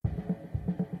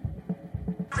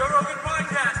Joe Rogan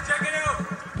Podcast. Check it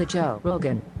out. The Joe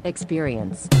Rogan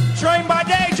Experience. Train by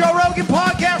day, Joe Rogan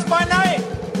Podcast by night,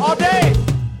 all day.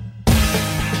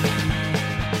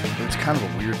 It's kind of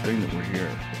a weird thing that we're here,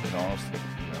 in all honesty,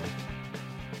 you know?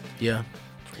 Yeah.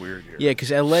 It's weird here. Yeah,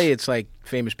 because L.A., it's like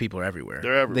famous people are everywhere.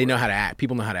 They're everywhere. They know how to act.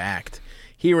 People know how to act.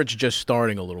 Here, it's just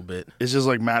starting a little bit. It's just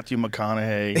like Matthew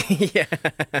McConaughey, Yeah.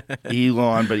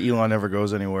 Elon, but Elon never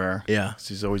goes anywhere. Yeah.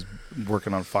 He's always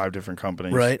working on 5 different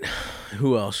companies. Right.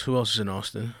 Who else? Who else is in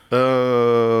Austin?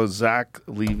 Zach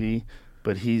Levy,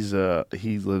 but he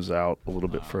lives out a little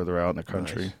bit further out in the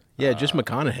country. Nice. Yeah, just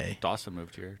McConaughey. Dawson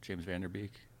moved here. James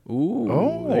Vanderbeek. Ooh,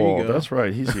 Oh, there you go. that's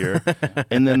right. He's here.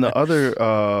 And then the other,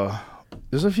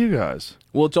 there's a few guys.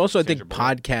 Well, it's also, I think,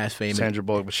 podcast fame. Sandra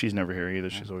Bullock, but she's never here either.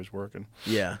 She's always working.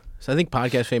 Yeah. So I think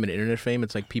podcast fame and internet fame,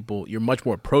 it's like people, you're much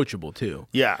more approachable, too.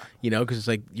 Yeah. You know, because it's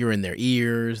like you're in their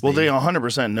ears. Well, they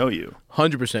 100% know you.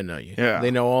 100% know you. Yeah. They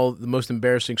know all the most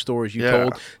embarrassing stories you Yeah.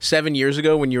 told 7 years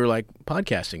ago when you were like,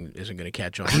 podcasting isn't going to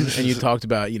catch on. And you talked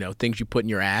about, you know, things you put in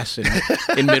your ass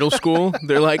in middle school.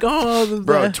 They're like, oh.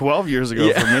 Bro, 12 years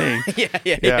ago for me.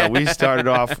 Yeah, we started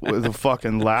off with a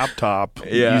fucking laptop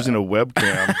using a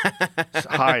webcam. It's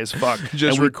high as fuck. Just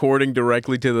And we- recording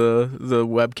directly to the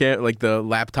webcam, like the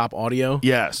laptop audio.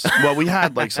 Yes. Well, we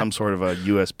had like some sort of a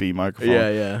USB microphone. Yeah,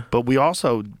 yeah. But we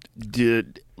also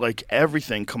did like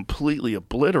everything completely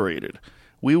obliterated.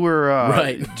 We were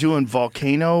Right. doing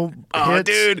volcano Oh, hits.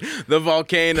 dude, the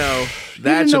volcano. You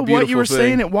That's didn't know a beautiful what you were thing.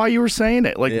 saying it while you were saying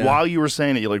it. Like Yeah. while you were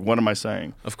saying it, you're like, what am I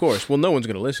saying? Of course. Well, no one's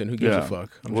going to listen. Who gives Yeah. a fuck?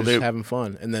 I'm Well, just they- having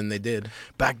fun. And then they did.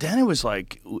 Back then it was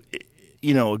like,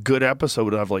 you know, a good episode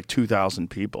would have like 2,000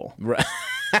 people. Right.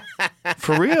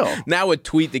 For real. Now a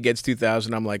tweet that gets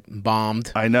 2,000, I'm like,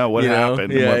 bombed. I know what You know?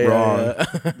 happened Yeah, and what yeah,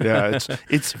 wrong. Yeah,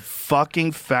 it's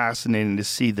fucking fascinating to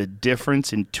see the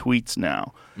difference in tweets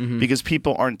now because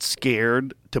people aren't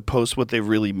scared to post what they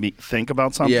really think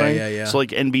about something. yeah. So like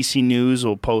NBC News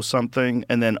will post something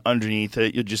and then underneath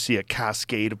it you'll just see a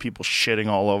cascade of people shitting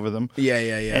all over them. Yeah.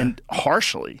 And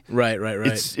harshly. Right.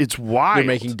 It's wild. They're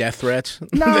making death threats.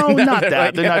 No, not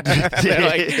that. Like, They're not. they're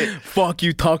like, fuck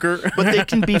you, Tucker. But they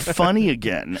can be funny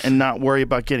again and not worry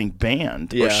about getting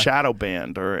banned Yeah. or shadow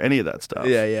banned or any of that stuff.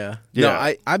 Yeah. Yeah. No,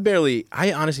 I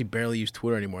honestly barely use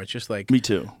Twitter anymore. It's just like Me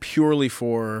too. purely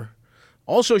for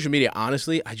all social media.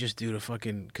 Honestly, I just do to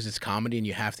fucking because it's comedy and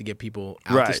you have to get people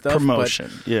out to Right. stuff. Promotion.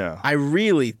 But Yeah. I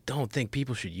really don't think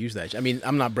people should use that. I mean,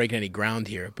 I'm not breaking any ground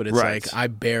here, but it's Right. like I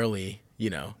barely, you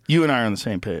know. You and I are on the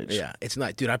same page. Yeah, it's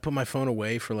not, dude. I put my phone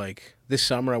away for like this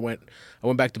summer. I went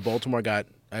back to Baltimore.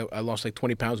 I lost like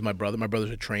 20 pounds with my brother. My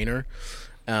brother's a trainer,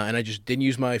 and I just didn't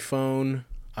use my phone.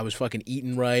 I was fucking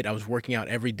eating right. I was working out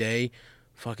every day.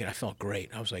 Fucking, I felt great.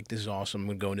 I was like, this is awesome. I'm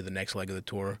gonna go into the next leg of the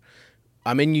tour.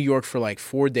 I'm in New York for like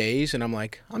 4 days, and I'm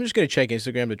like, I'm just gonna check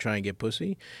Instagram to try and get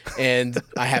pussy, and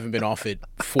I haven't been off it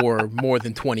for more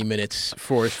than 20 minutes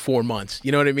for 4 months.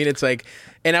 You know what I mean? It's like,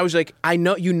 and I was like, I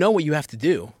know you know what you have to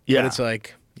do, Yeah. but it's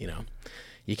like, you know,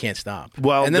 you can't stop.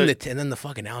 Well, and then the- and then the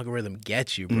fucking algorithm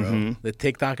gets you, bro. The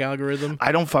TikTok algorithm.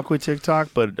 I don't fuck with TikTok,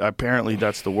 but apparently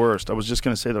that's the worst. I was just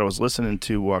going to say that I was listening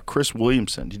to Chris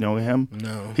Williamson. Do you know him?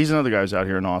 No. He's another guy who's out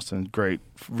here in Austin. Great,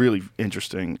 really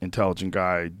interesting, intelligent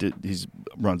guy. He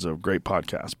runs a great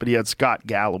podcast. But he had Scott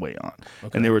Galloway on.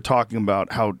 And they were talking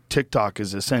about how TikTok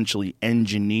is essentially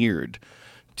engineered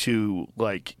to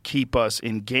like keep us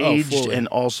engaged fully. and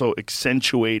also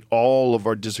accentuate all of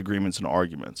our disagreements and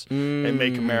arguments and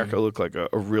make America look like a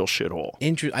real shithole.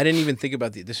 I didn't even think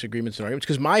about the disagreements and arguments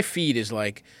because my feed is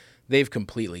like they've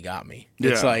completely got me.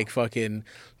 It's Yeah. like fucking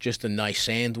just a nice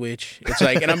sandwich. It's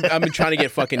like, and I'm trying to get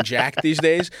fucking jacked these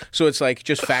days. So it's like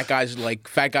just fat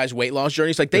guys weight loss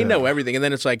journeys. Like they know everything. And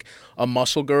then it's like a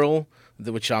muscle girl,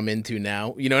 which I'm into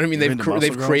now. You know what I mean? You're They've into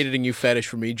muscle girls? created a new fetish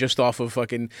for me just off of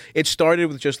fucking. It started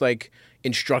with just like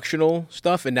instructional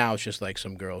stuff, and now it's just like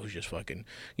some girl who's just fucking,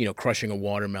 you know, crushing a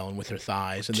watermelon with her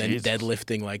thighs and Jesus. then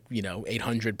deadlifting like, you know,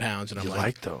 800 pounds. And I'm You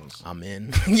like those? I'm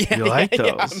in. Yeah, You like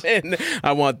yeah, those? I'm in.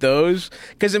 I want those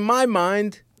because in my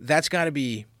mind, there's got to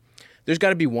be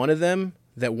one of them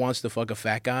that wants to fuck a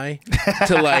fat guy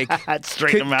to like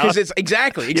Straighten him out. because it's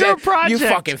exactly You're a project. you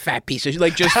fucking fat piece of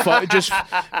like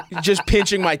just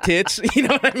pinching my tits, you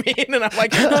know what I mean? And I'm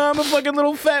like, I'm a fucking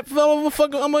little fat fellow,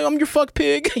 I'm your fuck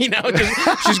pig, you know?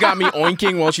 She's got me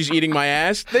oinking while she's eating my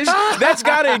ass. That's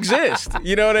got to exist,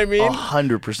 you know what I mean?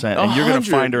 100%. And you're going 100.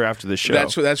 to find her after the show.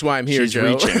 That's why I'm here, She's Joe.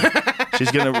 reaching.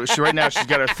 Right now she's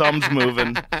got her thumbs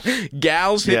moving.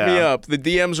 Gals, hit me Yeah. up. The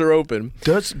DMs are open.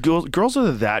 Girls that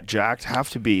are that jacked have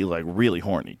to be like really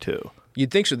horny too.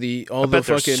 You'd think so. I bet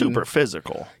they're super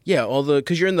physical. Yeah,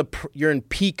 because you're in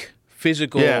peak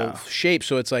physical Yeah. shape.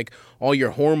 So it's like all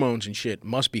your hormones and shit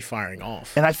must be firing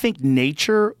off. And I think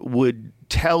nature would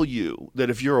tell you that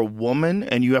if you're a woman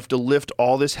and you have to lift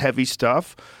all this heavy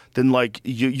stuff, then like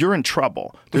you're in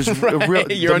trouble. There's Right.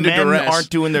 You're the under men duress. aren't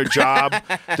doing their job.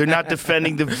 They're not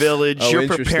defending the village. Oh, You're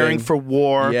interesting. preparing for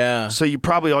war. Yeah. So you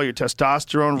probably all your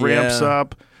testosterone ramps Yeah.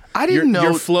 up. I didn't know.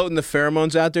 You're floating the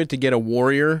pheromones out there to get a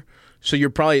warrior. So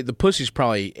you're probably the pussy's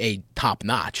probably a top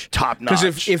notch. Top-notch.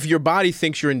 Because if your body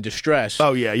thinks you're in distress,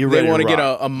 Oh, yeah, you're they ready to want to get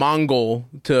rock. a Mongol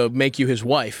to make you his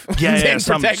wife. Yeah, And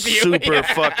some protect you. super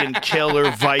fucking killer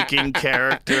Viking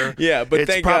character. Yeah, but it's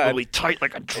thank God. probably tight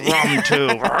like a drum too.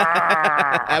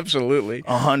 Absolutely.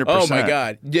 100%. Oh my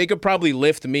God. They could probably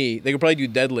lift me. They could probably do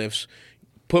deadlifts,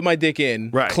 put my dick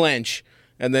in, Right. clench,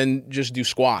 and then just do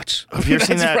squats. Have you ever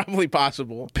seen That's that probably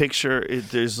possible. picture?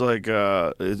 There's like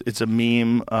it's a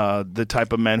meme. The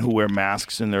type of men who wear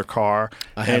masks in their car,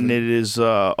 haven't. and it is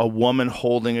a woman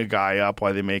holding a guy up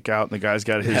while they make out, and the guy's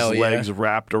got his Hell yeah. legs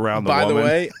wrapped around the By woman. the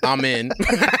way, I'm in.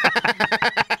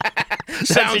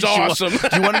 Sounds awesome.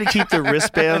 Do you want her to keep the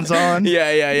wristbands on?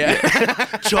 Yeah.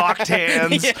 Chalked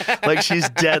hands, like she's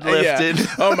deadlifted.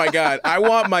 Yeah. Oh my God. I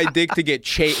want my dick to get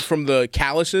chafed from the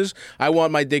calluses. I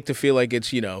want my dick to feel like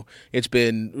it's, it's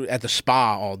been at the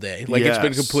spa all day. Like it's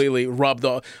been Yes. completely rubbed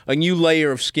off. A new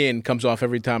layer of skin comes off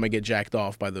every time I get jacked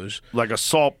off by those. Like a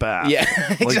salt bath. Yeah,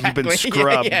 Like you've been exactly.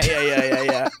 scrubbed.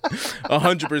 Yeah.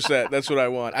 100%. That's what I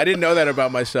want. I didn't know that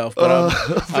about myself, but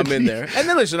I'm in there. And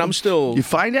then listen, I'm still. You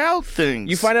find out things.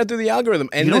 You find out through the algorithm.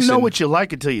 And You don't know listen, what you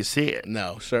like until you see it.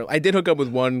 No, sir. I did hook up with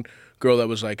one girl that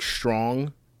was like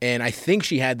strong, and I think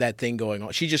she had that thing going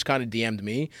on. She just kind of DM'd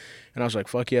me, and I was like,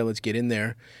 fuck yeah, let's get in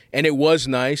there. And it was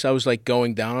nice. I was like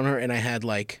going down on her, and I had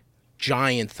like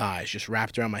giant thighs just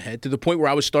wrapped around my head to the point where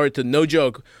I was started to, no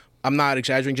joke, I'm not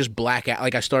exaggerating, just black out.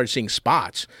 Like I started seeing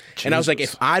spots. And I was like,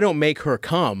 if I don't make her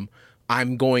come,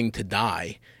 I'm going to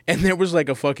die. And there was like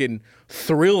a fucking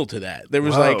thrill to that. There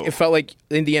was like, Whoa. it felt like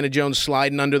Indiana Jones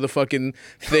sliding under the fucking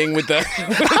thing with the,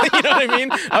 you know what I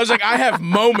mean? I was like, I have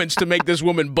moments to make this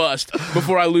woman bust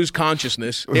before I lose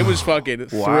consciousness. It was fucking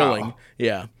thrilling.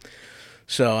 Yeah.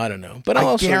 So I don't know. But I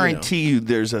also, guarantee you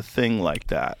there's a thing like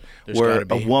that There's where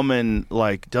gotta a be. woman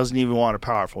like doesn't even want a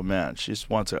powerful man. She just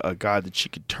wants a guy that she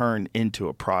could turn into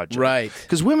a project. Right.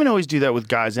 Because women always do that with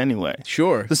guys anyway.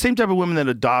 Sure. The same type of women that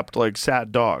adopt like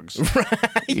sad dogs.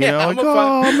 You Yeah, know, I'm like, a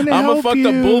fuck- I'm gonna I'm a help fucked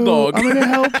up you. bulldog." I'm gonna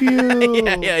help you.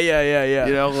 Yeah.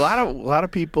 You know, a lot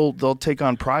of people they'll take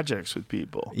on projects with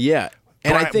people. Yeah.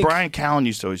 And Brian, I think Brian Callen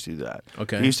used to always do that.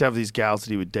 Okay. He used to have these gals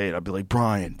that he would date. I'd be like,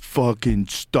 Brian, fucking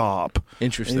stop.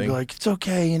 Interesting. And he'd be like, it's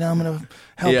okay, I'm gonna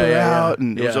help Yeah, her yeah, out. yeah.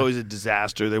 And it was Yeah. always a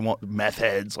disaster. They want meth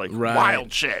heads, like Right.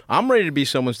 wild shit. I'm ready to be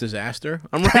someone's disaster.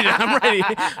 I'm ready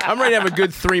to have a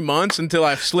good 3 months until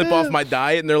I slip off my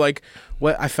diet and they're like,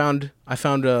 "What? I found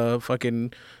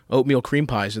fucking oatmeal cream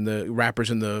pies in the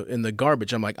wrappers in the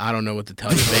garbage." I'm like, "I don't know what to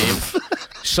tell you, babe."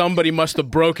 Somebody must have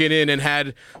broken in and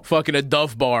had fucking a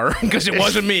Duff bar because it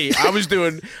wasn't me. I was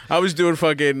doing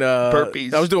fucking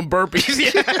Burpees. I was doing burpees.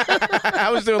 Yeah. I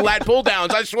was doing lat pull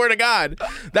downs. I swear to God,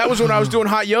 that was when I was doing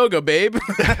hot yoga, babe.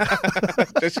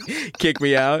 Just kick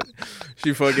me out.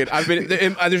 She fucking.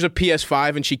 There's a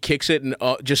PS5 and she kicks it and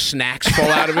just snacks fall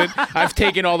out of it. I've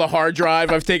taken all the hard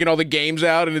drive. I've taken all the games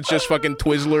out and it's just fucking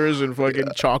Twizzlers and fucking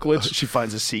chocolates. She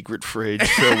finds a secret fridge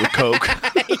filled with Coke,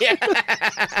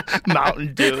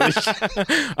 Mountain Dew.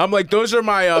 I'm like, those are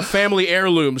my family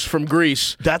heirlooms from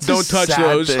Greece. That's Don't a touch sad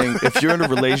those. thing. If you're in a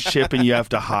relationship and you have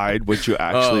to hide what you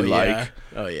actually yeah. like,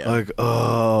 Oh yeah. like,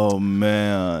 oh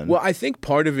man. Well, I think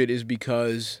part of it is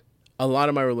because a lot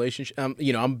of my relationships,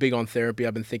 I'm big on therapy.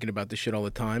 I've been thinking about this shit all the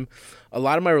time. A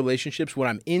lot of my relationships, what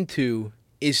I'm into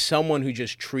is someone who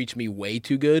just treats me way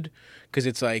too good. Because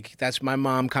it's like, that's my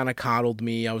mom kind of coddled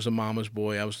me. I was a mama's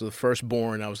boy. I was the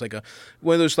firstborn. I was like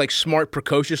one of those like smart,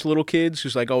 precocious little kids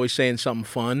who's like always saying something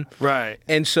fun. Right.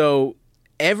 And so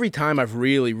every time I've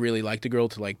really, really liked a girl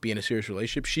to like be in a serious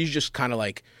relationship, she's just kind of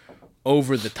like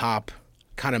over the top,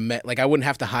 kind of like I wouldn't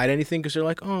have to hide anything because they're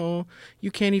like, oh, you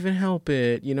can't even help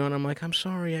it, and I'm like, I'm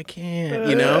sorry, I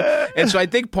can't, and so I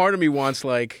think part of me wants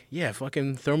like, yeah,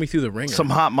 fucking throw me through the ringer. Some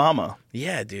hot mama.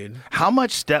 Yeah, dude. How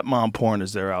much stepmom porn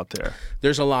is there out there?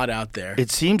 There's a lot out there. It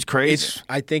seems crazy.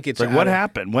 I think it's Like, what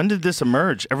happened? When did this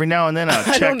emerge? Every now and then I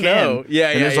check don't know. in. Yeah,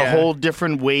 and yeah, there's yeah. a whole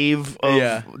different wave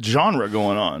of genre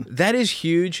going on. That is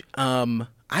huge.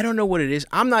 I don't know what it is.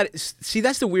 I'm not. See,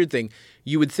 that's the weird thing.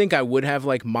 you would think I would have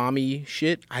like mommy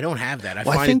shit. I don't have that. I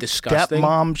Well, find I think it disgusting.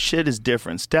 stepmom shit is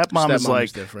different. Stepmom is Stepmom like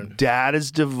is different. dad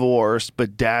is divorced,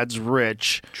 but dad's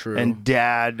rich. True. And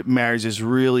dad marries this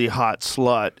really hot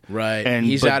slut. Right. And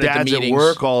He's but out at the dad's at meetings.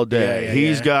 work all day. Yeah,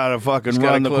 He's yeah. got to fucking gotta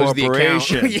run the close the account.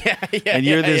 corporation. And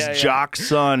you're this jock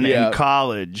son Yeah. in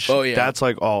college. Oh, yeah. That's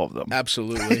like all of them.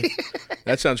 Absolutely.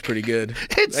 That sounds pretty good.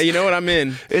 It's- You know what I'm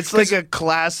in? It's like a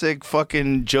classic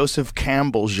fucking Joseph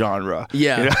Campbell genre.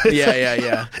 Yeah, You know?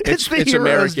 yeah. It's the hero's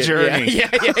American. journey. Yeah.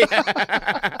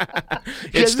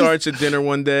 It starts at dinner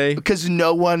one day. Because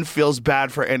no one feels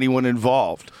bad for anyone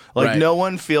involved. Like, Right. no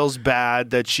one feels bad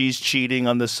that she's cheating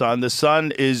on the son. The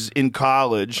son is in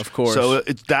college. Of course. So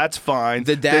that's fine.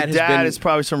 The dad has been- is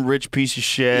probably some rich piece of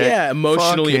shit. Yeah,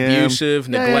 emotionally Fuck him. abusive,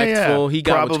 neglectful. He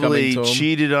got what's probably coming to him.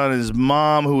 cheated on his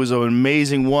mom, who was an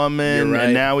amazing woman. You're right.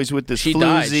 And now he's with this She floozy.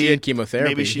 died. She had chemotherapy.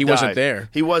 Maybe she He wasn't died. there.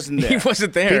 He wasn't there. He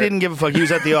wasn't there. He didn't give a fuck. He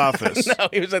was at the office. No,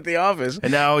 he was at the office.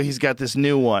 And now he's got this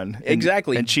new one. And-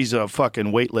 Exactly. And she's a fucking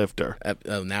weightlifter.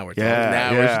 Oh, now we're talking.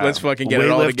 Yeah, Let's fucking get it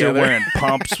all Weightlifter together. wearing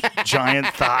pumps, giant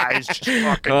thighs, just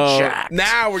fucking Oh, jacked.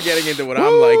 now we're getting into what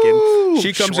I'm liking.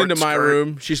 She comes Short into my skirt.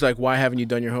 room. She's like, "Why haven't you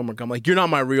done your homework?" I'm like, "You're not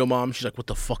my real mom." She's like, "What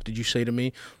the fuck did you say to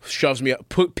me?" Shoves me up,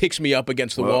 picks me up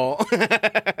against the wall.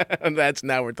 And that's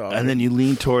now we're talking. And then you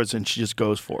lean towards her and she just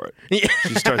goes for it. Yeah.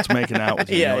 She starts making out with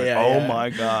you. Yeah, You're like, yeah, oh yeah. my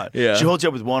God. Yeah. She holds you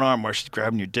up with one arm while she's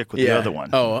grabbing your dick with the other one.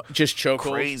 Oh, just choke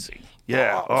hold. Crazy.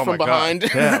 Yeah. Oh From my behind.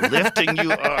 God. Yeah. Lifting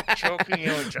you up, choking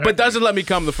you. But doesn't let me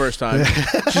come the first time.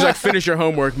 She's like, "Finish your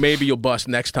homework. Maybe you'll bust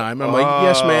next time." I'm like,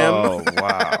 "Yes, ma'am." Oh,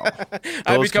 wow.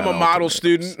 I Those become a kinda model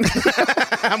ultimates.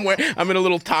 student. I'm in a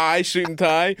little tie, suit and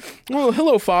tie. Oh,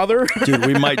 hello, father. Dude,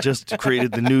 we might just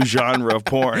created the new genre of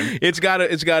porn. It's gotta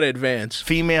advance.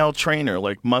 Female trainer,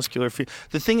 like muscular.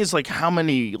 The thing is, like, how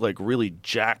many like really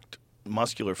jacked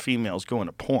muscular females go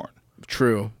into porn?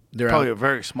 True. They're Probably out- a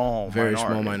very small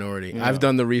small minority. I've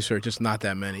done the research. It's not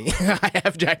that many. I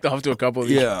have jacked off to a couple of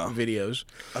these videos.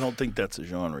 I don't think that's a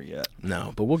genre yet.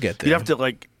 No, but we'll get there. You have to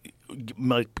like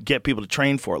get people to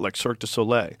train for it, like Cirque du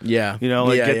Soleil. Yeah. You know,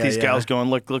 like Yeah, get yeah, these yeah. gals going.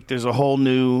 Look, there's a whole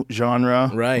new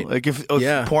genre. Right. Like if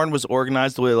Yeah. porn was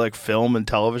organized the way like film and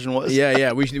television was.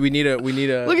 Yeah. We need a.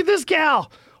 Look at this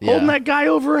gal holding that guy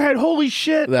over her head. Holy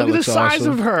shit! That Look at the looks size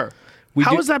awesome. of her. We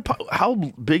How do- is that? How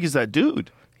big is that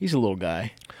dude? He's a little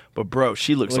guy. But bro,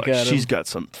 she looks Look like at she's him. got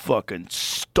some fucking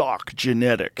stock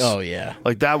genetics. Oh yeah.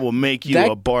 Like that will make you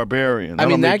That- a barbarian. I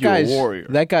That'll mean, make that you a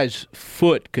warrior. guy's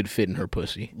foot could fit in her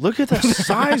pussy. Look at the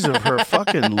size of her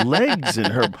fucking legs and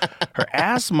her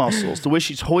ass muscles. The way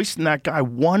she's hoisting that guy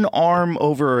one arm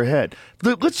over her head.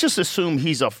 Let's just assume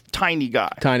he's a tiny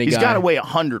guy. He's guy. got to weigh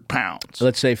 100 pounds.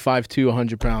 Let's say 5'2",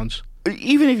 100 pounds.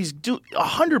 Even if he's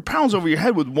 100 pounds over your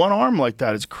head with one arm like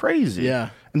that, it's crazy. Yeah.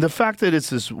 And the fact that it's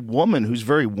this woman who's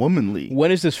very womanly.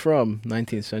 When is this from?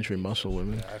 19th century muscle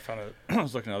women. I found it. I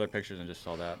was looking at other pictures and just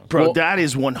saw that. Bro, Well- that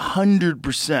is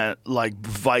 100% like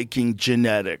Viking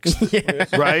genetics.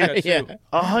 Right? Yeah.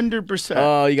 100%.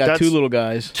 Oh, you got That's two little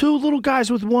guys. two little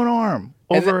guys with one arm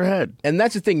over her head. And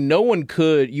that's the thing. No one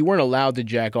could. You weren't allowed to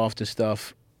jack off to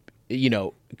stuff. You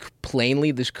know,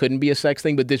 plainly, this couldn't be a sex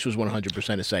thing, but this was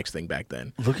 100% a sex thing back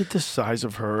then. Look at the size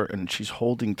of her, and she's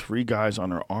holding three guys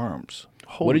on her arms.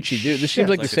 Holy What did she do? This shit. seems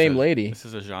like the It's same a- lady. This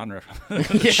is a genre.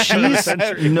 She's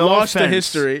no Lost to offense,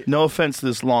 history. No offense to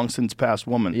this long since passed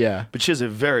woman. Yeah. But she has a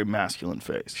very masculine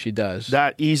face. She does.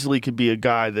 That easily could be a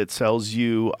guy that sells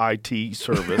you IT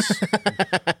service,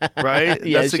 right?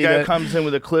 Yeah, That's the see guy that? that comes in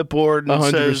with a clipboard and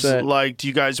says, 100%. like, "Do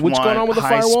you guys What's want going on with the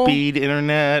firewall?" high-speed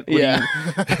internet? What do Yeah.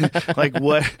 you- like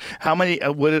what? How many?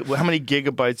 How many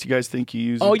gigabytes do you guys think you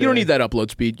use? Oh, a you don't day? need that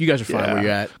upload speed. You guys are fine Yeah. where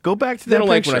you're at. Go back to They that don't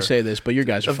like when I picture say this, but you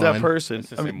guys are of fine. that person.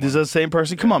 the I mean, same is one. that the same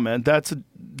person? Come on, man. That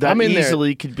I'm in there.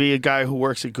 easily could be a guy who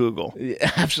works at Google.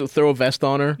 Absolutely. Throw a vest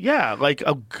on her. Yeah, like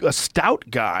a stout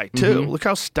guy too. Look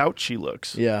how stout she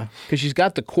looks. Mm-hmm. Yeah. Because she's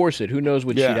got the corset. Who knows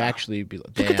what Yeah. she'd actually be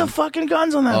like. Look at the fucking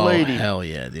guns on that Oh, lady. hell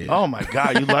yeah, dude. Oh my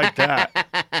god, you like that?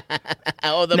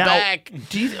 Oh, the Now, back.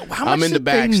 Do you, how much I'm into did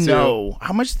they backs, too. know?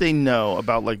 How much they know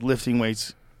about like lifting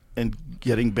weights and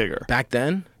getting bigger? Back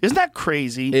then? Isn't that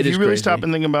crazy? It if is you really crazy. stop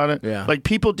and think about it, Yeah. like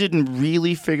people didn't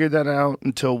really figure that out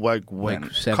until like when?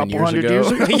 Like 7 couple years hundred ago.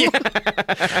 years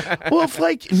ago. Well, if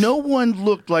like no one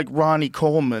looked like Ronnie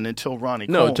Coleman until Ronnie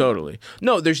No, Coleman. totally.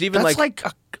 No, there's even That's like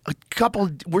a couple.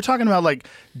 We're talking about like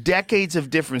decades of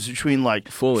difference between like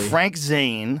Fully. Frank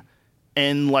Zane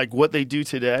and like what they do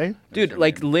today. dude,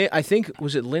 like I think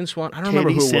was it Lynn Swan? I don't remember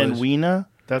Katie who it was. Sanwina,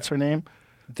 that's her name.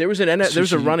 There was a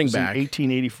So running she back. was in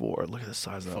 1884. Look at the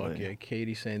size of that Fuck lady. yeah,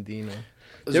 Katie Sandino.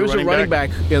 There was a running back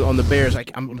on the Bears.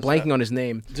 I'm blanking on his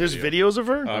name. There's videos of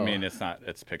her? I mean, it's not.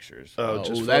 It's pictures. Oh,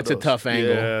 just That's a photos. tough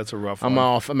angle. Yeah, it's a rough one.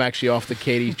 I'm actually off the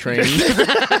Katie train.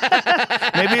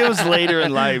 Maybe it was later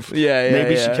in life. Yeah,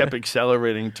 Maybe she yeah. kept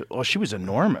accelerating. She was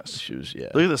enormous. She was, yeah.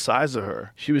 Look at the size of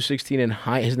her. She was 16 and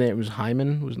his name was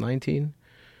Hyman, was 19.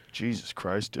 Jesus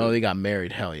Christ, dude. Oh, they got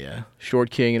married. Hell yeah. Short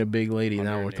king and a big lady.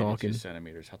 Now we're 182 talking.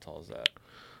 centimeters. How tall is that?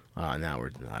 I don't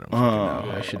fucking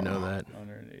know. I should know that.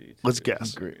 182. Let's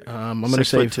guess. I'm going to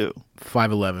say 6'2".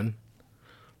 5'11".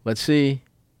 Let's see.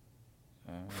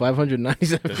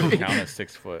 597. Does it count as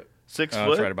 6 foot? 6 It's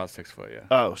foot? right about 6 foot. Yeah.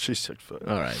 Oh, she's 6 foot.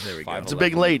 All right, there we go. It's a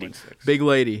big lady. 5'11", Big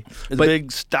lady. It's But a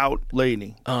big, stout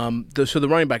lady. so the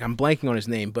running back, I'm blanking on his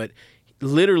name, but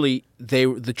literally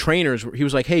the trainers, he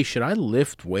was like, hey, should I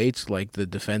lift weights like the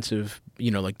defensive,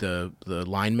 like the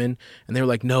linemen? And they were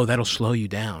like, no, that'll slow you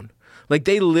down. Like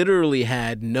they literally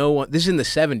had no one. This is in the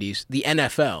 70s, the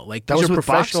NFL. Like That these was are with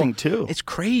professional. boxing, too. It's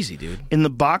crazy, dude. In the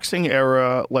boxing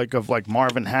era, of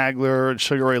Marvin Hagler and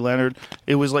Sugar Ray Leonard,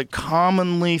 it was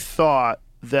commonly thought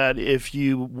that if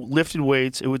you lifted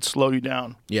weights, it would slow you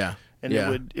down. Yeah. And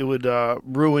yeah. it would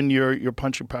ruin your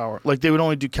punching power. Like they would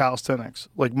only do calisthenics.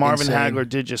 Like Marvin Insane. Hagler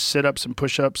did just sit-ups and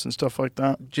push-ups and stuff like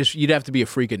that. Just you'd have to be a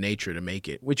freak of nature to make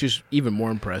it, which is even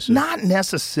more impressive. Not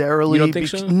necessarily. You don't think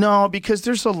so? No, because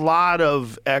there's a lot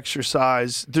of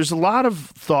exercise. There's a lot of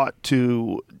thought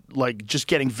to just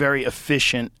getting very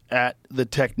efficient at the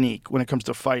technique when it comes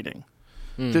to fighting.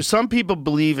 There's some people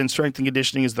believe in strength and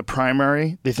conditioning as the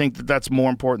primary. They think that that's more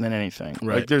important than anything.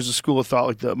 Right. Like there's a school of thought,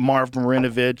 like the Marv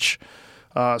Marinovich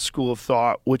school of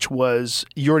thought, which was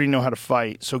you already know how to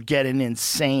fight, so get in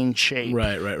insane shape.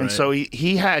 Right. And so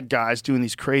he had guys doing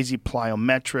these crazy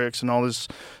plyometrics and all this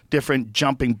different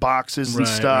jumping boxes and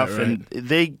Right, stuff. right. And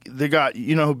they got,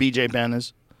 you know who BJ Penn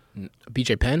is?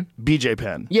 BJ Penn? BJ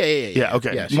Penn. Yeah. Yeah,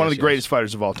 okay. Yes, One of yes, the greatest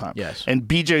fighters of all time. Yes. And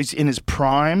BJ's in his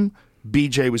prime.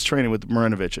 BJ was training with the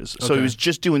Marinoviches. So he Okay. was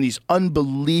just doing these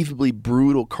unbelievably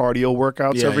brutal cardio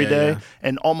workouts every day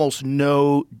and almost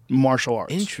no martial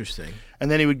arts. Interesting. And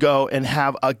then he would go and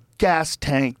have a gas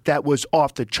tank that was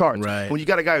off the charts. Right. When you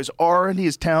got a guy who's already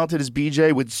as talented as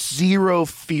BJ with zero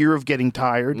fear of getting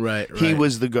tired, he Right.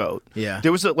 was the GOAT. Yeah.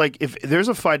 There was if there's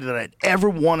a fighter that I'd ever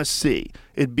want to see,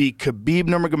 it'd be Khabib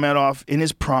Nurmagomedov in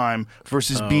his prime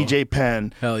versus BJ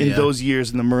Penn Hell in yeah. those years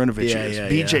in the Marinovich Yeah, years. yeah,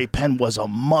 BJ yeah. Penn was a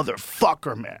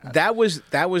motherfucker, man. That was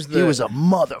the He was a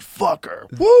motherfucker.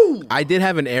 Woo! I did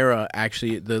have an era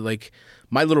actually.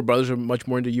 My little brothers are much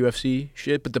more into UFC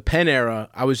shit, but the Penn era,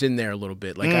 I was in there a little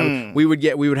bit. We would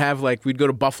we'd go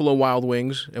to Buffalo Wild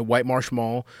Wings at White Marsh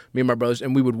Mall, me and my brothers,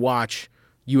 and we would watch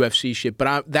UFC shit.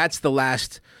 But that's the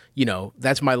last,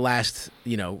 that's my last,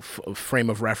 frame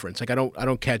of reference. Like I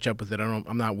don't catch up with it.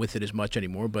 I'm not with it as much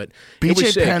anymore. But it was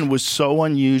BJ sick. Penn was so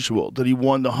unusual that he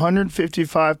won the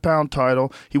 155-pound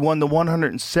title, he won the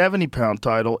 170-pound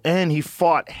title, and he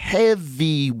fought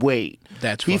heavyweight. He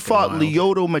That's fought wild.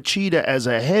 Lyoto Machida as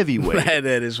a heavyweight. that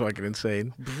is fucking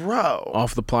insane. Bro.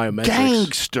 Off the plyometrics.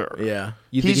 Gangster. Yeah.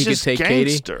 You think He's he could just take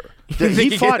gangster. Katie?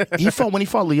 He fought when he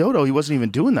fought Lyoto, he wasn't even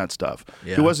doing that stuff.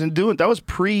 Yeah. He wasn't doing that was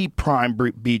pre-prime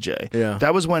BJ. Yeah.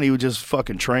 That was when he would just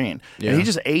fucking train. Yeah. And he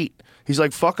just ate. He's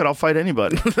like, fuck it, I'll fight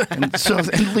anybody. and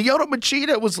Lyoto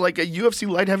Machida was like a UFC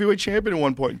light heavyweight champion at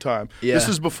one point in time. Yeah. This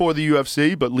is before the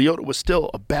UFC, but Lyoto was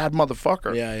still a bad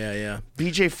motherfucker. Yeah.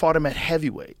 BJ fought him at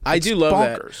heavyweight. I It's do love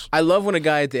bonkers. that. I love when a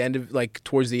guy at the end of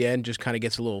towards the end just kind of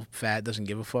gets a little fat, doesn't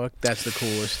give a fuck. That's the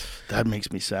coolest. That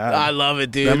makes me sad. I love it,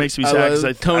 dude. That makes me sad, 'cause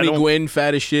I Tony don't- Gwynn,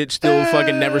 fat as shit, still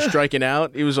fucking never striking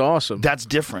out. It was awesome. That's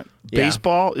different. Yeah.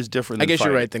 Baseball is different I than guess you're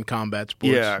fighting. right than combat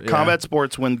sports. Yeah, combat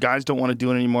sports. When guys don't want to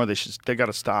do it anymore, they got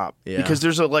to stop. Yeah. Because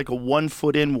there's a 1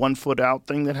 foot in, 1 foot out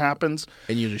thing that happens,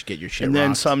 and you just get your shit. and then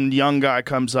rocked. some young guy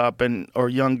comes up or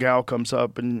young gal comes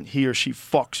up, and he or she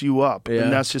fucks you up, Yeah.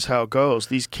 and that's just how it goes.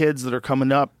 These kids that are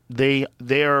coming up,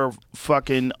 they're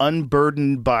fucking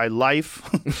unburdened by life.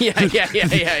 yeah.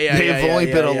 They've only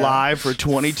been alive for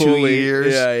 22 Fully.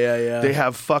 years. Yeah. They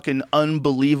have fucking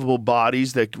unbelievable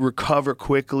bodies that recover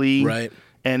quickly. Right.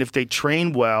 And if they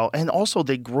train well, and also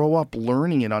they grow up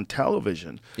learning it on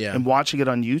television and watching it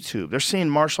on YouTube. They're seeing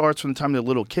martial arts from the time they're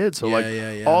little kids.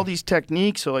 So all these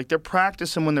techniques, so they're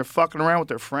practicing when they're fucking around with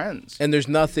their friends. And there's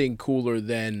nothing cooler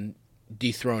than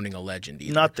dethroning a legend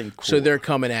either. Nothing cool. So they're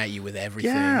coming at you with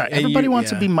everything. Yeah, And everybody you- wants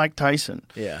to be Mike Tyson.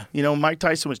 Yeah. You know, Mike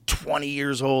Tyson was 20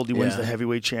 years old. He wins Yeah. the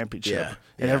heavyweight championship. Yeah.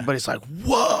 And Yeah. everybody's like,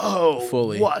 whoa,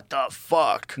 Fully. what the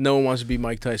fuck? No one wants to be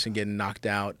Mike Tyson getting knocked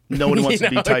out. No one wants to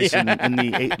be know? Tyson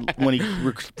Yeah. when he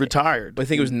retired. But I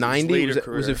think it was in his 90. later Was it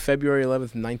career. February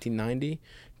 11th, 1990?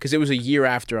 Because it was a year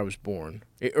after I was born.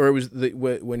 Or it was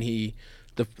when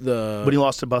the When he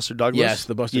lost to Buster Douglas? Yes,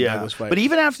 the Buster Douglas fight. But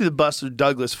even after the Buster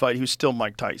Douglas fight, he was still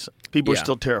Mike Tyson. People were Yeah.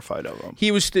 still terrified of him.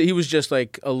 He was just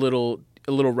like a little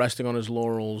resting on his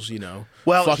laurels,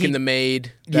 Well, fucking the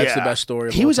maid. That's the best story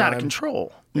of He all was out of time.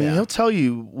 control. I mean, Yeah. he'll tell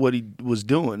you what he was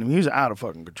doing. I mean, he was out of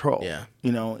fucking control. Yeah.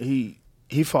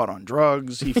 He fought on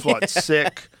drugs. He fought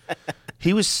sick.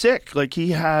 He was sick. Like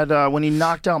he had when he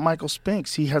knocked out Michael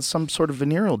Spinks, he had some sort of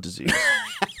venereal disease.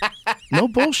 No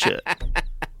bullshit.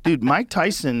 Dude, Mike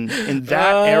Tyson in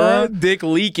that era, Dick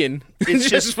leaking. It's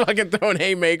just fucking throwing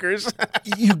haymakers.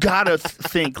 you gotta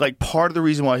think like part of the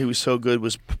reason why he was so good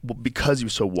was because he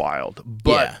was so wild.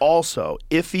 But Yeah. also,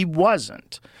 if he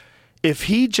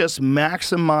just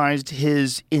maximized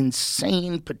his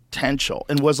insane potential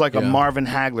and was like a Yeah. Marvin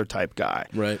Hagler type guy,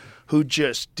 Right. who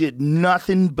just did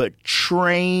nothing but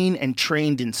train and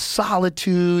trained in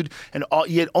solitude, and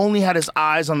yet only had his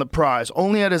eyes on the prize,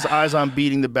 only had his eyes on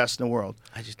beating the best in the world.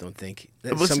 I just don't think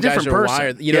It was some a guys different are person.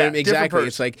 wired. You know Yeah, what I mean? different Exactly. person.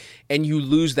 It's like, and you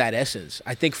lose that essence.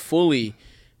 I think fully.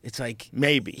 It's like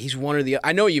Maybe. he's one or the other.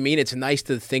 I know what you mean. It's nice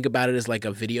to think about it as like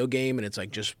a video game, and it's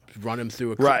like just run him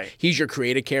through Right. He's your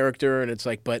creative character, and it's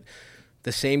like, but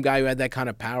the same guy who had that kind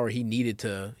of power, he needed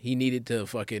to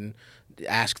fucking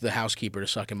ask the housekeeper to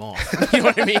suck him off. You know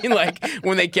what I mean? Like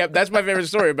when they kept. That's my favorite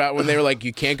story about when they were like,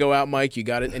 "You can't go out, Mike. You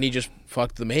got it," and he just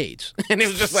fucked the maids, and it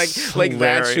was just like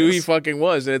that's who he Hilarious. fucking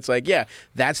was. And it's like, yeah,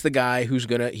 that's the guy he's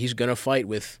gonna fight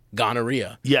with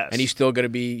gonorrhea. Yes. and he's still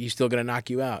gonna knock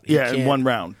you out. He Yeah, in can't- one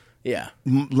round. Yeah,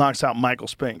 Knocks out Michael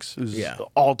Spinks, who's Yeah. the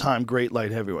all-time great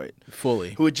light heavyweight,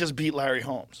 fully. who had just beat Larry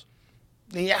Holmes.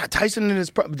 Yeah, Tyson in his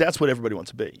that's what everybody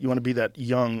wants to be. You want to be that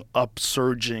young,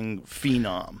 upsurging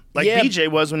phenom. Like Yeah. BJ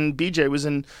was when BJ was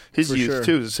in his For youth, sure.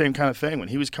 too. It was the same kind of thing. When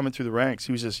he was coming through the ranks,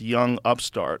 he was this young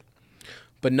upstart.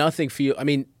 But nothing I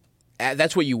mean,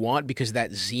 that's what you want because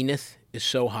that zenith is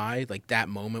so high, like that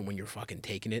moment when you're fucking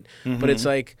taking it. But it's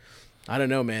like, I don't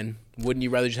know, man. Wouldn't you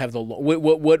rather just have what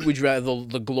would you rather,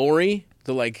 the glory,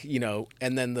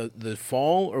 and then the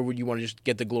fall, or would you want to just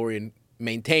get the glory and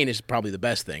maintain is probably the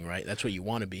best thing, right? That's what you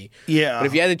want to be. Yeah. But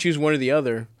if you had to choose one or the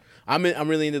other, I'm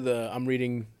really into I'm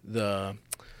reading the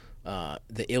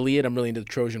Iliad. I'm really into the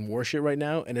Trojan War shit right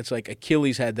now, and it's like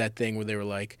Achilles had that thing where they were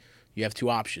like, you have two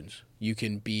options. You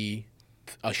can be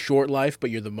a short life, but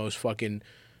you're the most fucking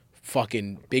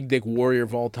big dick warrior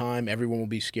of all time. Everyone will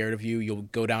be scared of you. You'll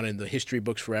go down in the history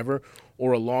books forever.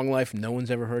 Or a long life, no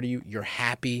one's ever heard of you. You're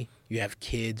happy. You have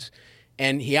kids.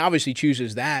 And he obviously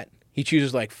chooses that. He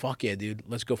chooses like, fuck yeah, dude,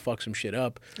 let's go fuck some shit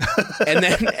up.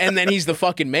 and then he's the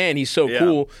fucking man. He's so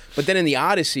cool. But then in the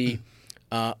Odyssey,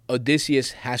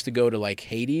 Odysseus has to go to like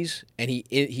Hades, and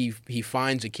he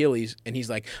finds Achilles, and he's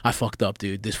like, I fucked up,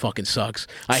 dude. This fucking sucks.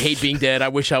 I hate being dead. I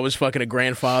wish I was fucking a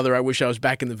grandfather. I wish I was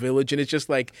back in the village. And it's just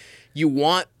like, you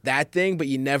want that thing, but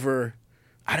you never.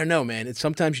 I don't know, man. It's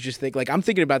sometimes you just think like I'm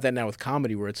thinking about that now with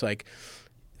comedy, where it's like,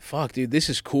 fuck, dude, this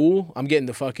is cool. I'm getting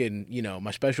the fucking,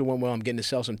 my special went well. I'm getting to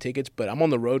sell some tickets, but I'm on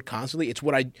the road constantly. It's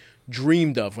what I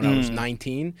dreamed of when I was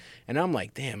 19. And I'm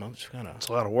like, damn, I'm just kind of. It's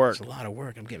a lot of work. It's a lot of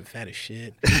work. I'm getting fat as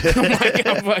shit.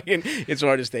 It's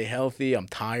hard to stay healthy. I'm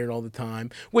tired all the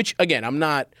time. Which, again, I'm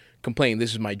not complaining.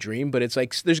 This is my dream, but it's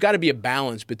like there's got to be a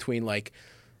balance between like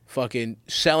fucking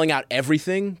selling out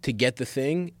everything to get the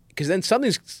thing. Because then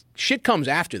shit comes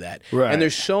after that. Right. And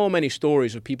there's so many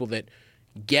stories of people that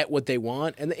get what they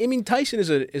want. And I mean, Tyson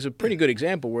is a pretty good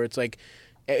example where it's like,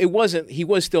 he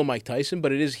was still Mike Tyson,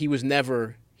 but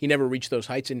he never reached those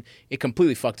heights, and it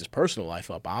completely fucked his personal life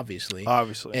up, obviously.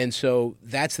 And so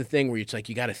that's the thing where it's like,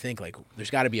 you got to think like, there's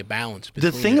got to be a balance.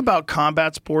 The thing about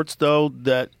combat sports, though,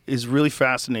 that is really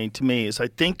fascinating to me is I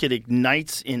think it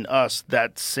ignites in us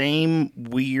that same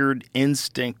weird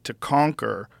instinct to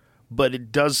conquer, but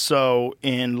it does so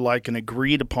in like an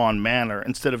agreed upon manner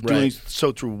instead of doing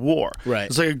so through war. Right.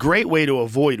 It's like a great way to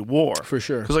avoid war. For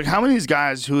sure. Because like how many of these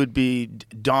guys who would be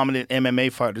dominant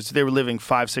MMA fighters, if they were living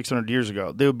 500-600 years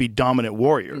ago, they would be dominant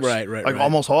warriors. Right. Like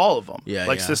almost all of them. Yeah,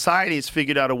 like yeah. society has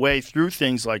figured out a way through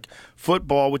things like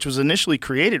football, which was initially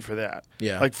created for that.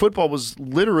 Yeah. Like football was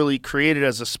literally created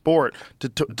as a sport to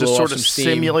Blow sort off of some steam.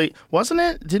 simulate. Wasn't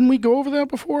it? Didn't we go over that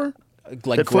before?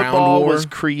 like That ground football war.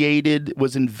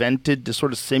 was invented to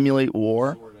sort of simulate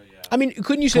war. I mean,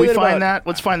 couldn't you say Can we that find about that?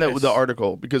 Let's find that with the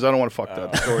article because I don't want to fuck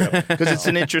that story up because it's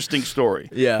an interesting story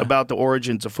about the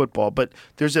origins of football. But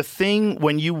there's a thing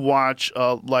when you watch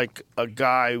like a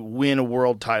guy win a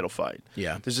world title fight.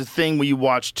 Yeah. There's a thing when you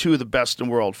watch two of the best in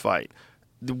the world fight.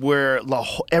 where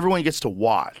everyone gets to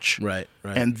watch. Right.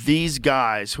 And these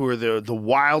guys who are the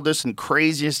wildest and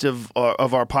craziest of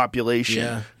our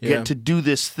population get to do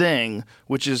this thing,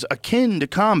 which is akin to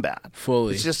combat.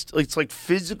 Fully. It's like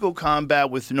physical combat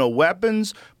with no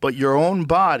weapons, but your own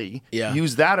body. Yeah.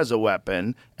 Use that as a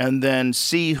weapon, and then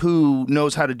see who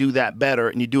knows how to do that better,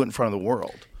 and you do it in front of the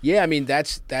world. Yeah, I mean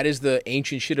that is the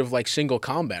ancient shit of like single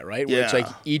combat, right? Where it's like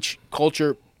each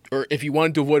culture, or if you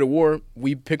wanted to avoid a war,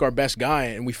 we pick our best guy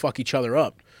and we fuck each other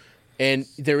up. And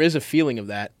there is a feeling of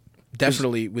that,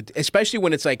 definitely, especially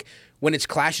when it's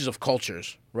clashes of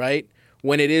cultures, right?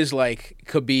 When it is like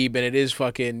Khabib and it is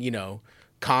fucking,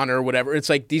 Conor or whatever. It's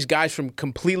like these guys from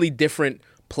completely different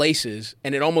places,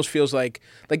 and it almost feels like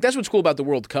that's what's cool about the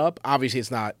World Cup. Obviously, it's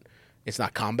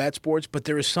not combat sports, but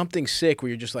there is something sick where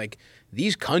you're just like,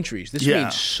 these countries, this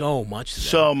means so much to them.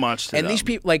 So much to them. And these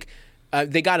people, like,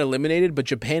 they got eliminated, but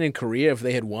Japan and Korea, if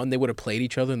they had won, they would have played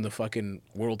each other in the fucking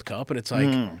World Cup. And it's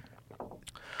like,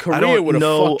 Korea would have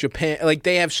fucked Japan. Like,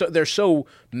 they're so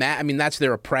mad. I mean, that's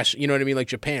their oppression. You know what I mean? Like,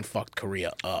 Japan fucked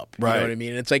Korea up. You know what I mean?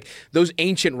 And it's like those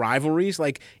ancient rivalries,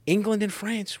 like England and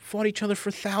France fought each other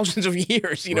for thousands of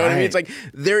years. You know what I mean? It's like,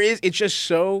 there is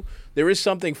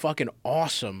something fucking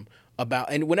awesome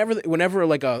about, and whenever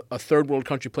like a third world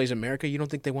country plays America, you don't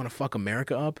think they want to fuck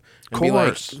America up and be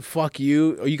like, fuck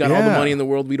you, or you got all the money in the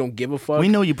world, we don't give a fuck. We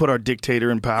know you put our dictator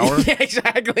in power. Yeah,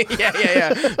 exactly.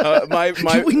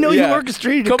 Yeah. We know you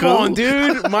orchestrated. Come on,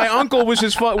 dude. My uncle was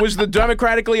the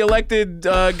democratically elected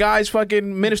guy's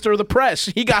fucking minister of the press.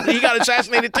 He got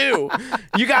assassinated too.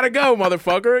 You gotta go,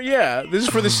 motherfucker. Yeah, this is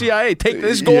for the CIA.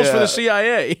 This goal's for the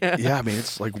CIA. Yeah, I mean,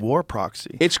 it's like war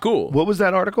proxy. It's cool. What was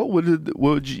that article? What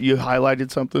would you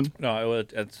highlighted something? No,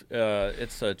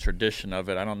 it's a tradition of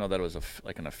it. I don't know that it was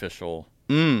an official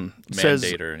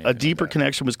mandate or anything. A deeper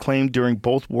connection was claimed during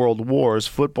both world wars,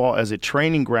 football as a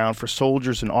training ground for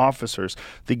soldiers and officers,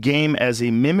 the game as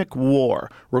a mimic war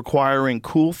requiring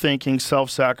cool thinking,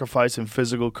 self-sacrifice, and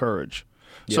physical courage.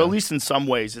 So at least in some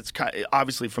ways, it's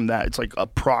obviously from that, it's like a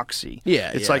proxy.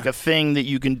 Yeah, it's like a thing that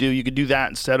you can do. You could do that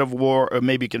instead of war, or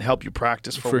maybe it can help you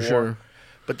practice for war. Sure.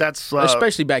 But that's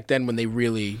especially back then when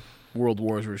world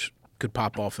wars could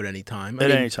pop off at any time. I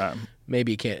mean, any time.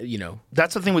 Maybe you can't,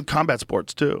 That's the thing with combat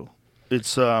sports too.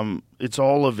 It's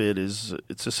all of it is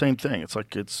it's the same thing. It's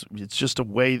like it's just a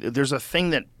way. There's a thing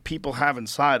that people have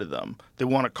inside of them they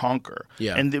want to conquer.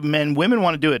 Yeah. And women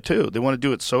want to do it too. They want to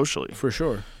do it socially. For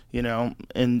sure.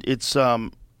 And it's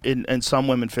and some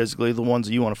women physically, the ones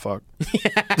that you want to fuck.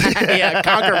 Yeah,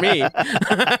 conquer me.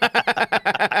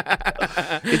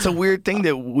 It's a weird thing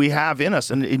that we have in us,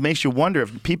 and it makes you wonder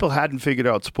if people hadn't figured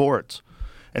out sports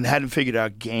and hadn't figured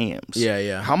out games.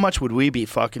 Yeah. How much would we be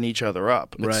fucking each other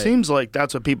up? It Right. seems like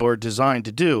that's what people are designed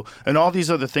to do. And all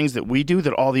these other things that we do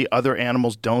that all the other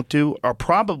animals don't do are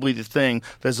probably the thing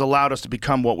that's allowed us to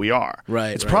become what we are. Right,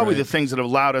 It's right, probably right. the things that have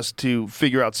allowed us to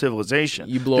figure out civilization.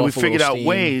 You blow that off we a figured little out steam.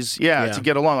 ways, Yeah. to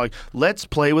get along. Like, let's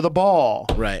play with a ball.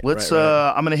 Right, Let's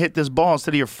right. I'm gonna hit this ball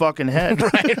instead of your fucking head.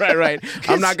 Right.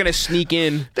 I'm not going to sneak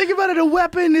in. Think about it,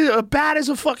 a bat is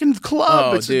a fucking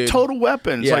club. Oh, it's dude. a total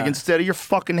weapon. It's Yeah. like instead of your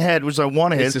fucking head, which I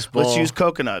want to hit, It's this let's ball. use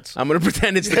coconuts. I'm going to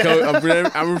pretend it's the I'm gonna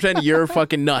pretend you're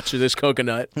fucking nuts or this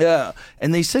coconut. Yeah.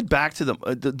 And they said back to them,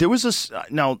 there was this,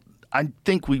 now, I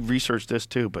think we researched this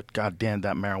too, but goddamn,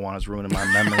 that marijuana is ruining my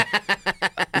memory.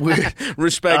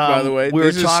 Respect, by the way. we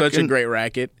This were is such a talking great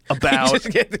racket. about- Just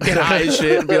get high as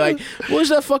shit and be like, what was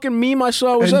that fucking meme I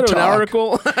saw? Was And that an talk.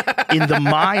 article? In the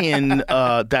Mayan,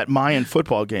 that Mayan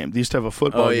football game, they used to have a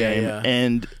football game. yeah.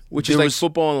 And Which there is like was-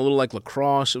 football and a little like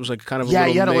lacrosse. It was like kind of a Yeah,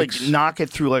 little you had mix. to like knock it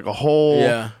through like a hole.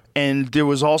 Yeah. And there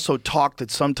was also talk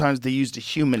that sometimes they used a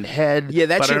human head. Yeah,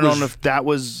 that but shit I don't was- know if that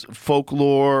was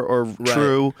folklore or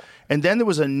true. And then there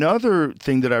was another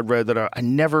thing that I read that I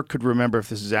never could remember if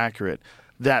this is accurate,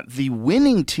 that the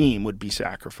winning team would be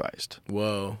sacrificed.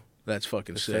 Whoa, that's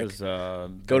fucking sick. Says,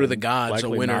 Go to the gods, a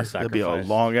winner. That'd be a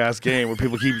long-ass game where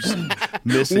people keep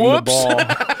missing the ball.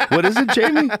 What is it,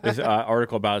 Jamie? This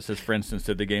article about it says, for instance,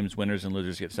 did the game's winners and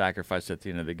losers get sacrificed at the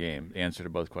end of the game? The answer to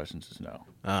both questions is no.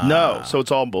 No, so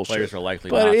it's all bullshit. Players are likely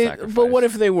not sacrificed. But what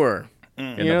if they were?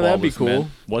 And You the know, ball that'd be was cool.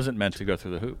 wasn't meant to go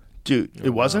through the hoop. Dude, it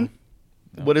wasn't?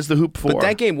 What is the hoop for? But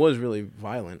that game was really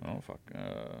violent. Oh, fuck.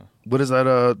 What is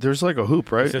that? There's like a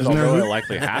hoop, right? It says, Isn't there a although it hoop?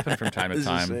 likely happened from time to This is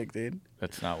time, sick, dude.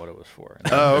 that's not what it was for.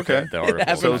 Oh, okay. The article.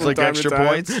 happened So it's from like time to extra time.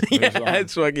 points?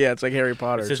 Yeah, it's like Harry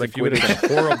Potter. It It's says like if you would have Quidditch.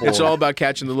 been horrible. It's all about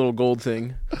catching the little gold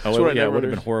thing. That's what I it would never have been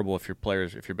understood. horrible if your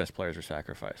best players are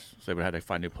sacrificed. So they would have to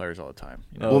find new players all the time.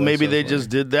 You know? Well, that's maybe so they funny. just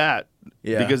did that.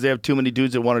 Yeah. Because they have too many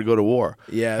dudes that want to go to war.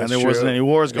 Yeah, and that's there wasn't true. any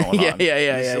wars going on.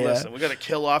 Yeah. Listen, we got to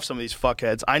kill off some of these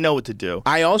fuckheads. I know what to do.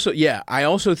 I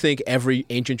also think every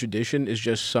ancient tradition is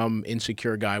just some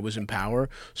insecure guy was in power.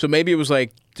 So maybe it was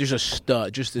like there's a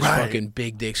stud, just this fucking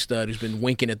big dick stud who's been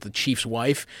winking at the chief's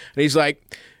wife, and he's like,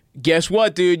 guess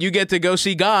what, dude? You get to go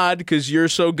see God because you're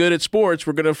so good at sports.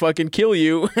 We're gonna fucking kill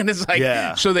you, and it's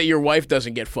like so that your wife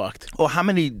doesn't get fucked. Well, how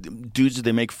many dudes did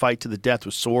they make fight to the death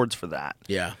with swords for that?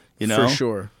 Yeah, you know, for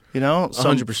sure. You know,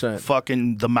 100%.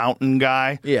 Fucking the mountain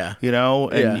guy. Yeah. You know,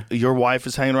 and your wife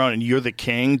is hanging around, and you're the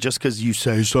king just because you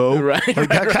say so. Right. Like,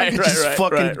 that guy could just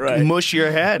fucking mush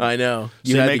your head. I know.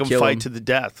 You make them fight to the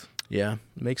death. Yeah,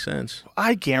 makes sense.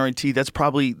 I guarantee that's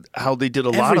probably how they did a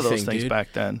lot of those things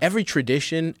back then. Every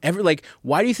tradition,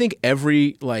 why do you think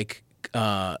every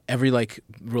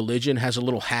religion has a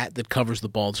little hat that covers the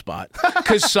bald spot?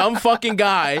 Because some fucking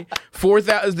guy,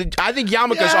 4,000. I think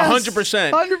Yarmulke's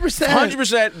 100%.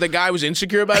 100%. The guy was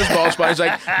insecure about his bald spot. He's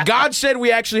like, God said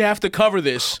we actually have to cover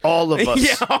this. All of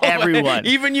us, everyone,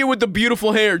 even you with the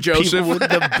beautiful hair, Joseph. People with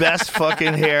the best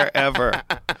fucking hair ever.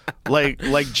 Like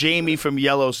Jamie from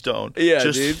Yellowstone. Yeah,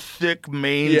 just dude. thick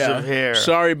manes of hair.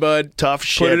 Sorry, bud. Tough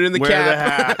shit. Put it in the wear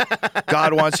cap. The hat.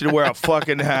 God wants you to wear a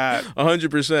fucking hat.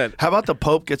 100%. How about the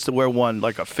Pope gets to wear one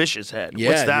like a fish's head? Yeah,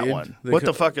 what's that dude. one? What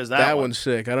the fuck is that? That one? one's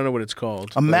sick. I don't know what it's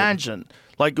called. Imagine,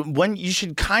 like when you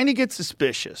should kind of get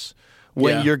suspicious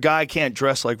when your guy can't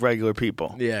dress like regular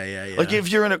people. Yeah. Like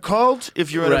if you're in a cult,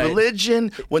 if you're in a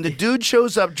religion, when the dude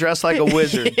shows up dressed like a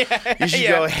wizard, you should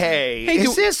go, hey,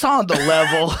 is this on the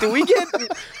level? Do we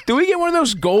get one of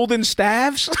those golden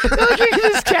staffs? Look at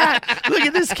this cat. Look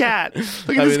at this cat.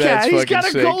 Look at this cat. He's got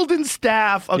a golden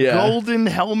staff, a golden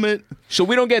helmet. So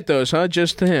we don't get those, huh?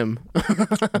 Just to him.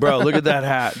 Bro, look at that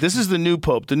hat. This is the new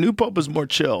Pope. The new Pope is more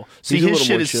chill. See, his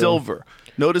shit is silver.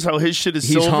 Notice how his shit is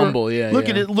silver? He's humble, yeah. Look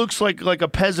at it. Looks like a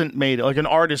peasant made it, like an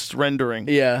artist rendering.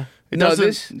 Yeah.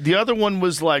 The other one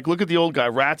was like, look at the old guy,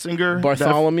 Ratzinger.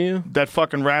 Bartholomew? That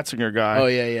fucking Ratzinger guy. Oh,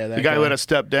 yeah. The guy who had to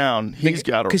step down. He's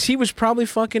got a... Because he was probably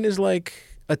fucking his, like,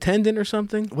 attendant or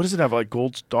something. What does it have, like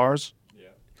gold stars? Yeah.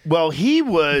 Well, he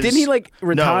was... Didn't he, like,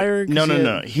 retire?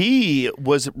 No. He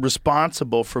was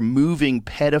responsible for moving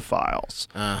pedophiles.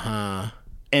 Uh-huh.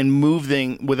 And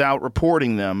moving without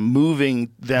reporting them,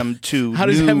 moving them to how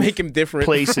does that make him different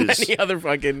places? From any other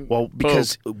fucking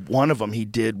because one of them he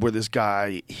did where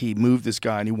he moved this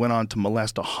guy and he went on to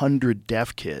molest 100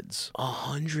 deaf kids.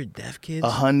 100 deaf kids?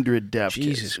 100 deaf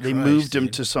Jesus kids. They Christ, moved him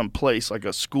dude. to some place like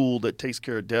a school that takes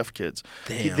care of deaf kids.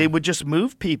 Damn. They would just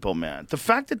move people, man. The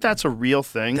fact that that's a real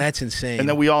thing. That's insane. And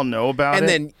that we all know about and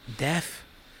it. And then deaf.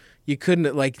 You couldn't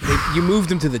you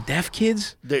moved him to the deaf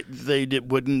kids? They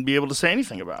wouldn't be able to say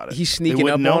anything about it. He's sneaking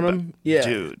up on them? Yeah.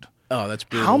 Dude. Oh, that's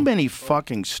brutal. How many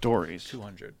fucking stories?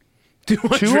 200.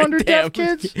 200 deaf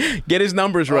kids? Get his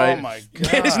numbers right. Oh, my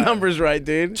God. Get his numbers right,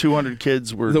 dude. 200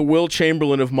 kids were... The Will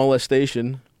Chamberlain of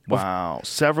molestation. Wow.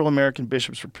 Several American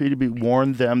bishops repeatedly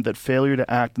warned them that failure to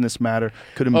act in this matter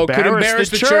could embarrass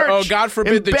the church. Oh, God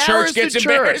forbid the church gets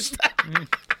embarrassed.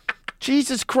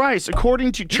 Jesus Christ.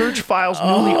 According to church files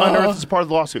newly unearthed as part of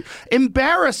the lawsuit.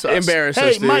 Embarrass us. Embarrass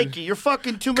us, dude. Mikey, you're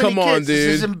fucking too many Come on, kids. dude.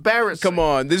 This is embarrassing. Come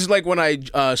on. This is like when I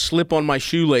slip on my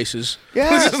shoelaces.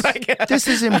 Yes. This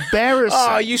is embarrassing.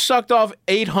 Oh, you sucked off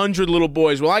 800 little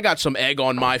boys. Well, I got some egg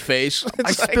on my face.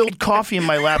 I spilled coffee in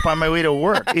my lap on my way to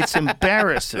work. It's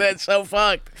embarrassing. That's so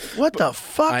fucked. What the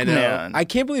fuck, I know. man? I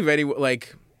can't believe I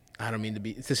don't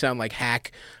mean to sound like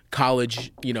hack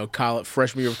college,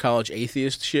 freshman year of college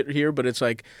atheist shit here, but it's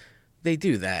like, they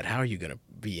do that. How are you going to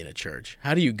be in a church?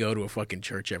 How do you go to a fucking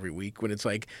church every week when it's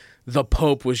like the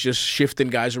Pope was just shifting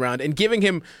guys around and giving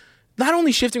him, not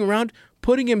only shifting around,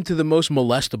 putting him to the most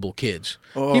molestable kids.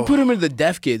 Oh. He put him into the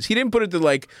deaf kids. He didn't put it to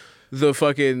like the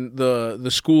fucking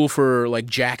the school for like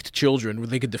jacked children where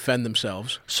they could defend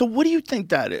themselves. So what do you think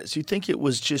that is? You think it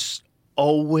was just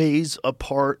always a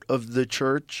part of the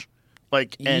church?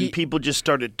 Like, and people just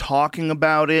started talking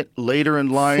about it later in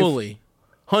life? Fully.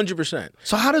 100%.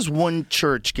 So how does one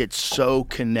church get so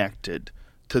connected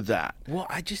to that? Well,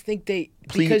 I just think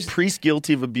Priest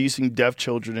guilty of abusing deaf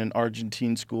children in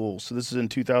Argentine schools. So this is in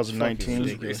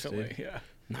 2019. Recently, yeah.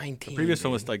 19. The previous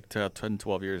one was like 10,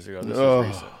 12 years ago. This Oh, is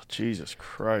recent. Jesus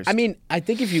Christ. I mean, I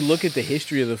think if you look at the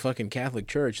history of the fucking Catholic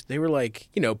Church, they were like,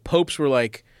 popes were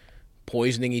like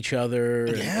poisoning each other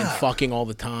and fucking all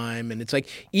the time. And it's like,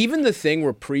 even the thing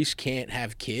where priests can't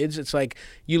have kids, it's like,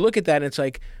 you look at that and it's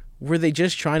like, were they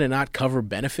just trying to not cover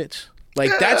benefits?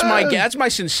 Like, that's my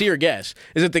sincere guess,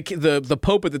 is that the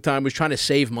Pope at the time was trying to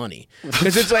save money.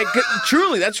 Because it's like,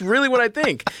 truly, that's really what I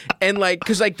think. And like,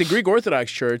 because like the Greek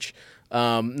Orthodox Church,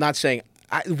 not saying,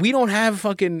 we don't have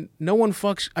fucking, no one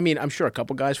fucks. I mean, I'm sure a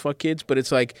couple guys fuck kids, but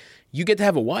it's like you get to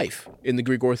have a wife in the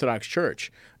Greek Orthodox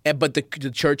Church. But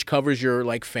the church covers your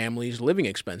like family's living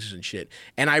expenses and shit.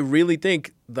 And I really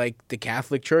think like the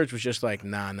Catholic Church was just like,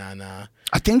 nah.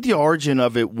 I think the origin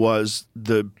of it was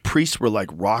the priests were like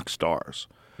rock stars.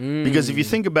 Because if you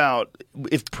think about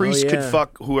if priests could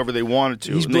fuck whoever they wanted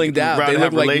to, he's and they blinged could out. They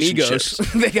look like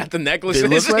Migos. They got the necklaces. They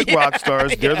look like rock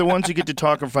stars. They're the ones who get to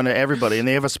talk in front of everybody, and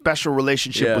they have a special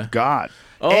relationship with God.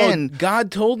 Oh, and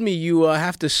God told me you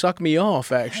have to suck me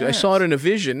off. Actually, I saw it in a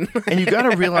vision. And you got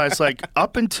to realize, like,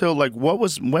 up until like when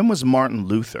was Martin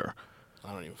Luther?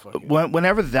 I don't even fucking know.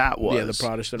 Whenever that was, the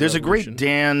Protestant there's Revolution. a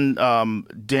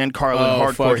great Dan Carlin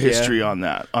hardcore history on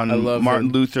that, on I love Martin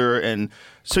him. Luther. And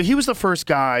so he was the first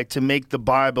guy to make the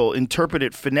Bible, interpret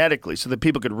it phonetically so that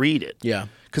people could read it. Yeah.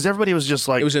 Because everybody was just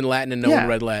like... It was in Latin and no one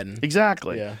read Latin.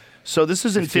 Exactly. Yeah. So this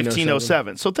is in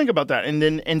 1507. So think about that. And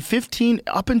then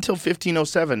up until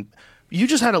 1507... you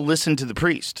just had to listen to the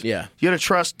priest. Yeah. You had to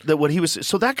trust that what he was...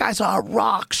 So that guy's a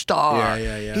rock star.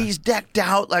 Yeah. He's decked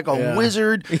out like a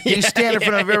wizard. He's standing in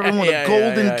front of everyone with a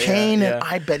golden cane, and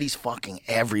I bet he's fucking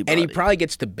everybody. And he probably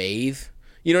gets to bathe.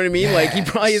 You know what I mean? Like he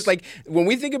probably is like, when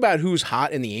we think about who's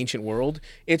hot in the ancient world,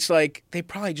 it's like they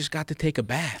probably just got to take a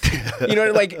bath. You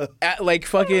know, like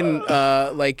fucking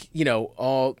like, you know,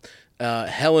 all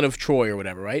Helen of Troy or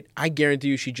whatever, right? I guarantee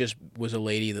you she just was a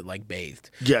lady that like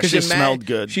bathed. Yeah, she smelled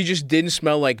good. She just didn't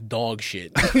smell like dog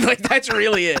shit. Like that's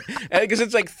really it. Because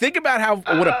it's like, think about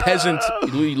what a peasant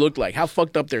looked like, how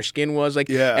fucked up their skin was. Like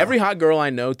every hot girl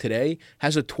I know today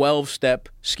has a 12-step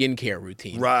skincare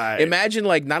routine. Right. Imagine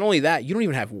like not only that, you don't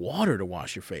even have water to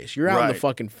wash your face. You're out in the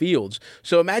fucking fields.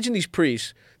 So imagine these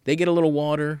priests, they get a little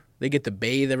water. They get to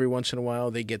bathe every once in a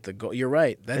while. They get to go. You're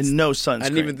right. That's, and no sunscreen. I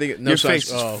didn't even think. No your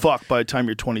face is fucked by the time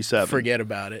you're 27. Forget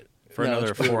about it. For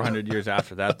another 400 years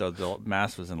after that, though, the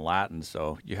Mass was in Latin,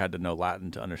 so you had to know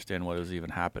Latin to understand what was even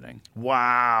happening.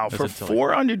 Wow. For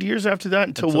 400 years after that,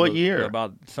 until what year?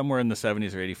 About somewhere in the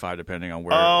 70s or 85, depending on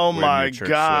where. Oh, where my your church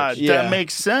God. switched. That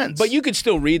makes sense. But you could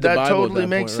still read the Bible. That totally at that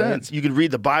makes point, sense. Right? You could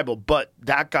read the Bible, but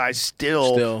that guy's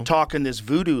still talking this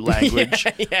voodoo language,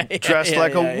 dressed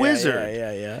like a wizard.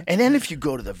 Yeah. And then if you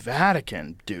go to the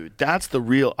Vatican, dude, that's the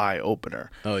real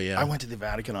eye-opener. Oh, yeah. I went to the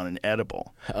Vatican on an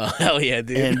edible. Oh, hell yeah,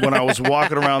 dude. And when I was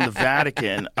walking around the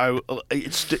Vatican,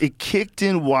 it kicked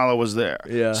in while I was there.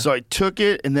 Yeah. So I took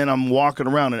it, and then I'm walking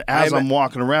around, and as I'm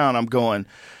walking around, I'm going,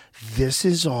 this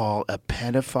is all a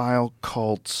pedophile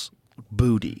cult's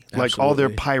booty. Like all their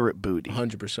pirate booty.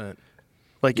 100%.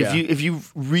 Like if you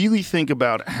really think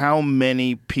about how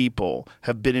many people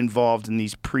have been involved in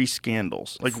these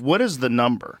pre-scandals, like what is the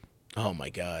number? Oh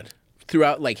my God.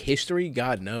 Throughout like history,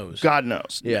 God knows. God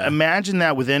knows. Yeah. Imagine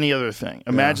that with any other thing.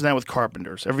 Imagine that with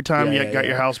carpenters. Every time you got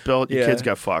your house built, your kids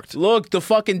got fucked. Look, the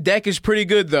fucking deck is pretty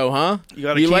good though, huh? You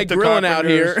got to keep like the grilling out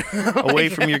here away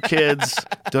from your kids.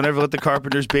 Don't ever let the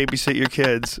carpenters babysit your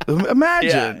kids.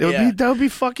 Imagine. That would be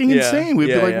fucking insane. We'd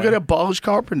be like, we're going to abolish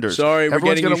carpenters. Sorry,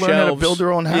 everyone's going to learn how to build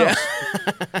their own house.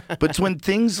 But it's when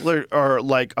things are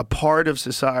like a part of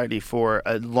society for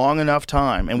a long enough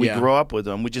time and we grow up with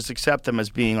them, we just accept them as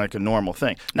being like a normal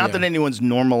thing. Not that anyone's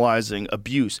normalizing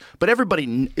abuse, but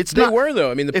everybody, They were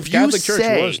though. I mean, the Catholic Church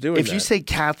was doing that. If you say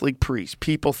Catholic priest,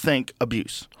 people think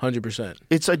abuse. 100%.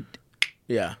 It's a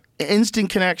instant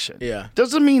connection. Yeah.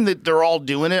 Doesn't mean that they're all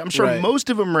doing it. I'm sure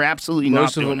most of them are absolutely not doing it.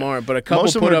 Most of them aren't, but a couple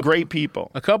most of them are great people.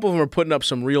 A couple of them are putting up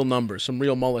some real numbers, some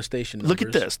real molestation numbers. Look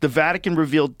at this. The Vatican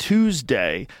revealed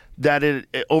Tuesday that it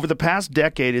over the past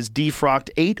decade has defrocked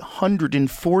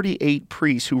 848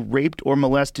 priests who raped or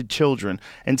molested children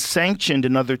and sanctioned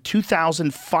another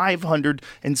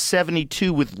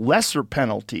 2,572 with lesser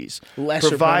penalties,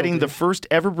 providing the first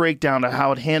ever breakdown of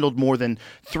how it handled more than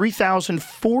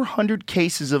 3,400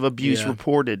 cases of abuse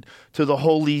reported to the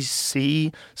Holy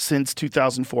See since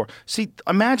 2004. See,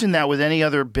 imagine that with any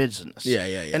other business.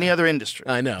 Any other industry.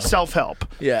 I know. Self-help.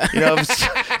 Yeah. You know,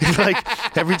 it's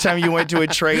like every time you went to a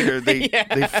trader, they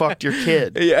fucked your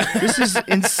kid. Yeah. This is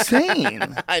insane.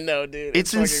 I know, dude.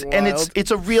 It's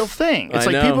a real thing. It's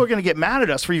like people are going to get mad at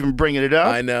us for even bringing it up.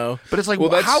 I know. But it's like,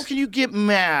 how can you get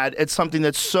mad at something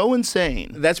that's so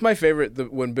insane? That's my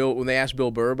favorite. When they asked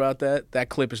Bill Burr about that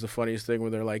clip is the funniest thing where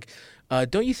they're like,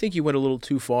 don't you think you went a little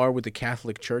too far with the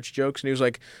Catholic Church jokes? And he was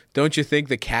like, don't you think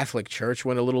the Catholic Church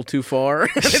went a little too far?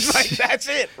 It's like, that's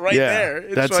it right there.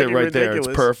 It's that's it right there. ridiculous.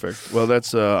 It's perfect. Well,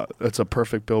 that's a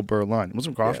perfect Bill Burr line. Want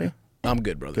some coffee? Yeah. I'm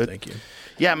good, brother. Good. Thank you.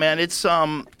 Yeah, man.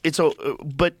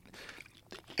 But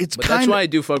it's But kind that's of why I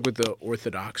do fuck with the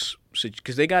Orthodox,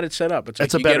 because they got it set up. It's like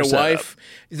It's a you get better a setup. wife.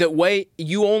 The way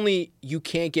you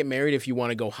can't get married if you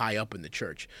want to go high up in the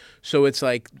church. So it's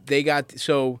like they got that's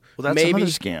maybe another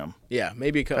scam. yeah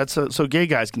maybe That's so gay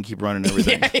guys can keep running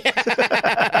everything.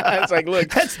 it's like look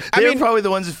They're probably the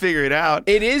ones that figure it out.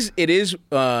 it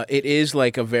is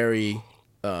like a very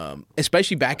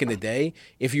especially back in the day,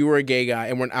 if you were a gay guy,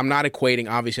 and I'm not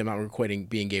equating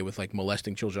being gay with like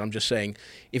molesting children. I'm just saying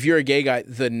if you're a gay guy,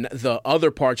 the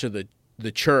other parts of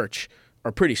the church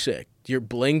are pretty sick. You're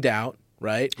blinged out,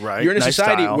 right? Right. You're in a Nice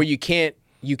society style. where you can't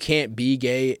be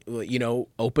gay,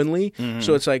 openly. Mm-hmm.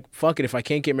 So it's like, fuck it. If I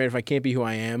can't get married, if I can't be who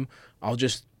I am, I'll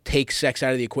just take sex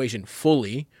out of the equation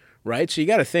fully, right? So you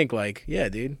got to think like, yeah,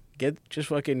 dude, get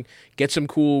some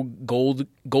cool gold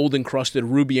encrusted,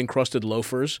 ruby encrusted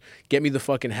loafers. Get me the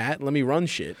fucking hat. And let me run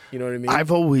shit. You know what I mean?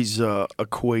 I've always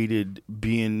equated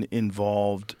being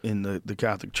involved in the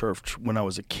Catholic Church when I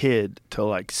was a kid to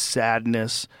like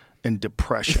sadness and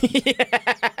depression.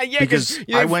 yeah, Because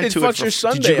I went to it. fucks your Did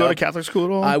Sunday you go to up. Catholic school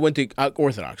at all? I went to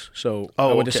Orthodox, so I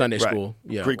went to okay, Sunday right. school.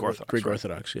 Yeah, Greek Orthodox, Greek right.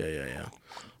 Orthodox. Yeah.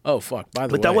 Oh fuck! By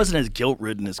the way, But that wasn't as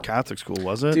guilt-ridden as Catholic school,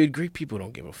 was it? dude. Greek people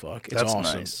don't give a fuck. It's That's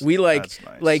awesome. nice. We That's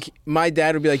nice. like my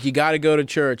dad would be like, "You got to go to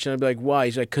church," and I'd be like, "Why?"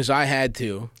 He's like, "Cause I had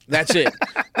to." That's it.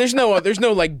 There's no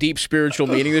like deep spiritual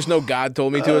meaning. There's no God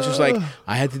told me to. It's just like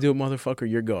I had to do it, motherfucker.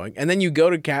 You're going, and then you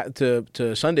go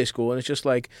to Sunday school, and it's just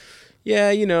like,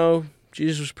 yeah,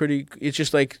 Jesus was pretty. It's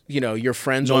just like your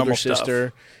friend's Normal older stuff.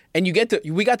 sister, and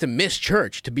we got to miss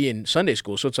church to be in Sunday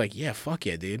school. So it's like, yeah, fuck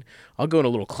yeah, dude. I'll go in a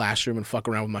little classroom and fuck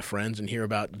around with my friends and hear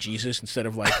about Jesus instead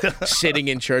of like sitting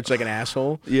in church like an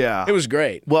asshole. Yeah. It was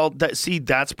great. Well,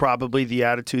 that's probably the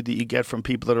attitude that you get from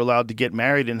people that are allowed to get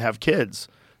married and have kids.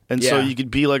 And so Yeah. you could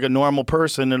be like a normal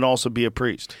person and also be a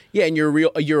priest. Yeah, and you're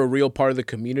a real part of the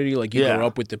community. Like you Yeah. grow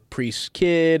up with the priest's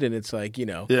kid, and it's like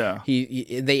Yeah.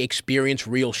 they experience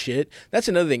real shit. That's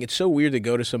another thing. It's so weird to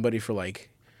go to somebody for like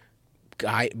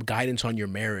guidance on your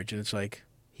marriage, and it's like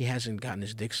he hasn't gotten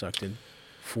his dick sucked in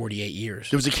 48 years.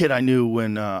 There was a kid I knew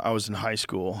when I was in high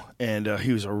school, and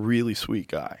he was a really sweet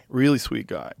guy,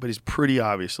 but he's pretty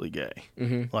obviously gay.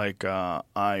 Mm-hmm. Like,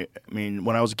 I mean,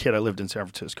 when I was a kid, I lived in San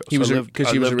Francisco. He was I a- lived, 'cause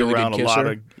I he was a lived really good around a lot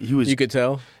kisser? of. He was. You could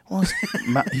tell. Well,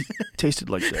 he tasted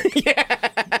like dick.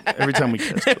 Every time we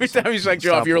kissed. Every time he sucked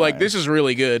you off, Stop you're like, lying. "This is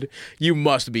really good. You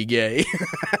must be gay."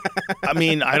 I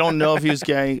mean, I don't know if he was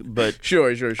gay, but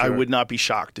Sure. I would not be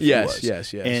shocked if Yes, he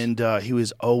yes. was. And he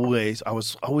was always, I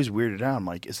was always weirded out. I'm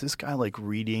like, is this guy like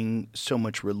reading so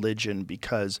much religion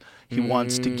because he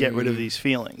wants to get rid of these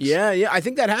feelings? Yeah. I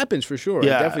think that happens for sure.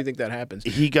 Yeah. I definitely think that happens.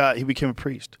 He became a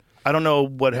priest. I don't know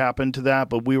what happened to that,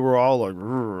 but we were all like,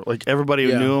 "Rrr." Like everybody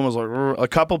who Yeah. knew him was like, "Rrr." A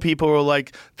couple people were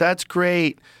like, that's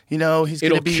great. He's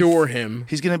It'll gonna be cure him.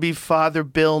 He's gonna be Father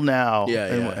Bill now. Yeah,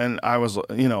 and, yeah. and I was,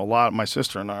 my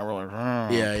sister and I were like,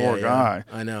 "Rrr, Yeah, poor yeah. guy.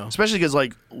 I know. Especially because,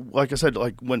 like I said,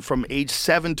 like when from age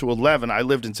 7 to 11, I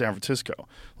lived in San Francisco.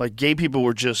 Like gay people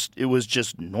were it was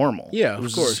just normal. Yeah, it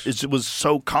was, of course. It was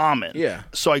so common. Yeah.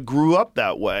 So I grew up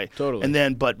that way. Totally. And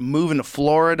then, but moving to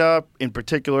Florida in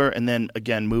particular, and then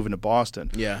again moving to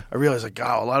Boston. Yeah. I realized like,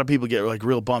 God, a lot of people get like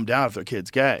real bummed out if their kid's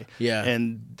gay. Yeah.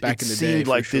 And Back it in the seemed day, for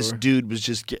like this sure. dude was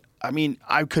just. I mean,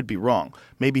 I could be wrong.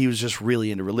 Maybe he was just really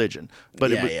into religion.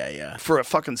 But Yeah. for a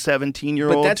fucking But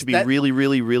 17-year-old that's- to be that- really,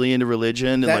 really, really into religion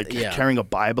and That- like yeah. carrying a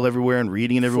Bible everywhere and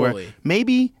reading it everywhere. Fully.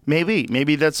 Maybe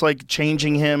that's like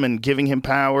changing him and giving him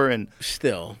power and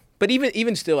Still. But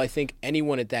even still, I think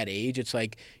anyone at that age, it's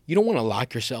like you don't want to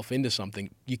lock yourself into something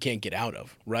you can't get out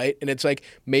of, right? And it's like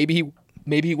maybe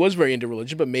he was very into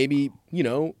religion, but maybe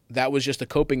that was just a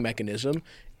coping mechanism.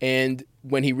 And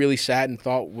when he really sat and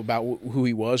thought about who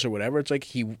he was or whatever, it's like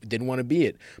he didn't want to be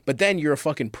it. But then you're a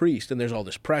fucking priest, and there's all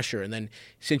this pressure. And then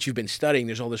since you've been studying,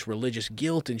 there's all this religious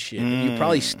guilt and shit. And you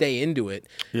probably stay into it.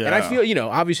 And I Yeah. feel,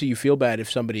 obviously you feel bad if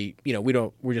somebody,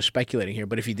 we're just speculating here,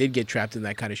 but if he did get trapped in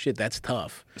that kind of shit, that's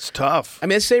tough. it's tough. I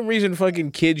mean, it's the same reason fucking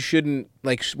kids shouldn't,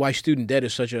 like, why student debt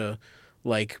is such a,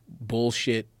 like,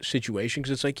 bullshit situation.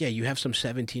 Because it's like, yeah, you have some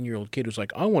 17-year-old kid who's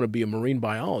like, I want to be a marine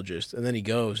biologist. And then he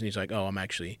goes and he's like, oh,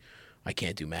 I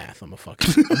can't do math. I'm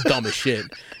dumb as shit.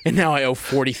 And now I owe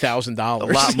 $40,000. A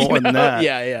lot more than that.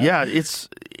 Yeah. Yeah, it's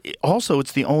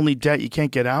the only debt you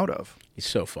can't get out of. He's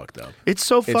so fucked up. It's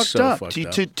so fucked so up. fucked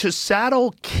up. To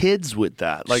saddle kids with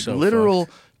that, like So literal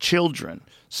children,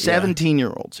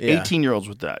 17-year-olds, Yeah. 18-year-olds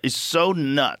with that is so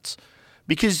nuts.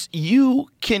 Because you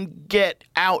can get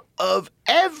out of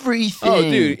everything. Oh,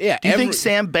 dude, yeah, Do you think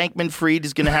Sam Bankman-Fried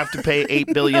is going to have to pay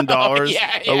 $8 billion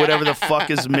yeah. or whatever the fuck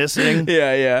is missing?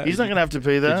 Yeah. He's not going to have to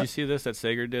pay that. Did you see this that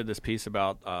Sager did? This piece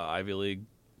about Ivy League.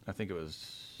 I think it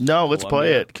was. No, let's play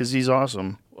Columbia. it because he's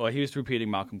awesome. Well, he was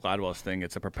repeating Malcolm Gladwell's thing.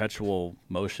 It's a perpetual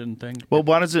motion thing. Well,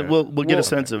 why does it? We'll get a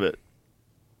sense of it.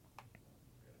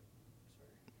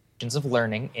 Of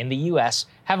learning in the U.S.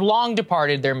 have long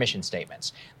departed their mission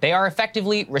statements. They are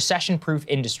effectively recession-proof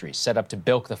industries set up to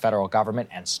bilk the federal government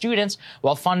and students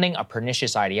while funding a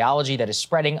pernicious ideology that is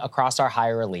spreading across our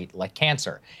higher elite like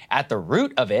cancer. At the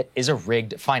root of it is a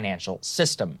rigged financial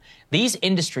system. These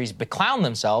industries beclown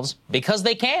themselves because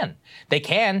they can. They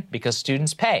can because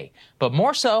students pay. But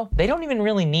more so, they don't even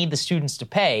really need the students to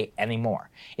pay anymore.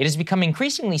 It has become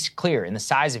increasingly clear in the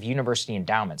size of university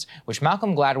endowments, which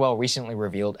Malcolm Gladwell recently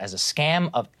revealed as a scam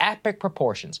of epic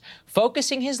proportions,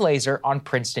 focusing his laser on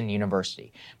Princeton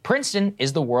University. Princeton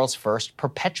is the world's first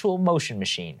perpetual motion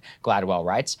machine, Gladwell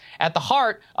writes. At the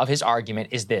heart of his argument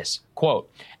is this, quote,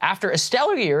 after a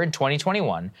stellar year in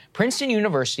 2021, Princeton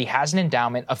University has an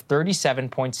endowment of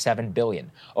 $37.7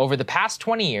 billion. Over the past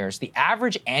 20 years, the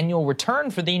average annual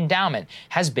return for the endowment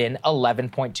has been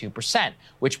 11.2%,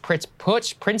 which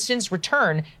puts Princeton's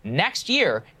return next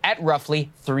year at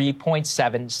roughly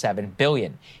 $3.77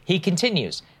 billion. He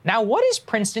continues, now what is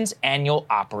Princeton's annual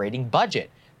operating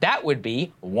budget? That would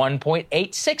be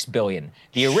 $1.86 billion.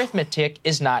 The arithmetic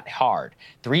is not hard.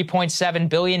 $3.7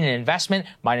 billion in investment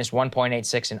minus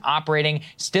 $1.86 in operating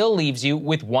still leaves you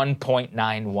with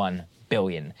 $1.91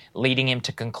 billion, leading him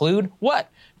to conclude what?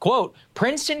 Quote,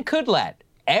 Princeton could let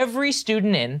every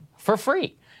student in for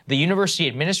free. The university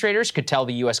administrators could tell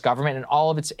the U.S. government and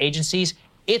all of its agencies,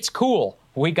 it's cool.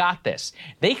 We got this.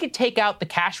 They could take out the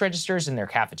cash registers in their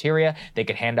cafeteria. They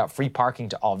could hand out free parking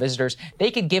to all visitors.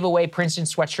 They could give away Princeton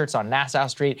sweatshirts on Nassau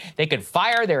Street. They could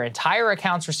fire their entire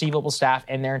accounts receivable staff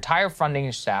and their entire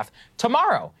funding staff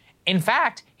tomorrow. In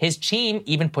fact, his team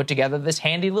even put together this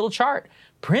handy little chart.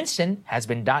 Princeton has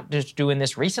been not just doing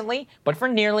this recently, but for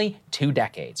nearly 2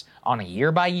 decades. On a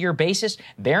year-by-year basis,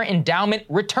 their endowment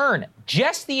return,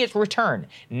 just the return,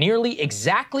 nearly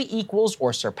exactly equals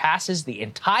or surpasses the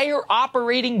entire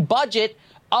operating budget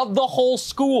of the whole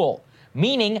school,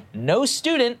 meaning no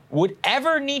student would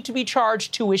ever need to be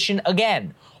charged tuition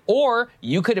again. Or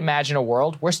you could imagine a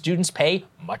world where students pay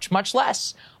much, much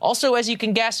less. Also, as you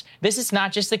can guess, this is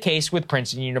not just the case with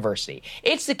Princeton University.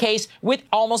 It's the case with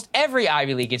almost every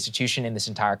Ivy League institution in this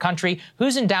entire country,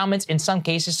 whose endowments in some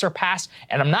cases surpass,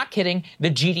 and I'm not kidding,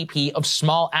 the GDP of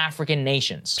small African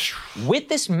nations. With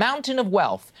this mountain of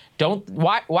wealth,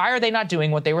 why are they not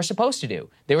doing what they were supposed to do?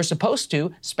 They were supposed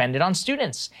to spend it on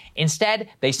students. Instead,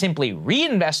 they simply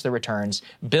reinvest the returns,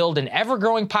 build an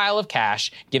ever-growing pile of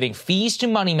cash, giving fees to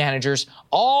money managers,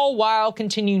 all while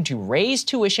continuing to raise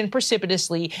tuition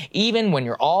precipitously, even when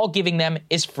you're all giving them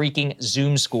is freaking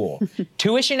Zoom school.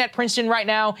 Tuition at Princeton right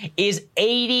now is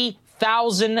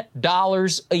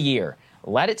 $80,000 a year.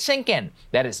 Let it sink in.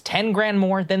 That is 10 grand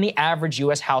more than the average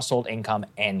U.S. household income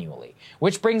annually.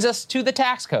 Which brings us to the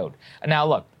tax code. Now,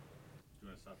 look.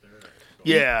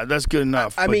 Yeah, that's good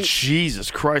enough. I mean, Jesus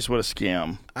Christ, what a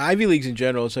scam. Ivy Leagues in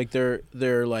general, it's like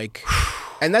they're like,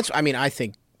 and that's, I mean, I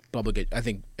think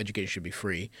education should be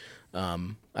free.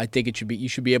 I think you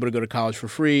should be able to go to college for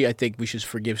free. I think we should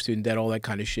forgive student debt, all that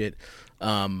kind of shit.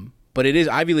 But it is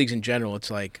Ivy Leagues in general.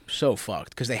 It's like so fucked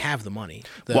because they have the money.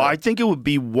 Well, I think it would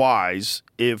be wise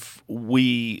if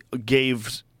we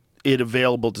gave it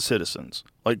available to citizens.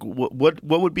 Like, what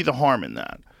would be the harm in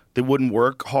that? They wouldn't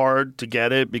work hard to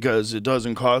get it because it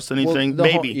doesn't cost anything. Well,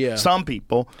 Maybe some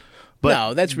people. But,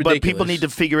 no, that's ridiculous. But people need to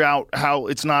figure out how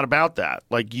it's not about that.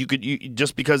 Like you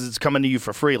just because it's coming to you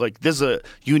for free. Like this is a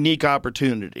unique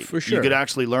opportunity. For sure, you could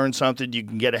actually learn something. You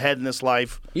can get ahead in this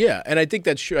life. Yeah, and I think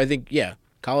that's true. I think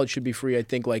college should be free. I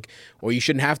think or you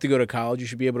shouldn't have to go to college. You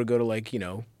should be able to go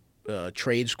to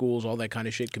trade schools, all that kind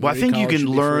of shit. Well, I think you can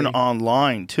learn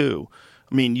online too.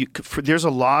 I mean, there's a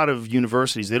lot of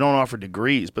universities, they don't offer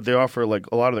degrees, but they offer like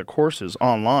a lot of their courses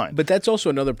online. But that's also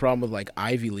another problem with like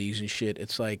Ivy Leagues and shit.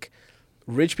 It's like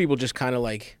rich people just kind of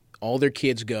like all their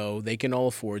kids go, they can all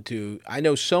afford to. I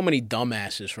know so many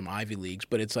dumbasses from Ivy Leagues,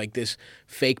 but it's like this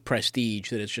fake prestige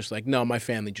that it's just like, no, my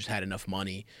family just had enough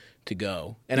money to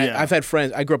go. And I've had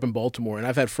friends, I grew up in Baltimore, and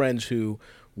I've had friends who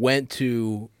went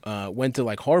to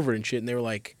like Harvard and shit, and they were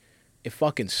like, it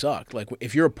fucking sucked. Like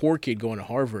if you're a poor kid going to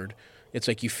Harvard, it's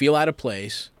like you feel out of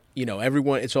place. You know,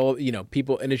 everyone, it's all,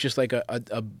 people, and it's just like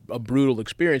a brutal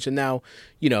experience. And now,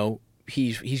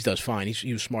 he does fine.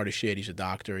 He was smart as shit. He's a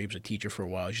doctor. He was a teacher for a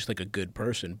while. He's just like a good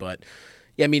person. But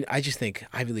yeah, I mean, I just think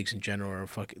Ivy Leagues in general are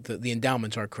the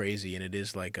endowments are crazy, and it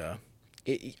is like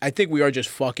I think we are just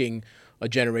fucking a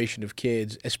generation of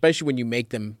kids, especially when you make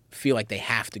them feel like they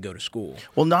have to go to school.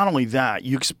 Well, not only that,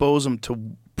 you expose them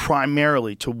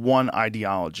primarily to one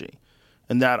ideology.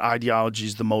 And that ideology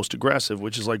is the most aggressive,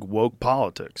 which is like woke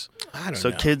politics. I don't so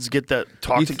know. kids get that.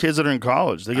 Talk to kids that are in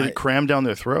college. They get it crammed down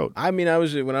their throat. I mean,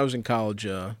 when I was in college.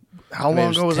 How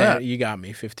long ago was that? You got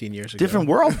me 15 years ago. Different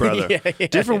world, brother. Yeah.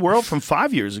 Different world from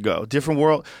 5 years ago. Different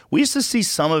world. We used to see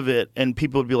some of it, and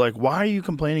people would be like, "Why are you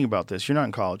complaining about this? You're not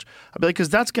in college." I'd be like, "Because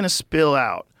that's going to spill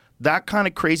out." That kind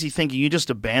of crazy thinking, you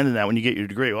just abandon that when you get your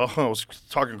degree. Oh, I was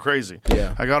talking crazy.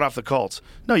 Yeah. I got off the cults.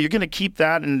 No, you're going to keep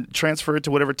that and transfer it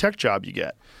to whatever tech job you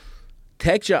get.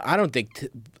 Tech job. I don't think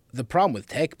the problem with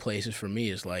tech places for me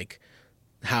is like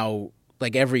how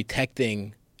like every tech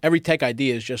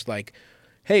idea is just like,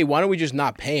 hey, why don't we just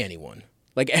not pay anyone?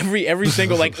 Like every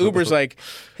single like Uber's like,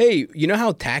 hey, you know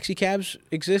how taxi cabs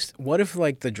exist? What if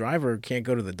like the driver can't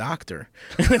go to the doctor?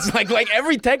 It's like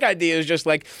every tech idea is just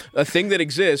like a thing that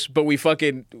exists, but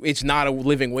it's not a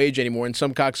living wage anymore. And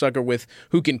some cocksucker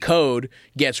who can code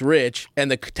gets rich,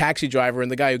 and the taxi driver and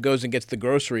the guy who goes and gets the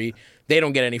grocery, they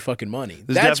don't get any fucking money.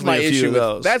 That's my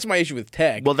issue. That's my issue with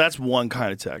tech. Well, that's one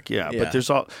kind of tech, yeah. Yeah.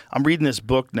 But I'm reading this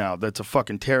book now. That's a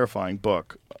fucking terrifying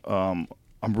book.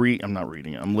 I'm not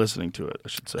reading it. I'm listening to it, I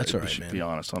should say. That's all I right, should man. be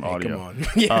honest on Hey, audio. come on.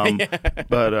 Yeah.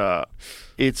 But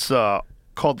it's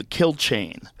called The Kill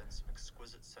Chain.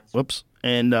 Whoops.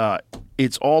 And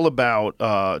it's all about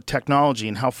technology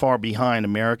and how far behind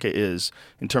America is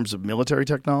in terms of military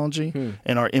technology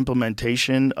and our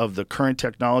implementation of the current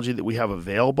technology that we have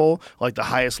available, like the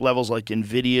highest levels like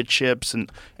NVIDIA chips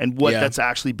and what that's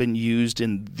actually been used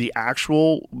in the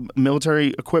actual military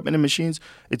equipment and machines.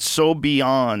 It's so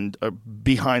behind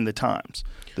the times.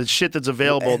 The shit that's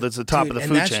available that's the top of the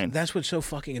food chain. That's what's so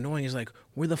fucking annoying is like,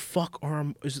 where the fuck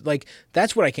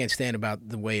that's what I can't stand about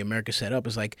the way America's set up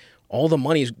is like all the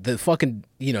money is the fucking,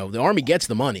 the army gets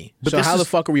the money. But so how the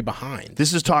fuck are we behind?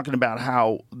 This is talking about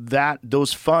how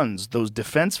those funds, those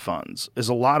defense funds, is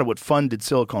a lot of what funded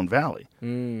Silicon Valley.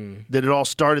 That it all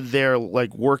started there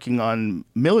like working on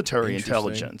military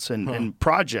intelligence and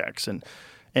projects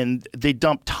and they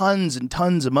dumped tons and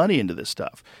tons of money into this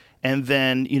stuff. And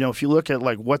then, if you look at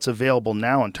like what's available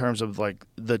now in terms of like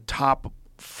the top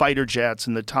fighter jets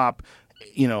and the top,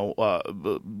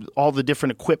 all the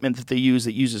different equipment that they use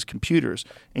that uses computers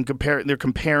and they're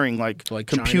comparing like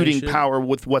computing power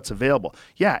with what's available.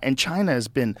 Yeah. And China has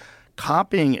been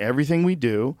copying everything we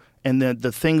do. And then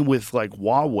the thing with like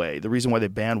Huawei, the reason why they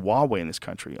banned Huawei in this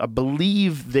country, I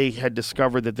believe they had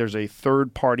discovered that there's a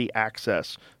third-party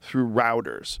access through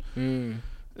routers.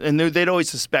 And they'd always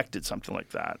suspected something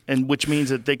like that, and which means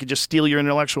that they could just steal your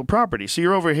intellectual property. So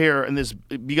you're over here, and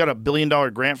you got a $1 billion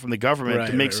grant from the government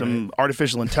to make some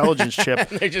artificial intelligence chip,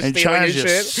 and China's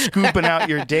just scooping out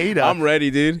your data. I'm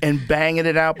ready, dude, and banging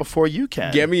it out before you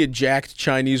can. Get me a jacked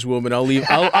Chinese woman. I'll leave.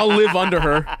 I'll live under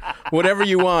her. Whatever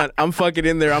you want. I'm fucking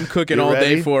in there. I'm cooking all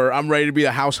day for her. I'm ready to be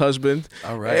the house husband.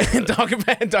 All right. And talk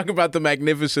about the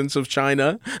magnificence of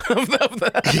China.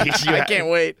 I can't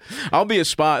wait. I'll be a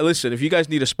spy. Listen, if you guys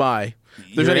need a spy,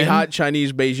 if there's any hot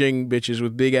Chinese Beijing bitches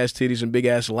with big ass titties and big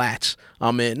ass lats,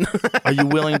 I'm in. Are you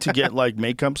willing to get like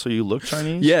makeup so you look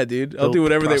Chinese? Yeah, dude. I'll do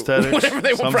whatever they want.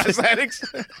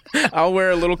 Prosthetics. I'll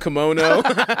wear a little kimono.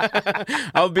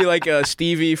 I'll be like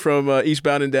Stevie from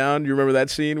Eastbound and Down. You remember that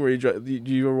scene where do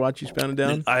you ever watch Eastbound and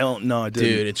Down? I don't know. I didn't.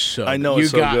 Dude, it's so. I know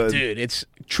it's so good. Dude, it's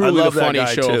truly the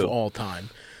funniest show of all time.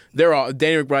 They're all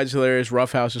Danny McBride's hilarious.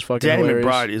 Roughhouse is fucking hilarious.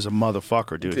 Danny McBride is a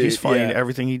motherfucker, dude. He's funny in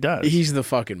everything he does. He's the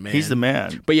fucking man. He's the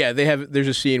man. But yeah, there's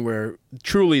a scene where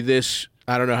truly this.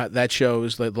 I don't know how that show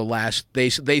is like the last. They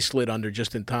slid under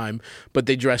just in time, but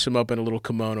they dress him up in a little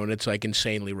kimono, and it's like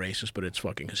insanely racist, but it's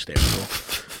fucking hysterical.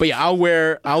 But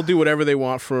yeah, I'll do whatever they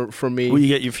want for me. Will you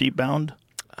get your feet bound?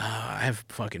 I have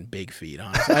fucking big feet,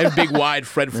 honestly. I have big, wide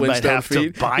Fred Flintstone feet.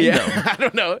 You might have to buy them. I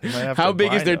don't know. How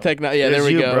big is their technology? Yeah, there's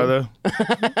there we go. Brother.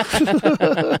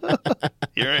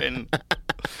 You're in.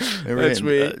 That's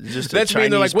me. Just That's a Chinese me.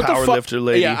 And they're like, "What the fuck?" powerlifter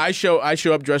lady. Yeah, I show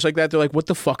up dressed like that. They're like, "What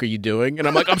the fuck are you doing?" And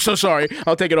I'm like, "I'm so sorry.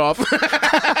 I'll take it off."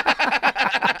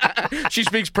 She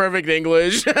speaks perfect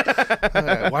English.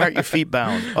 Why aren't your feet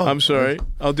bound? Oh, I'm sorry.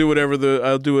 I'll do whatever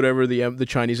the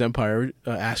Chinese Empire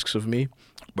asks of me.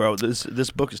 Bro,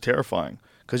 this book is terrifying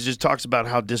because it just talks about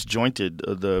how disjointed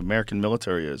the American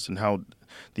military is and how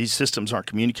these systems aren't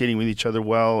communicating with each other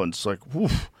well, and it's like, whew.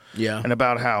 Yeah. And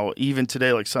about how even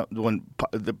today, like when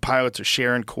the pilots are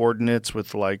sharing coordinates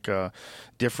with like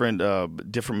different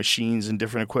machines and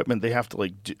different equipment, they have to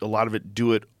like a lot of it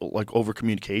do it like over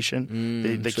communication.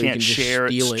 They so can't share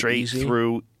it straight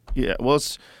through. Yeah, well,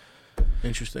 it's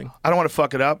interesting. I don't want to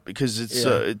fuck it up because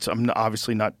I'm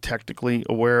obviously not technically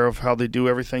aware of how they do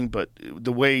everything, but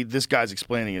the way this guy's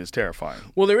explaining it is terrifying.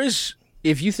 Well, there is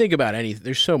if you think about anything,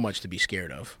 there's so much to be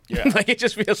scared of. Yeah. Like it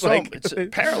just feels like it's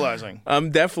paralyzing.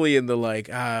 I'm definitely in the like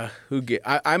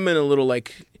I'm in a little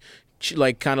like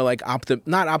kind of like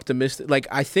not optimistic. Like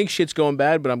I think shit's going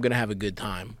bad, but I'm gonna have a good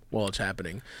time while it's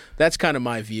happening. That's kind of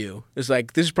my view. It's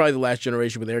like this is probably the last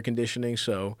generation with air conditioning,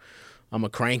 so I'm gonna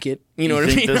crank it. You know what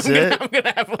I mean? That's I'm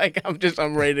gonna have like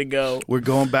I'm ready to go. We're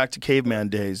going back to caveman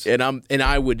days. And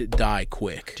I would die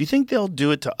quick. Do you think they'll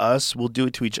do it to us? We'll do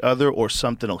it to each other, or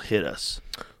something will hit us?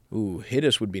 Ooh, hit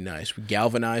us would be nice.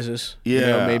 Galvanize us. Yeah, you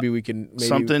know, maybe we can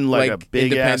something like a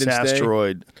big ass Independence Day.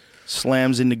 asteroid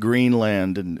slams into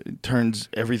Greenland and turns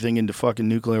everything into fucking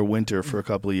nuclear winter for a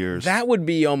couple of years. That would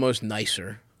be almost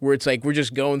nicer. Where it's like we're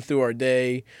just going through our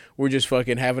day, we're just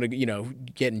fucking having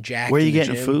getting jacked. Where are you in the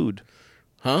getting gym. food?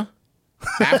 Huh?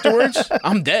 Afterwards?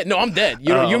 I'm dead. No, I'm dead.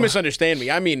 You misunderstand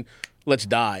me. I mean, let's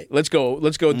die. Let's go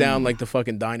down like the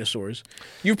fucking dinosaurs.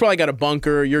 You've probably got a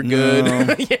bunker. You're good.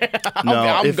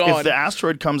 I'm if gone. the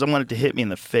asteroid comes, I want it to hit me in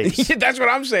the face. That's what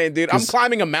I'm saying, dude. I'm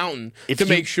climbing a mountain to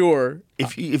make sure.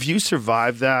 If you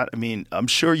survive that, I mean, I'm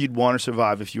sure you'd want to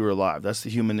survive if you were alive. That's the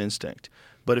human instinct.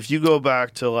 But if you go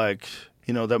back to like,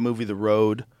 that movie The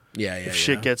Road, if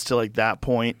shit gets to like that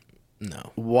point,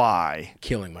 no. Why?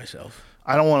 Killing myself.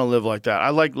 I don't want to live like that. I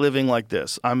like living like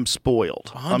this. I'm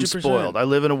spoiled. 100%. I'm spoiled. I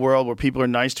live in a world where people are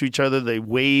nice to each other. They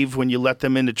wave when you let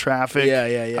them into traffic.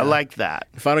 Yeah. I like that.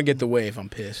 If I don't get the wave, I'm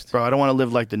pissed. Bro, I don't want to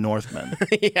live like the Northmen.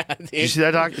 Yeah. Did you see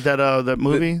that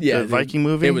movie? The Viking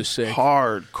movie? It was sick.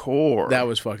 Hardcore. That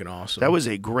was fucking awesome. That was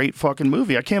a great fucking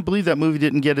movie. I can't believe that movie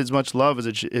didn't get as much love as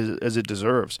it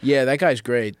deserves. Yeah, that guy's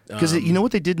great. Because you know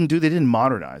what they didn't do? They didn't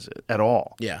modernize it at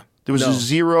all. Yeah. There was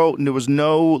there was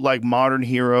no like modern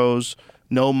heroes.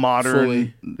 No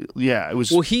modern, yeah. It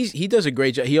was. Well, he does a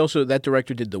great job. He also that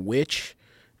director did The Witch,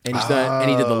 and and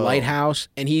he did The Lighthouse,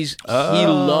 and he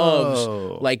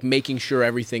loves like making sure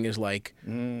everything is like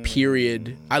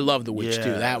period. I love The Witch too.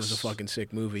 That was a fucking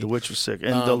sick movie. The Witch was sick,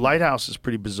 and The Lighthouse is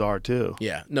pretty bizarre too.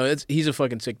 Yeah, no, he's a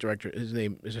fucking sick director. His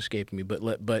name is escaping me,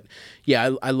 but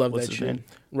yeah, I love What's that his shit. name?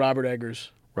 Robert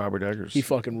Eggers. Robert Eggers. He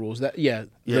fucking rules. That he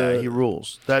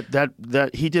rules.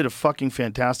 That he did a fucking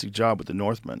fantastic job with The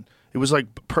Northman. It was like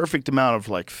perfect amount of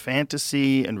like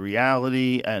fantasy and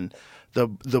reality and the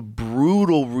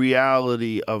brutal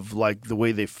reality of like the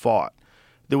way they fought.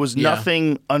 There was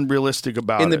nothing unrealistic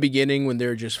about it. In the beginning when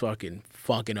they're just fucking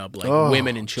up like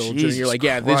women and children. Jesus You're like,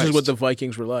 Christ. this is what the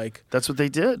Vikings were like. That's what they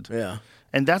did. Yeah.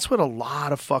 And that's what a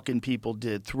lot of fucking people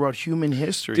did throughout human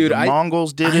history. Dude, the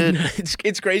Mongols did it.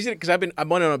 It's crazy because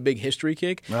I'm on a big history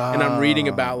kick, and I'm reading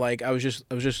about like I was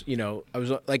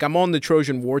like I'm on the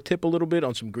Trojan War tip a little bit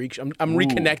on some Greek. I'm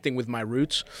reconnecting with my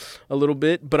roots a little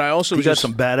bit, but I also got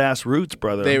some badass roots,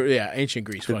 brother. Ancient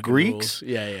Greece. The fucking Greeks.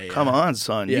 rules. Yeah. Come on,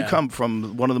 son. Yeah. You come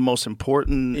from one of the most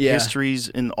important histories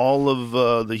in all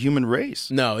of the human race.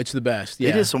 No, it's the best.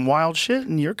 Yeah. They did some wild shit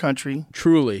in your country.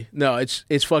 Truly, no,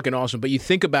 it's fucking awesome. But you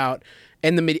think about,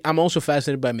 and I'm also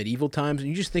fascinated by medieval times, and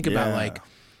you just think about like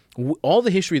all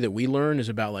the history that we learn is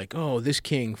about like, oh, this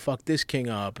king fucked this king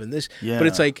up, and this, but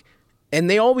it's like, and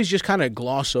they always just kind of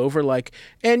gloss over like,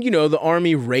 and the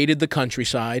army raided the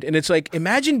countryside, and it's like,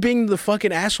 imagine being the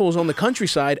fucking assholes on the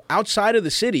countryside outside of the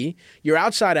city. You're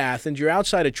outside of Athens, you're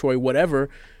outside of Troy, whatever.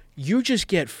 You just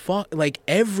get fucked like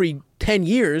every 10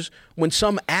 years when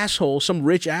some asshole, some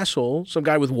rich asshole, some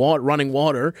guy with running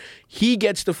water, he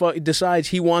gets to decides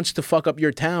he wants to fuck up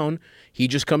your town. He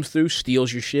just comes through,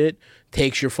 steals your shit,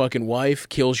 takes your fucking wife,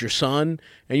 kills your son,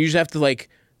 and you just have to like,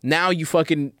 now you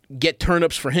fucking get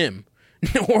turnips for him,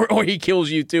 or he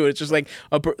kills you too. It's just like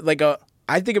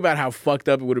I think about how fucked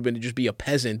up it would have been to just be a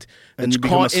peasant that's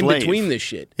caught in between this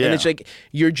shit. Yeah. And it's like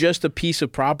you're just a piece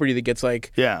of property that gets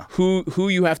like who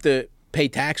you have to pay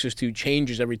taxes to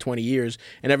changes every 20 years,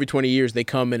 and every 20 years they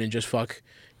come in and just fuck,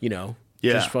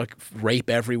 just fuck rape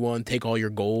everyone, take all your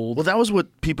gold. Well, that was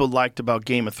what people liked about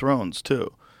Game of Thrones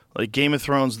too. Like Game of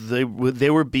Thrones, they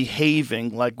were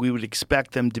behaving like we would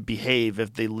expect them to behave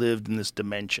if they lived in this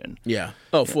dimension. Yeah.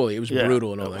 Oh, fully. It was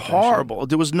brutal and all that. Horrible. Kind of shit.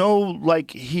 There was no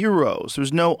like heroes. There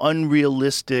was no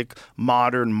unrealistic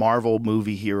modern Marvel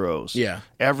movie heroes. Yeah.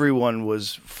 Everyone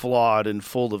was flawed and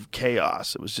full of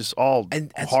chaos. It was just all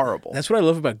horrible. That's what I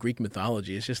love about Greek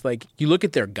mythology. It's just like you look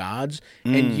at their gods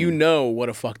and you know what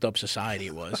a fucked up society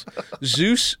it was.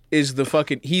 Zeus is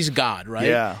he's God, right?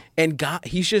 Yeah. And God,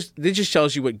 that just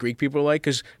tells you what Greek people are like,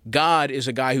 because God is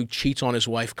a guy who cheats on his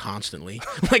wife constantly.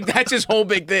 Like, that's his whole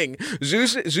big thing.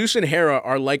 Zeus and Hera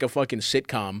are like a fucking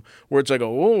sitcom where it's like,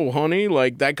 oh, honey,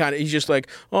 like that kind of. He's just like,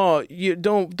 oh, you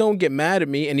don't get mad at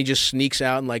me, and he just sneaks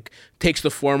out and like takes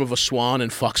the form of a swan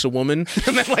and fucks a woman,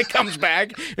 and then like comes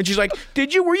back, and she's like,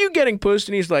 were you getting pussed?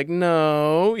 And he's like,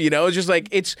 no, it's just like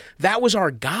that was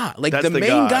our God, like the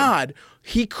main God.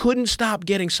 He couldn't stop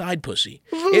getting side pussy.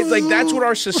 It's like that's what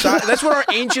our society, that's what our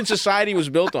ancient society was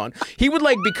built on. He would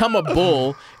like become a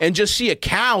bull and just see a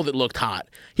cow that looked hot.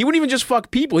 He wouldn't even just fuck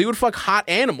people. He would fuck hot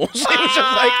animals.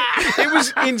 It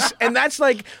was just like and that's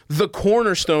like the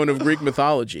cornerstone of Greek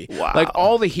mythology. Wow. Like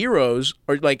all the heroes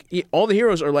are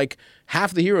like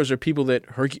half the heroes are people that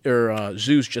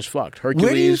Zeus just fucked. Hercules.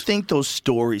 Where do you think those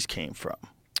stories came from?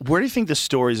 Where do you think the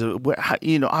stories of,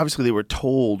 obviously they were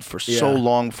told for so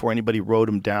long before anybody wrote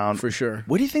them down. For sure.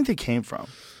 Where do you think they came from?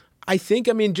 I think,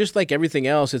 just like everything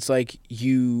else, it's like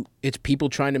it's people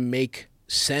trying to make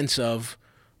sense of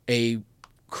a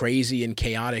crazy and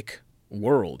chaotic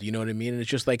world. You know what I mean? And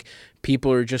it's just like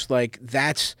people are just like,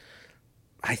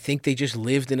 I think they just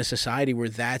lived in a society where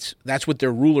that's what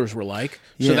their rulers were like.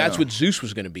 So that's what Zeus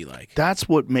was going to be like. That's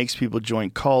what makes people join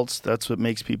cults. That's what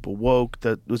makes people woke.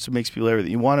 That's what makes people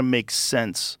everything. You want to make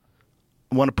sense.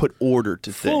 You want to put order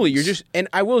to things. Fully. And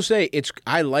I will say,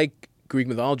 I like Greek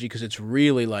mythology because it's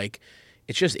really like,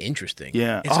 it's just interesting.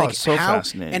 Yeah. It's it's so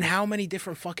fascinating. And how many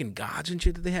different fucking gods and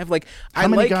shit did they have? Like, how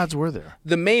many gods were there?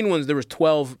 The main ones, there was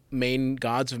 12 main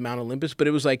gods of Mount Olympus, but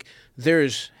it was like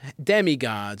there's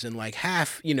demigods and like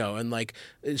half, and like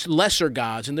it's lesser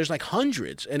gods, and there's like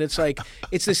hundreds. And it's like,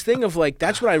 it's this thing of like,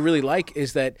 that's what I really like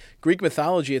is that Greek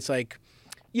mythology, it's like,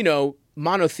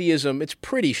 monotheism, it's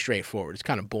pretty straightforward. It's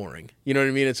kind of boring. You know what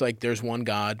I mean? It's like there's one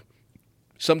God.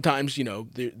 Sometimes,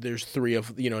 there's three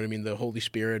of, the Holy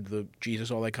Spirit, the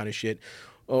Jesus, all that kind of shit.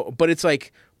 But it's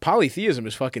like polytheism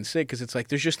is fucking sick because it's like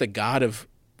there's just a God of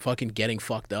fucking getting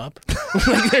fucked up.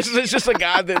 Like there's just a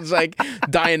God that's like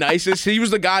Dionysus. He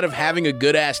was the God of having a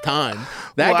good ass time.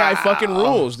 That guy fucking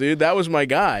rules, dude. That was my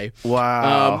guy.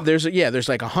 Wow. There's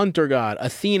like a hunter god.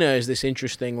 Athena is this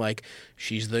interesting, like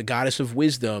she's the goddess of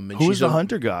wisdom. And who's the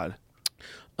hunter god?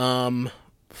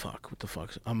 Fuck. What the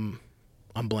fuck?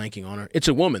 I'm blanking on her. It's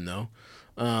a woman though.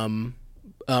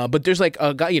 But there's like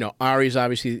a guy, Ares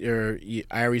obviously, or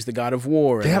Ares the god of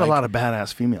war. They had a lot of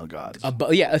badass female gods.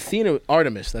 Athena,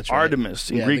 Artemis, that's right.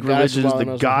 Artemis, in Greek religion, is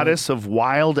the goddess of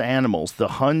wild animals, the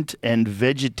hunt and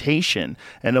vegetation,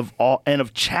 and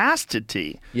of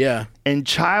chastity. Yeah. And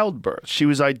childbirth. She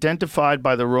was identified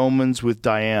by the Romans with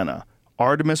Diana.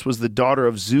 Artemis was the daughter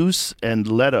of Zeus and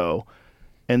Leto,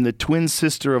 and the twin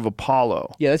sister of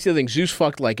Apollo. Yeah, that's the other thing. Zeus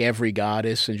fucked like every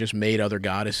goddess and just made other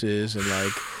goddesses, and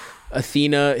like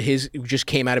Athena, just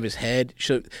came out of his head.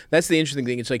 So that's the interesting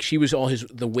thing. It's like she was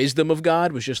the wisdom of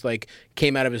God was just like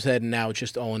came out of his head, and now it's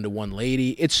just all into one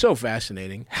lady. It's so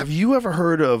fascinating. Have you ever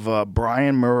heard of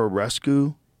Brian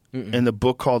Muraresku in the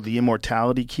book called The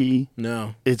Immortality Key?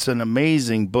 No. It's an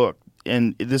amazing book,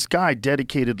 and this guy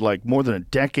dedicated like more than a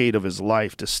decade of his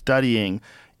life to studying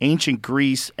ancient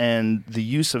Greece and the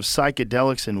use of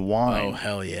psychedelics in wine. Oh,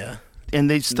 hell yeah. And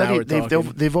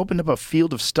they've opened up a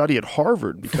field of study at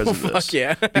Harvard because of this. Fuck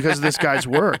yeah. Because of this guy's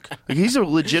work. Like, he's a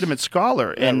legitimate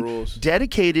scholar and rules.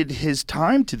 dedicated his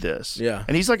time to this. Yeah.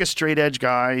 And he's like a straight edge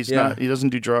guy. He doesn't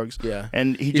do drugs. Yeah.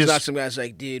 And he's not some guy's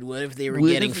like, dude, what if they were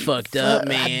getting fucked up,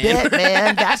 man? I bet,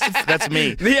 man. That's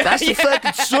me. That's the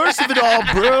fucking source of it all,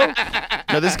 bro.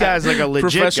 No, this guy's like a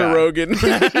legit Professor guy. Rogan.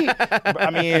 I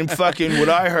mean, fucking what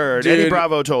I heard. Dude. Eddie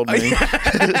Bravo told me.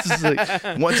 This is like,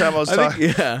 one time I was talking.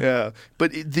 Yeah.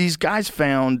 But these guys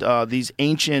found these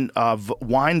ancient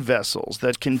wine vessels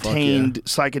that contained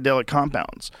psychedelic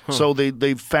compounds. Huh. So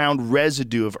they found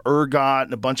residue of ergot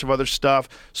and a bunch of other stuff.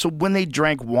 So when they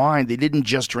drank wine, they didn't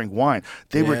just drink wine.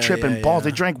 They were tripping balls.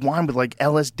 They drank wine with like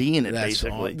LSD in it,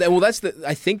 basically.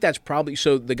 I think that's probably,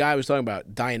 so the guy I was talking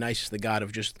about, Dionysus, the god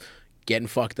of just getting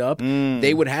fucked up,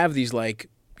 they would have these like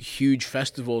huge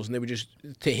festivals, and they would just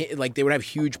they would have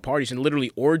huge parties and literally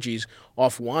orgies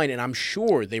off wine, and I'm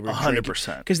sure they were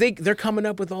 100% because they're coming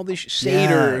up with all these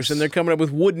satyrs and they're coming up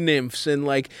with wood nymphs and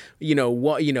like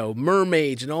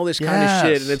mermaids and all this kind of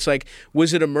shit, and it's like,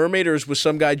 was it a mermaid or was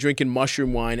some guy drinking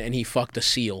mushroom wine and he fucked a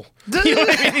seal? You know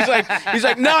what I mean? He's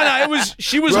like no,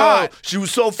 she was hot. She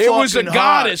was so fucking hot. It was a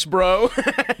goddess, bro.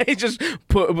 He just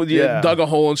dug a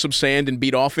hole in some sand and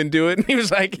beat off into it, and he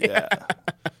was like,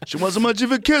 she wasn't much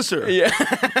of a kisser. Yeah.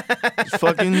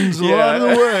 Fucking a lot of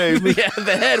the way. Yeah,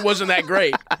 the head wasn't that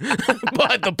great.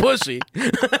 But the pussy.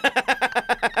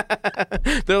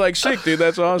 They're like, sick, dude.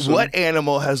 That's awesome. What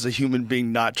animal has a human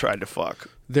being not tried to fuck?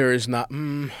 There is not.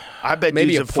 I bet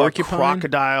maybe dudes a have fucked porcupine?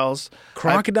 Crocodiles.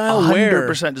 Crocodile? Where?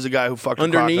 100% is a guy who fucked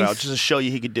Underneath? a crocodile just to show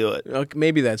you he could do it. Okay,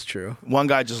 maybe that's true. One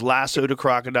guy just lassoed a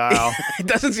crocodile, It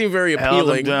doesn't seem very held him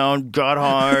appealing. down, got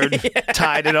hard,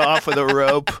 tied it off with a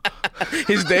rope.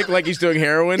 His dick like he's doing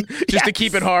heroin just to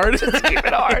keep it hard. Keep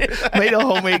it hard. Made a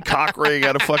homemade cock ring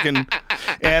out of fucking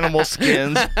animal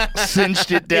skins,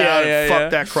 cinched it down, and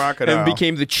fucked that crocodile. And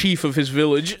became the chief of his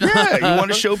village. Yeah, you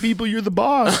want to show people you're the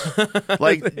boss.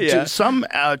 Like some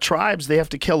tribes, they have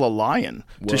to kill a lion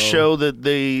to show that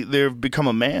they've become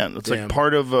a man. It's like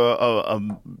part of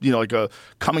like a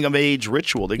coming of age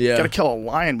ritual. They got to kill a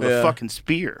lion with a fucking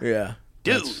spear. Yeah,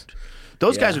 dude.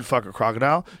 Those guys would fuck a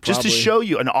crocodile just to show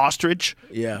you. An ostrich.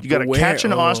 Yeah, you got to catch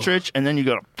an ostrich and then you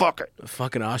got to fuck it. A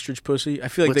fucking ostrich pussy. I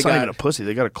feel like It's they not got even a pussy.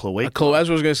 They got a cloaca. That's what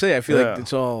I was gonna say. I feel like it's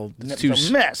too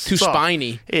a mess. too It's all-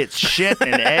 spiny. It's shit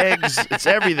and eggs. It's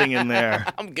everything in there.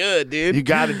 I'm good, dude. You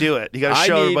got to do it. You got to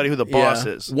show everybody who the boss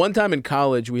is. One time in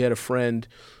college, we had a friend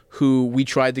who we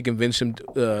tried to convince him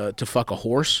to fuck a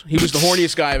horse. He was the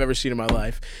horniest guy I've ever seen in my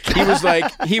life. He was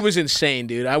he was insane,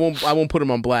 dude. I won't put him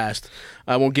on blast.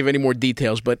 I won't give any more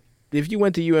details, but if you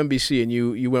went to UMBC and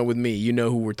you went with me, you know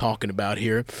who we're talking about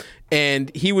here. And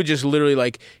he would just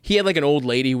literally he had an old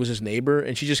lady who was his neighbor,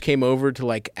 and she just came over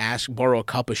to borrow a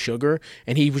cup of sugar,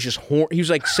 and he was just he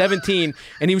was 17,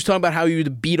 and he was talking about how he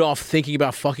would beat off thinking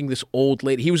about fucking this old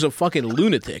lady. He was a fucking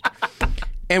lunatic.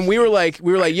 And we were like,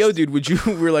 yo, dude, would you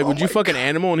fuck an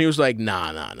animal? And he was like,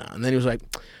 nah. And then he was like,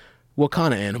 what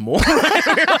kind of animal?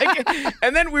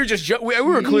 And then we were we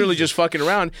were clearly just fucking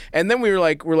around. And then we're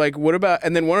like, what about?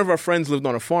 And then one of our friends lived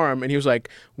on a farm, and he was like,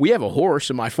 we have a horse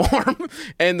in my farm.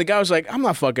 And the guy was like, I'm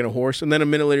not fucking a horse. And then a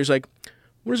minute later, he's like,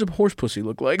 what does a horse pussy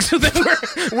look like? So then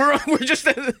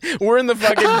we're in the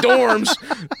fucking dorms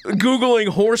Googling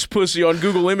horse pussy on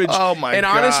Google Image. Oh my And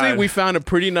God. honestly, we found a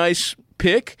pretty nice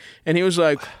pic, and he was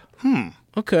like,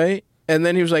 okay. And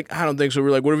then he was like, I don't think so.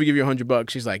 We're like, what if we give you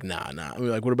 $100? He's like, nah. And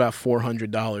we're like, what about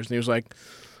 $400? And he was like,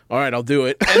 all right, I'll do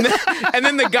it. And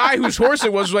then the guy whose horse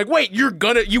it was like, wait, you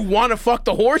want to fuck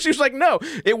the horse? He was like, no.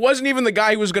 It wasn't even the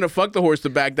guy who was going to fuck the horse that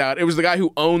backed out. It was the guy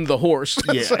who owned the horse.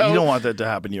 Yeah, So- you don't want that to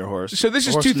happen to your horse. So this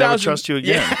is horse 2000. Never trust you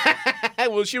again. Yeah.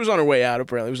 Well, she was on her way out.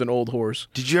 Apparently, it was an old horse.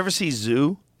 Did you ever see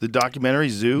Zoo? The documentary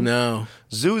Zoo? No.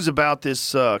 Zoo is about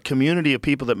this community of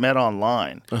people that met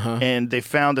online, and they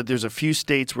found that there's a few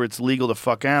states where it's legal to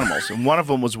fuck animals, and one of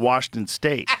them was Washington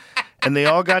State. And they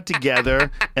all got together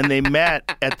and they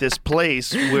met at this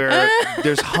place where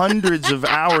there's hundreds of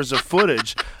hours of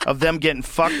footage of them getting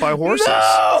fucked by horses.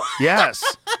 No! Yes.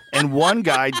 And one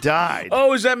guy died.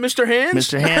 Oh, is that Mr. Hands?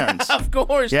 Mr. Hands. Of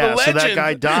course. Yeah, the so legend. that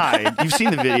guy died. You've seen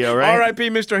the video, right? R.I.P.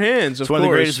 Mr. Hands. It's one of the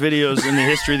greatest videos in the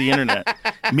history of the internet.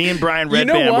 Me and Brian You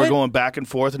know Redband what? were going back and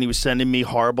forth, and he was sending me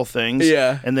horrible things.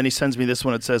 Yeah. And then he sends me this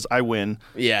one that says, I win.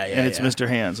 Yeah. And it's Mr.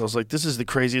 Hands. I was like, this is the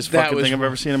craziest That fucking was- thing I've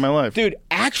ever seen in my life. Dude,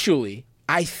 actually,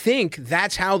 I think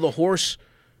that's how the horse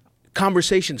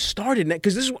conversation started.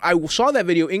 Because I saw that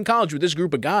video in college with this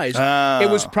group of guys. It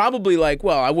was probably like,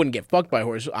 well, I wouldn't get fucked by a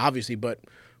horse, obviously, but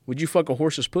would you fuck a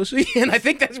horse's pussy? And I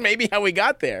think that's maybe how we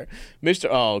got there.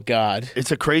 Oh, God.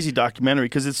 It's a crazy documentary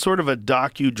because it's sort of a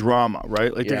docudrama,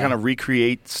 right? Like they Yeah. kind of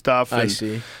recreate stuff. I and-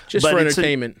 see. Just but for it's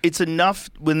entertainment. It's enough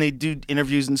when they do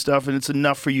interviews and stuff, and it's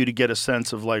enough for you to get a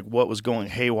sense of like what was going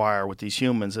haywire with these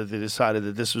humans that they decided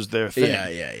that this was their thing.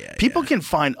 Yeah. People can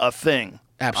find a thing.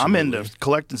 Absolutely. I'm into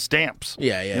collecting stamps.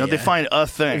 Yeah. You know, they find a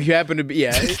thing. If you happen to be,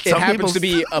 it Some happens people- to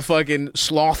be a fucking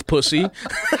sloth pussy.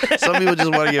 Some people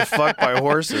just want to get fucked by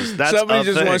horses. That's Somebody a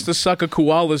just thing. wants to suck a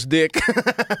koala's dick.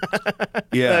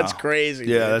 Yeah, That's crazy.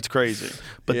 Yeah, dude. that's crazy.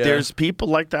 But Yeah. there's people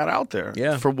like that out there.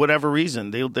 Yeah. For whatever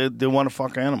reason, they want to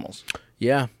fuck animals.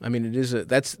 Yeah, I mean, it is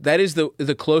that is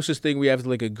the closest thing we have to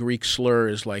like a Greek slur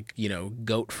is like, you know,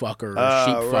 goat fucker or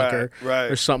sheep fucker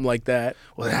right. or something like that.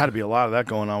 Well, there had to be a lot of that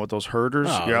going on with those herders.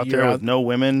 Oh, you're out you're there out- with no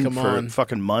women Come for on.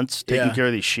 fucking months taking Yeah. care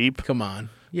of these sheep. Come on.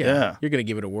 Yeah. You're going to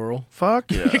give it a whirl. Fuck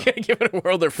yeah. You're going to give it a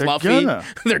whirl. They're fluffy. gonna.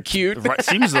 They're cute. Right,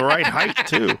 seems the right height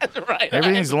too. Right.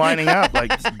 Everything's lining up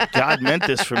like God meant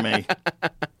this for me.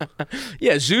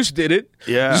 Yeah, Zeus did it.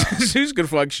 Yeah. Zeus could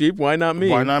fuck sheep. Why not me?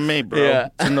 Why not me, bro? Yeah.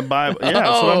 It's in the Bible. Yeah,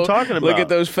 that's what I'm talking about. Look at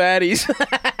those fatties.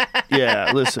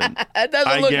 Yeah, listen. That doesn't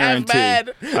I look half guarantee.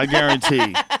 bad. I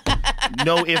guarantee.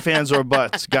 No ifs, ands, or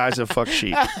buts. Guys have fucked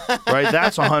sheep. Right?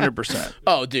 That's 100%.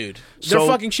 Oh, dude. They're So-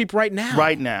 fucking sheep right now.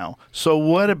 Right now. So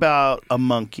what about a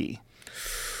monkey?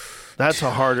 That's a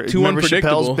harder. Too Remember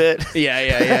unpredictable. Chappelle's bit?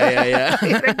 Yeah. He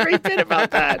had a great bit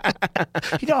about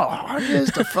that. You know how hard it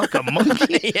is to fuck a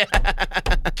monkey?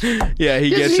 Yeah, he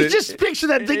gets You it. just picture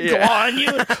that thing go on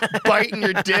you, biting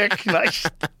your dick. Like,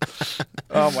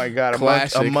 oh my God, a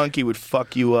Classic. monkey would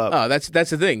fuck you up. Oh, that's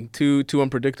the thing. Too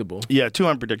unpredictable. Yeah, too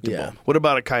unpredictable. Yeah. What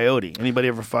about a coyote? Anybody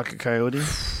ever fuck a coyote?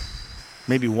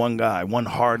 Maybe one guy, one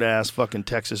hard ass fucking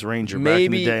Texas Ranger back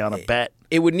in the day on a bet.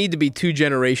 It would need to be 2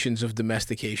 generations of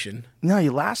domestication. No,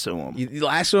 you lasso him. You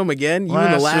lasso him again? You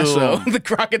and the lasso. Lasso. The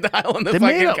crocodile and the They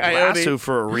fucking made a coyote. lasso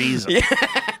for a reason.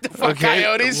 The fuck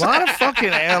coyotes. A lot of fucking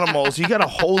animals. You got to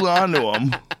hold on to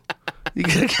them.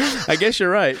 I guess you're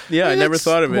right. Yeah, I never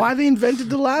thought of it. Why they invented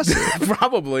the lasso?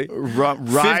 Probably.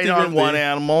 Ride on 50-50. one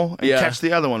animal and Yeah. catch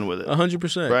the other one with it.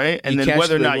 100%. Right? And You then catch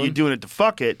whether or the not big you're one, doing it to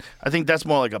fuck it, I think that's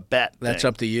more like a bet that's thing.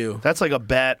 up to you. That's like a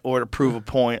bet or to prove a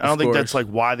point. I don't Of think course. that's like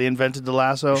why they invented the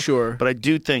lasso. Sure. But I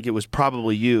do think it was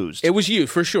probably used. It was you,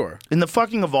 for sure. In the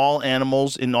fucking of all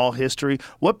animals in all history,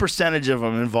 what percentage of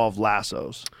them involve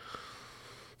lassos?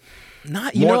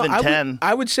 Not More than 10.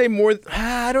 I would say more.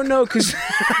 I don't know, because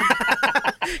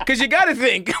you got to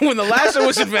think when the lasso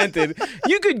was invented,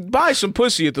 you could buy some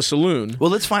pussy at the saloon. Well,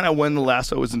 let's find out when the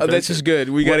lasso was Oh, invented. this is good.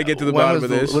 We got to get to the When bottom was of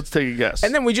this. Let's take a guess.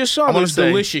 And then we just saw I'm gonna those say-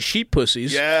 delicious sheep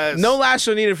pussies. Yes. No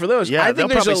lasso needed for those. yeah, I they'll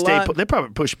think there's probably a lot. They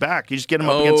probably push back. You just get them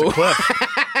up against a Oh. cliff.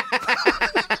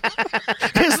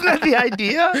 Isn't that the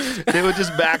idea? They would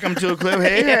just back them to a cliff.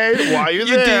 Hey, while you're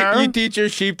there. You teach your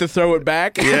sheep to throw it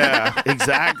back. Yeah,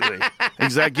 exactly.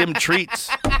 Give them treats.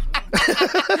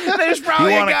 There's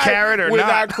probably You want a guy, carrot or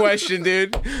without not? question,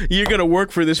 dude. You're gonna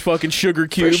work for this fucking sugar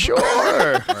cube. For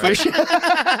sure. For sure.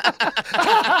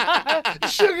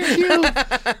 Sugar cube.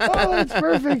 Oh, that's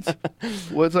perfect.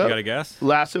 What's up? You got a guess?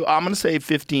 Lasso. I'm going to say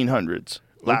 1500s.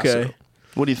 Lasso. Okay.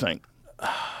 What do you think?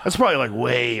 That's probably like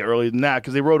way earlier than that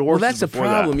because they rode horses. that's the before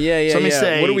problem. That. Yeah. So let me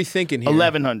say. What are we thinking here?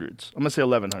 1100s. I'm going to say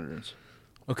 1100s.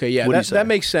 Okay, yeah, What do you say? that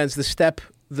makes sense. The steppe,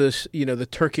 the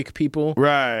Turkic people,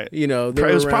 Right. they It were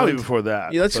was probably around. before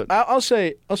that. Yeah, but- I'll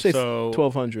say So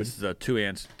 1200. This is two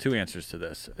answers to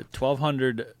this.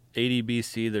 1280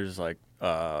 BC. There's like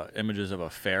images of a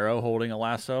pharaoh holding a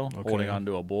lasso, holding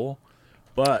onto a bull.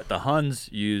 But the Huns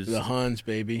used The Huns,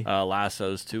 baby.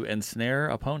 lassos to ensnare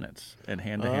opponents in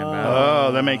hand-to-hand battle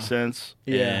Oh, that makes sense.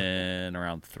 Yeah. in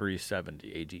around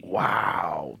 370 AD.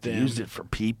 Wow. They Damn. used it for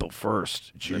people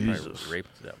first. They probably Jesus.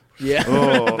 raped them. Yeah.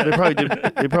 Oh, they probably did.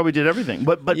 They probably did everything.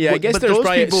 But Yeah, I guess but there's those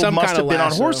probably people some must kind have of been on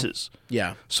lasso. horses.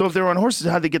 Yeah. So if they were on horses,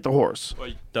 how'd they get the horse?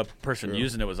 Well, the person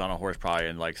using it was on a horse probably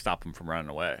and like stop them from running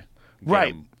away. Get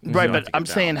Right, 'em- right. you don't have But to I'm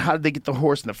get saying, down. how did they get the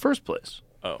horse in the first place?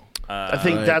 Oh, I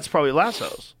think Right. that's probably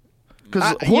lassos.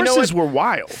 Because you know horses what? were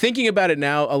wild. Thinking about it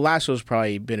now, a lasso's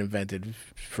probably been invented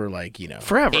for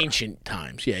Forever. ancient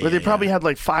times. Yeah. But they probably had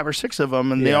like 5 or 6 of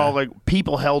them, and they Yeah. all like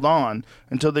people held on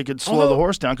until they could slow the Although-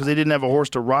 horse down because they didn't have a horse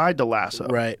to ride the lasso.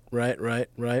 Right.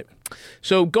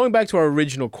 So going back to our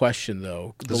original question,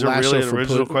 though, the Is there lasso really an for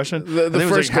original pu- question? The I think it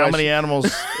was first like, how question. many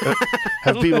animals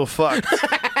have people fucked?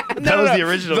 That was the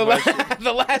original question.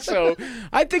 The lasso.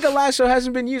 I think a lasso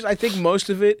hasn't been used. I think most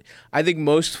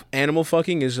animal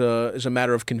fucking is a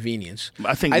matter of convenience.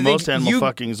 I think I most think animal you-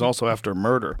 fucking is also after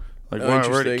murder. Like, well, I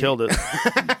already interesting. killed it.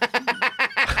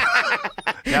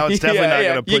 Now it's definitely not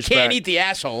going to push You can't back. eat the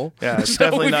asshole. Yeah, it's So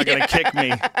definitely not yeah. going to kick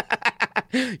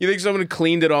me. You think someone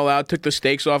cleaned it all out, took the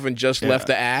steaks off, and just left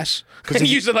the ass, and if you-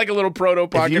 used it like a little proto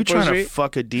If pocket you're trying pussy? to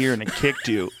fuck a deer and it kicked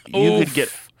you,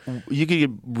 you could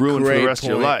get ruined for the rest of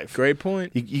your life. Great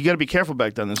point. You got to be careful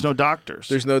back then. There's no doctors.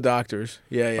 There's no doctors.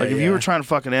 Yeah. like if you were trying to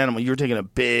fuck an animal, you were taking a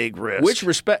big risk. Which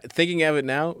respect? Thinking of it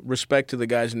now, respect to the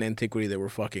guys in antiquity that were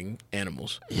fucking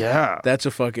animals. yeah, That's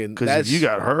a fucking. because That's if you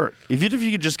got hurt, if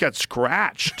you just got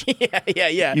scratched,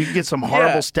 yeah. you could get some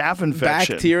horrible Yeah. staph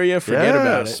infection. Bacteria, forget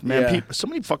about Yes, it. man. Yeah. So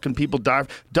many fucking people die.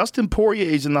 Dustin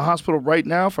Poirier's in the hospital right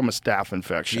now from a staph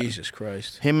infection. Jesus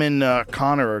Christ. Him and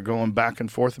Connor are going back and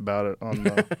forth about it on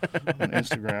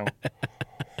Instagram.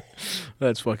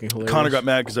 That's fucking hilarious. Connor got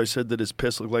mad because I said that his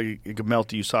piss looked like it could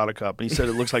melt a USADA cup, and he said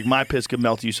it looks like my piss could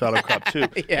melt a USADA cup too.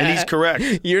 And he's correct.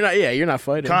 You're not. Yeah, you're not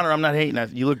fighting. Connor, I'm not hating.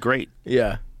 You look great.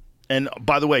 Yeah. And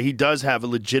by the way, he does have a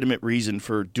legitimate reason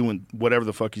for doing whatever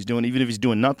the fuck he's doing, even if he's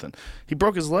doing nothing. He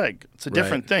broke his leg. It's a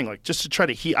different thing. Like just to try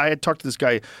to heal. I had talked to this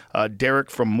guy, Derek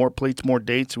from More Plates, More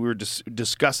Dates. We were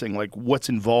discussing like what's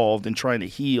involved in trying to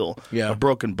heal a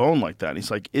broken bone like that. And he's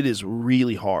like, it is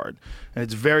really hard, and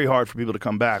it's very hard for people to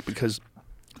come back because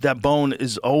that bone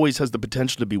always has the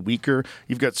potential to be weaker.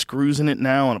 You've got screws in it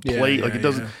now on a plate. Yeah, like it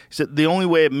doesn't. He said the only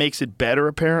way it makes it better,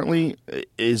 apparently,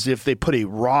 is if they put a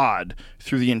rod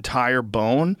through the entire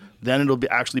bone. Then it'll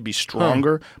actually be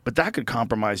stronger. But that could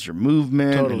compromise your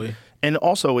movement. Totally. And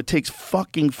also, it takes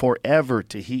fucking forever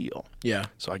to heal. Yeah.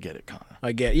 So I get it, Connor.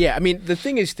 Yeah, I mean, the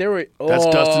thing is, That's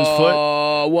Dustin's foot.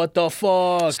 Oh, what the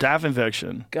fuck? Staph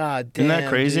infection. God damn, Isn't that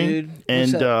crazy? dude.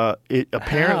 And it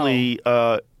apparently,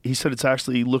 he said it's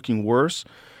actually looking worse.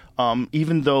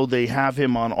 Even though they have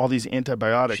him on all these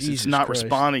antibiotics, Jesus it's not Christ.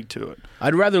 responding to it.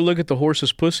 I'd rather look at the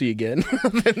horse's pussy again.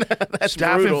 That's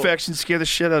Staph brutal. infections scare the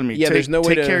shit out of me. Yeah, there's no way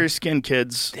take to- care of your skin,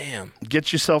 kids. Damn.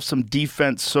 Get yourself some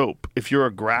defense soap. If you're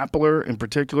a grappler in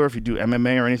particular, if you do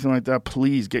MMA or anything like that,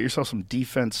 please get yourself some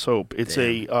defense soap. It's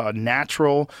a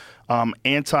natural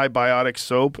antibiotic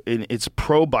soap, and it's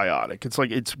probiotic.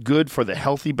 It's good for the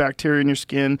healthy bacteria in your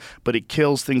skin, but it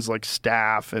kills things like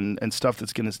staph and stuff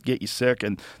that's going to get you sick.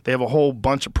 And they have a whole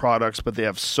bunch of products, but they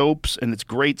have soaps, and it's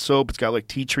great soap. It's got like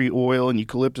tea tree oil and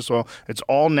eucalyptus oil. It's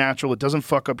all natural. It doesn't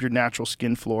fuck up your natural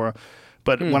skin flora.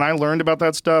 But when I learned about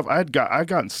that stuff, I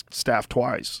gotten staph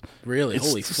twice. Really?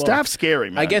 Holy fuck. Staph's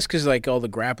scary, man. I guess because like all the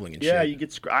grappling and Yeah, shit. you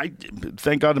get.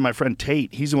 Thank God to my friend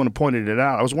Tate. He's the one who pointed it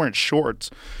out. I was wearing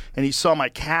shorts, and he saw my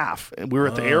calf. And we were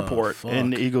at the airport,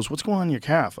 and he goes, "What's going on in your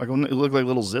calf?" I go, "It looked like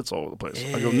little zits all over the place."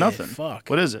 I go, "Nothing. Fuck.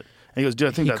 What is it?" And he goes, "Dude,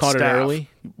 I think He that's caught it staph." early?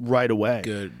 Right away.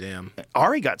 Good, damn.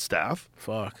 Ari got staph,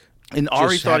 Fuck. and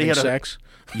Ari Just thought he having had sex.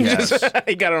 Yes.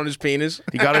 He got it on his penis.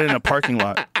 He got it in a parking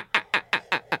lot.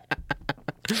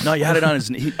 No, he had it on his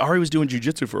knee. Ari was doing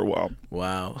jujitsu for a while.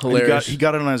 Wow. And Hilarious. He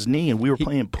got it on his knee, and we were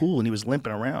playing pool, and he was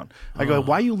limping around. I go,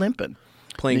 "Why are you limping?"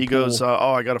 Playing and he pool. goes, "Oh,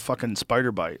 I got a fucking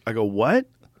spider bite." I go, "What?"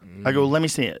 I go, "Let me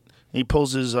see it." And he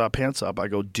pulls his pants up. I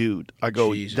go, "Dude." I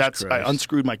go, Jesus "That's." I Christ.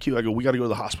 unscrewed my cue. I go, "We got to go to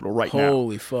the hospital right now."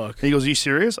 Holy fuck. And he goes, "Are you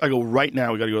serious?" I go, "Right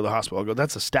now, we got to go to the hospital." I go,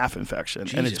 "That's a staph infection,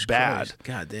 and it's Jesus bad. Christ.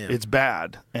 God damn. It's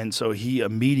bad." And so he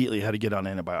immediately had to get on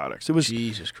antibiotics. It was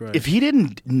Jesus Christ. If he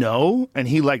didn't know and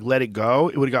he let it go,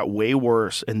 it would have got way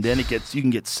worse. And then you can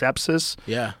get sepsis.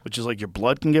 Yeah. Which is like your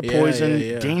blood can get Yeah, poisoned.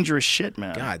 yeah, yeah. Dangerous shit,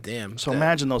 man. God damn. So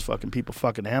imagine those fucking people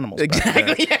fucking animals.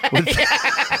 Exactly.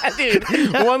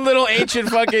 Dude, one little ancient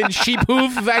fucking sheep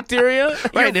hoof bacteria.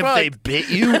 Right, You're if they fucked. bit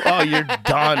you, oh, you're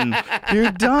done.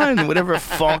 You're done. Whatever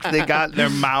funk they got in their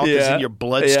mouth is in your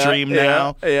bloodstream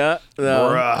now. Yeah. No.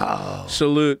 Bro.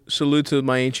 Salute to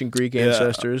my ancient Greek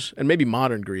ancestors and maybe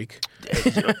modern Greek.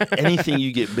 Anything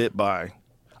you get bit by.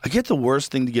 I get the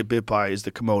worst thing to get bit by is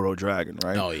the Komodo dragon,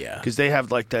 right? Oh, yeah. Because they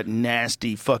have like that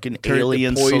nasty fucking It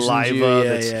alien poisons saliva you. Yeah,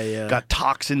 that's yeah. got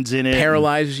toxins in it.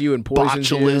 Paralyzes you and poisons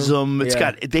botulism. you. It's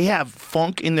Yeah. they have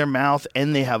funk in their mouth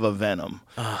and they have a venom.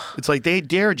 It's like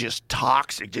they're just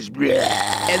toxic. Just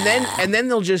And then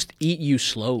they'll just eat you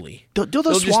slowly. they'll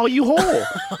just- swallow you whole.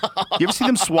 You ever see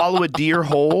them swallow a deer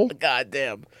whole? God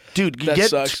damn. Dude, you That get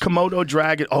sucks. Komodo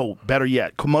dragon. Oh, better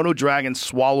yet, Komodo dragon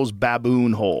swallows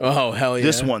baboon whole. Oh, hell yeah.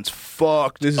 This one's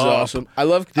fucked. This is up. awesome. I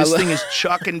love This thing is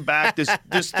chucking back. This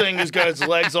thing has got its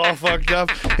legs all fucked up,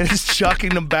 and it's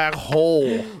chucking them back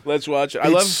whole. Let's watch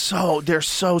it. They're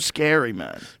so scary,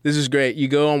 man. This is great. You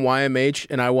go on YMH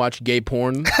and I watch gay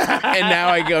porn, and now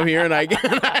I go here and I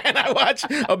watch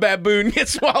a baboon get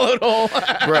swallowed whole.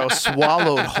 Bro,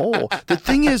 swallowed whole. The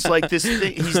thing is, like this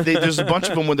thing, there's a bunch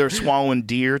of them when they're swallowing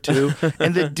deer too,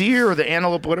 and the deer or the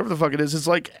antelope, whatever the fuck it is, it's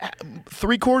like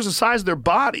 3/4 the size of their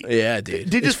body. Yeah, dude.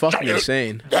 They It's just fucking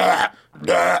insane.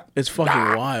 It's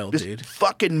fucking wild, This dude.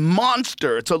 fucking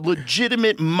monster. It's a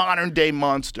legitimate modern day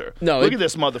monster. No, look it- at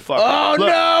this motherfucker. Oh, Look.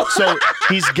 no! So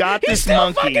he's got this Still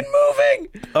monkey. fucking moving.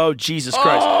 Oh, Jesus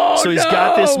Christ. Oh, So he's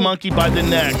got this no! monkey by the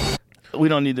neck. We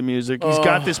don't need the music. He's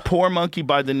got this poor monkey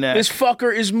by the neck. This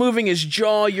fucker is moving his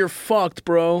jaw. You're fucked,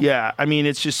 bro. Yeah, I mean,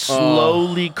 it's just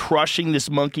slowly crushing this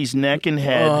monkey's neck and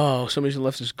head. Oh, somebody's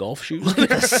left his golf shoes.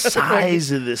 Look at the size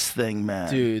of this thing, man.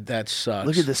 Dude, that sucks.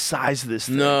 Look at the size of this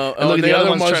thing. No. And look at the the other other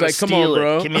one's one's trying like, to "Come steal on,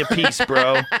 bro." it. Give me a piece,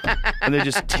 bro. And they're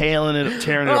just tearing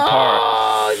it apart.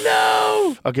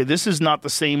 Oh no! Okay, this is not the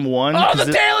same one. Oh, 'cause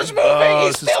the tail is moving.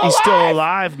 He's still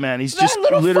alive, man. He's That just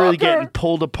little literally fucker. getting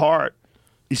pulled apart.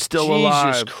 He's still Jesus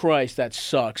alive. Christ, that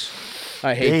sucks.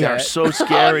 I hate They that. are so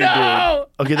scary, Oh,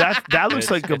 no! dude. Okay, that looks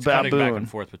like a It's cutting back baboon. and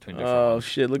forth between different Oh ones.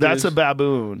 shit! Look That's at a his,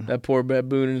 baboon. that poor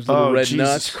baboon and his little Oh, red Jesus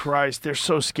nuts. Christ. They're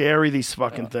so scary, these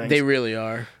fucking things. They really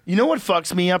are. You know what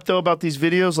fucks me up, though, about these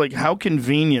videos? Like, how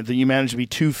convenient that you managed to be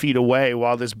 2 feet away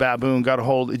while this baboon got a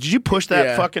hold. Did you push that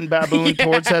Yeah. fucking baboon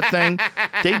towards that thing?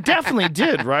 They definitely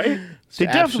did, right? They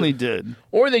definitely did.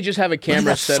 Or they just have a Look at camera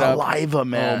that set up. saliva,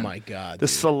 man. Oh my god! The dude.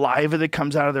 saliva that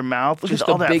comes out of their mouth. Look Just at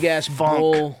all a that big ass funk.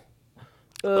 bowl.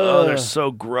 Oh, they're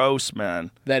so gross,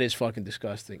 man. That is fucking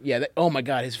disgusting. Yeah. Oh my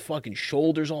god, his fucking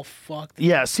shoulders all fucked.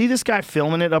 Yeah, see this guy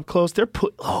filming it up close?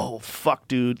 Oh, fuck,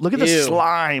 dude. Look at the Ew.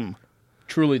 slime.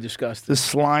 Truly disgusting. The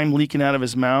slime leaking out of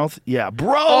his mouth. Yeah,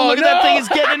 bro, look at that thing. It's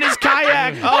getting in his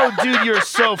kayak. Oh, dude, you're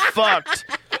so fucked.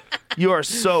 You are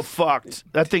so fucked.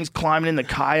 That thing's climbing in the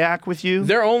kayak with you.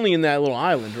 They're only in that little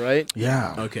island, right?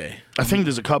 Yeah. Okay. I think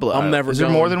there's a couple of I'm islands. never Is there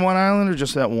going. more than one island or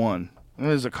just that one?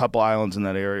 There's a couple islands in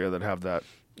that area that have that.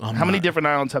 How many different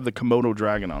islands have the Komodo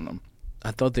dragon on them?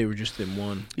 I thought they were just in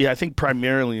one. Yeah, I think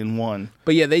primarily in one.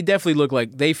 But yeah, they definitely look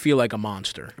like they feel like a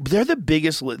monster. But they're the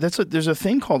biggest. There's a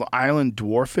thing called island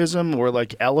dwarfism, where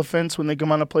like elephants, when they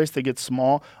come on a place, they get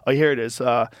small. Oh, here it is.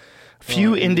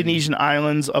 Few Indonesian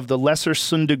islands of the Lesser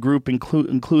Sunda group,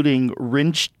 including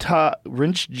Rinca,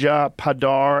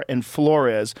 Padar, and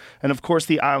Flores, and of course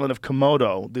the island of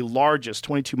Komodo, the largest,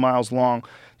 22 miles long.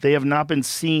 They have not been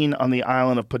seen on the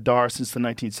island of Padar since the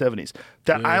 1970s.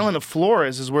 That island of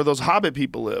Flores is where those Hobbit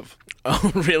people live.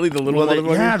 Oh, really? The little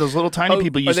motherfuckers? Yeah, those little tiny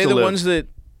people used to live. Are they the ones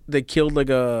that killed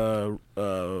like a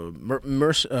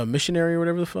missionary or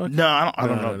whatever the fuck? No, I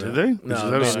don't know. Did they? No, Is that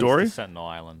no, a story? The Sentinel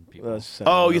Island people.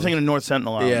 Oh, you're thinking of North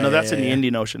Sentinel Island. Yeah, No, that's yeah, in the yeah.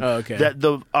 Indian Ocean. Oh, okay.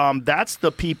 That's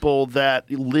the people that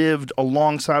lived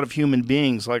alongside of human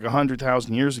beings like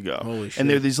 100,000 years ago. Holy shit. And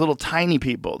they're these little tiny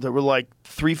people that were like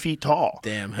 3 feet tall.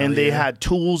 Damn, hell and they yeah. had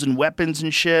tools and weapons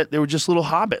and shit. They were just little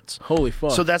hobbits. Holy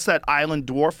fuck. So that's that island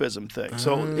dwarfism thing.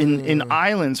 So in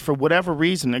islands, for whatever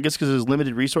reason, I guess because there's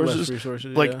limited resources,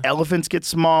 like yeah. elephants get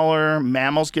smaller,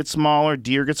 mammals get smaller,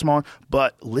 deer get smaller,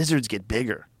 but lizards get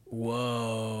bigger.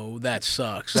 Whoa, that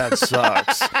sucks. That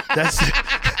sucks.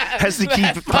 Has to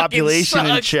keep population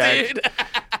in check. Dude.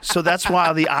 So that's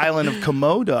why the island of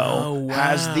Komodo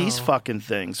has these fucking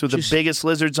things with the biggest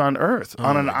lizards on Earth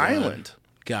on an island.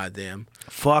 Goddamn.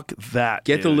 Fuck that.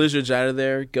 Get the dude. lizards out of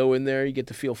there. Go in there. You get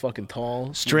to feel fucking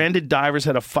tall. Stranded divers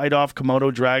had to fight off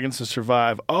Komodo dragons to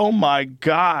survive. Oh my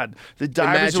God. The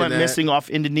divers who Imagine went that. missing off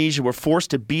Indonesia were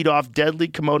forced to beat off deadly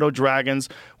Komodo dragons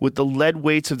with the lead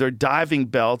weights of their diving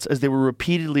belts as they were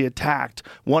repeatedly attacked.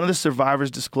 One of the survivors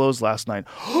disclosed last night.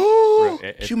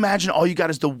 Can you imagine all you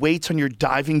got is the weights on your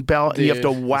diving belt and you have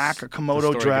to Dude, whack a Komodo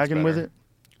story gets dragon with better. it?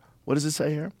 What does it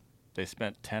say here? They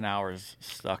spent 10 hours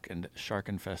stuck in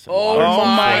shark-infested Oh waters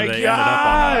my before they ended up on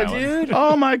the island. dude.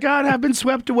 Oh my God, have been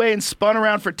swept away and spun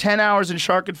around for 10 hours in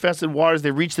shark-infested waters.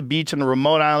 They reached the beach on a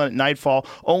remote island at nightfall,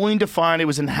 only to find it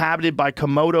was inhabited by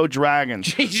Komodo dragons,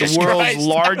 Jesus the world's Christ.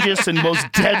 largest and most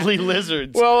deadly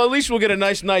lizards. Well, at least we'll get a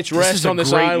nice night's This rest is a on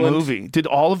this great island. movie. Did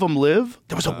all of them live?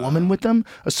 There was a woman with them.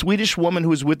 A Swedish woman who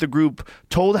was with the group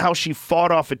told how she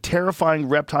fought off a terrifying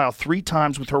reptile 3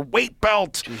 times with her weight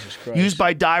belt. Jesus Christ. Used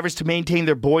by divers to maintain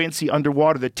their buoyancy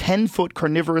underwater. The 10-foot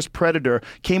carnivorous predator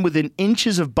came within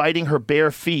inches of biting her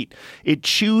bare feet. It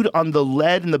chewed on the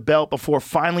lead in the belt before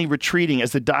finally retreating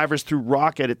as the divers threw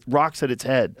rocks at its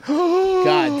head.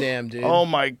 God damn, dude. Oh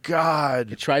my I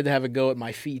God. tried to have a go at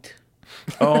my feet.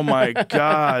 Oh my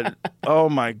God. Oh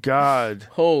my God.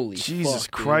 Holy Jesus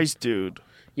fuck, dude. Christ, dude.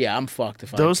 Yeah, I'm fucked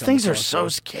if I Those come things are across so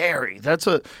those. scary.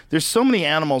 There's so many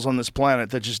animals on this planet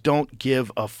that just don't give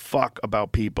a fuck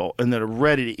about people and that are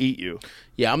ready to eat you.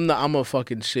 Yeah, I'm a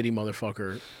fucking city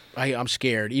motherfucker. I'm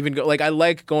scared. Even I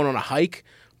like going on a hike,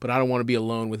 but I don't want to be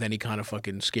alone with any kind of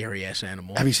fucking scary ass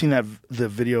animal. Have you seen the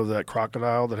video of that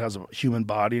crocodile that has a human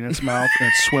body in its mouth and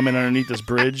it's swimming underneath this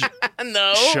bridge?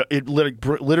 No. It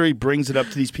literally brings it up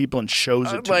to these people and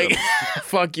shows it to Like, them.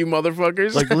 fuck you,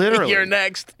 motherfuckers. Like, literally. You're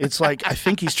next. It's like, I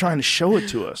think he's trying to show it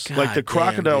to us. Like the God damn,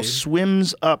 crocodile dude.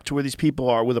 swims up to where these people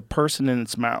are with a person in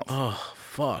its mouth. Oh,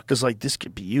 fuck. It's like, this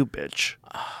could be you, bitch.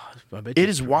 I bet It you-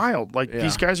 is wild. Like, Yeah.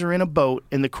 these guys are in a boat,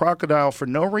 and the crocodile, for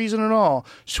no reason at all,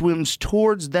 swims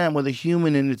towards them with a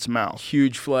human in its mouth.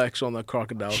 Huge flex on the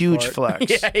crocodile. Huge part.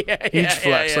 flex. yeah, Huge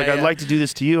flex. Like, I'd like to do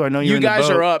this to you. I know you're You in the guys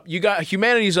boat. are up.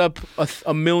 Humanity's up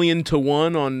a million to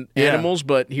 1 on Yeah. animals,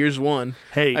 but here's one.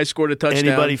 Hey, I scored a touchdown.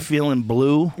 Anybody feeling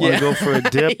blue? Want to Yeah. go for a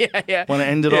dip? yeah. Want to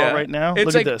end it all right now? It's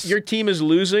Look like at this. your team is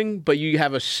losing, but you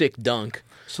have a sick dunk.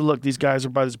 So look, these guys are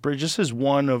by this bridge. This is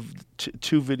one of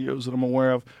 2 videos that I'm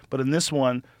aware of. But in this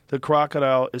one, the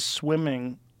crocodile is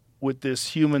swimming with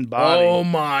this human body. Oh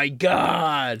my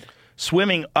god!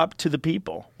 Swimming up to the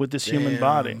people with this human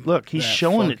body. Damn, Look, he's that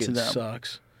showing it to fucking them.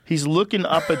 Sucks. He's looking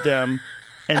up at them,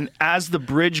 and as the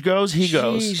bridge goes, he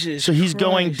goes. Jesus So he's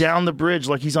going Christ. down the bridge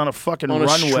like he's on a fucking On a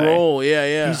runway. stroll,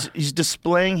 yeah. He's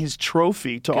displaying his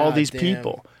trophy to all God these damn.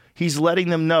 people. He's letting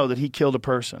them know that he killed a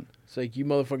person. It's like you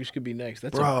motherfuckers could be next.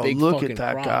 That's a Bro, big look fucking at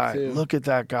that croc, guy. too. Look at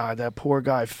that guy. That poor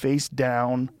guy face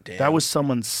down. Damn. That was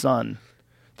someone's son.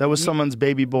 That was someone's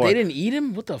baby boy. They didn't eat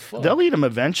him? What the fuck? They'll eat him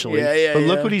eventually. Yeah, But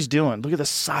look yeah. what he's doing. Look at the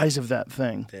size of that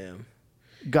thing. Damn.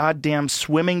 Goddamn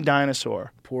swimming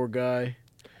dinosaur. Poor guy.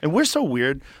 And we're so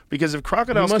weird because if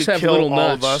crocodiles must could have kill little all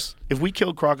of nuts. us, if we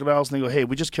killed crocodiles and they go, hey,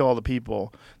 we just kill all the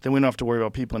people, then we don't have to worry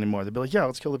about people anymore. They'd be like, yeah,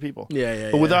 let's kill the people.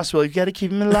 Yeah. But with us, we're like, you got to keep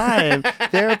them alive.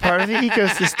 They're a part of the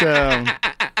ecosystem.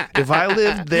 If I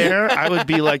lived there, I would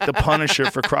be like the Punisher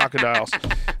for crocodiles.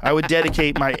 I would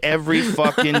dedicate my every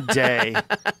fucking day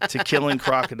to killing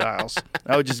crocodiles.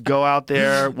 I would just go out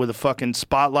there with a fucking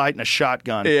spotlight and a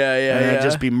shotgun. And I'd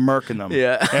just be murking them.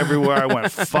 Yeah. Everywhere I went.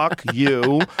 Fuck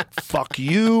you,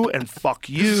 and fuck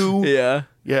you. Yeah.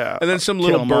 Yeah. And then some Kill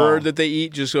little 'em bird all. that they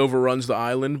eat just overruns the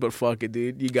island. But fuck it,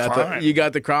 dude. You got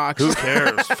Fine. the crocs. Who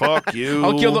cares? Fuck you.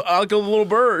 I'll kill the little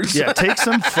birds. Yeah, take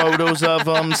some photos of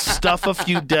them, stuff a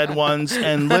few dead ones,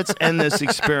 and let's end this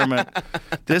experiment.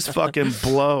 This fucking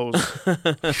blows.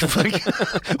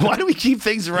 Why do we keep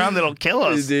things around that'll kill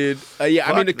us? Dude. Yeah,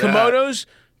 I mean, the Fuck that. Komodos,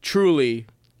 truly,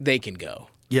 they can go.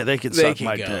 Yeah, they can They suck can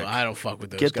my go. dick. I don't fuck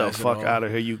with those Get the guys at fuck all. out of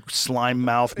here, you slime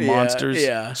mouth monsters.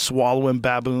 yeah. Swallowing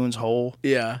baboons whole.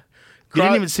 Yeah. You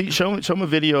didn't even see. Show them a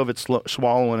video of it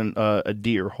swallowing a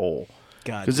deer whole.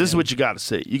 God Because this is damn. what you got to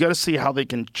see. You got to see how they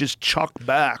can just chuck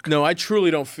back. No, I truly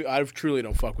don't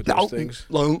fuck with those things.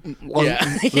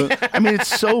 Yeah. I mean,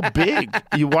 it's so big.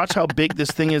 You watch how big this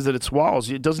thing is that it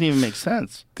swallows. It doesn't even make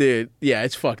sense. Dude, yeah,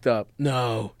 it's fucked up.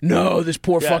 No, this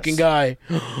poor Yes. fucking guy.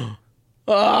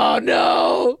 Oh,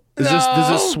 no. Does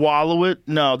this swallow it?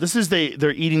 No. This is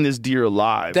they're eating this deer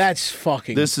alive. That's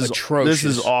fucking This atrocious.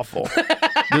 is awful.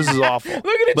 This is awful. Look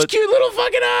at its cute little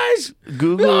fucking eyes.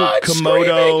 Google Oh, it's Komodo.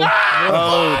 screaming. Ah,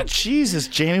 Oh, fuck. Jesus,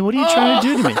 Jamie, what are you trying to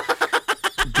do to me?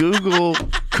 Google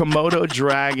Komodo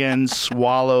dragon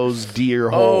swallows deer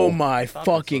whole. Oh, my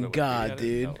fucking God,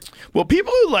 dude. Well,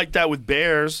 people who like that with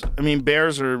bears, I mean,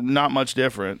 bears are not much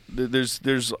different.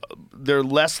 They're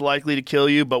less likely to kill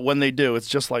you, but when they do, it's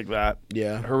just like that.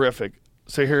 Yeah. Horrific.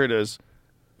 So here it is.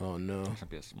 Oh, no. That'd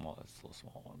be it's a little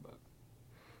small one, but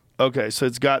Okay, so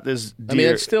it's got this deer. I mean,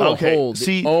 it's still a okay, hold.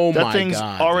 See, Oh, that my thing's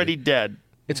God, already dead.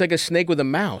 It's like a snake with a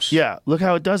mouse. Yeah, look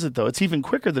how it does it, though. It's even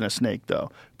quicker than a snake, though,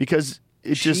 because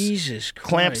it Jesus just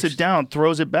clamps Christ. it down,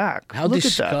 throws it back. How look at that.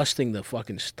 disgusting the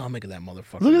fucking stomach of that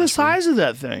motherfucker. Look at the must be. size of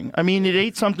that thing. I mean, it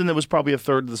ate something that was probably a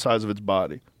third of the size of its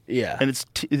body. Yeah. And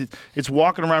it's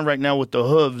walking around right now with the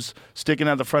hooves sticking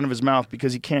out the front of his mouth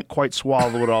because he can't quite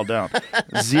swallow it all down.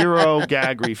 Zero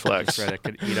gag reflex. right, it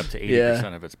could eat up to 80%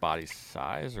 Yeah. of its body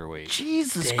size or weight.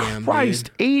 Jesus Damn,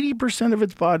 Christ, 80% of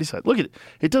its body size. Look at it.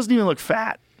 It doesn't even look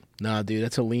fat. Nah, dude,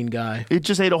 that's a lean guy. It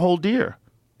just ate a whole deer.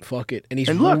 Fuck it. And he's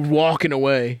And look. walking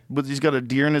away. But he's got a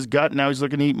deer in his gut, and now he's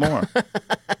looking to eat more.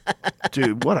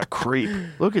 Dude, what a creep.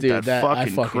 Look at Dude, that I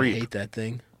fucking fucking creep. hate that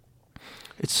thing.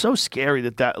 It's so scary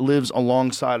that lives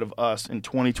alongside of us in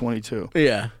 2022.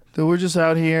 Yeah. That we're just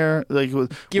out here, like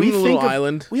Give we him a little think of-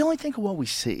 island. We only think of what we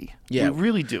see. Yeah. We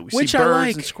really do. We Which see I birds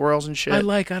like. and squirrels and shit. I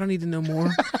don't need to know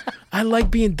more. I like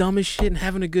being dumb as shit and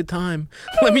having a good time.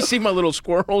 Let me see my little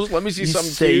squirrels. Let me see You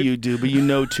something say cute. you do, but you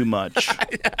know too much.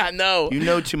 I know. You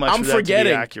know too much I'm for that to be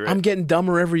forgetting. accurate. I'm getting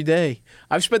dumber every day.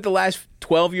 I've spent the last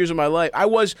 12 years of my life. I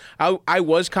was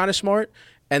kind of smart,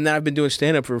 and then I've been doing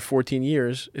stand up for 14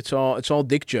 years. It's all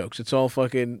dick jokes. It's all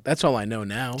fucking. That's all I know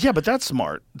now. Yeah, but that's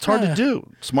smart. It's hard to do.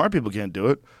 Smart people can't do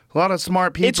it. A lot of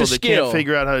smart people It's a that skill. can't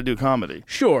figure out how to do comedy.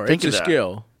 Sure, Think it's a of that.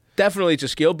 skill. Definitely, it's a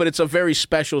skill, but it's a very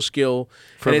special skill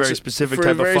For a and very it's specific for a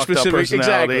type of very fucked up specific-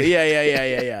 personality.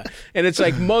 Exactly. Yeah. And it's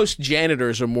like most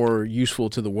janitors are more useful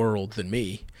to the world than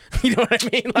me. You know what I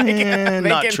mean? Like, they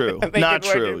Not can- true. they Not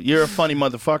can true. work it. You're a funny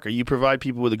motherfucker. You provide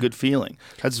people with a good feeling.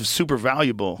 That's super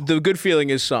valuable. The good feeling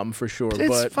is something for sure, It's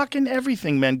but fucking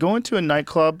everything, man. Going to a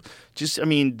nightclub,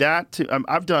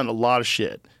 I've done a lot of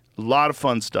shit, a lot of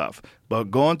fun stuff. But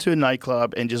going to a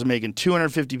nightclub and just making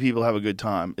 250 people have a good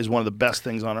time is one of the best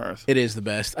things on earth. it is the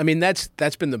best. I mean, that's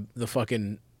been the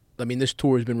fucking. I mean, this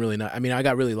tour has been really nice. I mean, I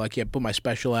got really lucky. I put my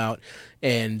special out,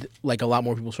 and like a lot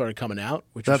more people started coming out,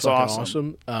 which That's was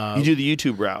fucking awesome. You do the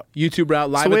YouTube route. YouTube route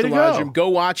live the way at the to Lodge go. Room. Go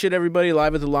watch it, everybody.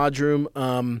 Live at the Lodge Room.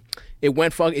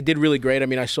 It did really great. I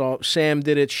mean, I saw Sam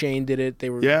did it, Shane did it. They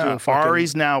were Yeah, doing fucking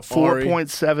Ari's now Ari.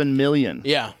 4.7 million.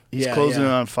 Yeah, He's yeah, closing yeah.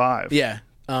 in on 5. Yeah.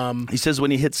 He says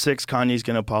when he hits 6, Kanye's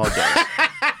going to apologize.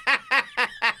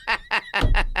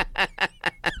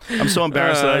 I'm so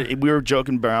embarrassed that we were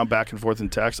joking around back and forth in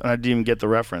text, and I didn't even get the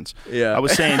reference. Yeah. I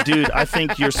was saying, dude, I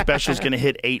think your special's going to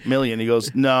hit 8 million. He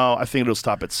goes, no, I think it'll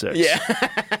stop at 6. Yeah.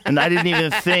 And I didn't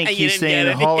even think You he's didn't saying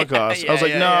get the it. Holocaust. I was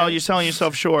like, no, you're selling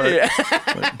yourself short.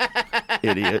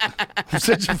 Idiot. I'm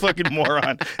such a fucking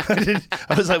moron.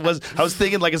 I was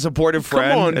thinking like a supportive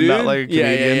friend on, and dude. not like a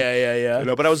Canadian. Yeah. You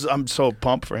know, but I'm so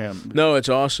pumped for him. No, it's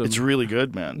awesome. It's really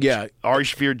good, man. Yeah. Ari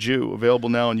Shaffir Jew, available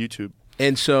now on YouTube.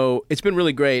 And so it's been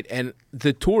really great, and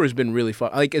the tour has been really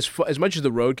fun. Like as much as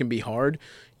the road can be hard,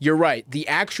 you're right. The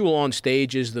actual on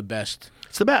stage is the best.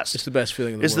 It's the best. It's the best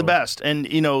feeling in the world. It's the best.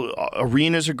 And, you know,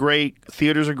 arenas are great.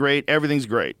 Theaters are great. Everything's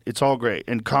great. It's all great.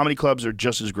 And comedy clubs are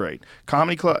just as great.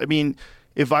 Comedy club, I mean,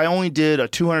 if I only did a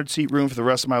 200-seat room for the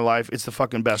rest of my life, it's the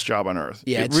fucking best job on earth.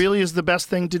 Yeah, it really is the best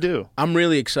thing to do. I'm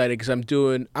really excited because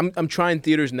I'm trying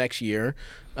theaters next year,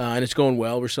 and it's going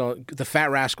well. We're selling the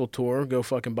Fat Rascal tour. Go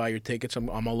fucking buy your tickets. I'm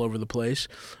all over the place.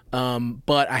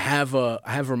 But I have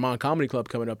Vermont Comedy Club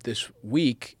coming up this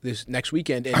next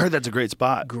weekend. And I heard that's a great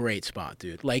spot. Great spot,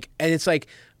 dude. Like, and it's like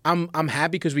I'm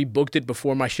happy because we booked it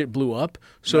before my shit blew up.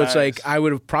 So It's like I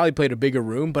would have probably played a bigger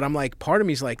room, but I'm like, part of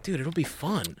me is like, dude, it'll be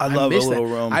fun. I love a miss little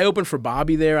that. room. I opened for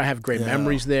Bobby there. I have great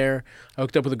memories there. I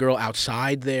hooked up with a girl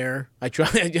outside there. I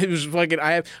tried. It was fucking.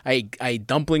 I ate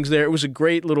dumplings there. It was a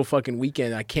great little fucking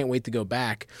weekend. I can't wait to go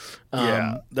back.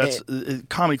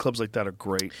 Comedy clubs like that are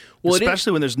great. Well,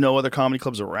 especially when there's no other comedy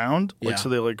clubs around. Like, Yeah. so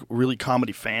they're like really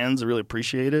comedy fans. They really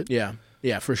appreciate it.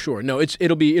 Yeah, for sure. No,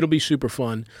 it'll be super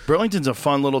fun. Burlington's a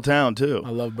fun little town too. I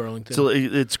love Burlington. So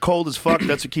it's cold as fuck.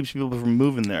 That's what keeps people from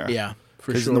moving there. Yeah, for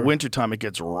Because sure. in the wintertime it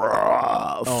gets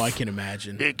rough. Oh, I can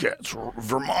imagine.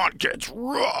 Vermont gets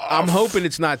rough. I'm hoping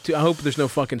it's not too. I hope there's no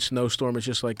fucking snowstorm. It's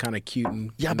just like kind of cute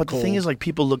and Yeah, and but the thing cold. is, like,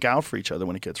 people look out for each other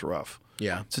when it gets rough.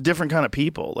 Yeah, It's a different kind of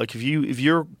people. Like if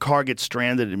your car gets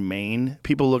stranded in Maine,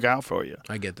 people look out for you.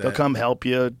 I get that. They'll come help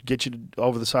you, get you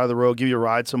over the side of the road, give you a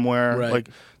ride somewhere. Right. Like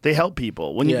they help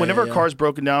people. Yeah, Whenever yeah. a car's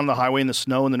broken down on the highway in the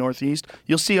snow in the Northeast,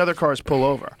 you'll see other cars pull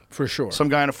over. for sure. Some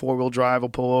guy in a 4-wheel drive will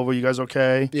pull over. You guys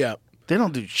okay? Yeah. They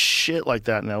don't do shit like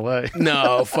that in L.A.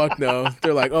 No, fuck no.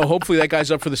 They're like, oh, hopefully that guy's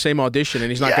up for the same audition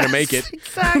and he's not going to make it.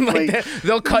 Exactly. Like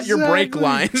they'll cut your brake Exactly.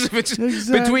 lines if it's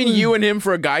Exactly. between you and him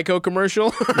for a Geico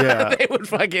commercial. Yeah. They would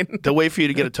fucking. They'll wait for you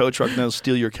to get a tow truck and they'll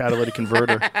steal your catalytic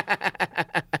converter.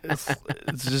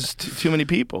 It's just too many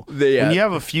people. Yeah. When you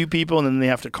have a few people and then they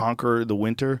have to conquer the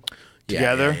winter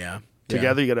together, Yeah.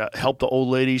 together, you got to help the old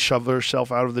lady shove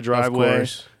herself out of the driveway. Of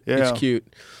course. Yeah. It's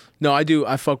cute. No, I do.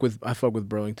 I fuck with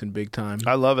Burlington big time.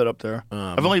 I love it up there.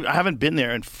 I haven't been there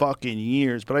in fucking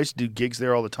years, but I used to do gigs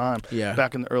there all the time. Yeah.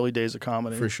 Back in the early days of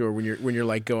comedy. For sure. When you're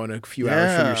like going a few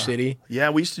hours from your city.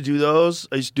 Yeah, we used to do those.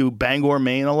 I used to do Bangor,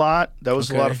 Maine a lot. That was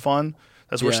a lot Okay. of fun.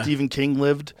 That's where Yeah. Stephen King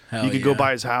lived. Hell you could go yeah.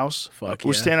 by his house. Fuck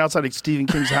We're yeah. standing outside of Stephen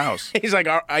King's house. He's like,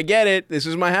 I get it. This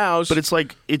is my house. But it's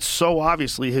like it's so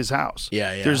obviously his house.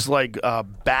 Yeah. There's like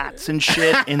bats and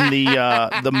shit in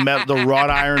the wrought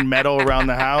iron metal around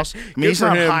the house. I mean, Good he's for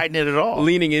not him. hiding it at all.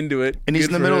 leaning into it. And he's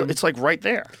Good in the for middle. him. It's like right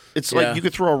there. It's Yeah. like you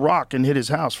could throw a rock and hit his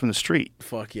house from the street.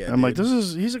 Fuck yeah. And I'm like, dude.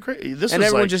 he's a great. This And is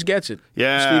everyone like, just gets it.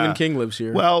 Yeah. Stephen King lives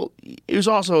here. Well, it was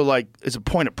also like it's a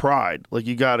point of pride. Like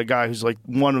you got a guy who's like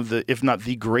one of the, if not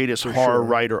the greatest horror sure.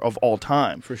 writer of all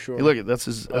time. For sure. Hey, look at that's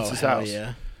his hell house.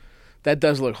 Yeah. That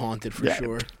does look haunted for Yeah.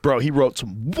 sure. Bro, he wrote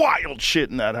some wild shit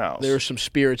in that house. There are some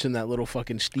spirits in that little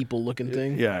fucking steeple looking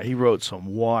thing. Yeah, he wrote some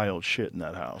wild shit in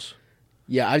that house.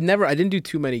 Yeah, I didn't do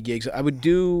too many gigs. I would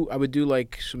do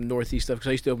like some Northeast stuff because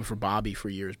I used to open for Bobby for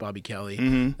years. Bobby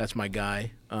Kelly, that's my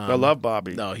guy. I love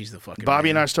Bobby. No, he's the fucking Bobby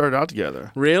man. and I started out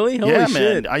together. Really? Holy yeah, shit.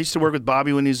 man. I used to work with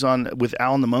Bobby when he's on with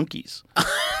Al and the Monkeys.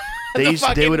 They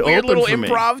fucking would weird open little for me.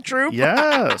 improv troupe?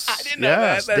 Yes, I didn't know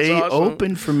that. yes. That's They awesome.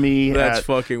 opened for me That's at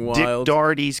fucking Dick wild.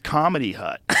 Doherty's Comedy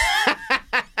Hut.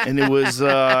 And it was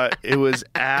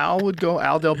Al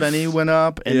Del Benny went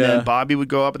up, and Yeah. then Bobby would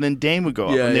go up, and then Dane would go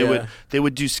up, Yeah, and yeah. they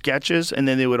would do sketches, and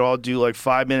then they would all do like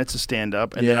 5 minutes of stand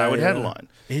up, and then Yeah, I would yeah. headline.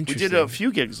 We did Interesting. a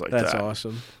few gigs like That's that.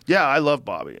 awesome. Yeah, I love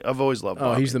Bobby. I've always loved Oh,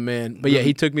 Bobby. he's the man. But yeah,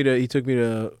 he took me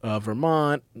to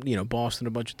Vermont, Boston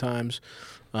a bunch of times.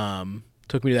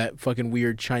 Took me to that fucking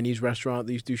weird Chinese restaurant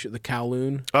that used to do shit, the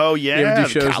Kowloon. Oh You yeah, ever do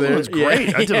shows there? Kowloon's great.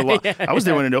 Yeah. I did a lot. I was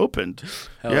there when it opened.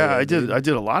 Hell yeah, yeah, I did. dude. I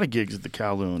did a lot of gigs at the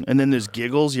Kowloon, and then there's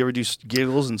Giggles. You ever do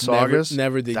Giggles and Saugus?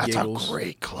 Never did That's Giggles. a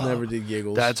great club. Never did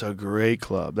Giggles. That's a great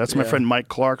club. That's my Yeah. friend Mike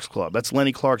Clark's club. That's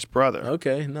Lenny Clark's brother.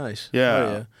 Okay, nice. Yeah.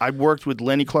 Oh, yeah. I worked with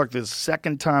Lenny Clark the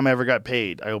second time I ever got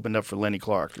paid. I opened up for Lenny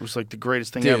Clark. It was like the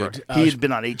greatest thing Dude, ever. I He was- had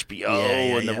been on HBO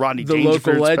Yeah, and the yeah. Rodney The Dangerfield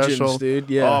local legends, special. dude,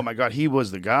 yeah. Oh my God, he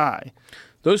was the guy.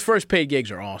 Those first paid gigs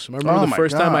are awesome. I remember Oh, the my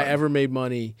first time I God. ever made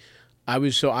money. I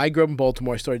grew up in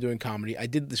Baltimore. I started doing comedy. I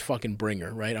did this fucking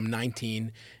bringer, right? I'm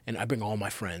 19, and I bring all my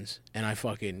friends, and I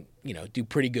fucking, do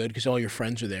pretty good because all your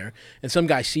friends are there. And some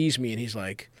guy sees me, and he's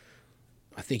like,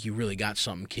 I think you really got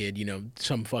something, kid.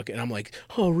 Some fucking. And I'm like,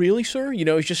 oh, really, sir?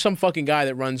 He's just some fucking guy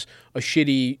that runs a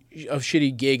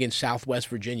shitty gig in Southwest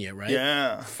Virginia, right?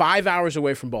 Yeah. 5 hours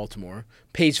away from Baltimore,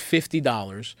 pays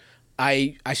 $50.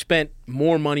 I spent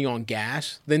more money on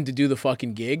gas than to do the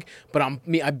fucking gig, but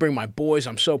I bring my boys.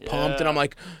 I'm so pumped, and I'm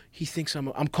like, he thinks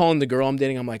I'm calling the girl I'm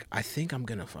dating. I'm like, I think I'm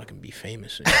gonna fucking be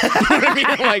famous. You know what I mean?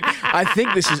 I'm like, I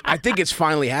think it's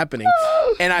finally happening.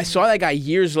 And I saw that guy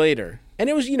years later,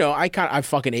 and it was, I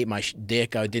fucking ate my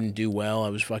dick. I didn't do well. I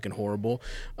was fucking horrible.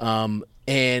 And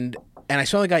I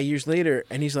saw the guy years later,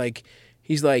 and he's like,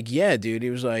 yeah, dude. He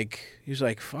was like,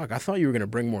 fuck, I thought you were gonna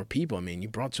bring more people. I mean, you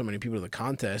brought so many people to the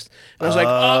contest. And I was like,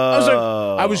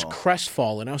 I was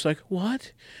crestfallen. I was like,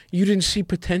 what? You didn't see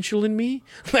potential in me?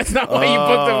 That's not why you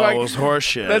booked the fucking. It was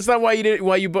horseshit. That's not why you did.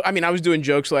 Why you booked? I mean, I was doing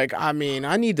jokes like, I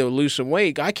need to lose some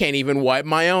weight. I can't even wipe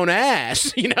my own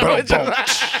ass.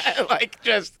 Like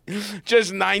just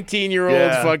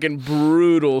 19-year-old fucking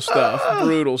brutal stuff.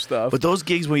 But those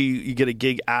gigs where you get a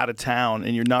gig out of town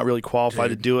and you're not really qualified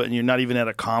to do it, and you're not even at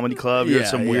a comedy club, you're at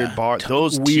some weird bar.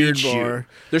 Those weird teach bar. you.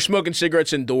 They're smoking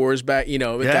cigarettes indoors back, at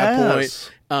that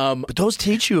point. But those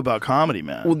teach you about comedy,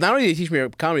 man. Well, not only do they teach me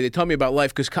about comedy, they taught me about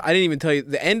life, because I didn't even tell you.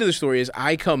 The end of the story is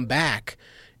I come back,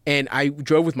 and I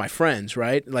drove with my friends,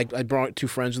 right? Like, I brought 2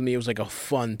 friends with me. It was like a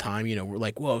fun time, We're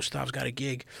like, whoa, Stav's got a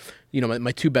gig.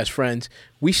 My 2 best friends.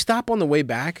 We stop on the way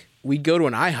back. We go to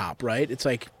an IHOP, right? It's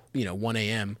like, 1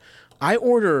 a.m. I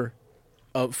order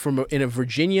in a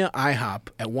Virginia IHOP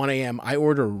at 1 a.m., I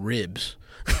order ribs.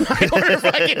 I order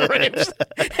fucking ribs,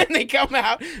 and they come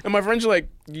out, and my friends are like,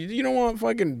 "You don't want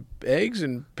fucking eggs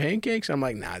and pancakes?" I'm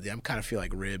like, "Nah, dude, I kind of feel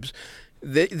like ribs."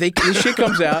 This shit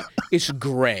comes out. It's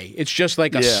gray. It's just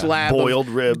like a slab boiled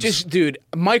of ribs. Just, dude,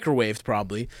 microwaved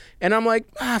probably. And I'm like,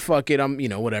 fuck it. I'm,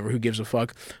 whatever. Who gives a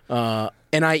fuck?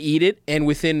 And I eat it,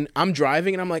 and I'm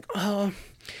driving, and I'm like,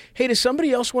 hey, does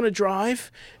somebody else want to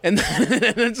drive? And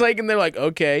then it's like, and they're like,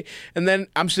 okay. And then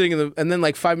I'm sitting and then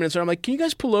like 5 minutes later, I'm like, can you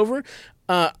guys pull over?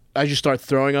 I just start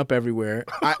throwing up everywhere.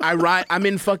 I ride. I'm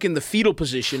in fucking the fetal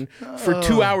position for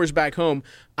 2 hours back home.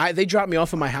 They dropped me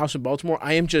off at my house in Baltimore.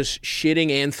 I am just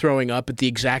shitting and throwing up at the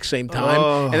exact same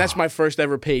time. And that's my first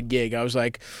ever paid gig. I was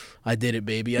like, I did it,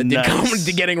 baby. I did come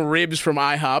to getting ribs from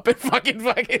IHOP at fucking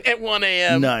at 1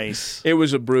 a.m. Nice. It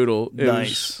was a brutal. It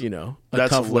nice. Was, a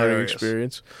That's tough learning hilarious.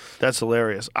 experience. That's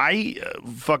hilarious. I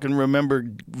fucking remember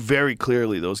very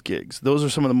clearly those gigs. Those are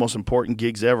some of the most important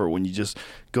gigs ever, when you just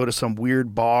go to some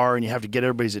weird bar and you have to get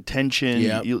everybody's attention.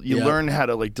 Yep. You learn how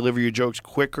to deliver your jokes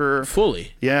quicker.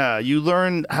 Fully. Yeah, you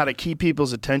learn how to keep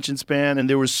people's attention span, and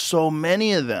there was so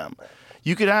many of them.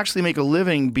 You could actually make a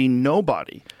living being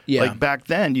nobody. Yeah. Like back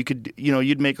then, you could,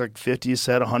 you'd make like 50 a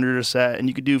set, 100 a set, and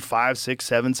you could do 5, 6,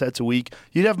 7 sets a week.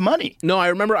 You'd have money. No, I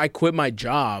remember I quit my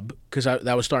job because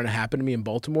that was starting to happen to me in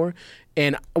Baltimore.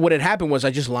 And what had happened was I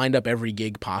just lined up every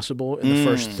gig possible in the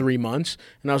first 3 months.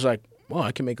 And I was like, well,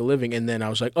 I can make a living. And then I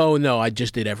was like, oh, no, I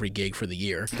just did every gig for the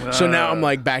year. So now I'm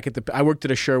like back I worked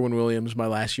at a Sherwin-Williams my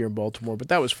last year in Baltimore, but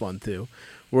that was fun too.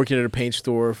 Working at a paint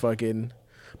store, fucking...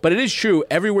 But it is true,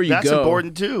 everywhere you go... That's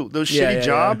important too. Those shitty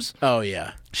jobs. Yeah. Oh,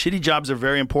 yeah. Shitty jobs are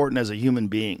very important as a human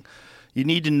being. You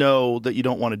need to know that you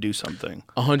don't want to do something.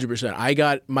 100%. I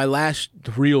got my last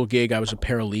real gig. I was a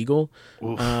paralegal,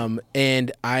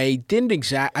 and I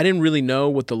didn't really know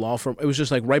what the law firm. It was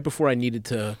just like right before I needed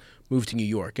to move to New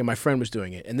York, and my friend was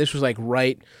doing it, and this was like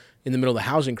right in the middle of the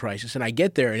housing crisis. And I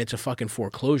get there, and it's a fucking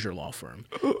foreclosure law firm,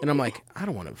 and I'm like, I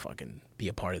don't want to fucking be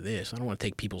a part of this. I don't want to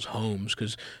take people's homes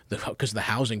because of the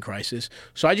housing crisis.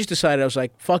 So I just decided, I was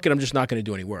like, fuck it. I'm just not going to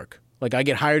do any work. Like, I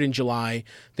get hired in July.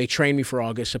 They train me for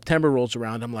August. September rolls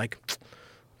around. I'm like, I'm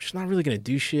just not really going to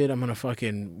do shit. I'm going to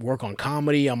fucking work on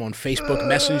comedy. I'm on Facebook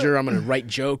Messenger. I'm going to write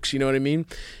jokes. You know what I mean?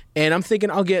 And I'm thinking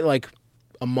I'll get like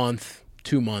a month,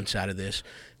 2 months out of this.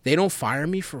 They don't fire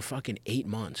me for fucking 8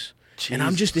 months. Jesus. And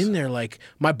I'm just in there like,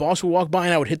 my boss would walk by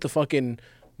and I would hit the fucking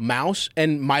mouse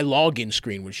and my login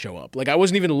screen would show up. Like, I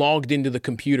wasn't even logged into the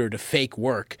computer to fake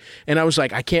work. And I was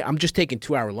like, I'm just taking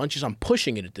 2-hour lunches. I'm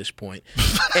pushing it at this point.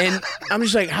 And I'm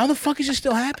just like, how the fuck is this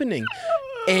still happening?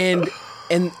 And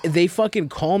they fucking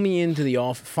call me into the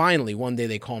office. Finally, one day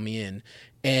they call me in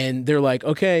and they're like,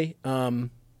 okay,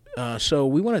 so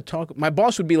we want to talk. My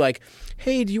boss would be like,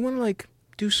 hey, do you want to like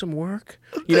do some work?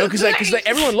 You know, because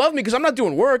everyone loved me because I'm not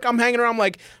doing work. I'm hanging around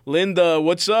like, Linda,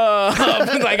 what's up?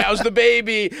 Like, how's the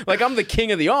baby? Like, I'm the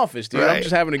king of the office, dude. Right. I'm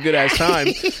just having a good ass time.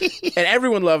 And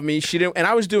everyone loved me. And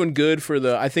I was doing good for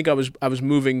I think I was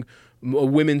moving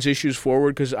women's issues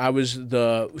forward because I was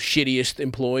the shittiest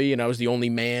employee and I was the only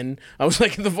man. I was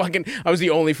like I was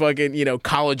the only fucking,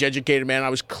 college educated man. I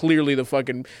was clearly the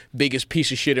fucking biggest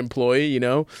piece of shit employee,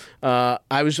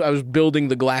 I was building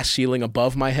the glass ceiling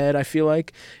above my head, I feel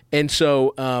like. And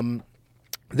so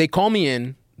they call me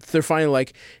in. They're finally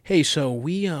like, hey, so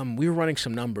we were running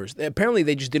some numbers. Apparently,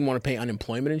 they just didn't want to pay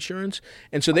unemployment insurance,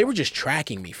 and so they were just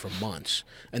tracking me for months.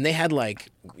 And they had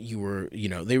they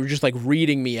were just like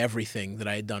reading me everything that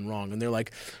I had done wrong. And they're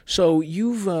like, so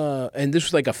you've and this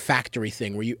was like a factory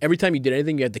thing where every time you did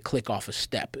anything, you had to click off a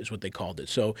step, is what they called it.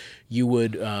 So you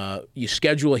would you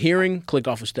schedule a hearing, click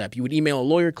off a step. You would email a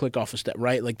lawyer, click off a step,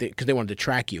 right? Because they wanted to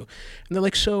track you. And they're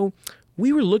like, so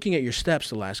we were looking at your steps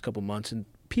the last couple months, and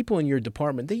people in your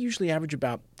department, they usually average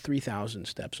about 3,000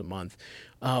 steps a month.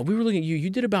 We were looking at you. You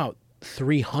did about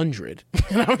 300.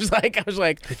 And I was like,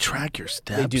 they track your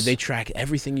steps. They track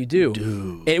everything you do.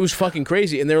 Dude. And it was fucking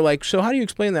crazy. And they're like, so how do you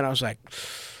explain that? I was like,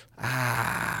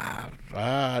 I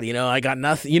got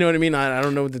nothing. You know what I mean? I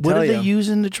don't know what to tell you. What are they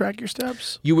using to track your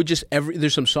steps? You would just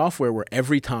there's some software where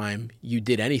every time you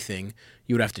did anything,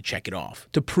 you would have to check it off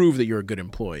to prove that you're a good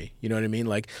employee. You know what I mean?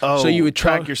 So you would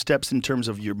track your steps in terms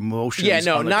of your motions. Yeah,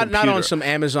 no, not on some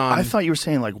Amazon. I thought you were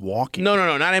saying like walking. No,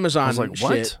 not Amazon. I was like,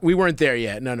 what? Shit. We weren't there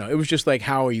yet. No. It was just like,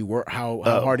 how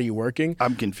hard are you working?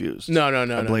 I'm confused. No.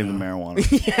 I blame the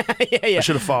marijuana. yeah. I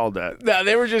should have followed that. No,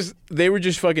 they were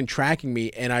just fucking tracking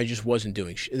me, and I just wasn't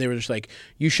doing shit. They were just like,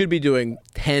 you should be doing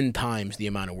 10 times the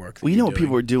amount of work. Well, you know what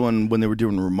people were doing when they were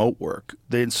doing remote work?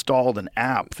 They installed an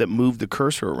app that moved the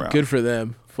cursor around. Good for them.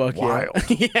 Fuck wild.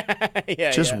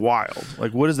 yeah. Just wild.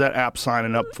 Like, what is that app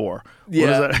signing up for?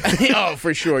 Yeah. What is that? Oh,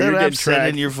 for sure. That You're app getting tracked.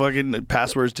 sending your fucking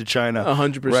passwords to China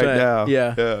 100%. right now.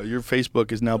 Yeah. Your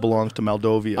Facebook now belongs to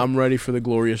Moldova. I'm ready for the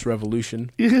glorious revolution.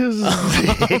 Yes.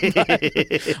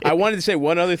 I wanted to say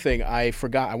one other thing. I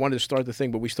forgot. I wanted to start the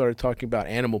thing, but we started talking about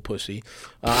animal pussy.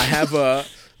 I have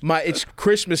it's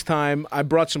Christmas time. I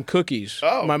brought some cookies.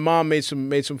 Oh. My mom made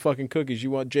some fucking cookies.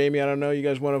 You want Jamie? I don't know. You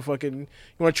guys want to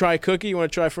try a cookie? You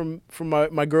want to try from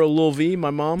my girl Lil V, my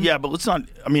mom? Yeah, but let's not.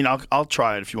 I mean, I'll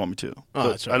try it if you want me to. Oh,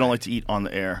 that's all I don't right. like to eat on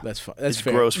the air. That's fine. That's it's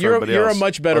fair. gross for you're everybody else. a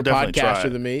much better I'll definitely try podcaster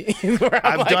it. than me.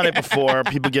 I've done it before.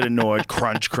 People get annoyed.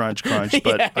 Crunch, crunch, crunch.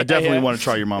 But I definitely want to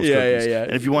try your mom's cookies. Yeah.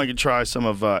 And if you want to try some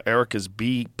of Erica's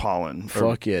bee pollen.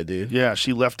 Fuck yeah, dude. Yeah,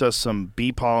 she left us some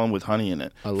bee pollen with honey in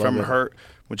it. I love from it. her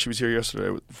when she was here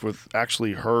yesterday.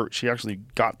 She actually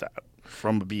got that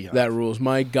from a beehive. That rules.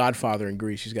 My godfather in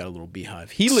Greece, he's got a little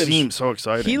beehive. Seems so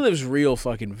exciting. He lives real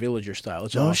fucking villager style.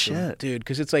 It's no awesome, shit, dude.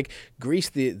 Because it's like Greece,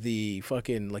 the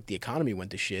fucking like the economy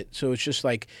went to shit. So it's just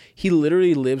like he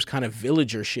literally lives kind of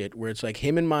villager shit, where it's like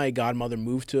him and my godmother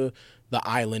moved to the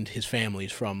island his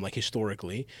family's from, like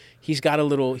historically. He's got a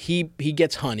little. He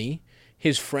gets honey.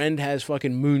 His friend has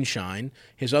fucking moonshine.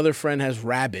 His other friend has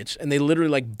rabbits, and they literally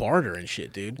like barter and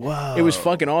shit, dude. Wow. It was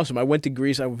fucking awesome. I went to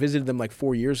Greece. I visited them like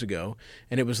 4 years ago,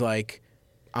 and it was like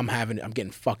I'm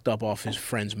getting fucked up off his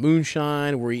friend's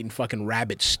moonshine. We're eating fucking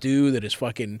rabbit stew that his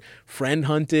fucking friend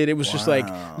hunted. It was just like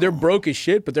they're broke as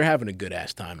shit, but they're having a good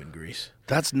ass time in Greece.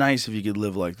 That's nice if you could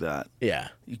live like that. Yeah.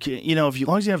 You can, as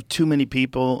long as you have too many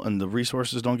people and the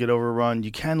resources don't get overrun,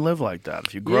 you can live like that.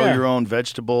 If you grow your own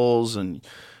vegetables and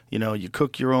you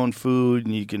cook your own food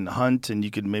and you can hunt and you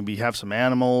can maybe have some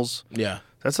animals. Yeah.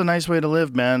 That's a nice way to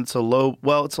live, man. It's a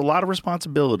lot of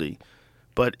responsibility,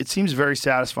 but it seems very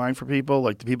satisfying for people.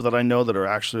 Like the people that I know that are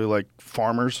actually like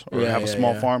farmers or have a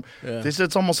small farm. Yeah. They said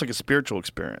it's almost like a spiritual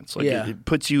experience. Like Yeah. it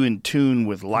puts you in tune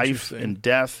with life and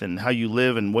death and how you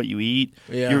live and what you eat.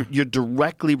 Yeah. You're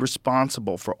directly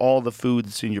responsible for all the food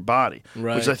that's in your body,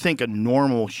 Right. which is, I think, a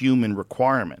normal human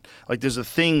requirement. Like there's a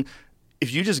thing.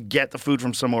 If you just get the food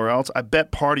from somewhere else, I bet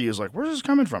part of you is like, where's this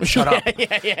coming from? Shut up.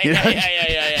 Yeah. You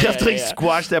have to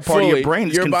squash that part of your brain.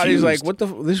 It's your body's confused. like,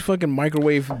 what this fucking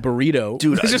microwave burrito?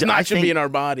 Dude, this is I not should think be in our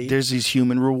body. There's these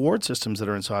human reward systems that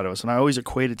are inside of us, and I always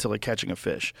equate it to like catching a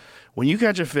fish. When you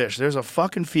catch a fish, there's a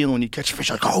fucking feeling when you catch a fish,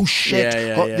 like, oh shit.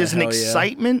 There's an hell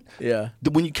excitement Yeah.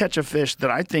 when you catch a fish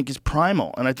that I think is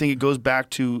primal, and I think it goes back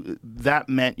to that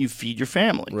meant you feed your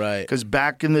family. Right. Because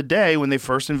back in the day when they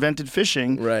first invented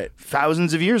fishing, Right.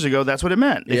 thousands of years ago, that's what it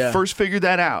meant. They first figured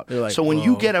that out. They're like, so when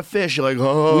you whoa. get a fish, you're like,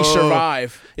 oh. We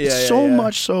survive. So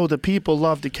much so that people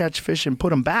love to catch fish and put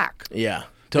them back. Yeah.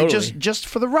 They Totally. just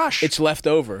for the rush. It's left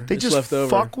over. They it's just left over.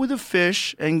 fuck with a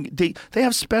fish, and they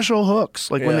have special hooks,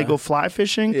 like when they go fly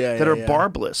fishing, that are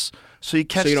barbless. So you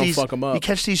catch you don't these, fuck 'em up. You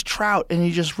catch these trout, and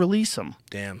you just release them.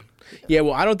 Damn. Yeah,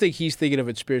 well, I don't think he's thinking of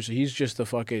it spiritually. He's just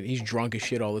he's drunk as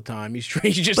shit all the time. He's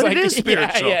just But like it is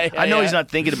spiritual. Yeah, I know he's not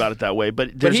thinking about it that way, but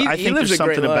I he think lives there's a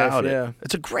great something life, about yeah. it.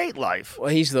 It's a great life. Well,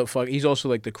 he's also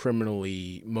like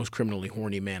the most criminally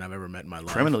horny man I've ever met in my life.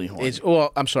 Criminally horny?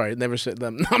 I'm sorry, never said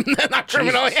them. I'm not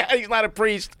criminally. Yeah, he's not a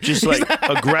priest. Just like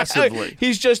aggressively.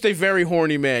 He's just a very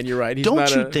horny man. You're right. Don't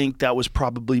you think that was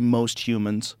probably most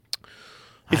humans?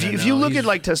 If you look at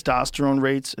like testosterone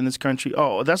rates in this country,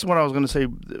 that's what I was going to say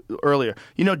earlier.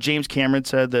 You know, James Cameron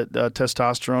said that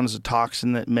testosterone is a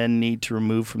toxin that men need to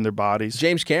remove from their bodies.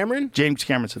 James Cameron? James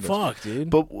Cameron said this. Fuck, dude.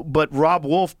 But Rob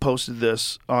Wolf posted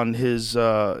this on his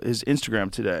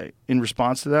Instagram today in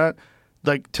response to that.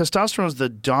 Like, testosterone is the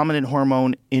dominant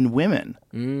hormone in women.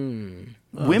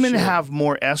 Women have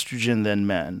more estrogen than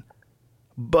men.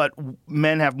 But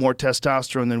men have more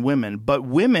testosterone than women. But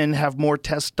women have more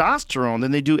testosterone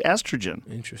than they do estrogen.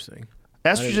 Interesting.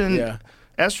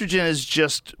 Estrogen is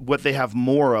just what they have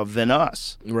more of than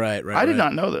us. Right. I did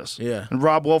not know this. Yeah. And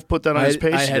Rob Wolf put that on his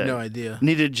page I today. had no idea.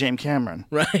 Neither did James Cameron.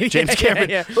 Right. James Cameron.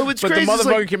 Yeah. But the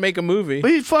motherfucker can make a movie.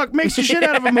 He makes the shit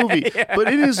out of a movie.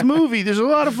 But in his movie, there's a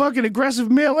lot of fucking aggressive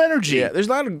male energy. Yeah, there's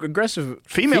a lot of aggressive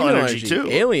female energy too.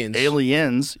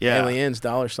 Aliens. Yeah. Aliens,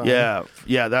 dollar sign. Yeah.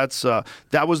 That's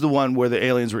that was the one where the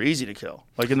aliens were easy to kill.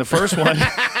 Like in the first one.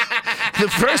 The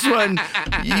first one,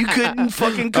 you couldn't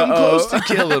fucking come close to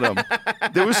killing him.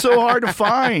 They were so hard to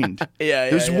find.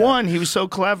 There's one, he was so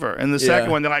clever. And the second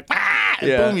one, they're like, and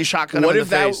boom, you shotgun him in the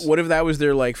face. What if that was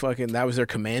their that was their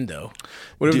commando?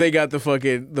 What if they got the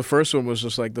first one was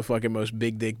just like the fucking most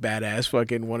big dick badass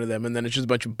fucking one of them, and then it's just a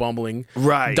bunch of bumbling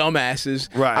dumbasses.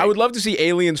 Right. I would love to see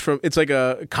aliens it's like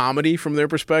a comedy from their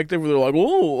perspective where they're like,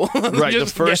 whoa. Right, the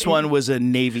first one was a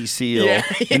Navy SEAL,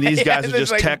 and these guys are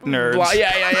just like, tech nerds.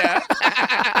 Yeah.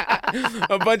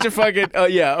 A bunch of fucking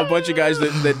a bunch of guys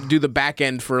that do the back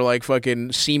end for like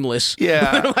fucking Seamless.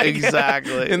 Yeah,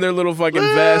 exactly. In their little fucking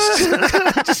vests.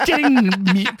 Just getting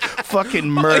fucking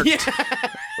murked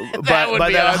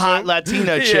by that hot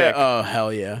Latina chick. Yeah. Oh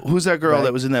hell yeah! Who's that girl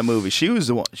that was in that movie? She was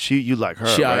the one. You like her?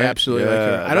 I right? absolutely like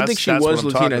her. I don't think she was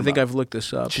Latina. I think I've looked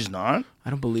this up. She's not. I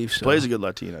don't believe so. Plays a good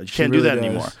Latina. You can't do that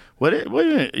anymore. Wait a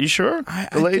minute. Are you sure? I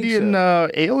the lady think so.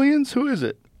 in Aliens. Who is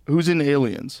it? Who's in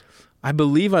Aliens? I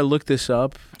believe I looked this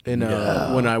up in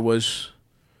when I was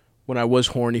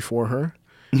horny for her,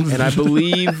 and I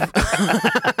believe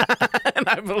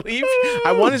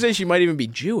I want to say she might even be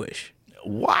Jewish.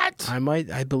 What?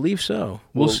 I believe so.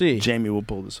 We'll see. Jamie will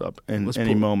pull this up in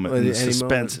any moment. The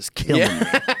suspense is killing me.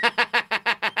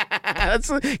 That's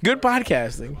good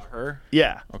podcasting. Her?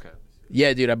 Yeah. Okay.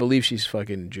 Yeah, dude, I believe she's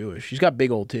fucking Jewish. She's got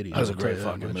big old titties. That was a great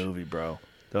fucking movie, bro.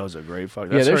 That was a great fucking.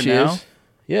 That's there her she now? is.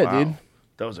 Yeah, Wow. dude.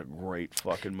 That was a great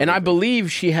fucking movie. And I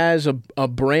believe she has a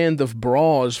brand of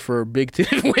bras for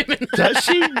big-titted women. Does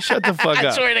she? Shut the fuck up.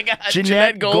 I swear to God.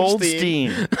 Jeanette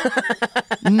Goldstein.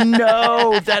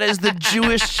 No, that is the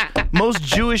most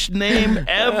Jewish name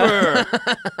ever.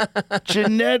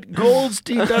 Jeanette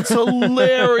Goldstein. That's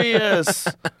hilarious.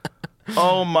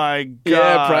 Oh my God.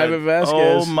 Yeah, Private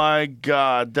Vasquez. Oh my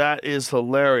God. That is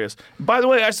hilarious. By the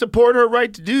way, I support her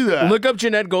right to do that. Look up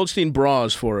Jeanette Goldstein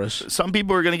bras for us. Some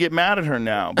people are going to get mad at her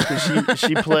now because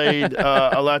she played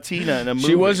a Latina in a movie.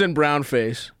 She was in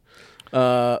Brownface.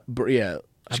 Yeah.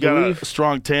 She's got a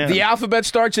strong tan. The alphabet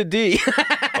starts at D. She's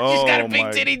got a big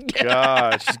my titty.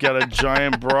 God, she's got a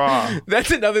giant bra.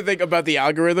 That's another thing about the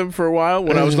algorithm for a while.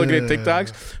 When I was looking at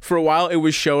TikToks, for a while it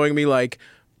was showing me like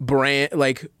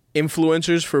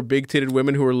influencers for big-titted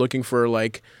women who are looking for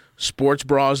like sports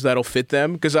bras that'll fit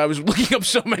them, because I was looking up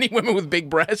so many women with big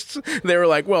breasts. They were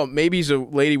like, well, maybe he's a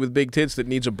lady with big tits that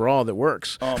needs a bra that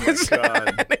works. Oh my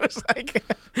God. It was like,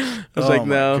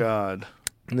 no. Oh my God.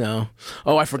 No.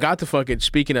 Oh, I forgot to fucking,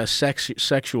 speaking of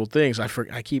sexual things,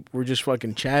 we're just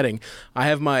fucking chatting.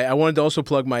 I wanted to also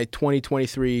plug my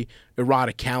 2023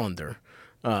 erotic calendar.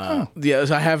 Yes,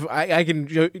 I have.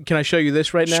 Can I show you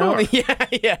this right now? Sure.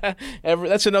 Yeah.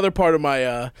 That's another part of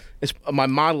my it's my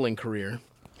modeling career.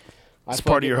 It's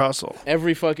part of your hustle.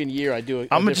 Every fucking year I do it.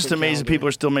 I'm just amazed that people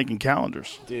are still making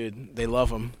calendars. Dude, they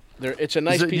love them. It's a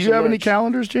nice piece of Do you have any merch.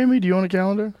 calendars, Jamie? Do you own a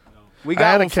calendar? We I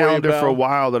got had one a calendar for, you, for a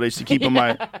while that I used to keep on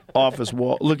my office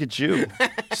wall. Look at you.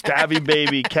 Stabby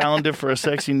baby, calendar for a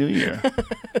sexy new year.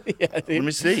 Yeah, dude. Let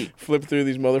me see. Flip through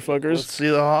these motherfuckers. Let's see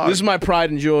the hog. This is my pride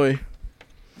and joy.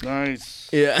 Nice.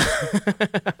 Yeah.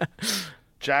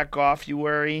 Jack off you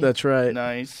worry. That's right.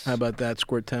 Nice. How about that?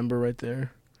 Squirt timber right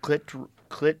there. Clit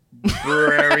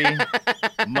brewery.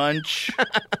 Munch.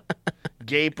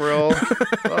 Gabriel.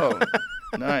 Oh,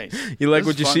 nice. You like This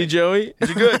what is you funny. see, Joey?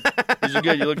 You're good. You're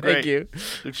good. You look great. Thank you.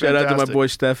 Look Shout out to my fantastic. boy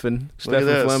Stefan Look at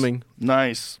this. Fleming.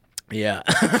 Nice. Yeah.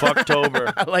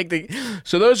 Fucktober. I like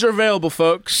so those are available,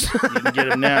 folks. You can get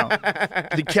them now.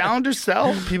 The calendar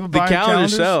sell? People The buying calendar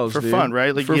calendars sells, for dude. fun,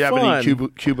 right? Like For you have fun. any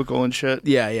cubicle and shit.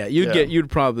 Yeah. Yeah. You'd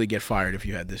probably get fired if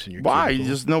you had this in your Why? cubicle.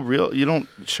 There's no real. You don't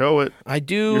show it. I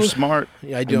do. You're smart.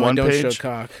 Yeah, I On do. I one don't page. show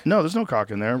cock. No, there's no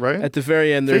cock in there, right? At the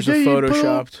very end, there's a They- you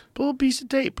photoshopped. Put a little piece of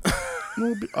tape.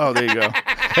 Oh, there you go.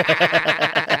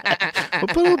 We'll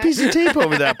put a little piece of tape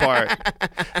over that part.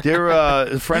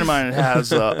 A friend of mine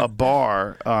has a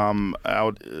bar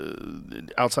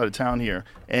outside of town here,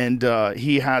 and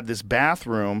he had this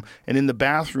bathroom, and in the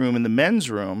bathroom, in the men's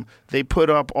room, they put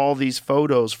up all these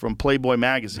photos from Playboy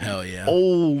magazine. Hell yeah.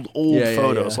 Old Yeah,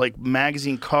 photos, yeah. like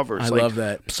magazine covers. I like, love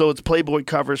that. So it's Playboy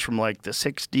covers from like the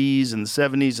 60s and the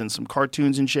 70s and some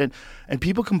cartoons and shit, and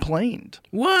people complained.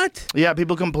 What? Yeah,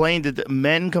 people complained that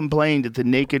men complained at the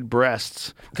naked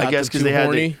breasts. Got I guess them because too they had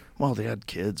horny? they had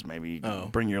kids. Maybe Oh.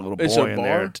 bring your little It's a boy in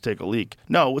there bar? to take a leak.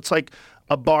 No, it's like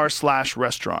a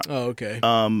bar/restaurant. Oh, okay.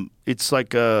 It's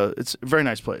like it's a very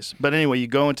nice place. But anyway, you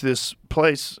go into this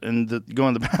place and you go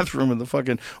in the bathroom,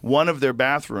 and one of their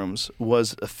bathrooms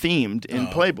was themed in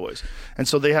Playboys, and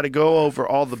so they had to go over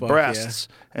all the breasts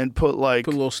and put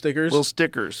little stickers. little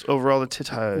stickers over all the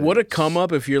titties. What a come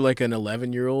up if you're like an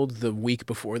 11-year-old the week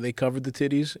before they covered the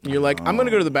titties, and you're like, I'm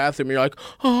gonna go to the bathroom. And you're like,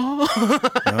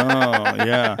 Oh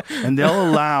yeah, and they'll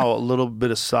allow a little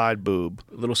bit of side boob.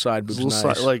 little side boobs, Little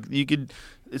nice. side, like you could.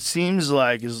 It seems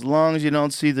like as long as you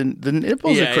don't see the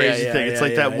nipple's Yeah, a crazy yeah, thing. yeah, It's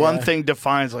like yeah, that one yeah. thing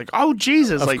defines like, oh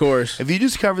Jesus, Of like course. if you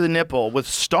just cover the nipple with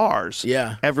stars,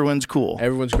 Yeah. everyone's cool.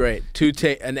 Everyone's great.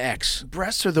 An X.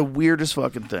 Breasts are the weirdest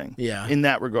fucking thing. Yeah. In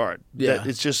that regard. Yeah. That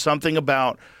it's just something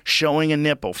about showing a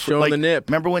nipple. Showing the nip.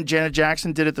 Remember when Janet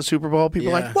Jackson did it at the Super Bowl?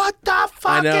 People were Yeah. like, what the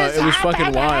fuck I know is it was fucking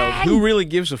happening? wild. Who really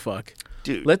gives a fuck?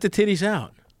 Dude. Let the titties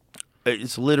out.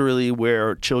 It's literally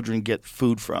where children get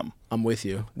food from. I'm with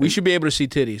you. We should be able to see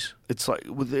titties. It's like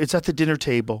it's at the dinner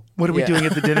table. What are we Yeah. doing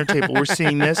at the dinner table? We're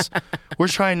seeing this. We're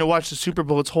trying to watch the Super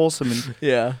Bowl. It's wholesome. And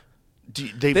Yeah.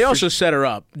 They also set her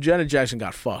up. Janet Jackson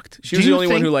got fucked. She was Do the you only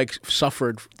one think- who like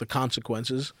suffered the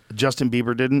consequences. Justin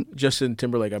Bieber didn't. Justin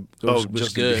Timberlake was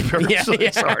Justin good. Bieber.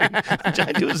 Yeah, Sorry,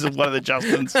 I knew it was one of the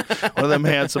Justins. One of them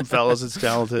handsome fellas that's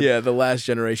talented. Yeah, the last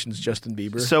generation's Justin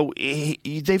Bieber. So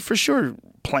they for sure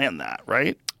planned that,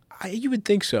 right? You would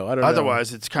think so. I don't know.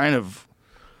 Otherwise, it's kind of.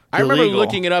 I remember illegal.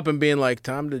 looking it up and being like,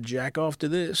 time to jack off to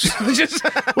this. Just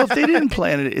Well, if they didn't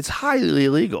plan it, it's highly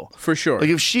illegal. for sure. Like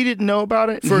if she didn't know about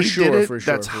it, and For he sure, did it, for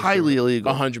sure, that's for highly sure.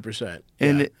 illegal. 100%.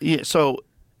 And so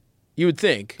you would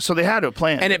think. they had to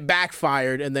plan. And it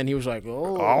backfired, and then he was like,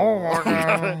 oh my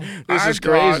God. this is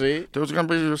crazy. There was gonna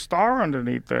be a star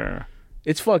underneath there.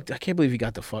 It's fucked. I can't believe he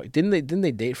got the fuck. Didn't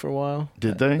they date for a while?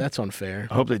 Did they? That's unfair.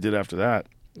 I hope they did after that.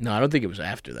 No, I don't think it was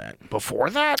after that. Before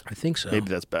that, I think so. maybe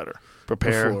that's better.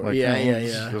 Prepare. Before. Like, Yeah, oh, yeah,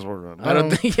 this yeah. is what we're gonna I don't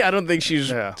do. think. I don't think she's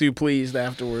Yeah. too pleased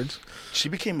afterwards. She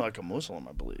became like a Muslim,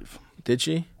 I believe. Did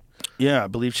she? Yeah, I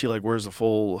believe she like wears the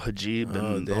full hijab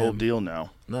and the whole damn. deal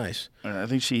now. Nice. And I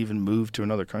think she even moved to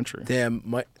another country. Damn.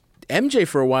 My MJ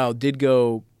for a while did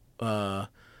go.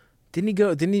 Didn't he go?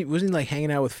 Wasn't he like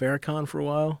hanging out with Farrakhan for a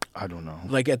while? I don't know.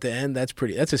 Like at the end, that's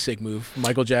a sick move,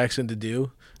 Michael Jackson to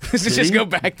do. To Did just he? go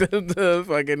back to the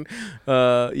fucking,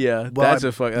 yeah. Well,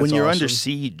 that's when you're under awesome.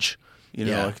 siege, you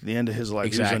know, Yeah. like at the end of his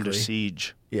life, he was under Exactly.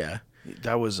 siege. Yeah,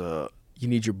 That was a. you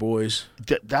need your boys.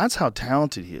 That's how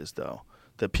talented he is, though.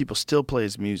 That people still play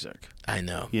his music. I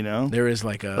know. You know, There is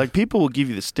like a like people will give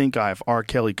you the stink eye if R.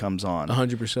 Kelly comes on.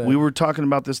 100%. We were talking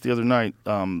about this the other night.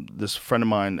 This friend of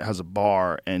mine has a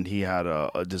bar, and he had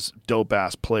this dope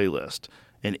ass playlist,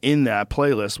 and in that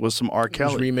playlist was some R. It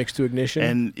was Kelly. remixed to Ignition.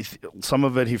 And some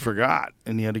of it he forgot,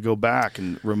 and he had to go back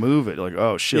and remove it. Like,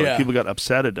 oh shit! Yeah. Like people got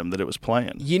upset at him that it was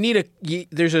playing. you need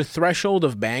there's a threshold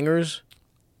of bangers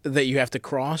that you have to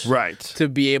cross, Right. to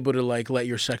be able to like let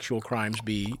your sexual crimes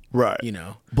be, Right. You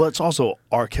know, But it's also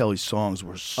R. Kelly's songs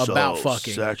were so about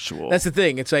fucking sexual. That's the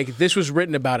thing. It's like this was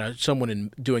written about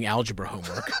someone doing algebra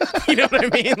homework. You know what I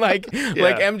mean? Like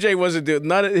MJ wasn't doing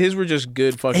not his were just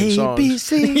good fucking songs.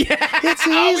 ABC. It's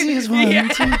easy as 1,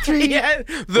 2, 3. Yeah,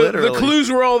 the Literally.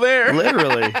 clues were all there.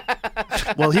 Literally.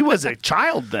 Well, he was a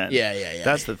child then. Yeah.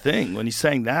 That's the thing. When he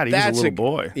sang that, he was a little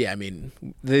boy. Yeah, I mean,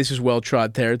 this is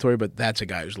well-trod territory, but that's a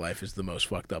guy whose life is the most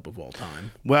fucked up of all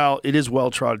time. Well, it is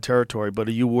well-trod territory, but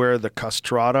are you aware of the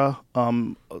castrata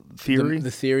theory?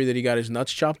 The theory that he got his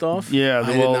nuts chopped off? Yeah,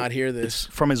 I did not hear this.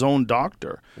 It's from his own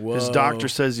doctor. His Whoa. doctor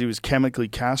says he was chemically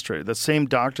castrated. The same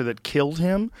doctor that killed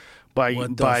him by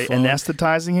What the fuck?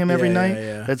 anesthetizing him every Yeah, night. yeah,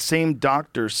 yeah. That same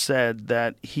doctor said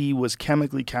that he was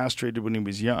chemically castrated when he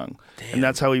was young, and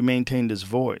that's how he maintained his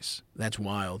voice. That's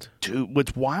wild. Dude,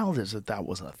 what's wild is that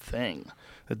was a thing.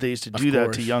 That they used to do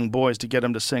that to young boys to get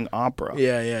them to sing opera.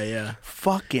 Yeah.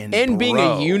 Fucking And being a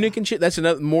bro. eunuch and shit, that's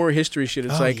another more history shit.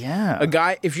 It's like yeah. a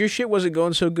guy, if your shit wasn't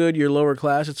going so good, you're lower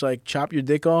class, it's like chop your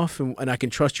dick off and I can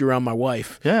trust you around my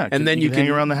wife. Yeah, and then you can hang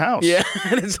around the house. Yeah,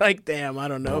 and it's like, damn, I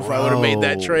don't know if I would have made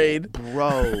that trade.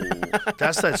 Bro,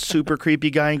 that's that super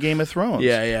creepy guy in Game of Thrones.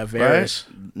 Yeah, Varys.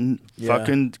 Right? Yeah.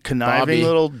 Fucking conniving Bobby.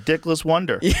 little dickless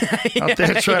wonder out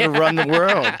there trying to run the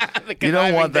world. You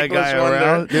don't want that guy dickless wonder.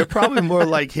 around. They're probably more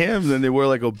like him than they were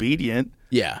like obedient.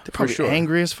 Yeah, They're probably for sure.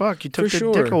 angry as fuck. You took For their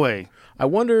sure. dick away. I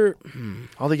wonder.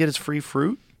 All they get is free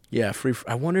fruit. Yeah,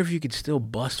 I wonder if you could still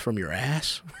bust from your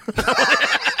ass.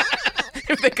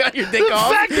 If they got your dick The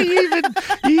off, fact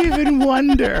that you even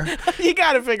wonder. you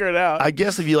got to figure it out. I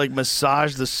guess if you like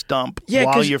massage the stump Yeah,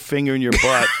 while 'cause- you're fingering your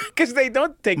butt. Because they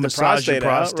don't take the Massage your prostate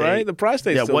out, prostate. right? The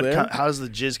prostate's Yeah, still there. how does the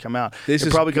jizz come out? This it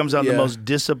is- probably comes out yeah. the most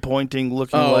disappointing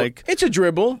looking, Oh, like it's a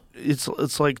dribble.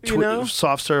 it's like You know?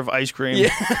 soft serve ice cream.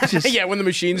 Yeah, Just- yeah. When the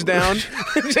machine's down,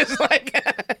 just like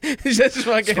it's just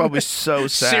fucking It's probably so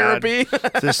sad. syrupy.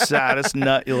 The saddest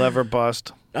nut you'll ever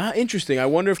bust. Interesting. I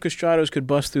wonder if castratos could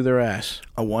bust through their ass.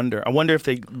 I wonder if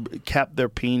they kept their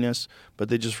penis, but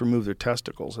they just removed their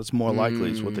testicles. That's more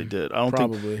likely is what they did. I don't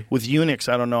Probably. think with eunuchs.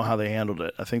 I don't know how they handled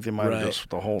it. I think they might have Right. just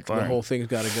the whole thing. The whole thing's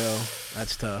got to go.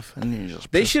 That's tough. And you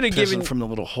just They piss- should have pissing given- from the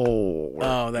little hole. where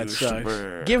Oh, it that used to sucks.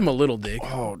 be. Give him a little dick.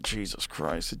 Oh, Jesus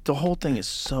Christ. The whole thing is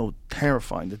so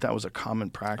terrifying that was a common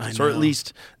practice, I or at know.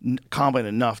 least common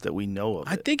enough that we know of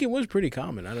I it. think it was pretty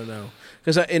common. I don't know,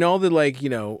 because in all the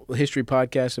history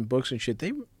podcasts and books and shit,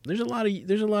 there's a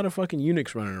lot of fucking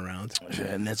eunuchs running around.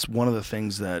 And that's one of the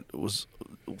things that was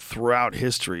throughout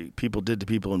history people did to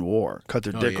people in war. Cut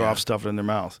their dick yeah. off, stuff it in their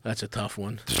mouth. That's a tough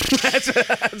one.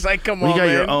 It's like, come When on, you got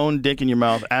man. your own dick in your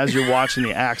mouth as you're watching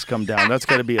the axe come down, that's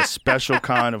got to be a special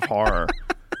kind of horror.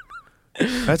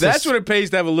 That's what it pays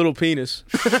to have a little penis.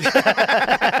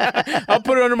 I'll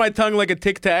put it under my tongue like a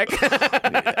Tic Tac.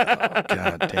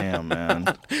 God damn,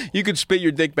 man. You could spit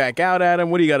your dick back out at him.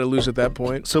 What do you got to lose at that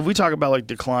point? So if we talk about like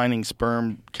declining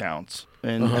sperm counts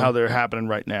and Uh-huh. how they're happening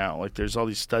right now, like there's all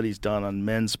these studies done on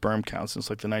men's sperm counts since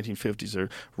like the 1950s. They're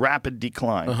rapid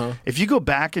decline. Uh-huh. If you go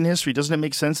back in history, doesn't it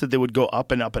make sense that they would go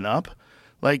up and up and up?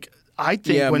 Like I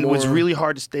think Yeah, when it was more- really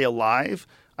hard to stay alive,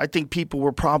 I think people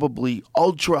were probably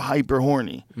ultra hyper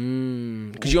horny.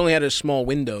 Because you only had a small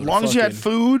window. As long as you had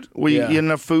food, you Yeah. had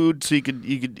enough food, so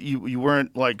you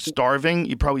weren't like starving.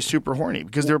 You're probably super horny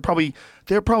because they're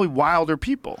probably wilder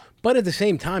people. But at the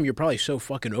same time, you're probably so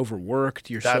fucking overworked.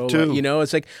 You're That so, too.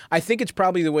 it's like, I think it's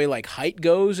probably the way like height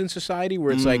goes in society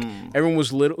where it's like everyone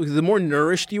was little. The more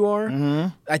nourished you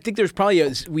are, I think there's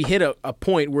probably we hit a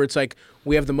point where it's like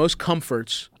we have the most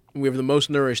comforts, we have the most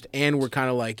nourished, and we're kind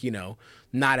of like,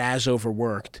 not as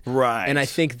overworked. Right. And I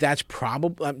think that's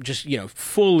probably, I'm just,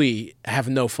 fully have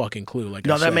no fucking clue. Like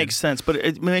No, I that said. makes sense. But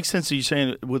it makes sense that you're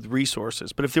saying with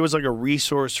resources. But if there was like a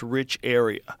resource-rich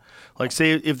area, like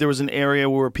say if there was an area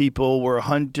where people were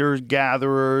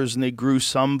hunter-gatherers and they grew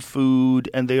some food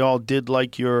and they all did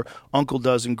like your uncle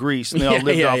does in Greece and they all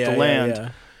lived off the land. yeah.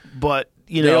 But,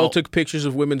 They all took pictures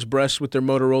of women's breasts with their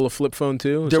Motorola flip phone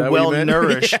too. Is they're that what you well meant?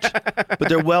 nourished, but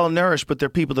they're well nourished. But they're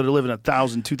people that are living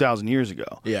 1,000, 2,000 years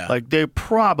ago. Yeah. like they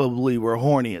probably were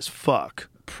horny as fuck.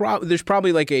 There's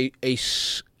probably like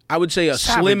I would say a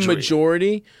slim Savagery.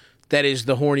 majority that is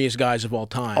the horniest guys of all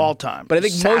time. All time. But I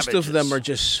think most of Savages. them are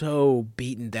just so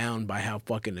beaten down by how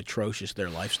fucking atrocious their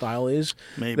lifestyle is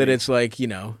Maybe. that it's like,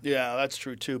 Yeah, that's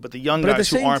true too. But the young But at guys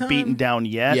the who same aren't time- beaten down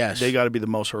yet, Yes. they got to be the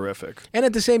most horrific. and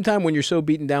at the same time, when you're so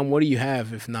beaten down, what do you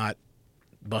have if not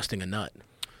busting a nut?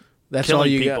 That's all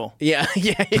Killing you people. got.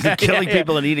 Yeah. Killing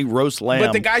people and eating roast lamb.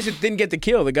 But the guys that didn't get the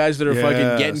kill, the guys that are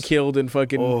fucking getting Yes. killed and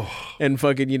fucking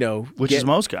which is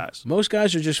most guys. Most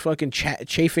guys are just fucking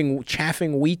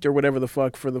chaffing wheat or whatever the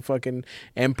fuck for the fucking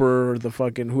emperor or the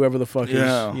fucking whoever the fuck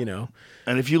Yeah. is,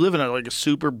 And if you live in a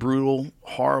super brutal,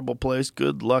 horrible place,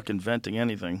 good luck inventing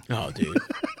anything. Oh, dude.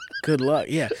 Good luck.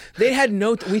 Yeah. They had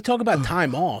we talk about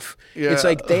time off. It's Yeah.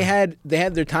 like they had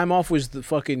their time off was the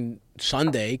fucking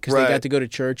Sunday because they Right. got to go to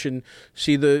church and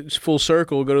see the full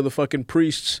circle, go to the fucking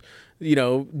priests,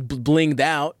 blinged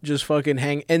out, just fucking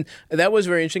hang. And that was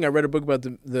very interesting. I read a book about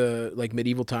the like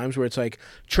medieval times where it's like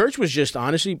church was just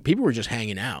honestly, people were just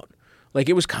hanging out. Like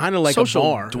it was kind of like Social a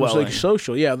bar. It was dwelling. like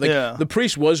social. Yeah. Like Yeah. the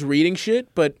priest was reading shit,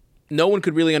 but no one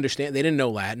could really understand. They didn't know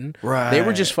Latin. Right. They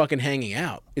were just fucking hanging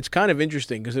out. It's kind of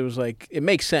interesting because it was like, it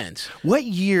makes sense. What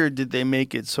year did they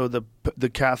make it so the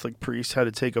Catholic priest had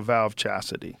to take a vow of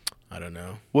chastity? I don't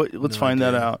know. Let's find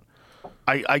that out.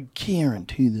 I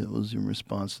guarantee that was in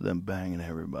response to them banging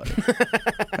everybody.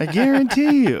 I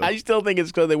guarantee you. I still think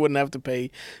it's because they wouldn't have to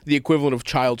pay the equivalent of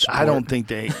child support. I don't think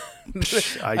they.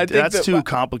 That's too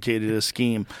complicated a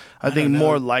scheme. I think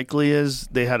more likely is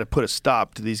they had to put a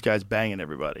stop to these guys banging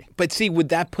everybody. But see, would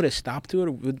that put a stop to it?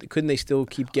 Or couldn't they still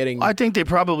keep getting? I think they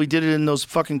probably did it in those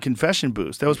fucking confession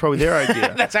booths. That was probably their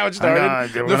idea. That's how it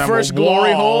started. The first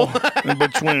glory hole in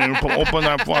between. Open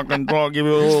that fucking door. Give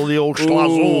you the old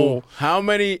schlazoo. How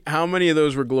many of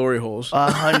those were glory holes?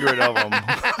 100 of them.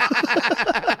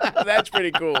 That's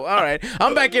pretty cool. All right,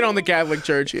 I'm back in on the Catholic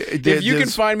Church. If you can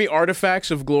find me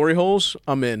artifacts of glory holes,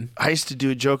 I'm in. I used to do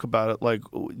a joke about it. Like,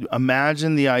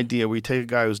 imagine the idea where you take a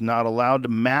guy who's not allowed to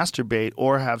masturbate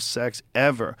or have sex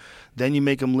ever. Then you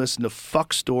make him listen to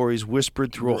fuck stories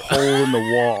whispered through a hole in the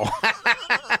wall.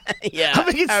 Yeah,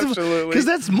 I mean, absolutely. Because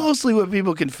that's mostly what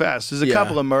people confess. There's a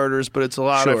couple of murders, but it's a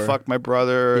lot of fuck my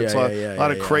brother. It's a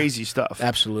lot of crazy stuff.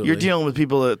 Absolutely. You're dealing with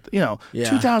people that,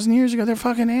 2,000 years ago, they're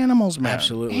fucking animals, man.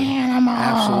 Absolutely. Animals.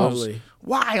 Absolutely.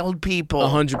 Wild people.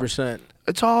 100%.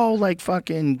 It's all like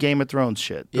fucking Game of Thrones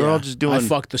shit. They're all just doing. I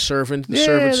fucked the servant. The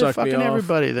servant sucked me off. Fucking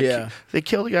everybody. They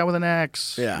killed a guy with an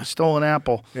axe. Yeah. He stole an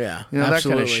apple. Yeah. That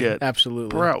kind of shit. Absolutely.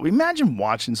 Bro, imagine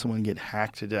watching someone get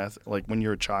hacked to death like when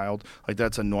you're a child. Like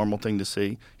that's a normal thing to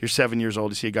see. You're 7 years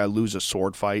old, you see a guy lose a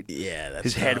sword fight. Yeah, that's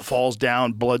his tough. head falls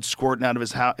down, blood squirting out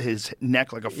of his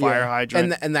neck like a fire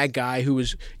hydrant. And that guy who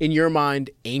was, in your mind,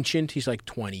 ancient, he's like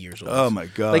 20 years old. Oh, my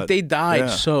God. Like they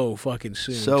died so fucking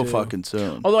soon. So too. fucking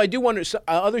soon. Although I do wonder,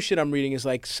 other shit I'm reading is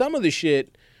like some of the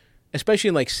shit, especially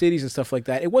in like cities and stuff like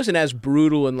that, it wasn't as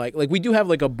brutal and like we do have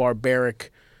like a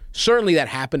barbaric, certainly that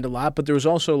happened a lot, but there was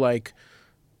also like,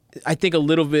 I think a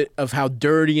little bit of how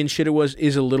dirty and shit it was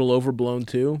is a little overblown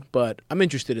too, but I'm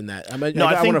interested in that. I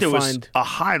think there was a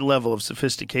high level of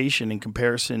sophistication in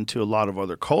comparison to a lot of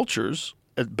other cultures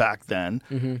back then,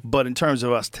 but in terms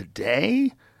of us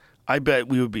today, I bet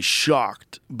we would be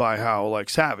shocked by how like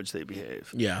savage they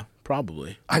behave. Yeah,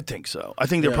 probably. I think so. I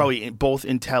think they're probably both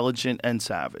intelligent and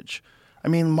savage. I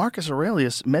mean, Marcus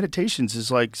Aurelius' Meditations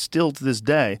is like still to this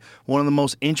day one of the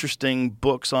most interesting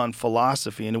books on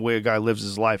philosophy and the way a guy lives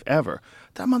his life ever.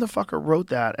 That motherfucker wrote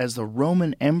that as the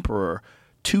Roman emperor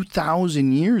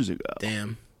 2,000 years ago.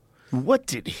 Damn. What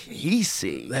did he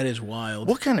see? That is wild.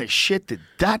 What kind of shit did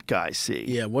that guy see?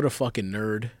 Yeah, what a fucking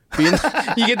nerd.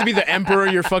 You get to be the emperor,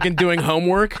 you're fucking doing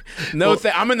homework? No,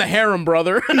 I'm in the harem,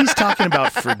 brother. He's talking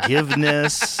about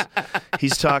forgiveness.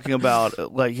 He's talking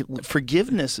about, like,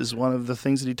 forgiveness is one of the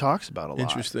things that he talks about a lot.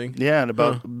 Interesting. Yeah, and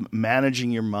about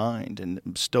managing your mind and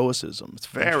stoicism. It's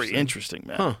very interesting,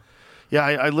 man. Huh. Yeah,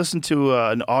 I listened to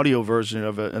an audio version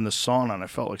of it in the sauna, and I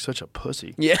felt like such a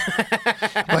pussy. Yeah.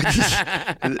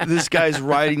 Like this guy's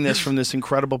writing this from this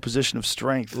incredible position of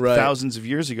strength thousands of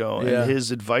years ago, and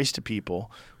his advice to people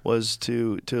was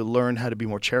to learn how to be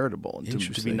more charitable and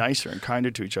to be nicer and kinder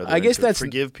to each other. I guess that's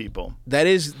forgive people.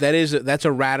 That's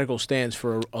a radical stance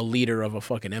for a leader of a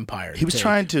fucking empire. He was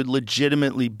trying to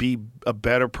legitimately be a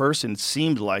better person,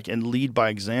 seemed like, and lead by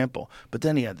example. But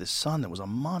then he had this son that was a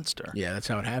monster. Yeah, that's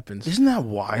how it happens. Isn't that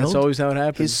wild? That's always how it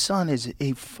happens. His son is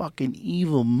a fucking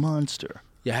evil monster.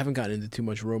 Yeah, I haven't gotten into too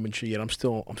much Roman shit yet. I'm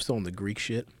still on the Greek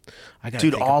shit. I gotta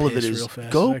Dude, take a all of it piss is real fast.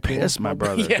 go Is that cool? piss, my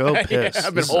brother. Yeah, go piss.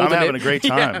 Yeah, I'm having a great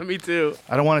time. Yeah, me too.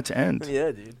 I don't want it to end.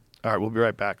 Yeah, dude. All right, we'll be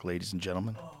right back, ladies and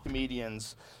gentlemen.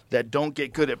 Comedians that don't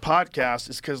get good at podcasts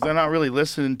is because they're not really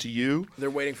listening to you. They're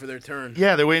waiting for their turn.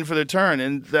 Yeah, they're waiting for their turn,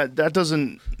 and that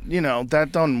doesn't, that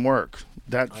doesn't work.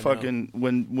 That fucking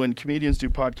when comedians do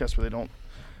podcasts where they don't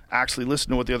actually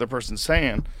listen to what the other person's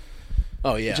saying.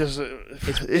 Oh yeah,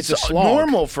 it's a slog.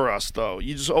 Normal for us though.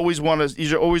 You just always want to.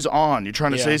 You're always on. You're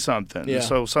trying to say something. Yeah.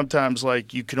 So sometimes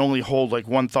like you can only hold like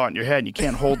one thought in your head. And you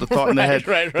can't hold the thought in the head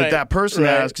that person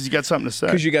has because you got something to say.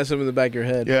 Because you got something in the back of your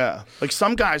head. Yeah. Like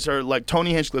some guys are like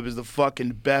Tony Hinchcliffe is the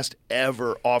fucking best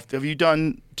ever. Have you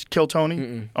done Kill Tony?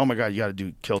 Mm-mm. Oh my God, you got to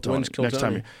do Kill Tony When's Kill next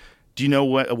Tony? time. Do you know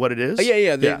what it is?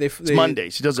 Yeah. It's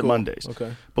Mondays. He does it Mondays.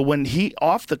 Okay. But when he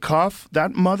off the cuff,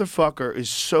 that motherfucker is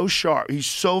so sharp. He's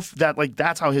so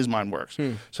that's how his mind works.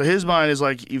 So his mind is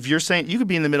like if you're saying you could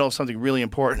be in the middle of something really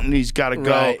important and he's got to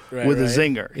go with a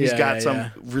zinger. He's got some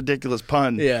ridiculous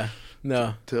pun. Yeah.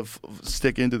 No. To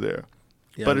stick into there.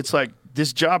 Yeah. But it's like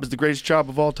this job is the greatest job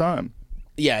of all time.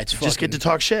 Yeah, it's just get to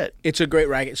talk shit. It's a great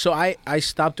racket. So I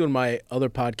stopped doing my other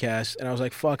podcast, and I was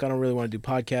like, fuck, I don't really want to do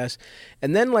podcasts.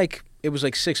 And then, like, it was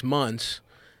like 6 months,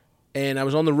 and I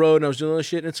was on the road, and I was doing all this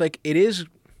shit, and it's like,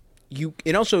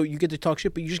 and also you get to talk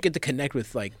shit, but you just get to connect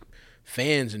with like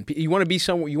fans and you want to be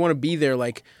somewhere. You want to be there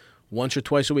like once or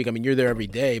twice a week. I mean, you're there every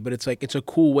day, but it's like it's a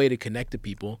cool way to connect to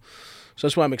people. So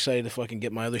that's why I'm excited to fucking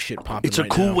get my other shit popping. It's a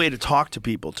cool way to talk to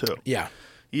people too. Yeah.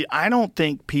 I don't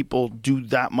think people do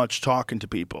that much talking to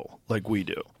people like we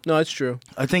do. No, that's true.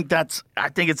 I think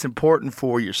it's important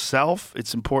for yourself.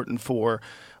 It's important for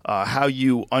how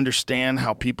you understand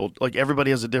how people, like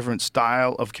everybody has a different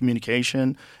style of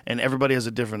communication and everybody has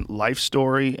a different life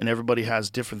story and everybody has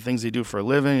different things they do for a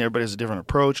living. Everybody has a different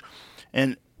approach.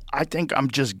 And I think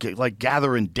I'm just like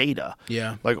gathering data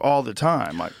like all the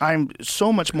time. Like, I'm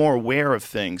so much more aware of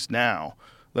things now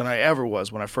than I ever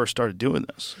was when I first started doing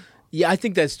this. Yeah, I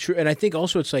think that's true. And I think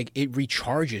also it's like it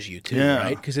recharges you too,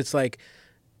 right? Because it's like,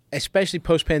 especially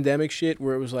post-pandemic shit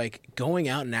where it was like going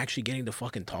out and actually getting to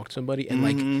fucking talk to somebody and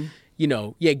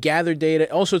like, gather data.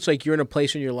 Also, it's like you're in a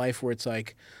place in your life where it's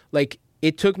like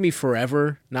it took me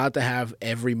forever not to have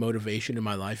every motivation in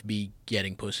my life be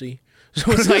getting pussy.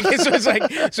 So it's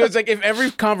like if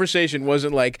every conversation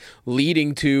wasn't like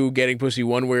leading to getting pussy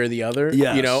one way or the other,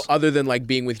 other than like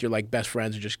being with your like best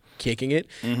friends or just kicking it.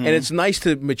 And it's nice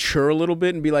to mature a little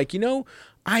bit and be like,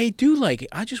 I do like it.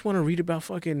 I just want to read about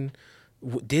fucking,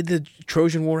 did the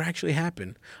Trojan War actually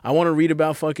happen? I want to read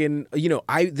about fucking,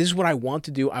 this is what I want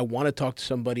to do. I want to talk to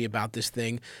somebody about this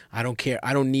thing. I don't care.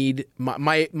 I don't need,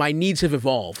 my needs have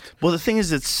evolved. Well, the thing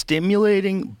is, it's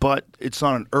stimulating, but it's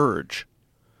not an urge.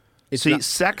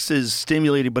 Sex is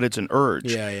stimulating, but it's an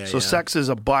urge. So sex is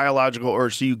a biological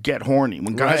urge. So you get horny.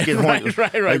 When guys get horny,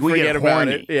 like we get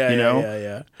horny,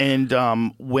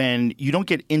 And when you don't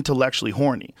get intellectually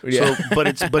horny, but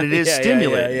it is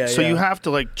stimulating. So you have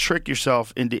to like trick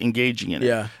yourself into engaging in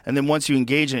it. And then once you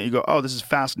engage in it, you go, oh, this is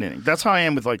fascinating. That's how I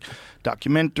am with like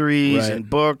documentaries and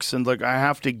books, and like I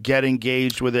have to get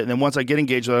engaged with it. And then once I get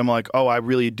engaged with it, I'm like, oh, I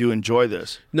really do enjoy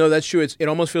this. No, that's true. It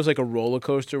almost feels like a roller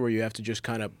coaster where you have to just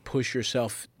kind of push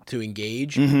yourself to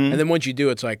engage, and then once you do,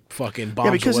 it's like fucking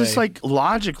bombs because away. It's like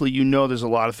logically, there's a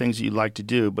lot of things that you'd like to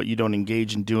do, but you don't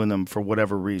engage in doing them for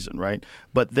whatever reason, right?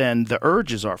 But then the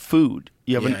urges are food.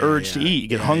 You have an urge to eat. You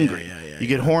get hungry. You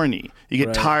get horny. You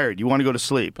get tired. You want to go to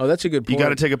sleep. Oh, that's a good point. You got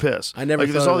to take a piss. I never.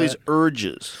 There's all these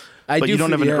urges. But you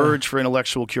don't have an urge for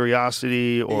intellectual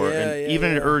curiosity or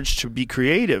even an urge to be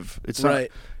creative. It's not.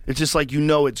 It's just like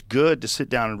it's good to sit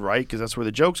down and write because that's where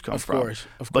the jokes come from. Of course.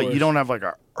 But you don't have like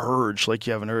a urge like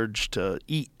you have an urge to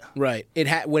eat. Right.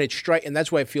 When it strike, and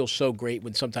that's why it feels so great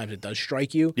when sometimes it does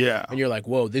strike you. Yeah. And you're like,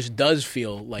 whoa, this does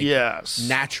feel like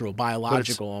natural,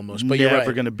 biological almost. But you're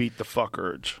never gonna beat the fuck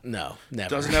urge. No, never.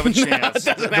 Doesn't have a chance.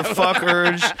 The fuck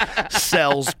urge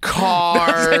sells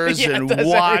cars and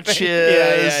watches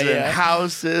and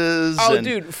houses. Oh,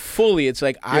 dude, fully. It's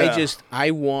like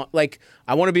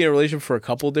I want to be in a relationship for a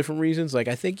couple of different reasons. Like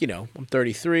I think, I'm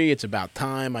 33. It's about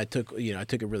time. I took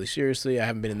it really seriously. I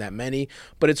haven't been in that many.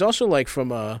 But it's also like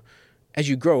as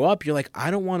you grow up, you're like,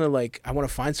 I want to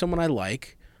find someone I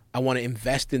like. I want to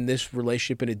invest in this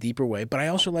relationship in a deeper way. But I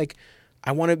also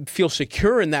I want to feel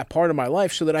secure in that part of my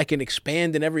life so that I can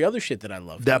expand in every other shit that I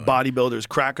love. That bodybuilder's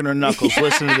cracking her knuckles.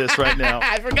 Listen to this right now.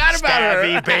 I forgot about her.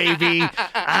 Stabby, baby,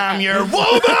 I'm your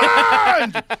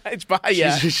woman.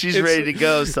 She's ready to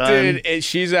go, son. Dude,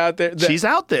 she's out there. She's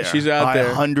out there. She's out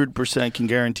there. I 100% can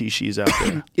guarantee she's out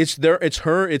there. It's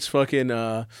her. It's fucking.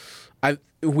 I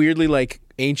weirdly like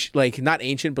ancient, like not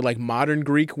ancient, but like modern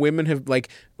Greek women have like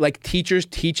teachers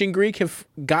teaching Greek have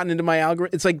gotten into my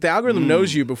algorithm. It's like the algorithm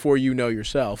knows you before you know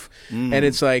yourself, and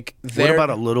it's like. What about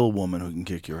a little woman who can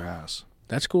kick your ass?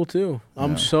 That's cool too.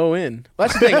 I'm so in.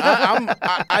 That's the thing.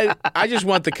 I just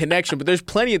want the connection, but there's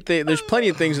plenty of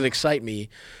things that excite me.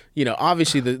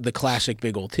 Obviously the classic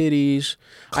big old titties.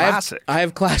 Classic. I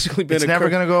have classically been. It's never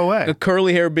going to go away. A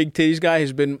curly hair, big titties guy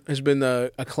has been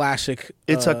a classic.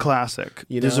 It's a classic.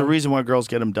 There's a reason why girls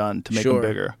get them done to make them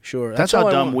bigger. Sure. That's how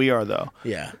dumb we are, though.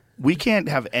 Yeah. We can't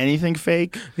have anything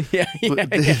fake. Yeah.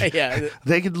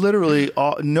 They could literally.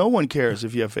 No one cares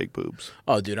if you have fake boobs.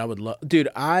 Oh, dude, I would love. Dude,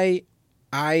 I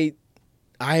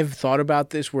have thought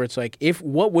about this where it's like,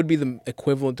 what would be the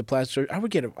equivalent to plastic surgery?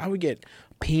 I would get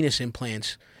penis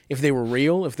implants if they were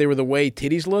real, if they were the way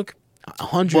titties look.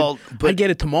 100. Well, I'd get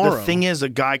it tomorrow. The thing is, a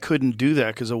guy couldn't do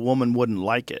that because a woman wouldn't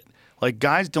like it. Like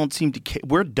guys don't seem to care.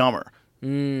 We're dumber.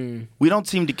 We don't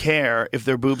seem to care if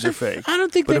their boobs are fake. I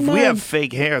don't think but they if mind. we have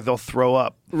fake hair, they'll throw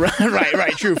up.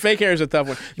 Right. True. Fake hair is a tough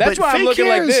one. That's why I'm looking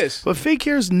like this. But fake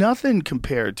hair is nothing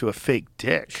compared to a fake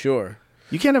dick. Sure.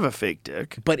 You can't have a fake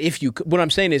dick. But what I'm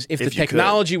saying is, if the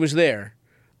technology was there,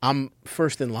 I'm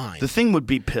first in line. The thing would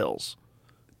be pills.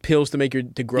 Pills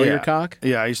to grow your cock?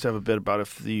 Yeah, I used to have a bit about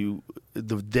if the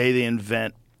day they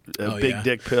invent big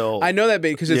dick pill. I know that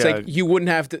big because it's Yeah. like you wouldn't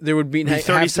have to. There would be 30 have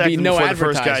to be seconds no before the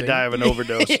first guy advertising. die of an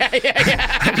overdose.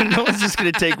 yeah. I mean, no one's just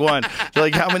going to take one. They're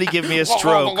like, how many give me a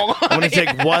stroke? I'm going to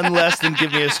take one less than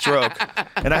give me a stroke.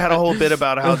 And I had a whole bit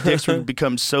about how dicks would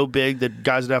become so big that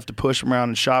guys would have to push them around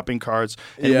in shopping carts,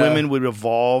 and women would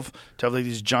evolve to have like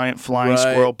these giant flying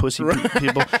squirrel pussy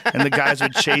people, and the guys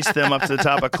would chase them up to the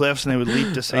top of cliffs, and they would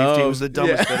leap to safety. It was the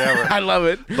dumbest bit ever. I love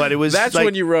it. But it was that's like,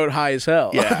 when you wrote high as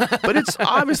hell. Yeah, but it's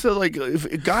obviously like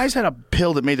if guys had a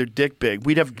pill that made their dick big,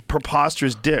 we'd have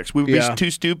preposterous dicks. We would be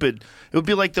too stupid. It would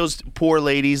be like those poor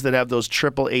ladies that have those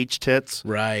Triple H tits.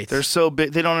 Right. They're so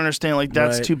big. They don't understand. Like,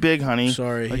 that's too big, honey.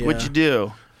 Sorry. Like, what'd you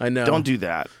do? I know. Don't do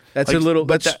that. That's like, a little.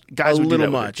 But That's guys a would do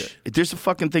little that with much. it. There's a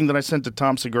fucking thing that I sent to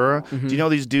Tom Segura. Do you know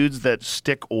these dudes that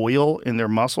stick oil in their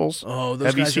muscles? Oh, those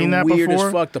have guys you seen are that weird before?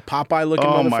 as fuck. The Popeye looking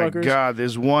oh motherfuckers. my god,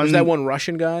 there's one. Is that one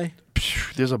Russian guy?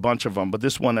 There's a bunch of them, but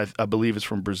this one I believe is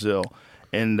from Brazil,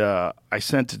 and I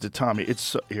sent it to Tommy.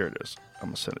 Here it is. I'm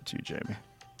gonna send it to you, Jamie.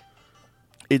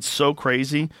 It's so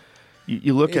crazy.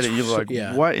 You look at it, and you're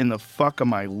like, what in the fuck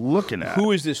am I looking at?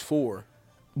 Who is this for?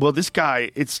 Well, this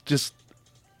guy, it's just.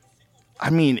 I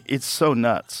mean, it's so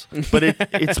nuts, but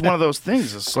it's one of those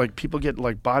things. It's like people get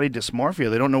like body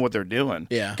dysmorphia. They don't know what they're doing.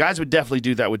 Yeah. Guys would definitely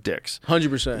do that with dicks.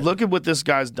 100%. Look at what this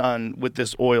guy's done with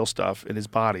this oil stuff in his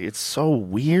body. It's so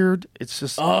weird. It's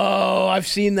just. Oh, I've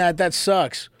seen that. That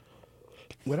sucks.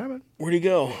 What happened? Where'd he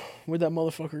go? Where'd that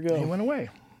motherfucker go? He went away.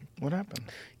 What happened?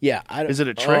 Yeah. Is it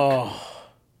a trick? Oh,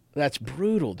 that's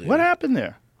brutal, dude. What happened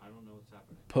there?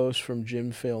 Post from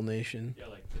Jim Fail Nation. Yeah,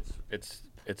 like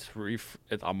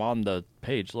I'm on the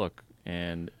page. Look,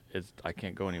 and I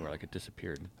can't go anywhere. Like it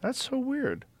disappeared. That's so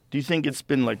weird. Do you think it's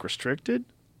been like restricted?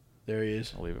 There he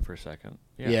is. I'll leave it for a second.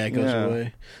 Yeah, it goes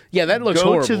away. Yeah, that looks go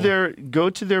horrible. Go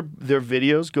to their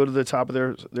videos. Go to the top of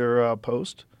their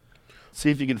post. See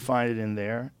if you can find it in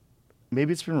there.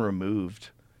 Maybe it's been removed,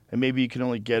 and maybe you can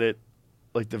only get it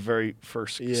like the very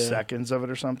first seconds of it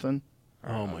or something.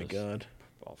 Oh my god.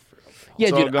 Yeah,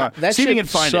 Yeah, dude, that see if you shit can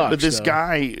find sucks, it. But this though.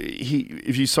 guy,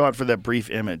 if you saw it for that brief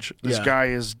image, this guy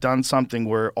has done something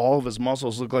where all of his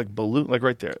muscles look like balloon, like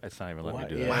right there. It's not even letting me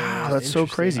do Yeah. that. Wow, that's so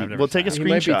crazy. I've never Well, take a seen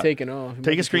He might be screenshot. taking off. He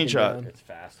Take might a be taking screenshot. It's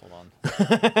fast. Hold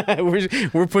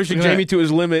on. we're pushing Look at Jamie that. to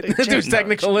his limit, to his No,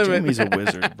 technical limit. Jamie's a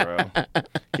wizard, bro.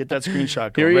 Get that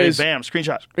screenshot. Here he Ready? is. Bam,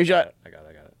 screenshot. Screenshot. I got it.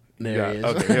 There he is.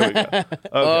 Okay, here we go. Okay.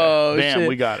 Oh, Bam, shit.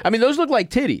 we got it. I mean, those look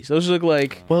like titties. Those look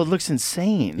like. Well, it looks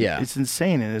insane. Yeah. It's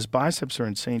insane, and his biceps are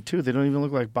insane too. They don't even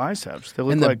look like biceps. They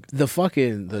look And like the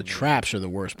traps are the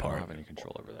worst I don't part. have any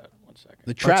control over that. 1 second.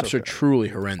 The traps are okay. truly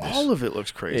horrendous. all of it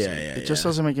looks crazy. Yeah, It just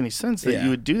doesn't make any sense that Yeah.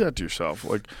 you would do that to yourself.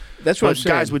 Like That's what I'm but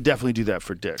saying. guys would definitely do that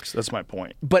for dicks. That's my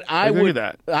point. But I Agree would.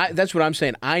 with that. That's what I'm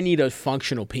saying. I need a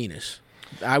functional penis.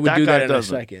 I would That do guy that in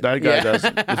doesn't. a second. That guy Yeah.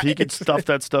 doesn't. If he could stuff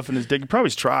that stuff in his dick, he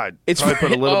probably's tried. It's probably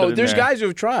put a little bit in there's there. guys who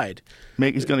have tried.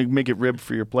 He's going to make it rib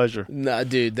for your pleasure. Nah,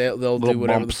 dude, they'll do Little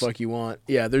whatever bumps. the fuck you want.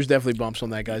 Yeah, there's definitely bumps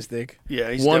on that guy's dick. Yeah,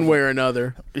 he's one definitely- way or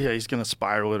another. Yeah, he's going to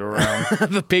spiral it around.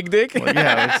 The pig dick. Like,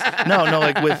 yeah, no,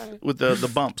 like with the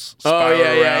bumps. Oh Spiral yeah,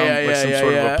 around yeah, like some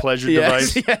sort of a pleasure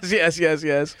yes, device.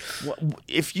 Yes.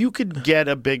 If you could get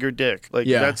a bigger dick, like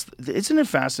Yeah. isn't it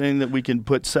fascinating that we can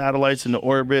put satellites into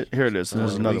orbit? Here it is.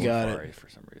 There's another we got one. it. Sorry for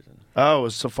some reason. Oh,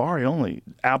 it's Safari only.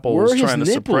 Apple Where was are his trying to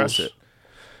suppress nipples? it.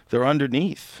 They're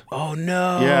underneath. Oh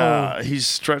no. Yeah, he's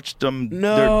stretched them.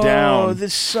 No, They're down.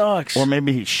 this sucks. Or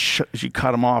maybe he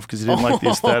cut them off because he didn't like the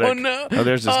aesthetic. no. Oh,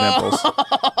 there's his nipples.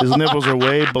 His nipples are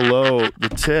way below the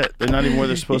tit. They're not even where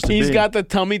they're supposed to be. He's got the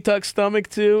tummy tuck stomach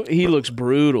too. He looks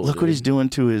brutal. Look dude. what he's doing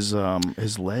to his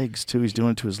legs too. He's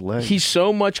doing it to his legs. He's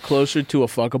so much closer to a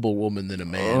fuckable woman than a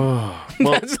man.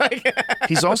 well, It's like,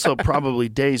 he's also probably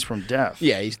days from death.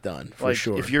 yeah, he's done for like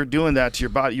sure. if you're doing that to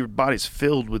your body's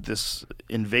filled with this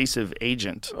invasive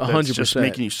agent that's 100%. just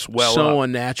making you swell so up.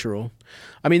 unnatural.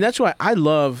 I mean, that's why I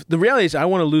love. The reality is, I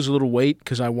want to lose a little weight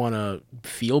because I want to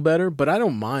feel better. But I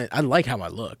don't mind. I like how I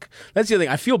look. That's the other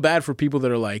thing. I feel bad for people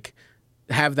that are like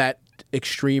have that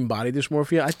extreme body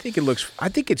dysmorphia. I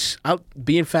think it's out.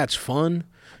 Being fat's fun.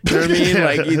 You know what I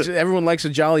mean? Like everyone likes a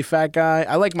jolly fat guy.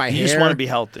 I like my hair. You just want to be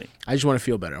healthy. I just want to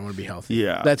feel better. I want to be healthy.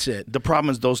 Yeah, that's it. The problem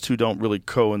is those two don't really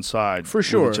coincide For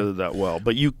sure. with each other that well.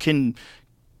 But you can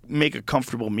make a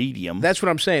comfortable medium. That's what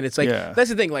I'm saying. It's like Yeah. that's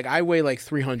the thing. Like I weigh like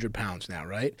 300 pounds now,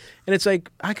 right? And it's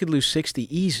like I could lose 60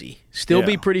 easy, still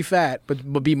be Yeah. pretty fat,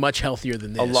 but be much healthier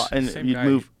than this. a lot, and Same you'd guy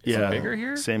move. is Yeah, bigger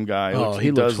here? Same guy. Oh, He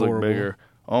he looks does look horrible. bigger.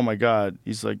 Oh my god,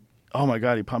 he's like. Oh my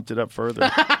god, he pumped it up further.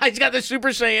 He's got the Super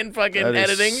Saiyan fucking That is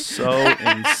editing. so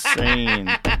insane.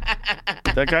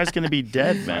 That guy's gonna be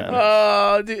dead,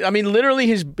 man. Dude, I mean, literally,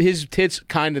 his tits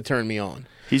kind of turn me on.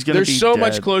 He's gonna They're be so dead.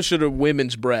 much closer to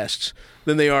women's breasts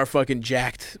than they are fucking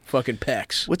jacked fucking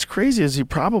pecs. What's crazy is he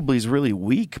probably is really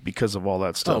weak because of all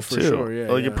that stuff for too. sure, yeah,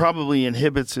 Like yeah. it probably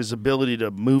inhibits his ability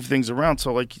to move things around.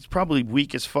 So like he's probably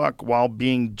weak as fuck while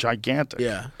being gigantic.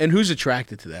 Yeah, and who's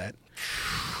attracted to that?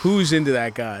 Who's into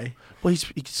that guy? Well,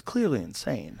 he's clearly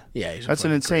insane. Yeah, he's a That's an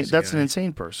fucking insane. crazy That's guy. an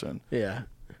insane person. Yeah.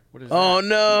 What is Oh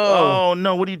no, Oh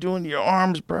no! What are you doing to your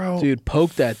arms, bro? dude,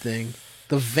 poke that thing.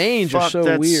 The veins are Fuck, so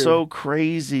that's weird. so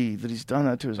crazy that he's done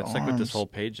that to his That's arms. like what this whole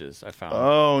page is. I found.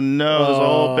 Oh no! There's a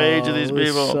whole page of these this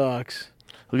people. sucks.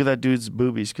 Look at that dude's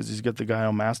boobies because he's got the guy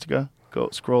on Mastica. Go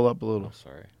scroll up a little. Oh,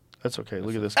 sorry. That's okay.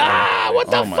 Look at this guy. what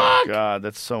the oh my fuck? god,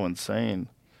 that's so insane.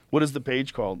 What is the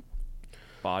page called?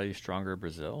 Body Stronger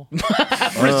Brazil.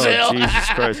 Brazil. Oh, Jesus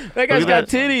Christ. That guy's Look at got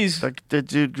titties. That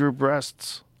dude grew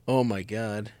breasts. Oh my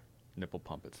god. Nipple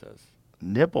pump, it says.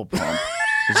 Nipple pump.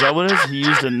 Is that what it is? He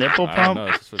used a nipple I don't pump? know.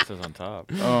 That's just what it says on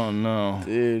top. Oh no.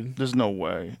 Dude. There's no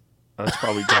way. That's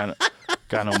probably So, yeah,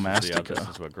 gynomastica. this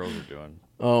is what girls are doing.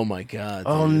 Oh my god.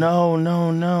 Oh dude.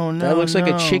 no. That looks like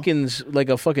no. a chicken's, like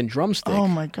a fucking drumstick. Oh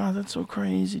my god, that's so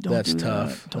crazy. Don't That's do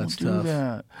tough. that. Don't That's do tough.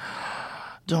 that.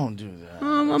 Don't do that.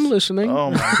 I'm listening.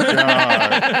 Oh my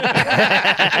god.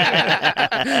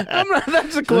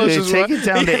 That's the closest Take one. it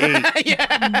down to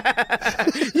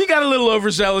 8. You got a little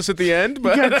overzealous at the end,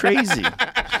 but You got crazy.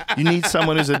 You need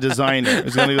someone who's a designer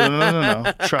who's going to go,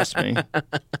 no. Trust me.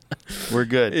 We're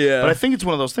good. Yeah. But I think it's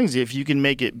one of those things. If you can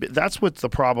make it, that's what's the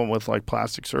problem with like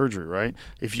plastic surgery, right?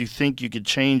 If you think you could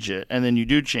change it and then you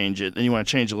do change it, then you want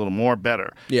to change it a little more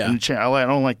better. Yeah. And I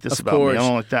don't like this Of about me. course. I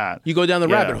don't like that. you go down the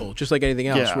Yeah. rabbit hole, just like anything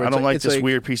else. Yeah, where I it's don't like it's this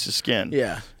weird piece of skin.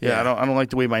 Yeah. Yeah, I don't like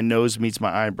the way my nose meets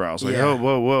my eyebrows. Like, Yeah. oh,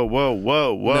 whoa,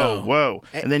 No. whoa.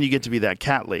 And then you get to be that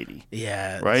cat lady.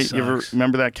 Yeah. it Right? You ever sucks.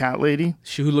 remember that cat lady?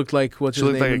 She who looked like what's She his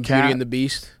looked name like a in cat. Beauty and the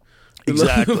Beast.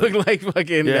 Exactly. Who looked like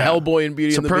fucking Yeah. Hellboy in Beauty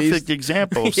It's a and the perfect Beast.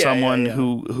 example of Yeah, someone yeah.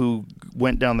 who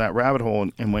went down that rabbit hole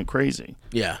and went crazy.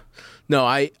 Yeah. No,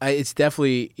 it's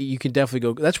definitely, you can definitely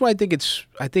go. That's why I think,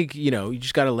 you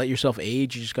just got to let yourself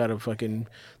age. You just got to fucking,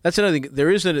 that's another thing. There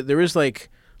is like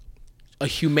a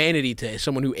humanity to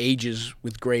someone who ages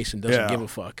with grace and doesn't Yeah. give a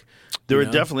fuck. There you it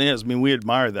know? definitely is. I mean, we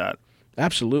admire that.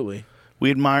 Absolutely. We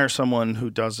admire someone who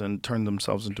doesn't turn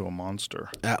themselves into a monster.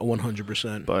 At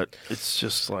 100%. But it's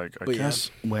just like, I But yeah. guess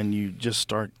when you just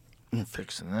start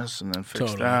fixing this and then fix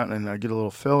Totally. that, and I get a little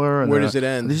filler. And Where then does it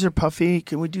end? These are puffy.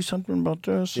 Can we do something about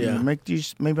this? Yeah. And make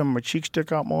these, maybe my cheeks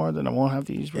stick out more, then I won't have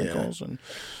these wrinkles. And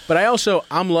But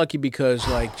I'm lucky because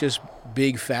like just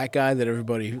big fat guy that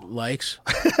everybody likes.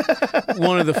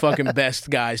 One of the fucking best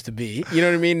guys to be. You know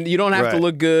what I mean? You don't have to Right.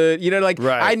 look good. You know, like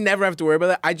Right. I never have to worry about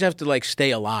that. I just have to like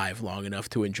stay alive long enough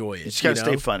to enjoy it. you just got to know?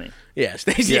 stay funny. Yeah,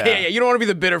 Yeah. yeah. You don't want to be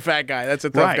the bitter fat guy. That's a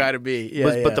tough Right. guy to be. Yeah,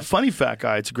 But yeah. the funny fat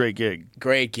guy, it's a great gig.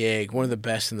 Great gig, one of the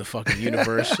best in the fucking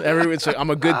universe. Everyone's like, I'm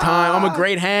a good time. I'm a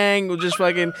great hang. We'll just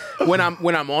fucking when I'm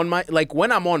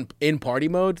on in party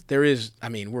mode. There is, I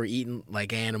mean, we're eating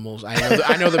like animals.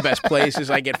 I know the best places.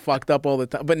 I get fucked up all the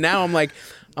time. But now I'm like,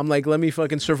 let me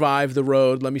fucking survive the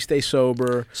road. Let me stay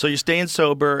sober. So you're staying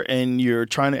sober and you're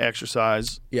trying to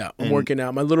exercise. Yeah, I'm And- working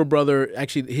out. My little brother,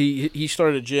 actually, he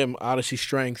started a gym, Odyssey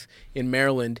Strength, in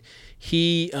Maryland.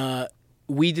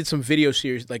 We did some video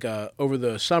series, like over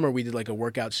the summer, we did like a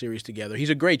workout series together. He's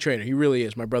a great trainer. He really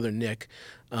is. My brother, Nick.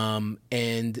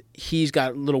 And he's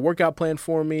got a little workout plan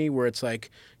for me where it's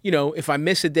like, if I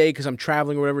miss a day because I'm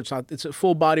traveling or whatever, it's a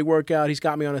full body workout. He's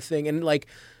got me on a thing. And like,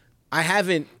 I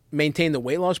haven't maintained the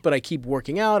weight loss, but I keep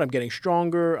working out. I'm getting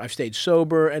stronger. I've stayed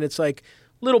sober. And it's like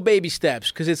little baby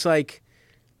steps because it's like,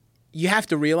 you have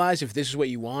to realize if this is what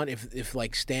you want, if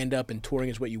like stand up and touring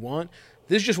is what you want,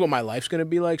 this is just what my life's going to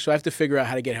be like. So I have to figure out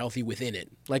how to get healthy within it.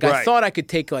 Like I Right. thought I could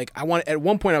take at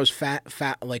one point I was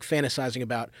like fantasizing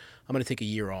about I'm going to take a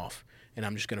year off and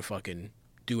I'm just going to fucking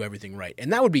do everything right.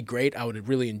 And that would be great. I would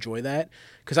really enjoy that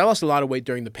because I lost a lot of weight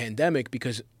during the pandemic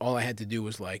because all I had to do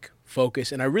was like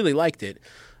focus and I really liked it.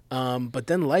 But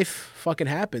then life fucking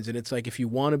happens, and it's like if you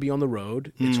want to be on the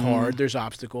road, it's hard. There's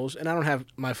obstacles, and I don't have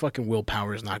my fucking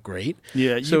willpower is not great.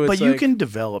 Yeah, so but it's you like- can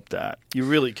develop that. You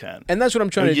really can. and that's what I'm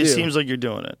trying to do. It just seems like you're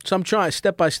doing it. So I'm trying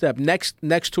step by step. Next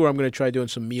tour, I'm going to try doing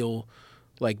some meal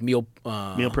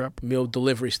prep, meal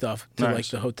delivery stuff to like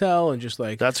Nice. the hotel, and just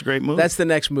like That's a great move. That's the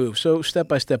next move. So step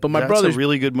by step. But my That's brother's a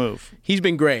really good move. he's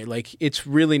been great. Like it's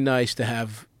really nice to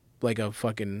have like a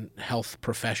fucking health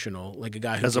professional, like a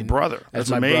guy who As a can- brother. as That's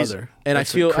my amazing. brother. And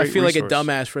That's a I great feel like a resource.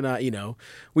 dumbass for not,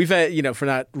 we've had, for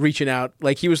not reaching out.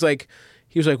 Like he was like,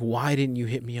 He was like, "Why didn't you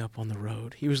hit me up on the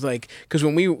road?" He was like, "Because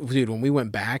when we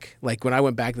went back, like when I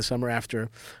went back the summer after,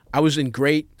 I was in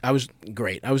great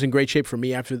shape for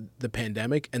me after the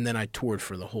pandemic, and then I toured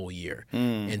for the whole year.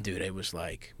 And dude, it was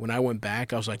like when I went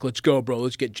back, I was like, "Let's go, bro,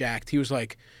 let's get jacked." He was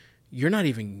like, "You're not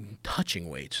even touching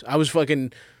weights." I was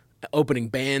fucking opening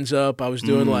bands up. I was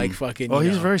doing like fucking. Oh,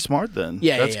 he's very smart then.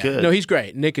 Yeah, that's good. No, he's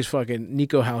great. Nico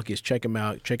Halkias. Check him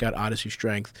out. Check out Odyssey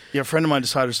Strength. Yeah, a friend of mine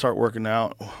decided to start working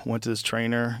out. Went to this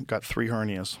trainer, got 3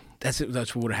 hernias. That's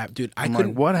what would have happened, dude. I'm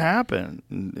like, what happened?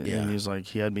 And he's like,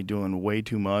 he had me doing way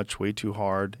too much, way too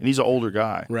hard. And he's an older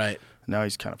guy. Right. Now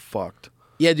he's kind of fucked.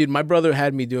 Yeah, dude, my brother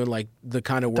had me doing like the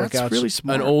kind of That's workouts really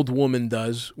smart. an old woman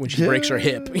does when she breaks her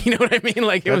hip. You know what I mean?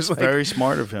 Like it was like, very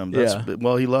smart of him.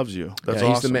 Well, he loves you. That's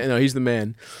awesome. He's the man. No, he's the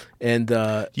man. And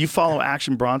you follow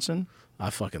Action Bronson? I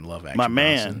fucking love Action Bronson.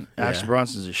 Bronson. Action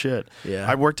Bronson's a shit. Yeah.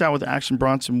 I worked out with Action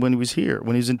Bronson when he was here.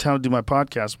 When he was in town to do my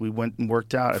podcast, we went and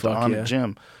worked out at the Onyx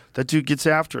gym. That dude gets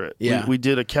after it. Yeah. We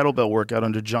did a kettlebell workout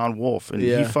under John Wolfe, and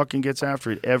he fucking gets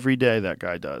after it every day, that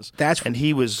guy does. And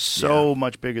he was so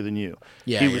much bigger than you.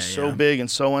 Yeah, he was so big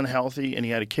and so unhealthy, and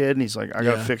he had a kid, and he's like, I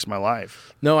got to fix my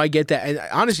life. No, I get that. And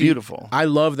honestly, it's beautiful. I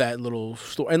love that little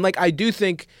story. And like, I do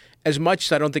think, as much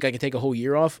as I don't think I can take a whole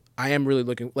year off, I am really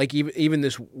looking, like even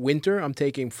this winter, I'm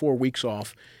taking 4 weeks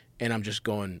off, and I'm just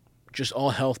going, just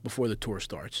all health before the tour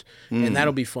starts. And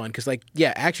that'll be fun. Because like,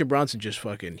 Action Bronson just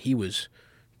fucking, he was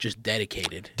just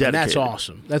dedicated. And that's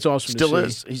awesome. That's awesome. Still to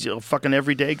is. see. He's a fucking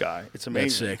everyday guy. It's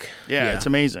amazing. That's sick. Yeah, it's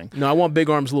amazing. No, I want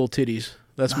big arms, little titties.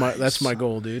 That's my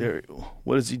goal, dude.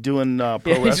 What is he doing? Pro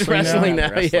wrestling he's wrestling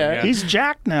now. Yeah. He's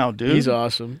jacked now, dude. He's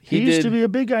awesome. He used to be a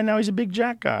big guy. Now he's a big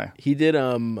jack guy. He did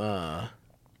Sam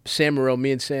Morril.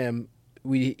 Me and Sam.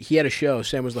 He had a show.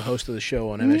 Sam was the host of the show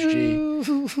on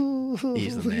MSG.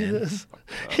 He's the man.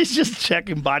 He's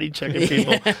just body checking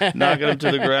people, knocking them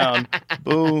to the ground.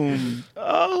 Boom.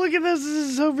 Oh, look at this. This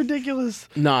is so ridiculous.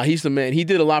 Nah, he's the man. He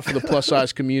did a lot for the plus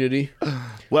size community.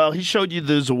 Well, he showed you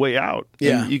there's a way out.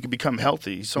 Yeah. And you can become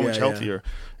healthy. He's so much healthier.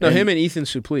 No, him and Ethan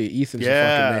Suplee. Ethan's a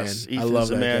fucking man. Ethan's I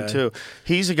love a that man guy. too.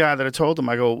 He's a guy that I told him,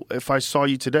 I go, if I saw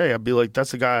you today, I'd be like,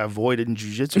 that's the guy I avoided in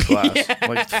jiu-jitsu class.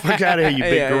 Like, fuck out of here, you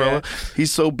big gorilla.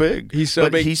 He's so big. He's so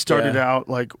big. But he started out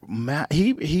like,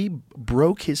 he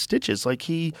broke his stitches. Like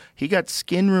he got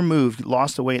skin removed,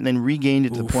 lost the weight, and then regained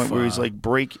it to the point where he's like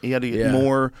he had to get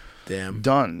more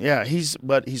done. Yeah, he's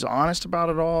honest about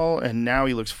it all, and now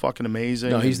he looks fucking amazing.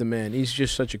 No, he's the man. He's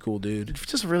just such a cool dude.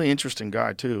 Just a really interesting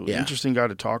guy too. Yeah. Interesting guy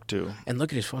to talk to. And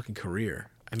look at his fucking career.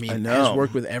 I mean, I know. he's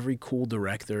worked with every cool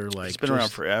director. Like, He's been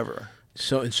around forever.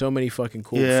 So in so many fucking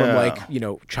cool, Yeah. from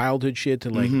like childhood shit to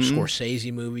like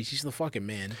Scorsese movies. He's the fucking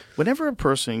man. Whenever a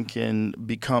person can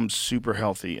become super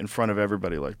healthy in front of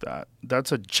everybody like that,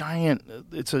 that's a giant.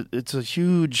 It's a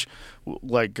huge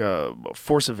like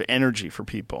force of energy for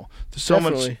people. There's so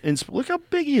Definitely. much. Look how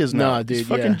big he is now. Nah, dude, he's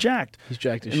fucking jacked. He's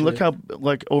jacked as and shit. look how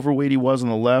like overweight he was on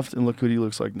the left, and look what he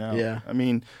looks like now. Yeah. I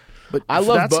mean. But I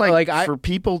love that's for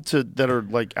people that are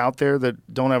like out there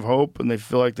that don't have hope and they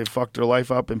feel like they fucked their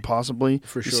life up impossibly.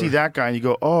 For You sure. see that guy and you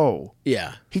go, oh,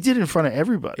 Yeah. he did it in front of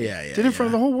everybody. Yeah, Did it in front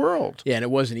of the whole world. Yeah, and it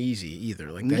wasn't easy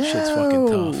either. Like that shit's fucking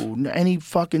tough. No, and he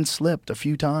fucking slipped a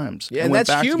few times. Yeah, and and went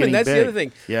that's back to human. getting That's the big. other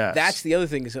thing. Yes. That's the other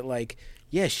thing is that like,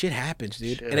 shit happens,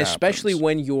 dude. Shit and especially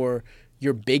happens. when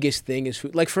your biggest thing is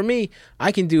food. Like for me,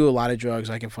 I can do a lot of drugs.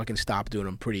 I can fucking stop doing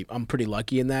them. I'm pretty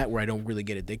lucky in that where I don't really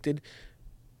get addicted.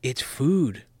 It's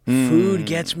food. Food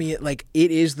gets me. Like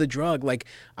it is the drug. Like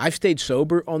I've stayed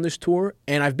sober on this tour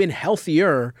and I've been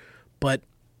healthier, but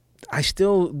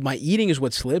my eating is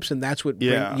what slips, and that's what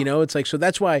it's like. So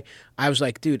that's why I was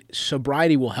like, dude,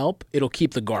 sobriety will help. It'll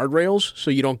keep the guardrails so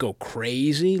you don't go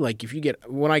crazy. Like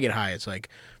when I get high, it's like,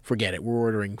 forget it. We're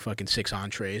ordering fucking 6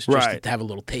 entrees just to have a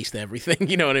little taste of everything.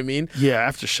 You know what I mean? Yeah,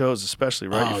 after shows especially,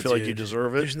 right? Oh, You feel like you dude,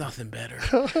 deserve it. There's nothing better.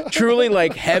 Truly,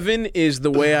 like heaven is the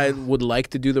way I would like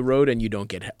to do the road, and you don't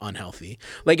get unhealthy.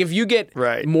 Like if you get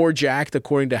more jacked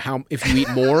according to if you eat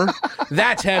more,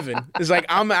 that's heaven. It's like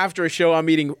after a show, I'm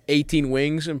eating 18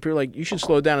 wings, and people are like, you should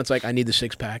slow down. It's like, I need the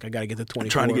 6-pack. I got to get the 24. I'm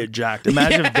trying to get jacked.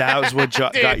 Imagine if that was what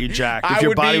got you jacked. If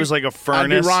your body was like a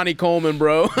furnace. I'd be Ronnie Coleman,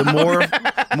 bro.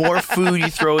 The more food you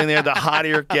throw in there, the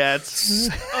hotter it gets.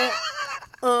 Doing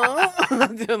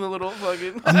the little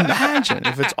fucking. Imagine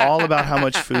if it's all about how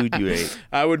much food you ate.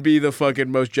 I would be the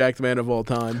fucking most jacked man of all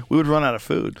time. We would run out of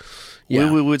food.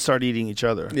 Yeah. we would start eating each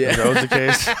other. Yeah. If that was the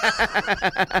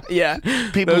case. Yeah,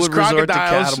 People those would resort to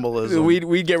crocodiles, cannibalism.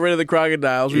 We'd get rid of the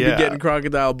crocodiles. We'd Yeah. be getting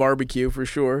crocodile barbecue for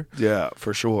sure. Yeah,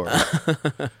 for sure.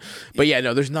 But yeah,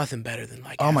 no, there's nothing better than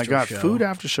like. Oh my after a God, show. food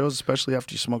after shows, especially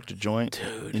after you smoked a joint,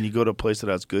 and you go to a place that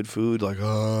has good food, like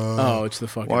Oh, it's the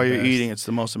fucking. while you're best. eating, it's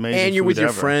the most amazing. And you're food with your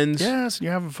ever. friends. Yes, and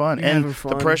you're having fun, You're and having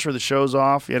fun. the pressure of the show's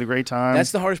off. You had a great time.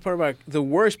 That's the hardest part about the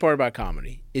worst part about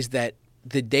comedy is that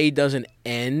the day doesn't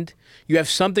end. You have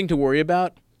something to worry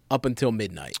about up until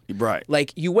midnight. right.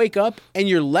 Like you wake up and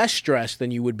you're less stressed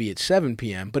than you would be at 7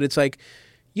 p.m. But it's like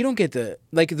you don't get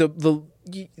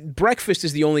breakfast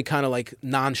is the only kind of like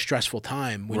non-stressful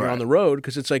time when you're Right. on the road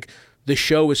because it's like the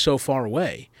show is so far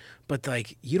away. But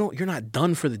like you're not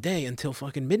done for the day until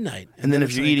fucking midnight. And then if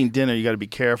it's you're like- eating dinner, you got to be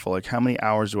careful. Like, how many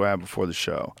hours do I have before the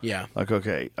show? Yeah. Like,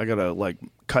 okay, I gotta like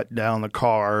cut down the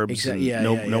carbs. And Yeah,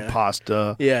 no, yeah, no yeah.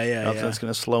 pasta. Yeah. Nothing that's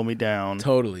gonna slow me down.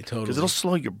 Totally. Because it'll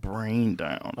slow your brain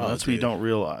down. Oh, That's what you dude. don't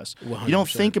realize. 100%. You don't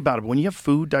think about it. But when you have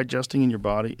food digesting in your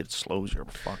body, it slows your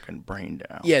fucking brain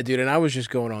down. Yeah, dude, and I was just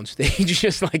going on stage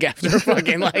just like after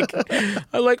fucking I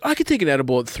could take an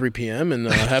edible at 3 p.m. and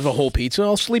have a whole pizza.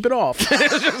 I'll sleep it off.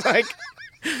 It was just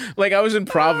like I was in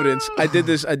Providence. I did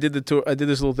this tour. I did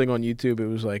this little thing on YouTube. It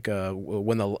was like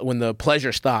when the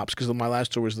pleasure stops, because my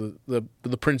last tour was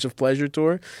the Prince of Pleasure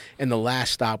tour, and the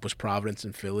last stop was Providence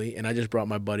and Philly. And I just brought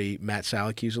my buddy Matt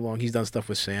Halkias along. He's done stuff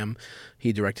with Sam.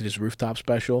 He directed his Rooftop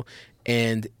special,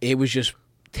 and it was just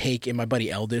and my buddy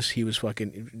Eldis. He was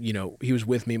fucking, he was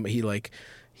with me. But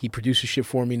he produces shit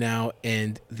for me now,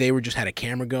 and they were just had a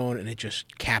camera going, and it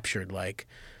just captured like,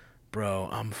 bro,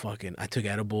 I took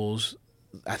edibles.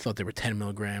 I thought they were 10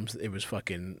 milligrams. It was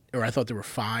or I thought there were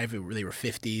 5. They were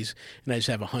 50s. And I just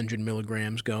have 100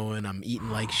 milligrams going. I'm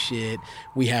eating like shit.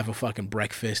 We have a fucking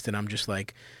breakfast. And I'm just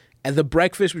like, at the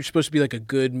breakfast, which is supposed to be like a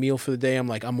good meal for the day,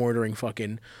 I'm ordering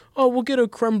we'll get a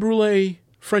creme brulee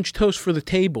French toast for the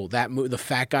table. The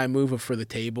fat guy move for the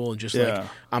table. And just like,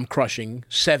 I'm crushing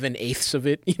 7/8 of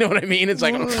it. You know what I mean? It's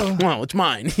like, well, it's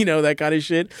mine. That kind of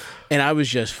shit. And I was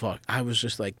just I was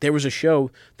just like, there was a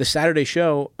show, the Saturday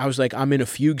show, I was like, I'm in a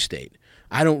fugue state.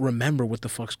 I don't remember what the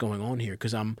fuck's going on here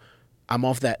because I'm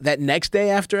off that next day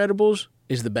after edibles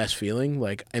is the best feeling.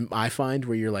 Like I find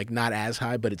where you're like not as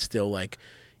high, but it's still like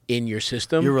in your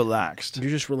system. You're relaxed.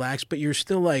 You're just relaxed, but you're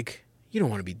still like, you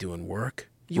don't want to be doing work.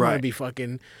 You want to Right. be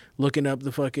fucking looking up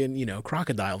the fucking,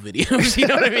 crocodile videos. You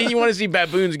know what I mean? You want to see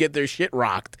baboons get their shit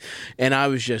rocked. And I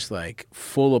was just like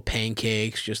full of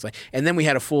pancakes, just like, and then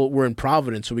we're in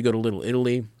Providence, so we go to Little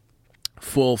Italy,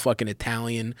 full fucking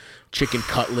Italian chicken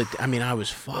cutlet. I mean, I was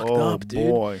fucked up, dude.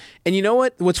 Boy. And you know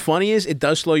what? What's funny is it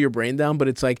does slow your brain down, but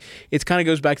it's like, it kind of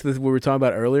goes back to what we were talking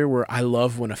about earlier, where I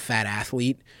love when a fat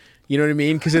athlete, you know what I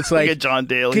mean? Because it's like Look at John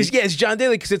Daly. it's John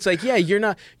Daly. Because it's like,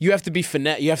 you have to be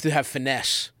finesse. You have to have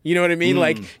finesse. You know what I mean?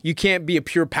 Like you can't be a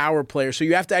pure power player. So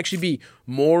you have to actually be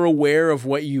more aware of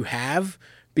what you have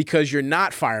because you're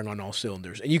not firing on all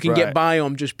cylinders, and you can get Right. by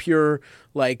on just pure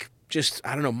I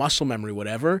don't know, muscle memory,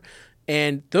 whatever.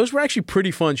 And those were actually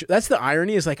pretty fun. That's the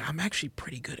irony is like, I'm actually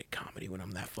pretty good at comedy when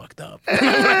I'm that fucked up. When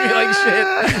I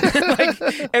feel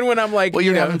like shit. And when I'm like, Well,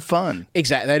 you're having fun.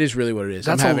 Exactly. That is really what it is.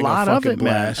 That's I'm a having lot of fucking it,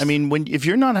 blast. man. I mean, if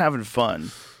you're not having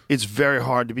fun, it's very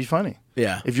hard to be funny.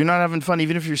 Yeah. If you're not having fun,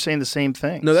 even if you're saying the same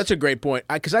thing. No, that's a great point.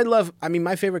 Because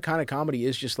my favorite kind of comedy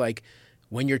is just like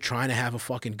when you're trying to have a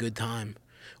fucking good time.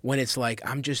 When it's like,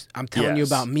 I'm telling you Yes.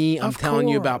 about me. I'm Of telling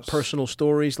you about course. personal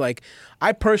stories. Like,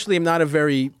 I personally am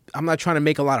I'm not trying to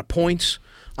make a lot of points.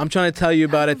 I'm trying to tell you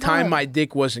about a time my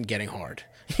dick wasn't getting hard.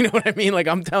 You know what I mean? Like,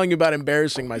 I'm telling you about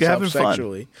embarrassing myself having fun.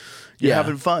 sexually. You're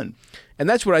having fun. And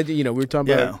that's what I do. We were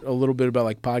talking about a little bit about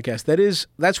like podcasts.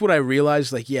 That's what I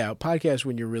realized. Like, yeah, a podcast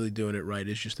when you're really doing it right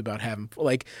is just about having.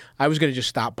 Like, I was gonna just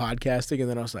stop podcasting, and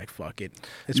then I was like, fuck it,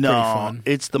 it's pretty fun.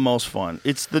 It's the most fun.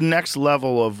 It's the next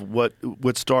level of what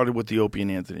started with the Opie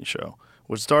and Anthony show.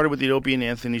 What started with the Opie and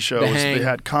Anthony show was hang. they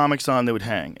had comics on, they would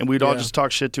hang. And we'd all Yeah. just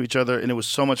talk shit to each other, and it was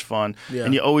so much fun. Yeah.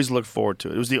 And you always look forward to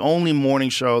it. It was the only morning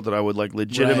show that I would like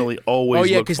legitimately always Oh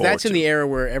yeah, look because forward that's in to. the era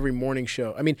where every morning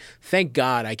show. I mean, thank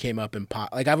God I came up in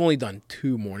like I've only done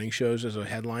 2 morning shows as a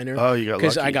headliner. Oh, you got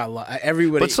because lucky. I got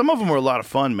everybody. But some of them were a lot of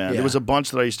fun, man. Yeah. There was a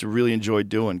bunch that I used to really enjoy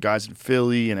doing. Guys in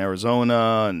Philly and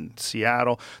Arizona and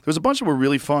Seattle. There was a bunch that were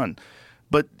really fun.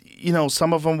 But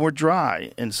some of them were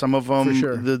dry, and some of them,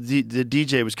 sure. the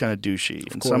DJ was kind of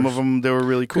douchey, and some of them, they were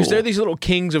really cool. Because they're these little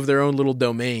kings of their own little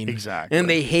domain. Exactly. And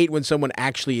they hate when someone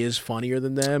actually is funnier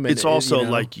than them. And it's also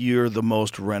like you're the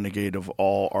most renegade of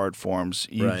all art forms.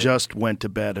 You just went to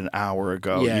bed an hour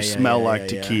ago. You smell like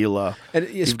tequila. And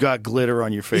you've got glitter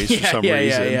on your face for some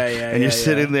reason. And you're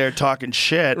sitting there talking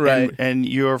shit, and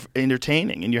you're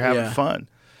entertaining, and you're having fun.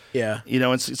 Yeah.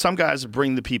 And some guys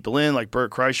bring the people in, like Bert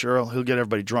Kreischer, he'll get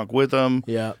everybody drunk with him.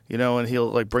 Yeah. And he'll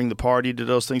like bring the party to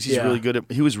those things. He's really good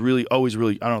at, he was really, always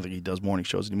really, I don't think he does morning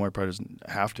shows anymore. He probably doesn't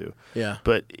have to. Yeah.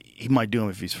 But he might do them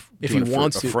if he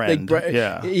wants for to. a friend.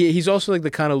 Like, he's also like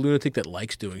the kind of lunatic that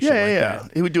likes doing shit like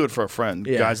that. He would do it for a friend,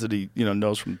 guys that he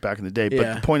knows from back in the day.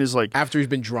 But the point is like. After he's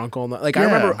been drunk all night. Like I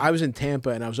remember I was in Tampa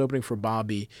and I was opening for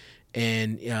Bobby,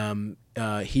 and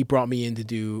he brought me in to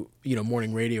do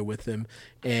morning radio with him,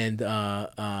 and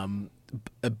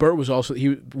Bert was also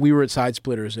we were at Side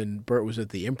Splitters and Bert was at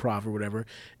the Improv or whatever,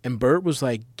 and Bert was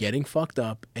like getting fucked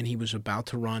up and he was about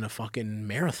to run a fucking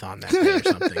marathon that day or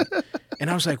something. And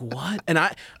I was like, what? And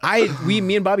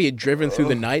me and Bobby had driven through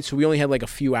the night, so we only had like a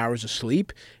few hours of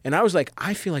sleep, and I was like,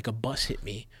 I feel like a bus hit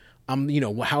me. I'm,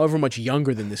 however much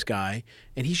younger than this guy,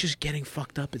 and he's just getting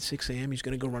fucked up at 6 a.m. He's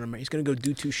gonna go he's gonna go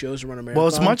do 2 shows and run a marathon. Well,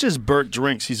 as much as Bert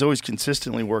drinks, he's always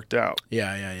consistently worked out.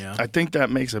 Yeah. I think that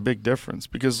makes a big difference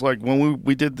because, like, when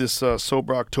we did this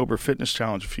Sober October fitness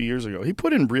challenge a few years ago, he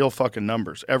put in real fucking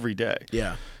numbers every day.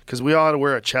 Yeah. Because we all had to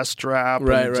wear a chest strap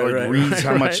and reads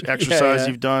how much exercise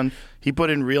you've done. He put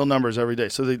in real numbers every day.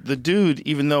 So the dude,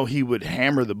 even though he would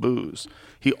hammer the booze,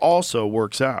 he also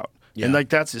works out. Yeah. And, like,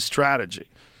 that's his strategy.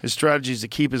 His strategy is to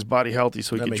keep his body healthy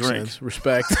so he can drink. Sense.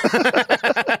 Respect.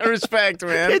 Respect,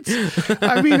 man.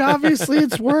 Obviously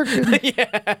it's working.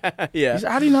 Yeah.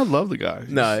 How do you not love the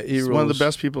guy? He's one of the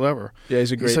best people ever. Yeah,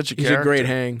 he's a great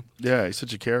hang. Yeah, he's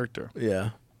such a character.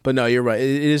 Yeah. But no, you're right.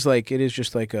 It is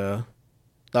just like a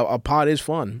pod is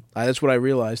fun. That's what I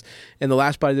realized. And the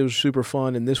last pod I did was super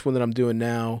fun, and this one that I'm doing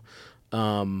now,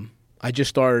 I just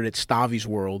started at Stavi's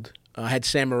World. I had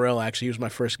Sam Morrell, actually. He was my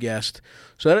first guest.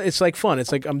 So it's like fun.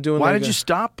 It's like I'm doing. Why did you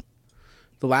stop?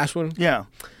 The last one? Yeah.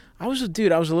 I was a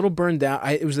little burned out.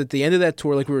 It was at the end of that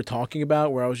tour, like we were talking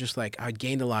about, where I was just like, I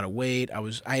gained a lot of weight.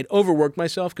 I had overworked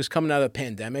myself because coming out of the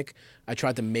pandemic, I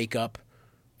tried to make up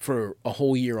for a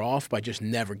whole year off by just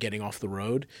never getting off the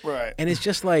road. Right. And it's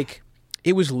just like,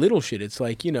 it was little shit. It's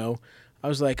like, I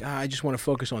was like, I just want to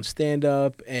focus on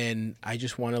stand-up, and I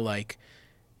just want to like...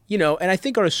 and I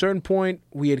think at a certain point,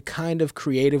 we had kind of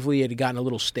creatively had gotten a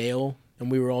little stale, and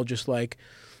we were all just like,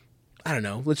 I don't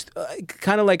know, let's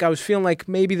kind of like I was feeling like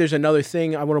maybe there's another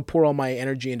thing. I want to pour all my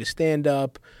energy into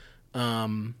stand-up,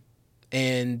 and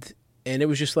it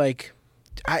was just like,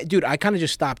 I kind of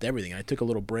just stopped everything. I took a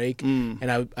little break, and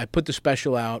I put the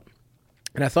special out,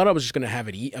 and I thought I was just going to have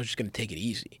it. I was just going to take it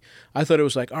easy. I thought it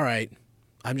was like, all right,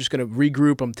 I'm just going to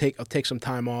regroup. I'll take some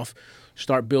time off.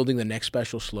 Start building the next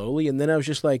special slowly. And then I was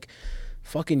just like,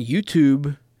 fucking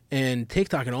YouTube and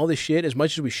TikTok and all this shit, as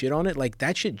much as we shit on it, like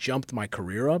that shit jumped my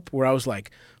career up where I was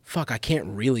like, fuck, I can't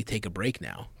really take a break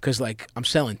now. Because like I'm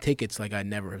selling tickets like I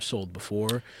never have sold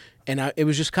before. And it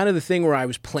was just kind of the thing where I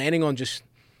was planning on just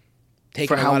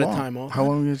taking a lot of time off. How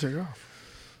long were you going to take off?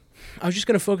 I was just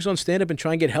going to focus on stand-up and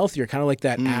try and get healthier, kind of like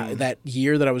that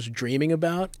year that I was dreaming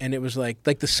about. And it was like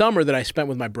the summer that I spent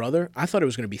with my brother, I thought it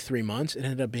was going to be 3 months. It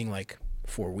ended up being like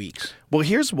 4 weeks. Well,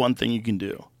 here's one thing you can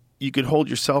do. You could hold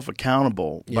yourself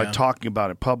accountable by talking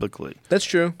about it publicly. That's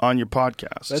true. On your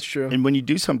podcast. That's true. And when you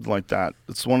do something like that,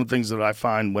 it's one of the things that I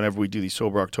find whenever we do these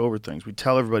Sober October things. We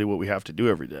tell everybody what we have to do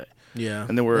every day. Yeah.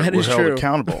 And then we're held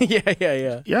accountable.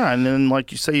 Yeah. Yeah, and then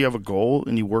like you say, you have a goal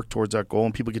and you work towards that goal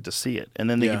and people get to see it. And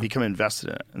then they can become invested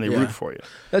in it and they root for you.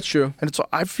 That's true. And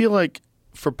I feel like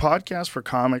for podcasts, for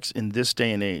comics in this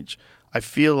day and age, I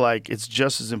feel like it's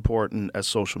just as important as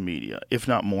social media, if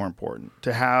not more important,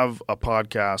 to have a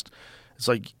podcast. It's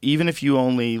like even if you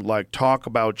only like talk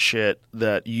about shit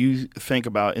that you think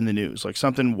about in the news, like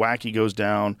something wacky goes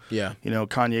down. Yeah.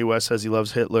 Kanye West says he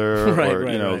loves Hitler.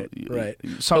 Right.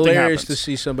 Something hilarious happens. To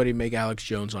see somebody make Alex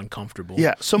Jones uncomfortable.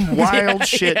 Yeah. Some wild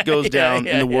shit goes down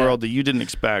in the world that you didn't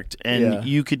expect, and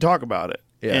you could talk about it.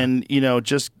 Yeah. And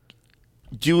just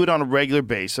do it on a regular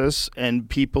basis, and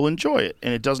people enjoy it.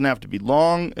 And it doesn't have to be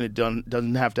long, and it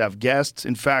doesn't have to have guests.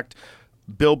 In fact,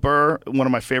 Bill Burr, one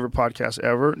of my favorite podcasts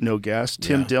ever, no guest.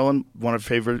 Tim Dillon, one of my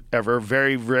favorite ever.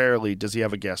 Very rarely does he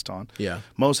have a guest on. Yeah.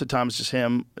 Most of the time it's just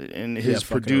him and his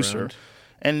producer.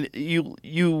 And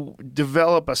you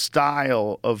develop a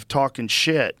style of talking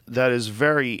shit that is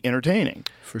very entertaining.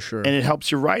 For sure. And it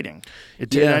helps your writing.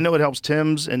 And I know it helps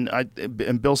Tim's, and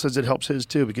Bill says it helps his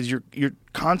too, because you're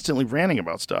constantly ranting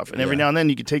about stuff. And every now and then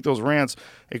you can take those rants,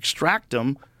 extract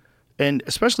them, and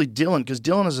especially Dylan, because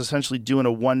Dylan is essentially doing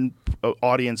a one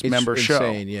audience member show. It's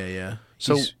insane, yeah.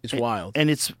 So it's wild. And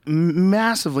it's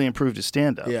massively improved his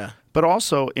stand-up. Yeah. But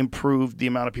also improved the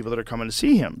amount of people that are coming to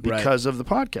see him because of the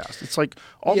podcast. It's like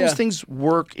all those things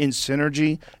work in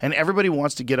synergy, and everybody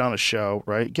wants to get on a show,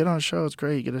 right? Get on a show, it's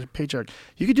great. You get a paycheck.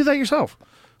 You could do that yourself.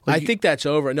 I think that's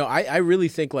over. No, I really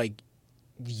think like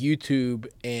YouTube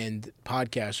and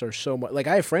podcasts are so much. Like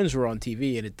I have friends who are on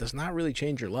TV, and it does not really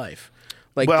change your life.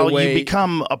 Like you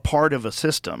become a part of a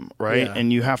system, right? Yeah.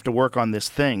 And you have to work on this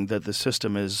thing that the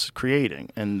system is creating,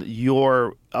 and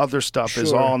your other stuff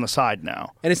is all on the side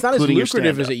now. And it's not as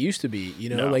lucrative as it used to be, you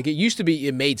know? No. Like it used to be,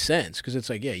 it made sense because it's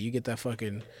like, yeah, you get that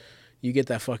fucking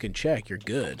check, you're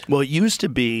good. Well, it used to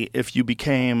be if you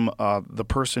became the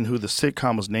person who the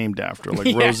sitcom was named after,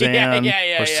 like Roseanne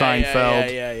or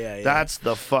Seinfeld. Yeah. That's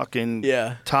the fucking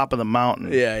top of the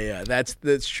mountain. Yeah.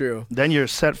 That's true. Then you're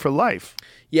set for life.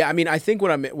 Yeah, I mean, I think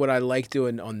what I like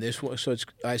doing on this one, so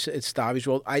it's Stavros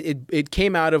World. It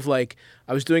came out of like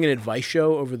I was doing an advice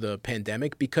show over the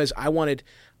pandemic because I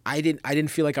didn't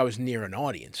feel like I was near an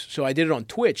audience, so I did it on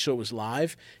Twitch, so it was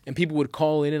live, and people would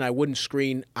call in, and I wouldn't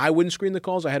screen the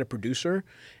calls. I had a producer,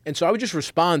 and so I would just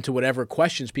respond to whatever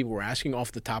questions people were asking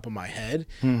off the top of my head,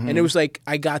 and it was like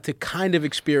I got to kind of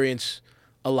experience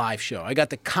a live show. I got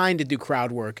to kind of do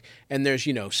crowd work, and there's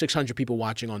 600 people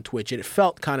watching on Twitch, and it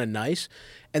felt kind of nice.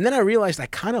 And then I realized I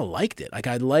kind of liked it. Like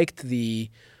I liked the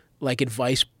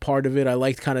advice part of it. I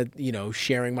liked kind of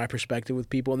sharing my perspective with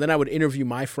people. And then I would interview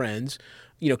my friends.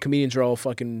 Comedians are all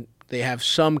they have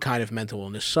some kind of mental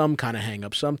illness, some kind of hang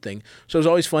up, something. So it was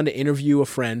always fun to interview a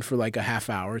friend for like a half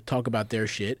hour, talk about their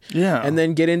shit, and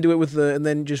then get into it and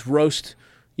then just roast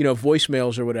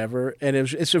voicemails or whatever. And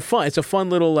it's a fun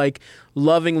little like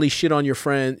lovingly shit on your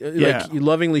friend, like you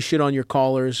lovingly shit on your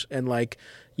callers, and like.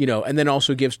 And then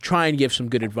also try and give some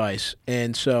good advice.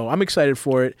 And so I'm excited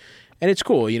for it. And it's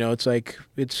cool. It's like,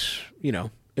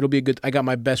 it'll be a good, I got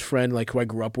my best friend, like who I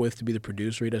grew up with, to be the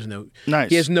producer. He doesn't know.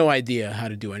 Nice. He has no idea how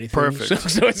to do anything.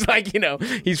 Perfect. So it's like,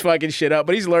 he's fucking shit up,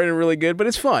 but he's learning really good, but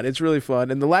it's fun. It's really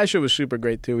fun. And the last show was super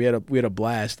great too. We had a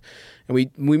blast. And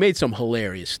we made some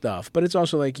hilarious stuff, but it's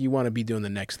also like you want to be doing the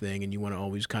next thing, and you want to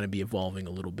always kind of be evolving a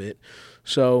little bit.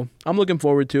 So I'm looking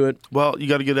forward to it. Well, you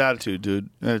got a good attitude, dude.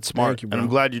 And it's smart. Thank you, bro. And I'm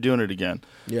glad you're doing it again.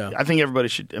 Yeah. I think everybody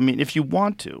should. I mean, if you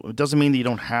want to, it doesn't mean that you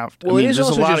don't have to. Well, there's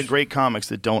a lot of great comics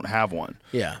that don't have one.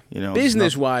 Yeah.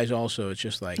 Business-wise, also, it's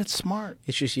just like it's smart.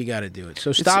 It's just you got to do it.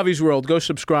 So Stavros World, go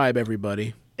subscribe,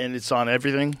 everybody. And it's on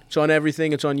everything. It's on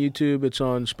everything. It's on YouTube. It's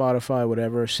on Spotify.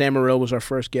 Whatever. Sam Morril was our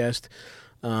first guest.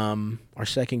 Our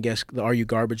second guest, the Are You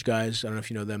Garbage guys. I don't know if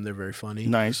you know them. They're very funny.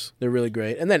 Nice. They're really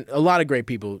great. And then a lot of great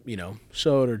people,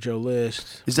 Soder, Joe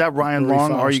List. Is that Ryan Marie Long,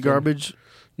 Faustin. Are You Garbage?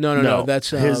 No. That's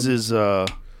his is I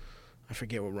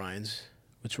forget what Ryan's.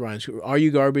 What's Ryan's? Are You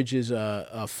Garbage is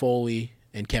Foley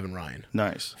and Kevin Ryan.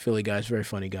 Nice. Philly guys, very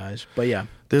funny guys. But yeah.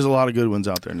 There's a lot of good ones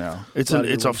out there now. It's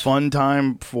a fun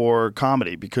time for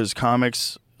comedy because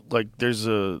comics, like there's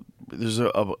a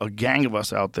gang of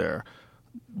us out there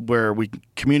where we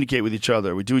communicate with each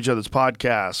other. We do each other's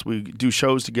podcasts. We do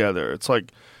shows together. It's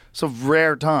like it's a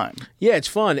rare time. Yeah, it's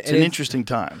fun. It's an interesting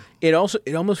time. It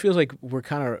almost feels like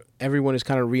everyone is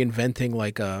kind of reinventing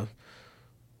like a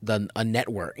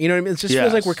network. You know what I mean? It just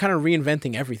feels like we're kind of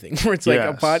reinventing everything. Where it's like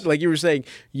a pod, like you were saying,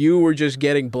 you were just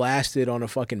getting blasted on a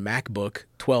fucking MacBook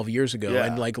 12 years ago,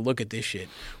 and like, look at this shit.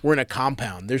 We're in a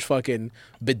compound. There's fucking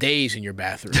bidets in your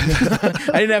bathroom.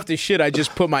 I didn't have to shit. I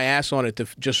just put my ass on it to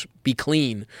just be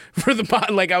clean for the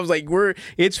pod. Like I was like,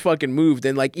 it's fucking moved.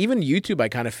 And like even YouTube, I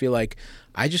kind of feel like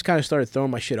I just kind of started throwing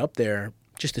my shit up there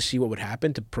just to see what would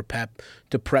happen to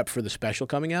prep for the special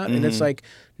coming out. And it's like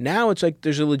now it's like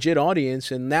there's a legit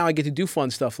audience, and now I get to do fun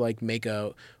stuff like make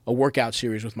a workout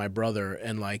series with my brother,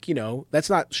 and like that's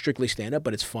not strictly stand up,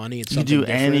 but it's funny. It's you do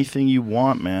different. Anything you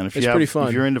want, man. It's pretty fun.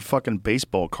 If you're into fucking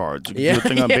baseball cards, you can do a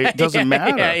thing on it doesn't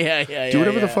matter. Do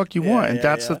whatever the fuck you want, and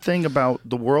that's the thing about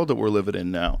the world that we're living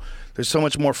in now. There's so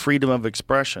much more freedom of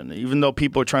expression, even though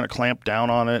people are trying to clamp down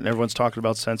on it and everyone's talking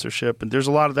about censorship. And there's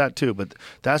a lot of that too, but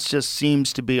that just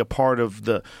seems to be a part of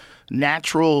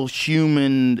natural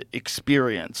human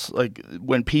experience. Like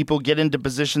when people get into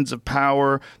positions of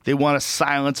power, they want to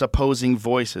silence opposing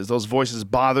voices. Those voices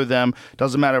bother them.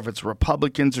 Doesn't matter if it's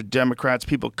Republicans or Democrats.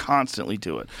 People constantly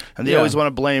do it, and they always want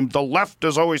to blame the left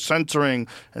is always censoring,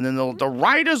 and then the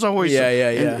right is always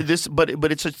and this. But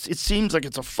it seems like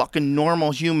it's a fucking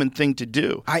normal human thing to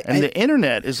do. The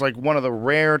internet is like one of the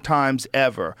rare times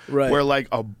ever where like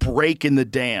a break in the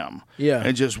dam,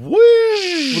 and just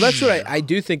whoosh. Well, that's what I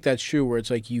do think that's true. Where it's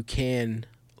like you can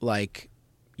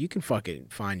fucking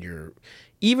find your,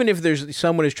 even if there's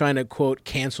someone is trying to quote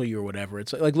cancel you or whatever.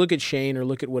 It's like look at Shane or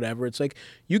look at whatever. It's like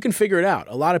you can figure it out.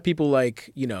 A lot of people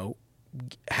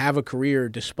have a career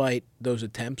despite those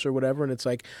attempts or whatever, and it's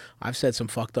like I've said some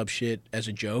fucked up shit as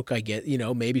a joke. I get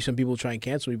maybe some people try and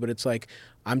cancel me, but it's like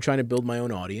I'm trying to build my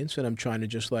own audience, and I'm trying to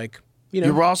just like.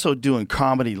 You're also doing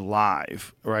comedy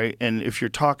live, right? And if you're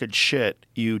talking shit,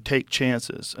 you take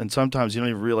chances. And sometimes you don't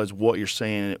even realize what you're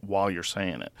saying while you're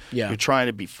saying it. Yeah. You're trying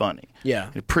to be funny.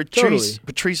 Yeah.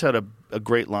 Patrice had a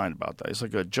great line about that. It's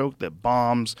like a joke that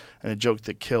bombs and a joke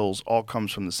that kills all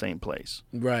comes from the same place.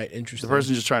 Right. Interesting. The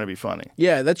person's just trying to be funny.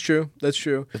 Yeah, that's true. That's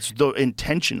true. It's the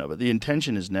intention of it. The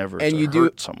intention is never to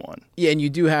hurt someone. Yeah, and you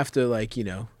do have to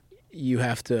you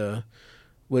have to.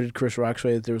 What did Chris Rock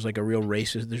say? That there was like a real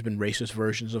racist. There's been racist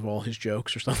versions of all his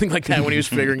jokes or something like that when he was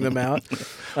figuring them out.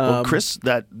 Well, Chris,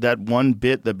 that one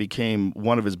bit that became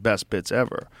one of his best bits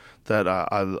ever. That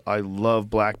I love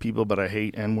black people, but I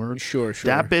hate N-words. Sure.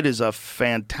 That bit is a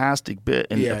fantastic bit,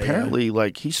 and apparently,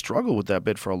 like he struggled with that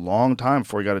bit for a long time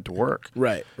before he got it to work.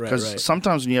 Right. Because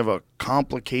sometimes when you have a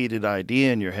complicated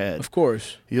idea in your head, of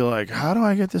course, you're like, how do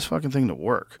I get this fucking thing to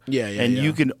work? Yeah. And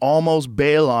you can almost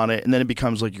bail on it, and then it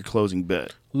becomes like your closing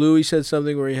bit. Louis said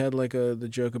something where he had like the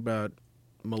joke about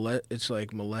it's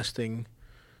like molesting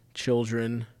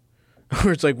children,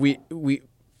 where it's like we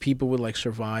people would like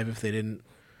survive if they didn't.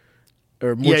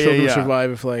 Or more children would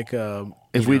survive if, like,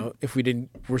 if we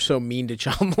didn't, we're so mean to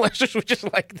child molesters, which is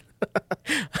like,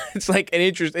 it's like an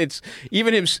interest. It's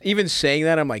even saying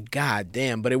that, I'm like, God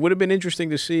damn. But it would have been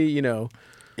interesting to see, where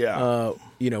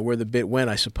the bit went,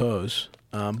 I suppose.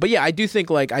 But yeah, I do think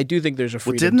there's a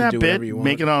freedom to do whatever you want.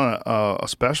 Didn't that bit make it on a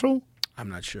special? I'm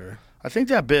not sure. I think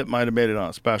that bit might have made it on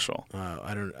a special.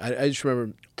 I just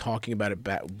remember talking about it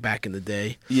back in the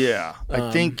day. Yeah,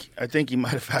 I think he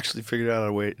might have actually figured out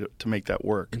a way to make that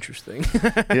work. Interesting.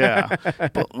 Yeah,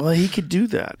 but he could do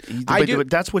that. But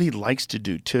that's what he likes to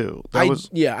do too.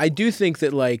 I do think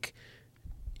that like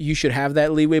you should have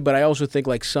that leeway, but I also think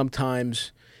like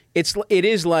sometimes it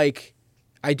is like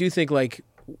I do think like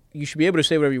you should be able to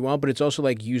say whatever you want, but it's also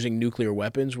like using nuclear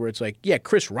weapons, where it's like, yeah,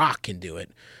 Chris Rock can do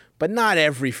it. But not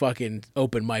every fucking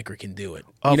open micer can do it.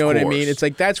 You know what I mean? It's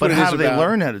like that's what it is about. But how do they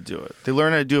learn how to do it? They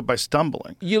learn how to do it by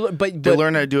stumbling. They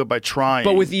learn how to do it by trying.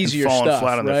 But with easier and falling stuff,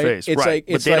 flat on right? their face. It's right. like,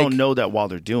 but they don't know that while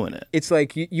they're doing it. It's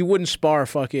like you wouldn't spar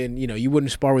you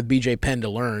wouldn't spar with BJ Penn to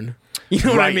learn. You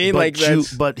know what I mean?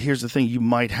 But here's the thing: you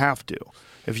might have to.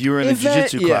 If you were in a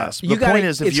jiu-jitsu class. The point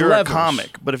is, if you're a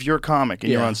comic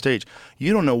and you're on stage,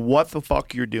 you don't know what the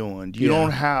fuck you're doing. You don't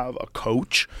have a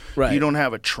coach. Right. You don't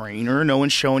have a trainer. No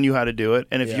one's showing you how to do it.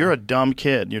 And if you're a dumb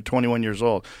kid and you're 21 years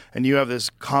old and you have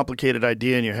this complicated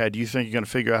idea in your head, you think you're going to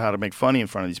figure out how to make funny in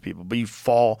front of these people, but you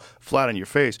fall flat on your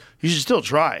face, you should still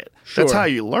try it. Sure. That's how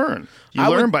you learn. You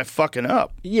learn by fucking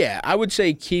up. Yeah, I would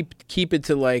say keep it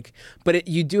to like, but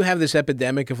you do have this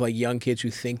epidemic of like young kids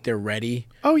who think they're ready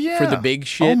for the big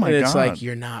shit. Oh my and it's God. like,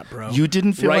 you're not, bro. You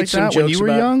didn't feel like that when you were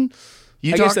young?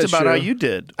 You talked about how you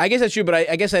did. I guess that's true, but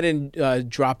I guess I didn't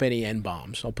drop any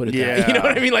N-bombs. I'll put it that. You know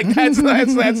what I mean? Like that's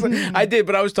I did,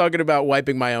 but I was talking about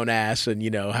wiping my own ass and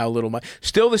how little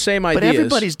still the same ideas. But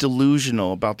everybody's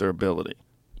delusional about their ability.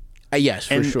 Yes,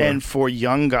 for sure. And for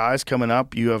young guys coming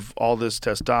up, you have all this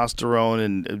testosterone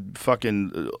and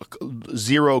fucking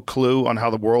zero clue on how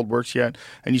the world works yet,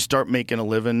 and you start making a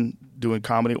living doing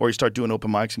comedy, or you start doing open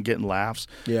mics and getting laughs,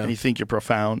 and you think you're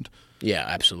profound. Yeah,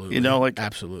 absolutely.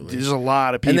 Absolutely. There's a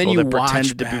lot of people that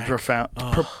pretend to be profound,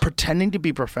 pretending to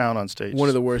be profound on stage. One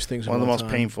of the worst things. One of the most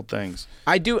painful things.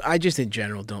 I just in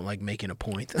general don't like making a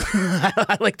point.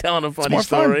 I like telling a funny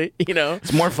story.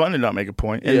 It's more fun to not make a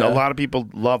point, and a lot of people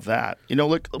love that.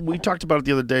 Look, we talked about it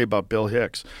the other day about Bill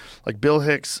Hicks. Like Bill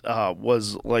Hicks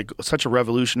was like such a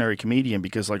revolutionary comedian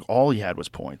because like all he had was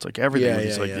points. Like everything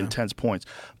was intense points.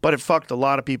 But it fucked a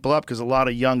lot of people up because a lot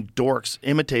of young dorks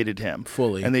imitated him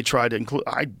fully, and they tried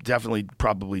I definitely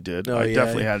probably did. Oh, I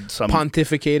definitely had some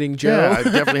pontificating Joe. Yeah, I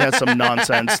definitely had some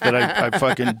nonsense that I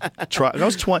fucking tried. I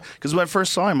was 20 because when I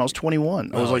first saw him, I was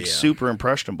 21. I was super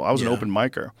impressionable. I was an open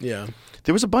micer. Yeah.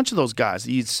 There was a bunch of those guys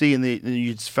that you'd see, and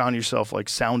you found yourself like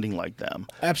sounding like them.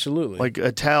 Absolutely. Like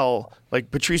Attell, like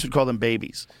Patrice would call them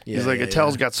babies. He's like,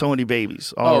 Attell's got so many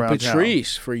babies all around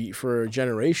Patrice town. for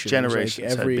generations.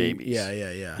 Generations had babies.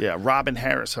 Yeah. Yeah, Robin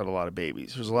Harris had a lot of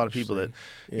babies. There's a lot of people that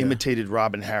imitated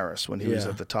Robin Harris when he was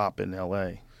at the top in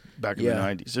L.A. back in the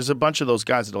 90s. There's a bunch of those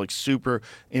guys that are like super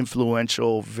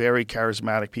influential, very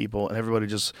charismatic people, and everybody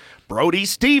just, Brody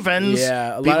Stevens.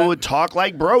 Yeah, people would talk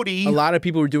like Brody. A lot of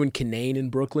people were doing Canaan in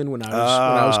Brooklyn when I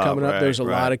was coming up. There's a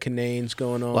lot of Canaans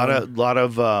going on.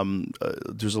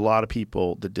 There's a lot of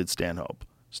people that did Stanhope.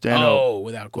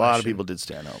 Without question. A lot of people did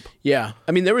Stanhope. Yeah.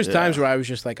 I mean, there was times where I was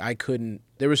just like, I couldn't.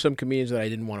 There were some comedians that I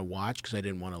didn't want to watch because I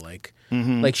didn't want to like.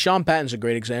 Like Sean Patton's a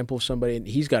great example of somebody, and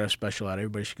he's got a special out.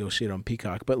 Everybody should go see it on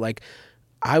Peacock. But like,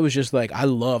 I was just like, I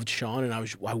loved Sean, and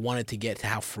I wanted to get to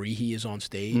how free he is on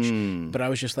stage. But I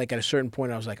was just like, at a certain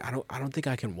point, I was like, I don't think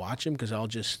I can watch him because I'll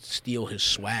just steal his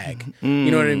swag.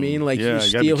 You know what I mean? Like, you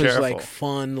steal his like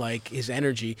fun, like his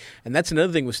energy. And that's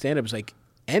another thing with stand up is like,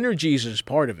 energy is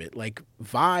part of it. Like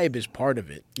vibe is part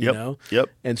of it. You know? Yep.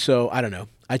 And so I don't know.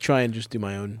 I try and just do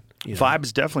my own. Vibe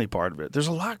is definitely part of it. There's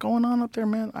a lot going on up there,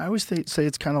 man. I always say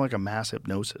it's kind of like a mass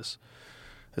hypnosis.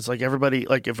 It's like everybody,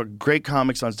 like if a great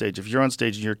comic's on stage, if you're on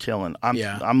stage and you're killing,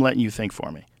 I'm letting you think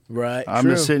for me. Right. I'm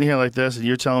just sitting here like this, and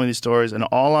you're telling me these stories, and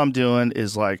all I'm doing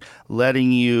is like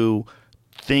letting you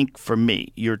think for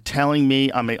me. You're telling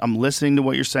me, I'm listening to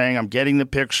what you're saying. I'm getting the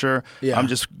picture. Yeah. I'm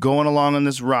just going along on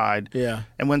this ride. Yeah.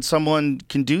 And when someone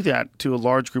can do that to a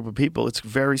large group of people, it's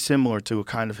very similar to a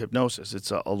kind of hypnosis.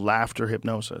 It's a laughter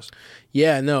hypnosis.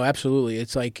 Yeah. No. Absolutely.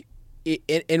 It's like,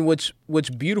 and what's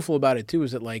beautiful about it too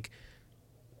is that like,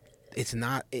 it's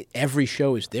not every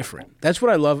show is different. That's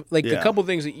what I love. Like the couple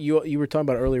things that you were talking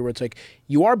about earlier, where it's like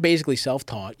you are basically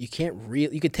self-taught. You can't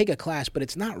really you could take a class, but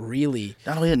it's not really.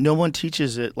 Not only that, no one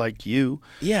teaches it like you.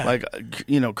 Yeah. Like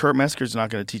Kurt Mesker's not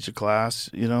going to teach a class.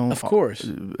 Of course.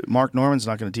 Mark Norman's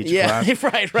not going to teach a class.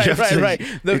 right.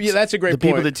 That's a great point. The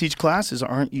people that teach classes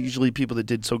aren't usually people that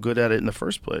did so good at it in the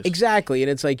first place. Exactly, and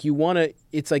it's like you want to.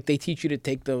 It's like they teach you to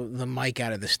take the mic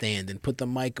out of the stand and put the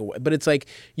mic away, but it's like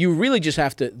you really just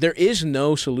have to. There is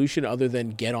no solution other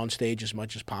than get on stage as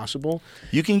much as possible.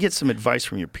 You can get some advice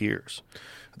from your peers.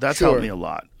 That's helped me a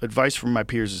lot. Advice from my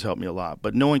peers has helped me a lot.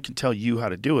 But no one can tell you how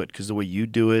to do it because the way you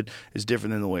do it is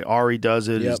different than the way Ari does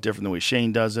it. It's different than the way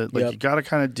Shane does it. Like you got to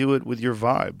kind of do it with your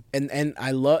vibe. And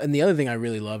the other thing I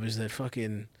really love is that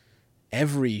fucking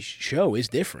every show is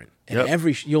different.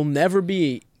 And you'll never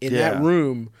be in that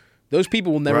room. Those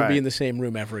people will never be in the same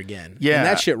room ever again. Yeah. And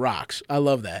that shit rocks. I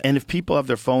love that. And if people have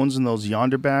their phones in those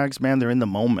yonder bags, man, they're in the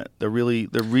moment. They're really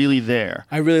there.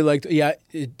 I really liked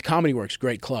Comedy Works,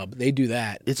 great club. They do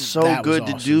that. It's so good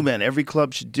to do, man. Every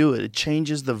club should do it. It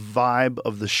changes the vibe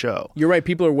of the show. You're right.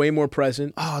 People are way more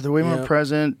present. Oh, they're way more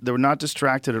present. They're not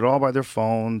distracted at all by their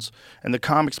phones. And the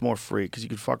comic's more free because you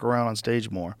can fuck around on stage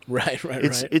more. Right.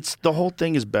 It's the whole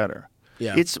thing is better.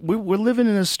 Yeah. We're living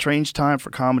in a strange time for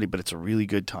comedy, but it's a really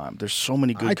good time. There's so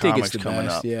many good comics coming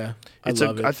up. Yeah, I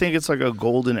think it's like a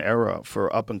golden era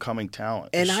for up and coming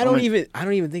talent. And I don't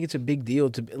even think it's a big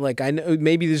deal to like. I know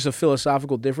maybe there's a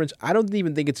philosophical difference. I don't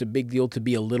even think it's a big deal to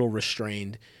be a little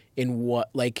restrained in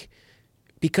what like.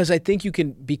 Because I think you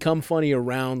can become funny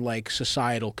around like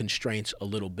societal constraints a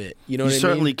little bit. You know what I mean? You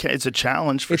certainly can. It's a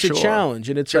challenge for sure. It's a challenge,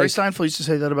 and it's Jerry Seinfeld used to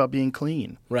say that about being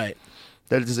clean. Right.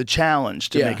 That it is a challenge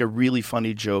to make a really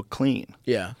funny joke clean.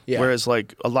 Yeah. Whereas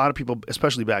like a lot of people,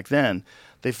 especially back then,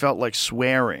 they felt like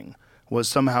swearing was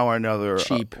somehow or another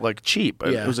cheap.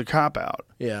 It was a cop out.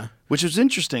 Yeah. Which is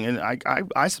interesting, and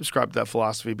I subscribe to that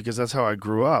philosophy because that's how I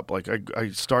grew up. Like I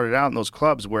started out in those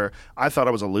clubs where I thought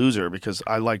I was a loser because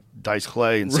I liked Dice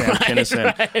Clay and Sam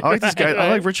Kinison. I like these guys. I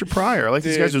like Richard Pryor. I like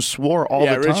these guys who swore all the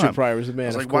time. Richard Pryor was the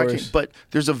man. Of course. But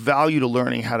there's a value to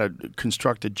learning how to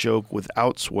construct a joke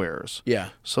without swears. Yeah.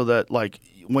 So that like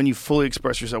when you fully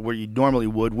express yourself where you normally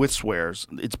would with swears,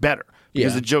 it's better.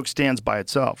 Because the joke stands by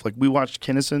itself. Like we watched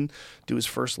Kinison do his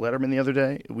first Letterman the other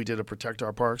day. We did a Protect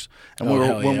Our Parks, and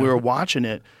when we were watching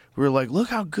it, we were like, "Look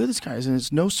how good this guy is!" And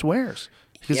it's no swears.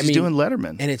 because he's doing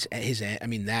Letterman. And it's his. I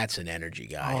mean, that's an energy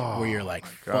guy where you're like,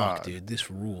 fuck, dude,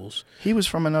 this rules. He was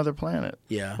from another planet.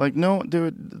 Yeah. Like, no,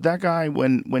 dude, that guy,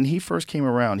 when he first came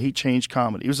around, he changed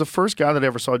comedy. He was the first guy that I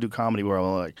ever saw do comedy where I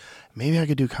was like, maybe I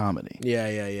could do comedy.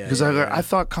 Yeah. Because I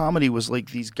thought comedy was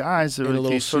like these guys that were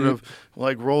like these sort of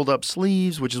like rolled up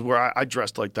sleeves, which is where I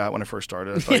dressed like that when I first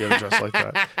started. I thought you had to dress like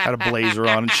that. Had a blazer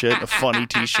on and shit, a funny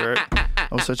T-shirt. I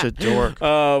was such a dork.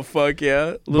 Oh, fuck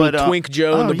yeah. Little Twink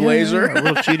Joe in the blazer. Yeah, a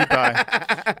little cutie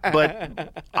pie.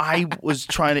 But I was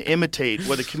trying to imitate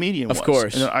what a comedian was. Of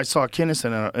course. And I saw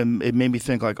Kinnison, and it made me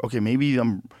think like, okay, maybe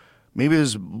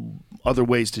there's other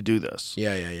ways to do this.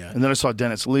 Yeah. And then I saw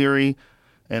Dennis Leary,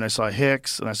 and I saw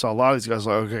Hicks, and I saw a lot of these guys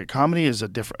like, okay, comedy is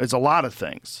it's a lot of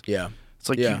things. Yeah. It's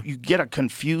like you get a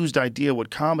confused idea what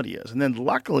comedy is. And then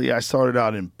luckily I started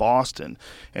out in Boston,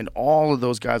 and all of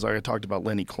those guys, like I talked about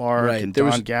Lenny Clark and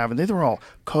Don Gavin, they were all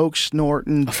coke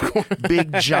snorting,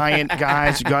 big giant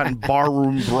guys who got in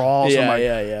barroom brawls. Yeah, I'm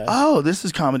like, oh, this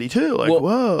is comedy too. Like,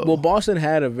 whoa. Well, Boston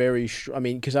had a very,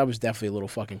 because I was definitely a little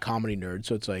fucking comedy nerd,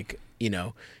 so it's like,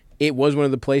 it was one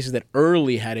of the places that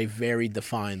early had a very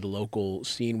defined local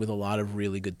scene with a lot of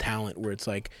really good talent where it's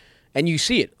like, and you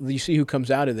see it. You see who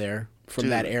comes out of there from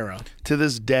that era. To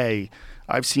this day,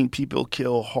 I've seen people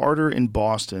kill harder in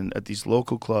Boston at these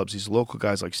local clubs, these local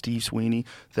guys like Steve Sweeney,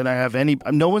 than I have any.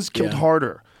 No one's killed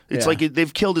harder. It's like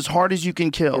they've killed as hard as you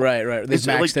can kill. Right. They've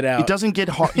maxed it out. It doesn't get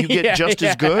hard. You get just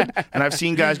as good, and I've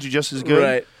seen guys do just as good.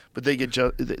 Right. But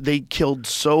they killed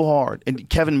so hard. And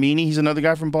Kevin Meaney, he's another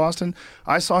guy from Boston.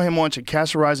 I saw him once at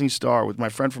Cast a Rising Star with my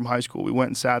friend from high school. We went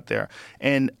and sat there,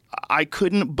 and I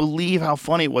couldn't believe how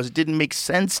funny it was. It didn't make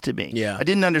sense to me. Yeah. I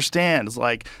didn't understand. It's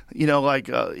like,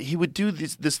 he would do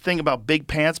this thing about big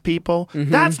pants people.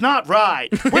 Mm-hmm. That's not right.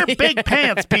 We're big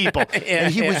pants people.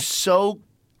 And he was so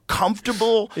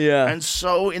comfortable and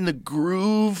so in the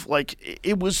groove. Like,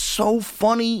 it was so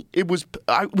funny. It was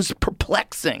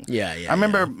perplexing. I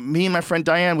remember me and my friend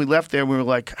Diane, we left there, we were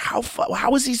like,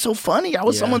 how is he so funny? How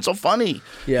is someone so funny?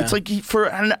 It's like for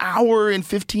an hour and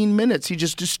 15 minutes he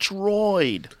just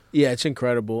destroyed. It's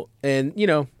incredible. And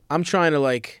I'm trying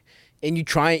to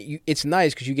it's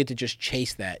nice because you get to just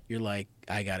chase that. You're like,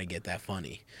 I gotta get that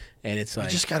funny. And it's like,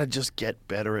 you just gotta get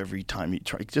better every time you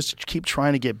try. Just keep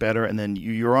trying to get better, and then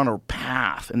you're on a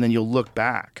path, and then you'll look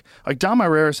back. Like Don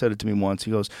Irera said it to me once. He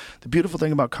goes, "The beautiful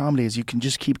thing about comedy is you can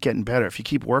just keep getting better if you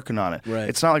keep working on it. Right.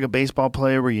 It's not like a baseball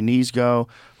player where your knees go.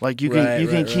 Like you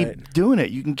can keep doing it.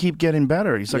 You can keep getting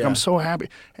better." He's like, "I'm so happy."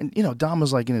 And Don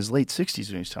was like in his late 60s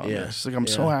when he was telling me this. He's like, "I'm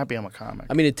so happy I'm a comic."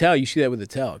 I mean, Attell, you see that with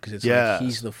Attell because it's like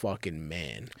he's the fucking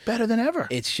man. Better than ever.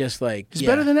 It's just like he's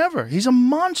better than ever. He's a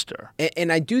monster.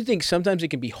 And I do think sometimes it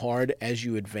can be hard as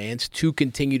you advance to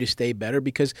continue to stay better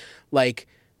because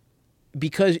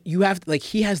you have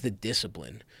he has the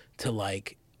discipline to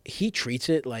he treats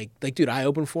it like dude, I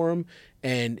open for him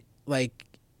and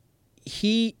if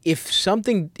he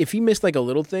missed a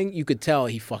little thing, you could tell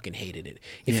he fucking hated it.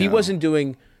 If he wasn't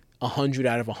doing 100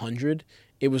 out of 100,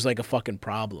 it was like a fucking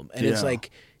problem. And it's like,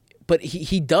 but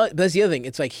he does. But that's the other thing.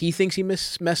 It's like he thinks he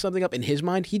messed something up in his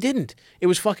mind. He didn't. It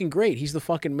was fucking great. He's the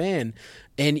fucking man.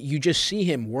 And you just see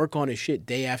him work on his shit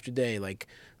day after day. Like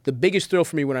the biggest thrill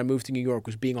for me when I moved to New York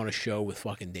was being on a show with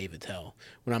fucking Dave Attell.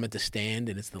 When I'm at the Stand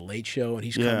and it's the Late Show and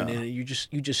he's coming in and you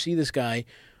just see this guy.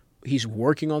 He's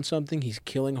working on something. He's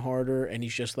killing harder, and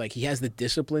he's just he has the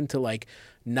discipline to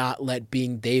not let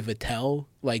being Dave Attell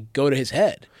go to his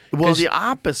head. Well, the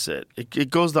opposite.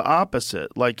 It goes the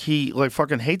opposit. He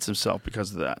fucking hates himself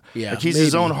because of that. Yeah, he's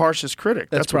his own harshest critic.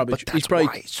 That's probably true. That's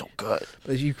why he's so good.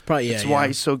 That's why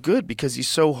he's so good because he's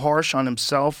so harsh on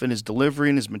himself and his delivery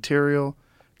and his material.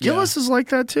 Gillis is like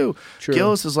that too. True.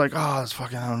 Gillis is like, it's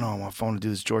fucking, I don't know, I'm on phone to do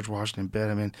this George Washington bit.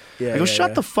 I mean, I go,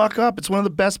 shut the fuck up. It's one of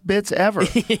the best bits ever.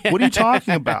 What are you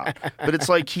talking about? But it's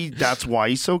like that's why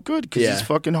he's so good because he's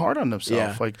fucking hard on himself.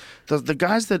 Yeah. Like the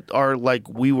guys that are like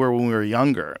we were when we were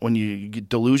younger, when you get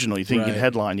delusional, you think you can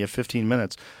headline, you have 15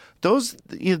 minutes.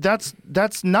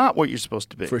 That's not what you're supposed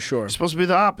to be. For sure. You're supposed to be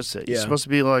the opposite. You're supposed to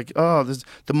be like, the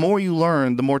more you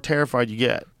learn, the more terrified you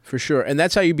get. For sure. And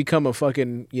that's how you become a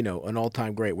fucking, an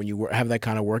all-time great when you have that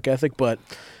kind of work ethic. But,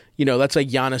 that's like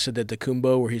Giannis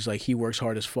Antetokounmpo where he's like, he works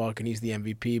hard as fuck and he's the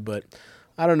MVP. But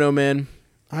I don't know, man.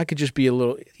 I could just be a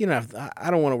little, I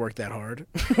don't want to work that hard.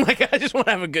 I just want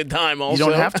to have a good time also. You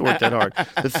don't have to work that hard.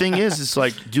 The thing is, it's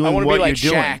like doing what you're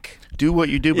doing. Shaq. Do what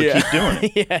you do, but keep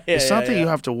doing it. It's not that you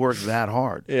have to work that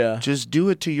hard. Yeah. Just do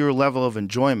it to your level of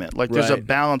enjoyment. There's a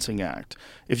balancing act.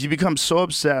 If you become so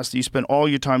obsessed that you spend all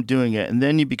your time doing it and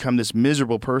then you become this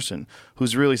miserable person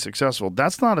who's really successful,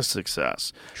 that's not a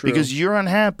success. True. Because you're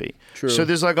unhappy. True. So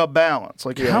there's like a balance.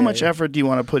 Like how much effort do you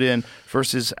want to put in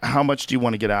versus how much do you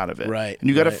want to get out of it? Right. And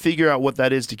you got to figure out what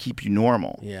that is to keep you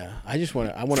normal. Yeah. I just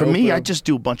want to. For me, I just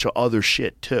do a bunch of other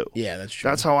shit too. Yeah, that's true.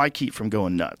 That's how I keep from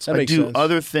going nuts. That I makes do sense.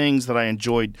 other things that I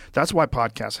enjoyed. That's why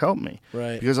podcasts help me.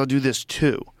 Right. Because I'll do this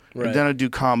too. Right. And then I do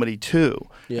comedy too.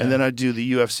 Yeah. And then I do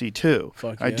the UFC too.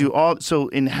 Fuck I yeah. do all. So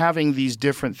in having these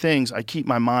different things, I keep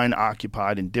my mind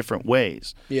occupied in different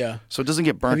ways. Yeah. So it doesn't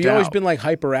get burnt out. Have you always been like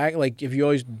hyperact? Like, have you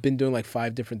always been doing like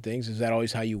 5 different things? Is that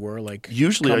always how you were? Like,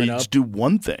 Usually I coming just up? do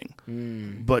one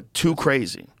thing, but too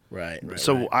crazy. Right.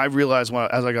 So I realized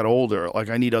as I got older, like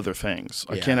I need other things.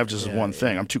 I Yeah, can't have just yeah, one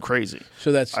thing. I'm too crazy.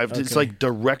 So that's It's okay. like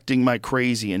directing my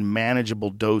crazy in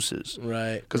manageable doses.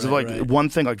 Right. Because right, of like right. one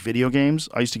thing, like video games,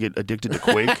 I used to get addicted to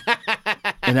Quake,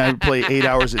 and I would play 8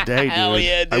 hours a day, dude. Hell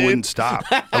yeah, I dude. wouldn't stop.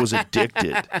 I was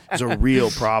addicted. It was a real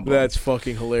problem. That's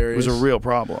fucking It hilarious. was a real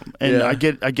problem, and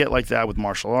Yeah. I get like that with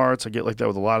martial arts. I get like that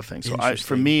with a lot of things. So for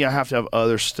Interesting. me, I have to have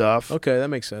other stuff. Okay, that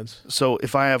makes sense. So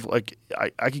if I have like,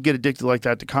 I could get addicted like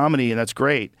that to comedy, and that's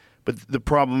great. But the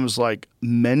problem is like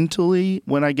mentally,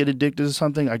 when I get addicted to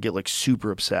something, I get like super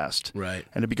obsessed. Right.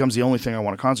 And it becomes the only thing I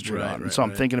want to concentrate Right, on. right, So I'm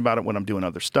right. thinking about it when I'm doing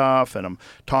other stuff and I'm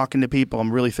talking to people.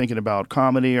 I'm really thinking about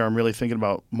comedy or I'm really thinking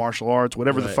about martial arts,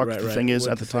 whatever the Right, fuck right, the right. thing is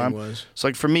What at the the thing time. was. It's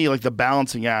like for me, like the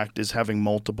balancing act is having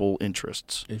multiple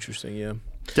interests. Interesting. Yeah.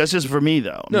 That's just for me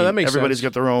though. No, that makes everybody's sense.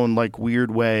 got their own like weird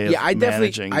way of Yeah, I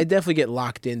managing. definitely get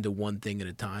locked into one thing at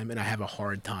a time, and I have a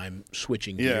hard time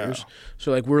switching Yeah. gears.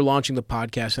 So like we're launching the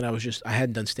podcast, and I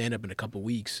hadn't done stand up in a couple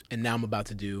weeks, and now I'm about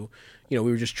to do. We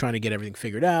were just trying to get everything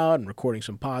figured out and recording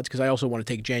some pods because I also want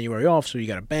to take January off, so you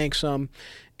got to bank some,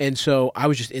 and so I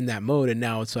was just in that mode, and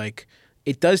now it's like.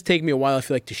 It does take me a while, I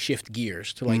feel like, to shift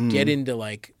gears, to like get into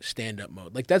like stand-up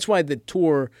mode. Like that's why the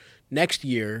tour next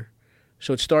year,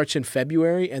 so it starts in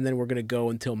February and then we're going to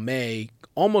go until May.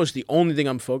 Almost the only thing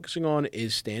I'm focusing on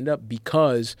is stand-up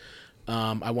because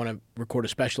I want to record a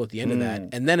special at the end of that.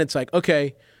 And then it's like,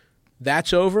 okay,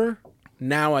 that's over.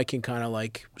 Now I can kind of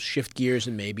like shift gears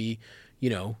and maybe,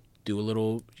 do a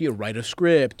little, write a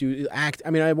script, do act.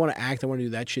 I mean, I want to act. I want to do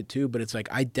that shit too. But it's like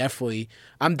I'm definitely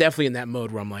in that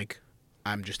mode where I'm like,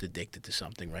 I'm just addicted to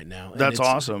something right now. And That's it's,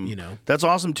 awesome. That's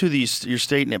awesome too. That you're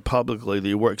stating it publicly that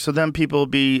you work. So then people will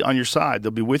be on your side.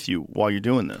 They'll be with you while you're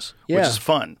doing this, which Yeah. is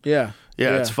fun. Yeah.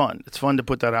 Yeah, it's fun. It's fun to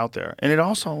put that out there, and it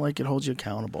also like it holds you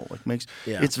accountable. Like makes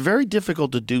it's very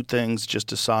difficult to do things just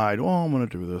decide. Oh, I'm gonna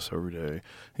do this every day.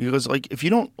 Because like if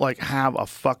you don't like have a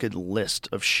fucking list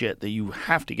of shit that you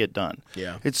have to get done,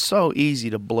 it's so easy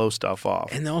to blow stuff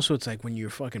off. And also, it's like when your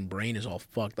fucking brain is all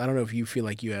fucked. I don't know if you feel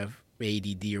like you have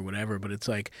ADD or whatever, but it's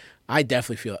like I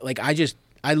definitely feel like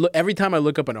every time I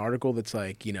look up an article that's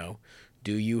like,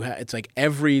 do you have? It's like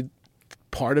every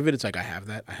part of it. It's like I have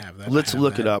that. Let's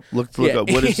look it up. Look up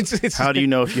what is. How do you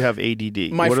know if you have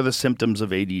ADD? What are the symptoms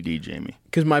of ADD, Jamie?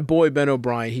 Because my boy Ben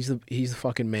O'Brien, he's the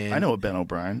fucking man. I know a Ben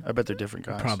O'Brien. I bet they're different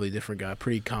guys. Probably a different guy.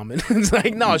 Pretty common. It's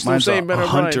like no, I'm still Mine's saying Ben a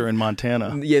O'Brien. hunter in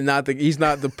Montana. Yeah, he's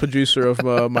not the producer of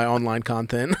my online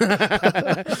content.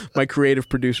 My creative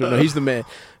producer. No, he's the man.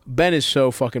 Ben is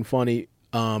so fucking funny.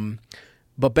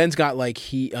 But Ben's got like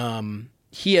he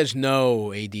has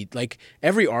no AD. Like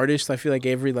every artist, I feel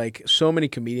like so many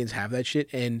comedians have that shit,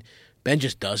 and Ben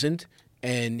just doesn't.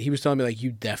 And he was telling me like,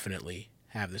 you definitely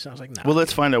have this. And I was like, nah. Well,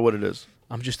 let's find out what it is.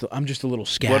 I'm just a little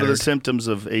scattered. What are the symptoms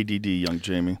of ADD, young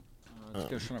Jamie? Let's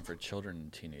go shut up for children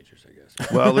and teenagers, I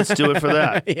guess. Well, let's do it for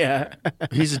that. Yeah.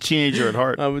 He's a teenager at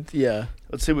heart. Yeah.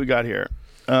 Let's see what we got here.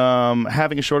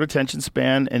 Having a short attention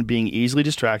span and being easily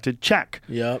distracted, check.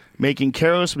 Yep. Making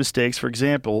careless mistakes, for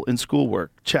example, in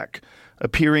schoolwork, check.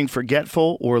 Appearing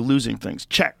forgetful or losing things,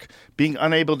 check. Being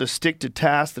unable to stick to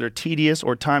tasks that are tedious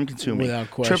or time-consuming, Without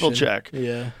question. triple check.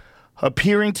 Yeah.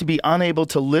 Appearing to be unable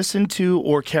to listen to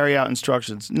or carry out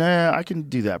instructions, nah, I can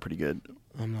do that pretty good.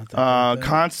 I'm not that good at that.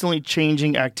 Constantly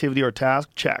changing activity or task,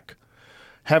 check.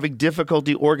 Having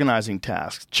difficulty organizing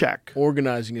tasks, check.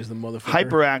 Organizing is the motherfucker.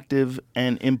 Hyperactive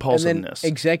and impulsiveness. And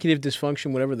then executive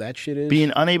dysfunction, whatever that shit is.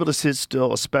 Being unable to sit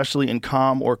still, especially in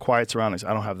calm or quiet surroundings.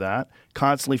 I don't have that.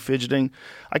 Constantly fidgeting.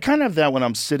 I kind of have that when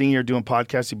I'm sitting here doing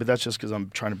podcasting, but that's just because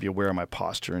I'm trying to be aware of my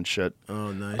posture and shit.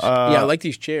 Oh, nice. Yeah, I like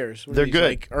these chairs. What are they're these, good.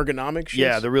 Like ergonomic shits?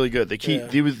 Yeah, they're really good. They keep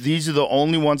these are the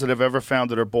only ones that I've ever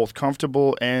found that are both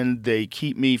comfortable and they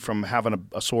keep me from having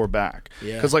a sore back.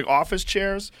 Yeah. Because like office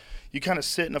chairs, you kind of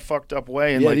sit in a fucked up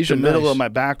way, and Yeah, like these the are middle nice. of my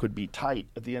back would be tight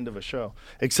at the end of a show.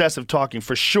 Excessive talking,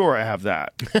 for sure. I have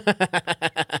that.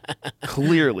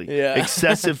 Clearly, Yeah.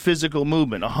 excessive physical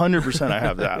movement. 100%. I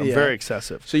have that. I'm Yeah. very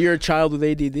excessive. So you're a child with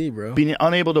ADD, bro. Being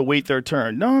unable to wait their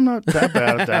turn. No, I'm not that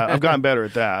bad at that. I've gotten better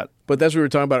at that. But that's what we were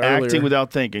talking about earlier. Acting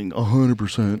without thinking,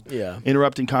 100%. Yeah.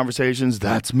 Interrupting conversations,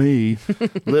 that's me.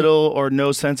 Little or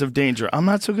no sense of danger. I'm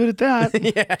not so good at that.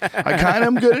 I kind of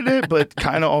am good at it, but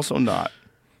kind of also not.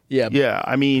 Yeah. Yeah,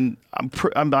 I mean,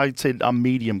 I'd say I'm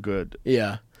medium good.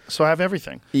 Yeah. So I have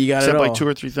everything. You got except it all. like 2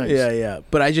 or 3 things. Yeah, yeah.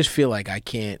 But I just feel like I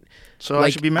can't. So like, I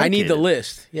should be I medicated. need the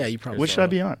list. Yeah, you probably. Which should I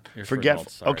be on? You're for Forgetful.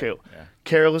 adults, sorry. Okay. Yeah.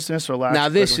 Carelessness or lack Now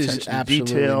of this attention is to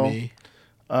absolutely detail. me.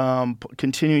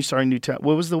 Continuing starting new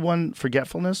what was the one?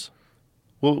 Forgetfulness?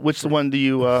 Which the one do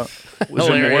you was there more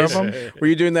of Hilarious. them? Were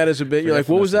you doing that as a bit? You're like,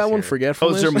 what was that one?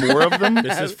 Forgetfulness is Oh, is Forgetfulness. there more of them?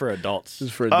 This is for adults. This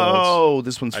is for adults. Oh,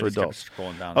 this one's I for just kept adults.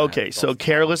 scrolling down. and I had Okay, so adults.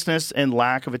 carelessness and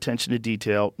lack of attention to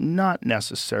detail, not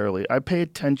necessarily. I pay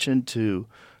attention to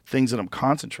things that I'm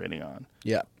concentrating on.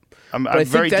 Yeah. I'm I think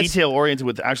very that's- detail oriented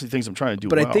with actually things I'm trying to do.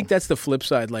 But well. I think that's the flip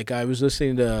side. Like I was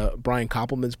listening to Brian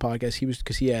Koppelman's podcast. He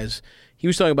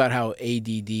was talking about how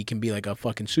ADD can be like a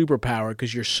fucking superpower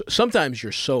because sometimes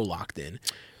you're so locked in.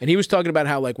 And he was talking about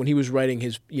how like when he was writing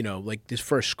his like his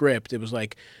first script, it was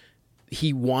like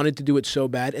he wanted to do it so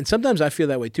bad. And sometimes I feel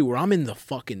that way too, where I'm in the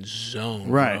fucking zone,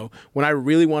 Right. bro. When I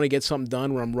really want to get something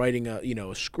done, where I'm writing a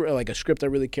script, like a script I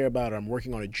really care about, or I'm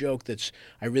working on a joke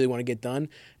I really want to get done.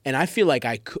 And I feel like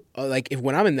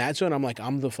when I'm in that zone, I'm like,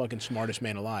 I'm the fucking smartest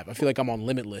man alive. I feel like I'm on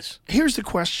Limitless. Here's the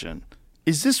question.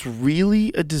 Is this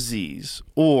really a disease,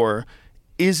 or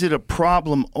is it a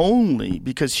problem only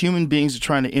because human beings are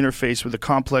trying to interface with a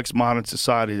complex modern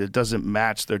society that doesn't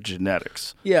match their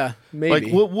genetics? Yeah,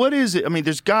 maybe. Like, what is it? I mean,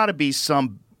 there's got to be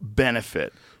some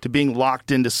benefit to being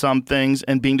locked into some things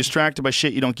and being distracted by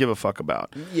shit you don't give a fuck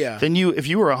about. Yeah. Then if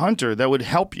you were a hunter, that would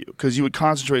help you because you would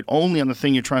concentrate only on the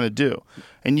thing you're trying to do.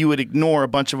 And you would ignore a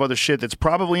bunch of other shit that's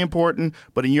probably important,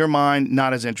 but in your mind,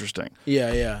 not as interesting.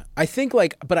 Yeah, yeah. I think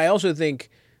but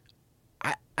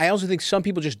I also think some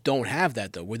people just don't have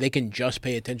that though, where they can just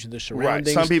pay attention to their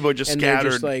surroundings. Some people are just and they're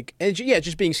scattered. just like,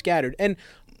 just being scattered. And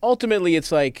ultimately,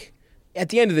 it's like, at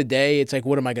the end of the day, it's like,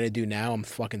 what am I going to do now? I'm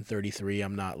fucking 33.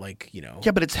 I'm not like,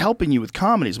 Yeah, but it's helping you with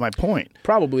comedy is my point.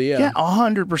 Probably, yeah. Yeah,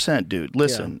 100%, dude.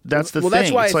 Listen, Yeah. that's the well, thing.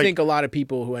 that's why It's I like- think a lot of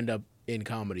people who end up in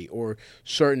comedy or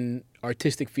certain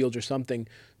artistic fields or something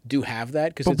do have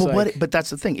that because it's like, but that's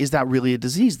the thing. Is that really a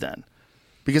disease then?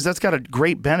 Because that's got a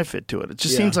great benefit to it. It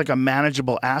just Yeah. seems like a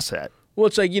manageable asset. well,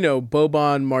 it's like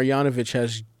Boban Marjanovic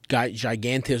has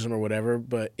gigantism or whatever,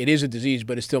 but it is a disease,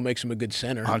 but it still makes him a good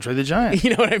center. Andre the Giant.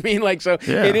 You know what I mean? Like, so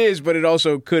Yeah. it is, but it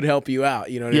also could help you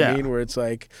out. You know what Yeah. I mean? Where it's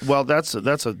like, Well, that's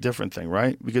a different thing,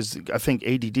 right? Because I think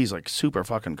ADD is like super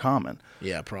fucking common.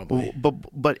 yeah, probably.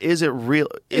 But is it real?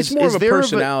 It's more of a there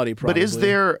personality But is probably.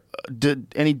 there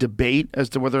any debate as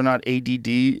to whether or not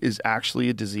ADD is actually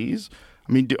a disease?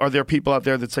 I mean, are there people out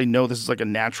there that say, no, this is like a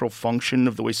natural function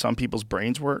of the way some people's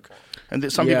brains work? And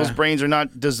that some Yeah. people's brains are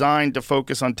not designed to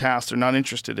focus on tasks they're not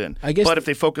interested in. I guess but if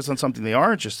they focus on something they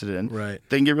are interested in, Right.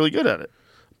 they can get really good at it.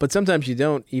 But sometimes you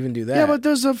don't even do that. Yeah, but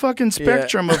there's a fucking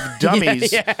spectrum of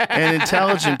dummies and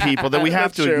intelligent people that we have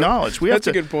That's to true. acknowledge. That's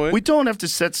a good point. We don't have to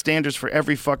set standards for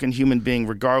every fucking human being,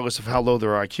 regardless of how low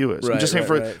their IQ is. I'm Right, just saying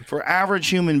right, right. for average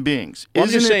human beings, Well, I'm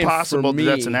just isn't it saying possible for that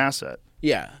that's me- an asset?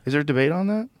 yeah, Is there a debate on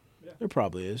that? there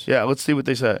probably is. Yeah, let's see what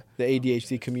they say. The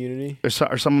ADHD community.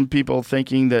 Are some people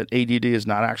thinking that ADD is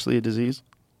not actually a disease?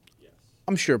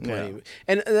 I'm sure plenty. Yeah.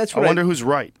 And that's I what wonder who's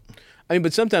right. I mean,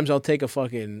 but sometimes I'll take a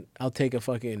fucking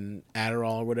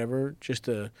Adderall or whatever just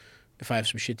to, if I have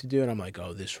some shit to do, and I'm like,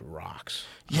 oh, this rocks.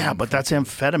 Yeah, but that's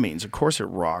amphetamines. Of course it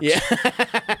rocks. Yeah.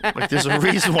 Like, there's a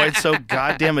reason why it's so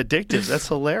goddamn addictive. That's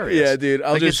hilarious. Yeah, dude,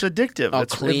 I'll Like, just- it's addictive. I'll It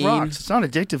clean. rocks. It's not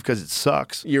addictive because it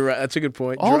sucks. You're right. That's a good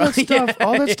point. All that Yeah. stuff,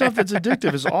 all that stuff that's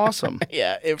addictive is awesome.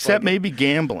 Yeah, Except maybe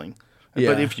gambling.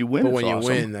 Yeah. But if you win, But it's when you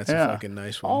awesome. win, that's a fucking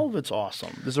nice one. All of it's awesome.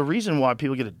 There's a reason why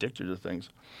people get addicted to things.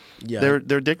 Yeah.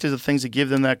 They're addicted to things that give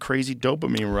them that crazy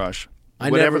dopamine rush. I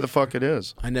Whatever never- the fuck it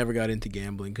is. I never got into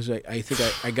gambling because I think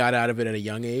I got out of it at a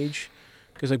young age.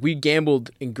 Because like we gambled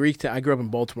in Greektown. I grew up in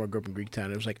Baltimore. Grew up in Greektown.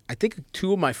 It was like I think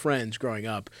two of my friends growing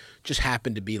up just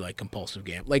happened to be like compulsive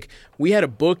gamblers. Like we had a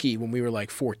bookie when we were like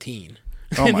 14.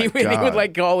 Oh, and my he would God.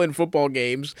 like call in football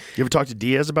games. You ever talk to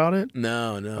Diaz about it?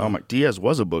 No. Oh my, Diaz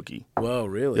was a bookie. Whoa,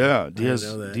 really? Yeah, I didn't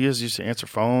know that. Diaz used to answer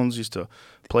phones, used to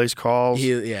place calls.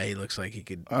 He looks like he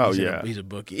could. Oh, he's yeah. he's a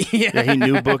bookie. Yeah. Yeah, he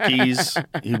knew bookies.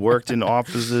 He worked in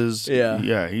offices. Yeah.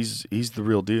 Yeah, he's the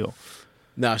real deal.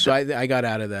 No, so I got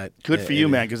out of that. Good for you,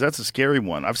 man, because that's a scary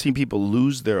one. I've seen people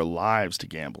lose their lives to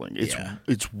gambling.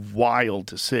 It's wild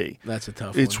to see. That's a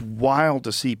tough It's one. wild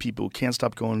to see people who can't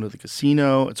stop going to the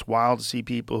casino. It's wild to see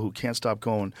people who can't stop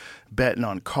going betting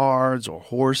on cards or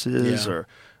horses. Yeah. Or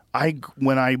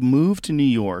when I moved to New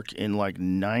York in like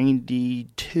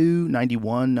 92,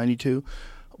 91, 92,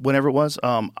 whenever it was,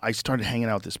 I started hanging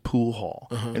out at this pool hall,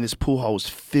 and this pool hall was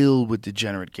filled with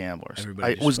degenerate gamblers.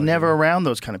 Everybody I just was fucking- never around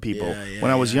those kind of people when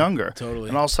I was younger. Totally.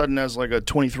 And all of a sudden, as like a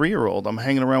 23-year-old, I'm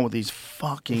hanging around with these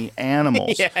fucking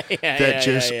animals that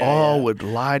just all would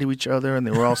lie to each other, and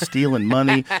they were all stealing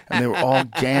money, and they were all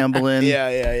gambling.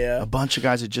 A bunch of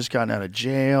guys had just gotten out of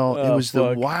jail. It was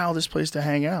the wildest place to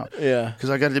hang out. Yeah. Because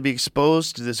I got to be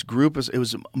exposed to this group. It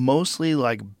was mostly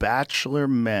like bachelor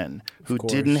men who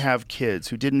didn't have kids,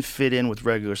 who didn't fit in with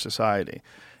regular society.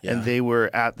 Yeah. And they were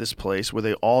at this place where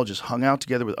they all just hung out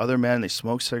together with other men. They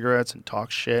smoked cigarettes and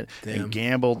talked shit and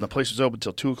gambled. And the place was open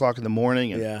until 2 o'clock in the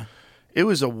morning. And it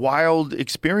was a wild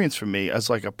experience for me as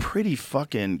like a pretty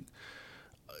fucking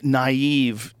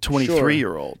naive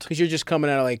 23-year-old. Because you're just coming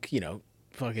out of like,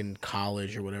 fucking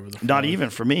college or whatever the fuck. Not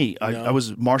even for me. I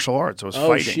was martial arts. I was Oh,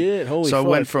 fighting. shit. Holy so I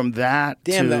went fuck. from that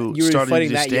Damn, to you were starting to fighting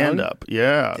do that young? stand-up.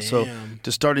 Yeah. So Damn.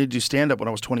 to starting to do stand-up when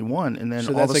I was 21. And then So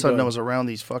all of that's a like sudden a- I was around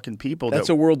these fucking people That's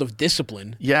that a world of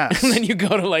discipline. Yes. And then you go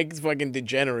to like fucking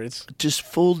degenerates. just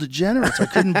full degenerates. I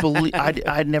couldn't believe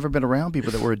I'd never been around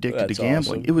people that were addicted That's to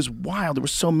gambling. awesome. It was wild. There were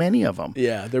so many of them.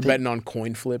 Yeah, they're betting on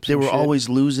coin flips. They and were shit. always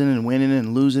losing and winning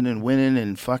and losing and winning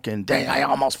and fucking, dang, I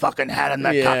almost fucking had him,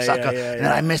 that cocksucker. And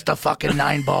then I missed a fucking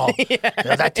 9-ball.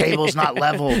 That table's not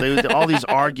level. All these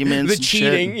arguments. the and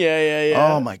cheating. Shit.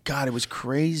 Yeah. Oh my God, it was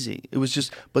crazy. It was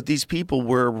just, but these people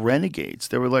were renegades.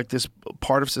 They were like this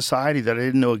part of society that I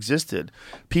didn't know existed.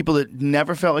 People that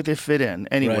never felt like they fit in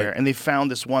anywhere. Right. And they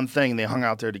found this one thing and they hung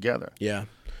out there together. Yeah.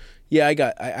 Yeah, I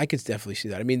could definitely see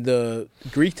that. I mean, the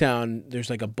Greek town, there's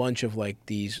like a bunch of like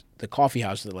the coffee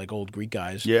houses that like old Greek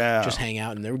guys just hang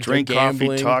out and they're Drink gambling,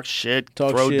 coffee, talk shit,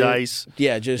 throw shit. dice.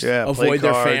 Yeah, just play avoid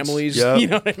their cards. families. Yep. You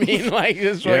know what I mean? Like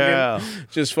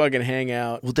just fucking hang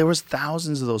out. Well, there was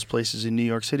thousands of those places in New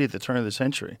York City at the turn of the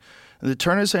century. At the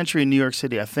turn of the century in New York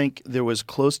City, I think there was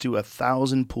close to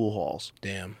 1,000 pool halls.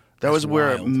 Damn. That was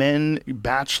where wild.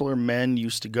 bachelor men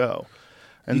used to go.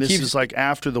 And You this keep- is like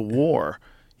after the war.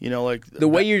 Like The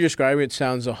way you're describing it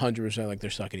sounds 100% like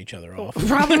they're sucking each other off.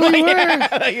 probably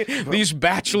were. These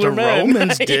bachelor The men.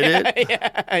 Romans did it.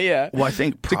 Yeah. Well, I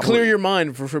think To probably, clear your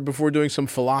mind for before doing some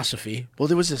philosophy. Well,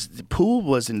 there was this. The pool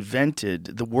was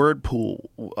invented. The word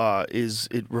pool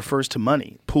it refers to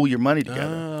money. Pool your money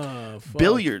together. Oh, fuck.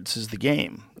 Billiards is the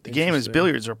game. The game is Interesting.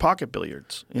 billiards or pocket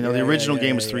billiards. The Yeah, original yeah, game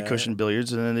yeah, was three cushion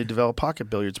billiards, and then they developed pocket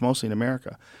billiards, mostly in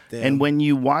America. Damn. And when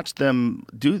you watch them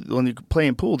when they're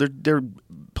playing pool, they're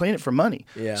playing it for money.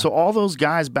 Yeah. So all those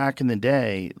guys back in the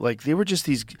day, like they were just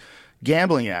these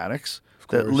gambling addicts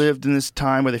that course. lived in this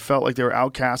time where they felt like they were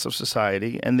outcasts of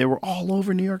society, and they were all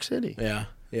over New York City.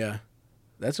 Yeah.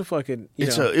 That's a fucking.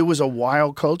 It was a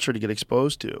wild culture to get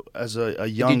exposed to as a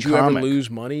young Did you comic. ever lose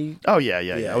money? Oh yeah.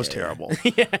 I was terrible.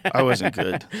 I wasn't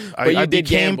good. But you I did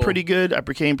became gamble. pretty good. I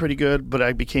became pretty good, but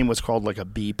I became what's called like a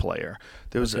B player.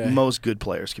 There was Okay. most good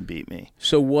players can beat me.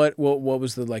 So what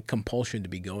was the like compulsion to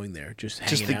be going there? Just hanging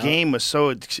Just the out? game was so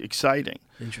exciting.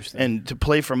 Interesting. And to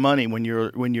play for money when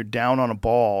you're down on a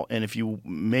ball, and if you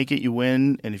make it, you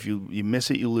win, and if you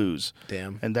miss it, you lose.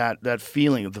 Damn. And that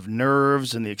feeling of the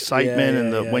nerves and the excitement,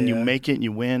 and when you make it and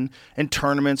you win, and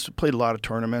tournaments. We played a lot of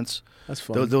tournaments. That's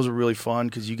fun. Those are really fun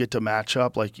because you get to match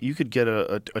up. Like you could get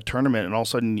a tournament, and all of a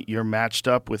sudden you're matched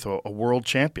up with a world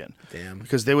champion. Damn.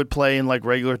 Because they would play in like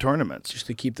regular tournaments. Just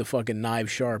to keep the fucking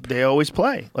knives sharp. They always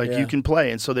play. Like Yeah. you can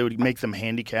play. And so they would make them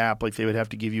handicap. Like they would have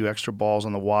to give you extra balls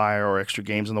on the wire, or extra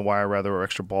games on the wire rather, or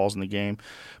extra balls in the game.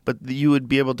 But you would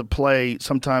be able to play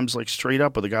sometimes like straight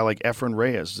up with a guy like Efren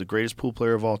Reyes, the greatest pool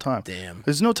player of all time. Damn.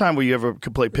 There's no time where you ever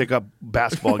could play pickup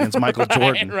basketball against Michael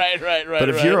Jordan. Right. But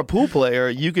if you're a pool player,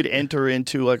 you could enter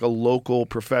into like a local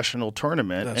professional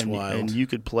tournament, That's wild. and you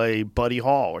could play Buddy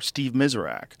Hall or Steve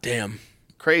Miserak. Damn.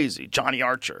 Crazy. Johnny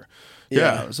Archer. Yeah.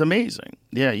 Yeah, it was amazing.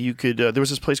 Yeah, you could. There was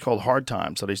this place called Hard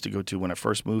Times that I used to go to when I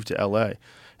first moved to L.A.,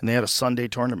 and they had a Sunday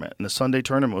tournament. And the Sunday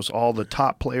tournament was all the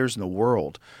top players in the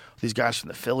world. These guys from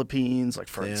the Philippines, like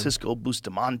Francisco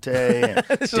Bustamante and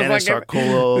Dennis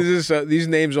Arcolo. These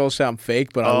names all sound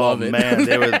fake, but I love it. Man,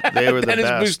 they were the Dennis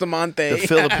best. Bustamante. The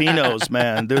Filipinos,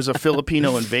 man. There's a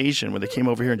Filipino invasion where they came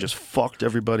over here and just fucked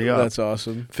everybody up. That's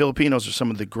awesome. Filipinos are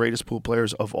some of the greatest pool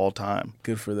players of all time.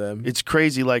 Good for them. It's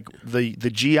crazy. Like the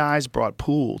GIs brought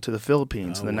pool to the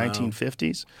Philippines in the wow.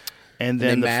 1950s, and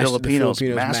then the Filipinos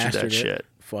Filipinos mastered that mastered it. shit.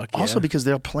 Fuck yeah. Also because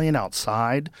they're playing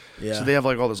outside, Yeah. so they have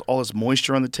like all this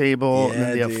moisture on the table, and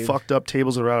then they Yeah, have dude. fucked up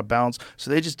tables that are out of balance.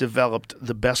 So they just developed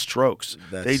the best strokes.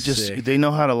 That's sick. They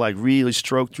know how to like really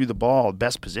stroke through the ball,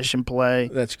 best position play,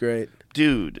 That's great.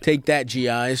 dude. Take that,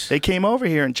 GIs. They came over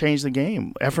here and changed the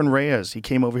game. Efren Reyes, he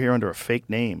came over here under a fake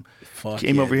name. Fuck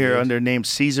Came yeah, over here dude. under name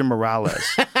Cesar Morales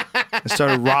and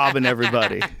started robbing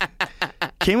everybody.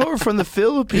 Came over from the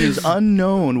Philippines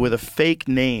unknown with a fake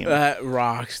name That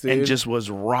rocks, dude. and just was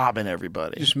robbing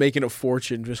everybody. Just making a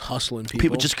fortune, just hustling people.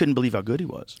 People just couldn't believe how good he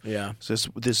was. Yeah. So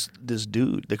this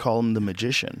dude, they call him the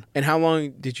magician. And how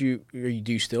long do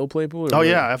you still play pool? or Oh what?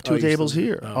 yeah, I have two you tables still-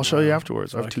 here. Oh, I'll show you wow.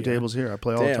 afterwards. I have Fuck two yeah. tables here. I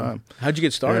play all the Damn. time. How'd you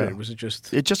get started? Yeah. Was it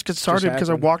just It just got started because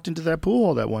I happened? walked into that pool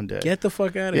hall that one day. get the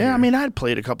fuck out of here? Yeah, I mean, I'd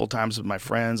played a couple times with my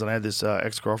friends, and I had this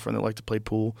ex-girlfriend that liked to play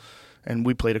pool, and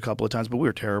we played a couple of times, but we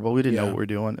were terrible. We didn't know Yeah. what we were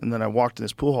doing. And then I walked in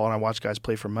this pool hall, and I watched guys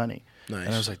play for money. Nice.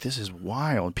 And I was like, this is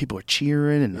wild. People are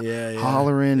cheering and Yeah, yeah.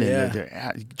 hollering, and Yeah.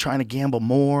 they're trying to gamble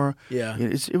more. Yeah.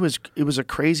 It was a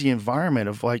crazy environment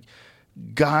of like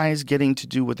guys getting to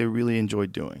do what they really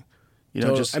enjoyed doing. You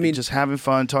know, just having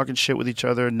fun, talking shit with each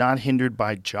other, not hindered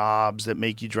by jobs that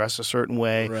make you dress a certain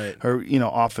way, Right. or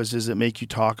offices that make you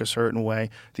talk a certain way.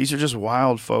 These are just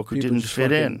wild folk who People didn't just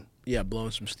fit fucking- in. Yeah, blowing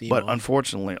some steam. But off.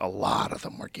 unfortunately, a lot of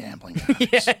them were gambling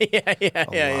guys.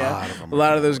 yeah. lot of them A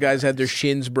lot of those guys had their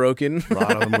shins broken. A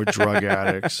lot of them were drug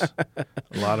addicts. A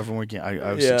lot of them were.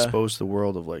 I was Yeah. exposed to the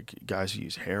world of like guys who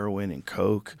use heroin and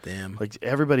coke. Damn. Like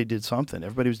everybody did something.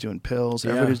 Everybody was doing pills. Yeah.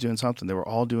 Everybody was doing something. They were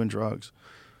all doing drugs.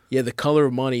 Yeah, The Color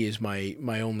of Money is my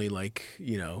only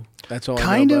that's all.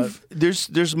 Kind I know of.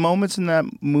 There's moments in that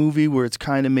movie where it's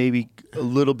kind of maybe a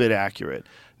little bit accurate.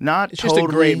 Not It's totally,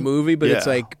 just a great movie, but it's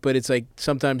Yeah. like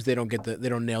sometimes they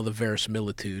don't nail the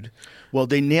verisimilitude. Well,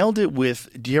 they nailed it with.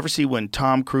 Do you ever see when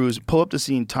Tom Cruise pull up the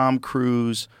scene? Tom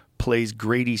Cruise plays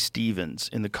Grady Stevens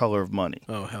in The Color of Money.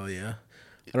 Oh hell yeah!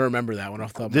 I don't remember that one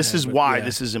off the top of my This head, is but why yeah.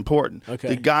 this is important. Okay.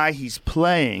 The guy he's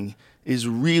playing is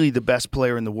really the best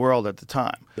player in the world at the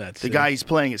time. That's the sick. guy he's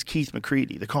playing is Keith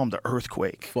McCready. They call him the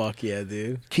Earthquake. Fuck yeah,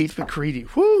 dude. Keith McCready,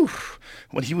 whoo!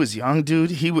 When he was young, dude,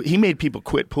 he made people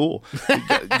quit pool.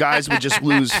 Guys would just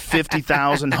lose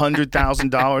 $50,000,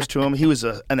 $100,000 to him. He was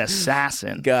an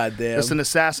assassin. Goddamn. Just an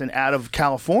assassin out of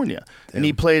California, and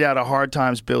he played out of Hard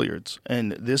Times Billiards.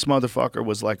 And this motherfucker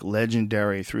was like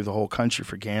legendary through the whole country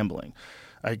for gambling.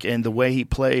 Like, and the way he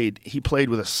played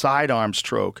with a sidearm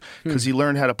stroke because he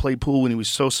learned how to play pool when he was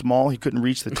so small he couldn't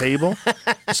reach the table,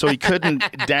 so he couldn't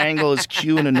dangle his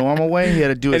cue in a normal way. He had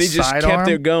to do And it he just sidearm. kept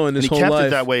it going his and he whole kept life. it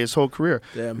that way his whole career.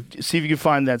 Damn. See if you can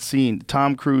find that scene.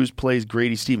 Tom Cruise plays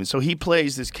Grady Stevens, so he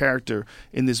plays this character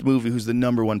in this movie who's the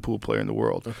 #1 pool player in the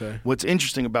world. Okay. What's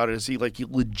interesting about it is he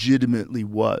legitimately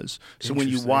was. So when you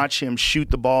Interesting. watch him shoot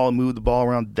the ball and move the ball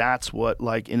around, that's what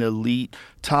like an elite,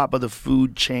 top of the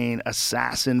food chain,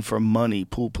 assassin for money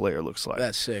pool player looks like.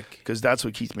 That's sick. Because that's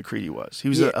what Keith McCready was. He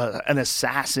was Yeah. an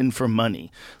assassin for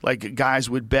money. Like guys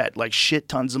would bet like shit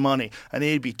tons of money, and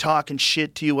they'd be talking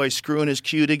shit to you while he's screwing his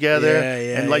cue together.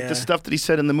 Yeah, and like yeah. the stuff that he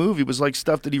said in the movie was like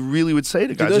stuff that he really would say to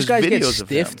Do guys. those There's guys get videos of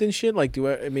him. stiffed and shit? Like,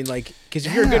 because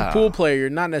if you're a Yeah. good pool player, you're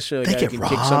not necessarily a They guy get who can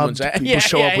kick someone's robbed. ass. People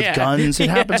show up with guns. It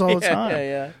happens all the Yeah, time.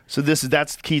 yeah. So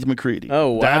that's Keith McCready.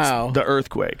 Oh, wow. That's the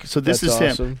Earthquake. So this That's is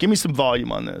awesome. him. Give me some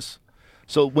volume on this.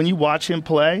 So when you watch him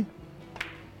play,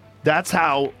 that's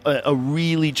how a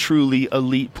really truly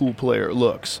elite pool player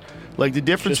looks. Like the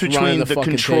difference Just running between the the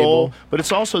fucking control, table. but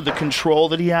it's also the control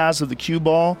that he has of the cue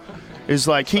ball. Is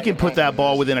like he can put that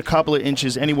ball within a couple of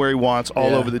inches anywhere he wants, all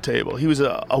Yeah. over the table. He was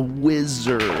a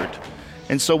wizard.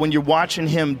 And so when you're watching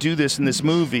him do this in this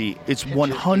movie, it's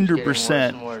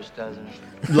 100%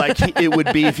 like it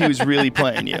would be if he was really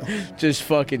playing you. Just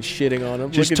fucking shitting on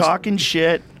him. Just Looking- talking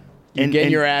shit. and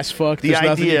getting your ass fucked. the There's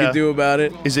nothing you idea can do about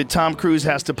it. Is that Tom Cruise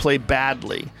has to play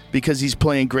badly because he's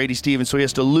playing Grady Stevens, so he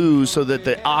has to lose so that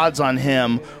the odds on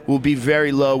him will be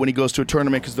very low when he goes to a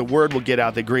tournament because the word will get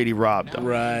out that Grady robbed him.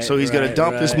 Right, So he's going to right,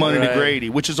 dump this right, money to right. Grady,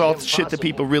 which is all the shit that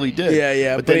people really did. Yeah,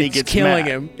 yeah. But then he it's gets killing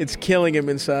mad. him. It's killing him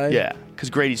inside. Yeah, because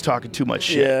Grady's talking too much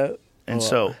shit. Yeah. And Oh,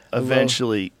 so I love-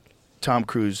 eventually Tom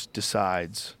Cruise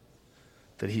decides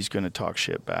that he's going to talk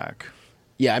shit back.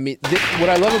 Yeah, I mean, what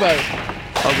I love about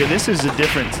Okay, this is a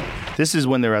difference. This is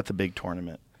when they're at the big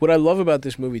tournament. what I love about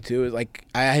this movie too is like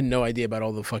I had no idea about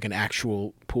all the fucking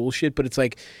actual pool shit, but it's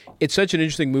like it's such an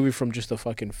interesting movie from just a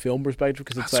fucking film perspective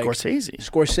because it's like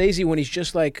Scorsese when he's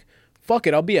just like, fuck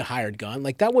it, I'll be a hired gun.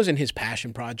 Like that wasn't his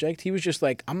passion project. He was just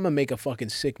like, I'm gonna make a fucking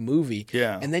sick movie.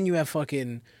 Yeah. And then you have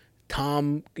fucking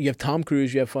Tom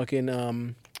Cruise, you have fucking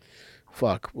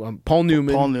Paul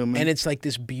Newman. Paul Newman. And it's like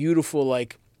this beautiful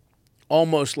like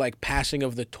almost like passing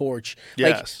of the torch.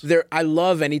 Yes. Like I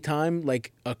love anytime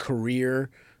like a career.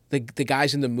 The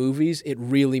guys in the movies, it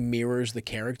really mirrors the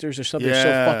characters. There's something so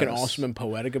fucking awesome and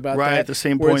poetic about that. Right, at the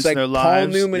same where points it's like in their Paul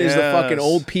lives. Newman is the fucking Yes.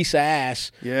 old piece of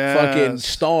ass Yes. fucking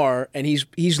star, and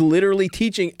he's literally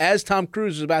teaching as Tom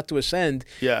Cruise is about to ascend.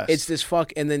 Yes. It's this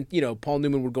and then, Paul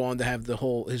Newman would go on to have the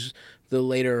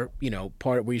later,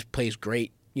 part where he plays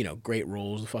great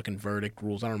roles, the fucking Verdict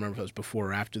rules. I don't remember if it was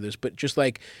before or after this, but just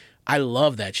like, I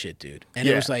love that shit, dude. And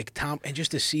it was like and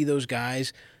just to see those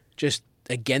guys just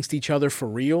against each other for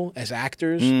real as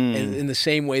actors in the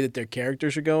same way that their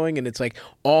characters are going, and it's like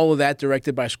all of that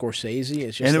directed by Scorsese.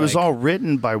 It's just and it was all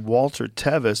written by Walter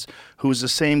Tevis, who was the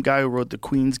same guy who wrote The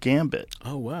Queen's Gambit.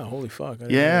 Oh wow, holy fuck! I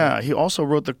didn't know Yeah, he also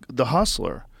wrote the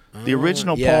Hustler. The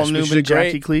original yes, Paul which is Newman, a great-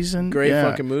 Jackie Gleason. great yeah.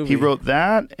 fucking movie. He wrote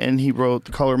that, and he wrote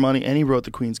The Color of Money, and he wrote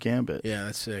The Queen's Gambit. that. Yeah,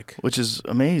 that's sick. Which is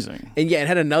amazing. And yeah, it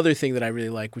had another thing that I really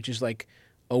like, which is like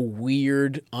a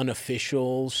weird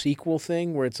unofficial sequel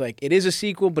thing where it's like it is a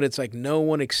sequel, but it's like no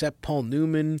one except Paul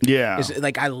Newman. Yeah. Is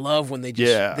like I love when they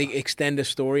just they extend a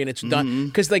story and it's done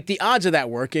because like the odds of that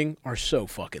working are so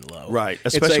fucking low. Right,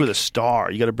 It's especially like- with a star.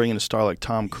 You got to bring in a star like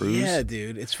Tom Cruise. Yeah,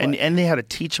 dude, it's fun. And they had to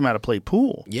teach him how to play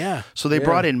pool. Yeah, So they yeah.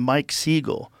 brought in Mike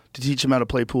Siegel to teach him how to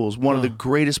play pool. He's one of the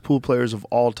greatest pool players of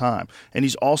all time. And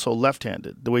he's also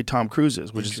left-handed, the way Tom Cruise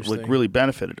is, which is like Interesting. really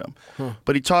benefited him.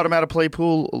 But he taught him how to play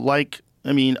pool like,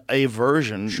 a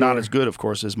version, not as good, of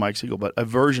course, as Mike Siegel, but a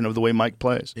version of the way Mike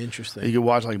plays. Interesting. You can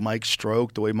watch like Mike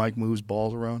stroke, the way Mike moves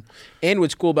balls around. And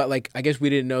what's cool about like I guess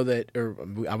we didn't know that, or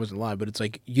I wasn't live, but it's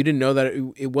like you didn't know that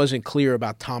it wasn't clear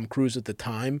about Tom Cruise at the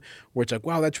time, where it's like,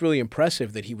 wow, that's really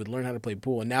impressive that he would learn how to play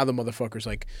pool, and now the motherfucker's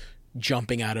like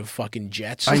jumping out of fucking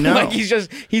jets. I know. Like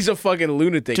he's a fucking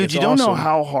lunatic. Dude, It's you don't know awesome.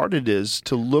 how hard it is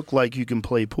to look like you can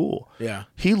play pool. Yeah.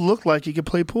 He looked like he could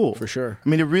play pool. For sure. I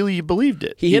mean, you believed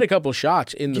it. He hit a couple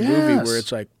shots in the movie Yes. where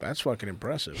it's like, that's fucking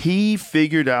impressive. He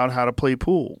figured out how to play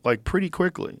pool like pretty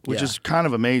quickly, which Yeah. is kind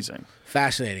of amazing.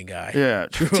 Fascinating guy. Yeah,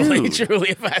 Truly, dude. truly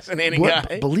a fascinating What,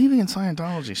 guy. believing in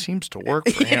Scientology seems to work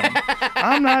for him.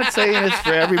 I'm not saying it's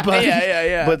for everybody.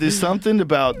 Yeah. But there's something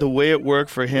about the way it worked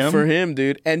for him. For him,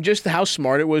 dude. And just how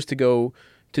smart it was to go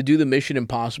to do the Mission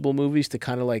Impossible movies, to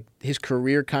kind of like his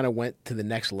career kind of went to the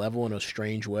next level in a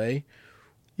strange way.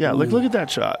 Yeah, look at that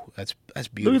shot. That's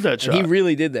beautiful. Look at that And he shot.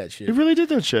 really did that shit. He really did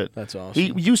that shit. That's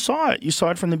awesome. You saw it. You saw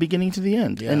it from the beginning to the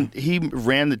end. Yeah. And he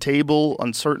ran the table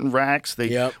on certain racks.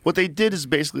 Yep. What they did is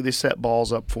basically they set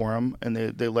balls up for him, and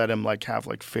they let him like have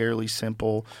like fairly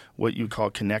simple, what you call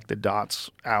connect the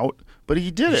dots out. But he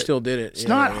did He it. still did it. It's Yeah,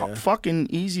 not yeah. fucking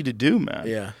easy to do, man.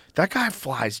 Yeah. That guy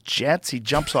flies jets. He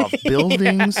jumps off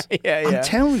buildings. yeah. I'm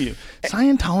telling you,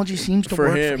 Scientology seems to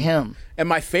work for him. And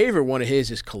my favorite one of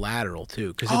his is Collateral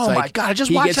too, because it's Oh, like, my God, I just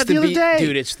he watched gets that the to other be- day.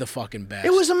 dude. It's the fucking best.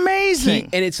 It was amazing.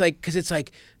 And it's like, because it's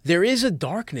like there is a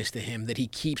darkness to him that he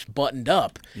keeps buttoned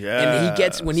up.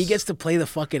 And when he gets to play the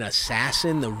fucking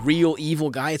assassin, the real evil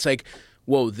guy, it's like,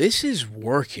 whoa, this is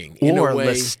working in or a way.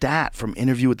 Lestat from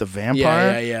Interview with the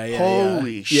Vampire. Yeah.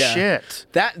 Holy Yeah. shit.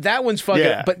 That one's fucking.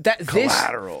 Yeah. But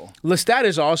Collateral. Lestat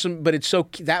is awesome, but it's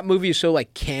that movie is so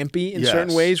like campy in certain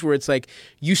Yes. ways where it's like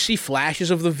you see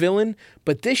flashes of the villain,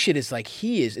 but this shit is like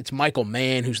it's Michael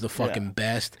Mann who's the fucking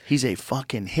best. He's a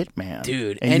fucking hitman.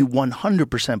 Dude, And and you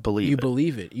 100% believe You it.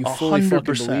 believe it. You fully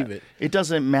fucking 100%. believe it. It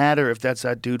doesn't matter if that's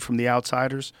that dude from The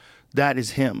Outsiders. That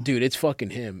is him. Dude, it's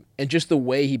fucking him. And just the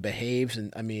way he behaves,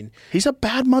 and I mean, He's a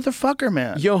bad motherfucker,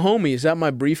 man. yo, homie, is that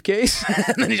my briefcase?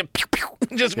 And then he's just, pew,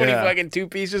 pew, just when he Yeah. fucking two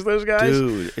pieces those guys.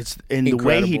 Dude, the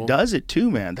way he Incredible. does it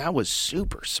too, man. That was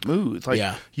super smooth. Like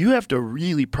Yeah. you have to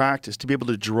really practice to be able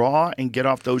to draw and get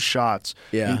off those shots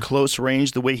Yeah. in close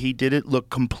range. The way he did it looked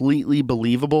completely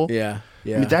believable. Yeah. I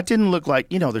mean, that didn't look like,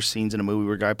 there's scenes in a movie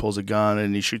where a guy pulls a gun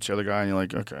and he shoots the other guy and you're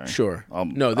like, okay. Sure.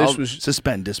 No, this I'll was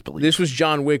suspend disbelief. This was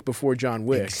John Wick before John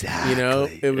Wick. Exactly. You know,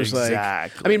 it was like,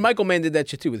 Exactly. I mean, Michael Mann did that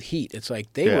shit too with Heat. It's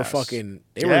like they were Yes. fucking,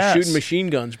 they Yes. were shooting machine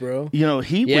guns, bro. He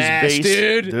Yes, was based.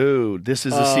 dude. Dude, this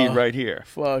is the scene right here.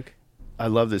 Fuck. I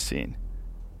love this scene.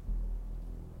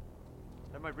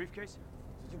 That my briefcase?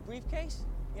 Your briefcase?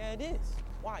 Yeah, it is.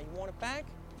 Why? You want it back?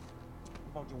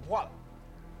 About your wallet.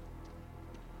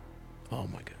 Oh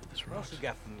my god, this What rocks. else you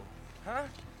got for me? Huh?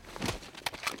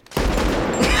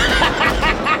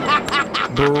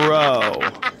 Bro.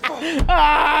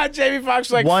 Ah, Jamie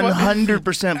Foxx like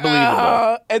 100%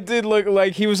 believable. It did look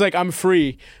like he was like, I'm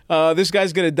free. This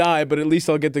guy's gonna die, but at least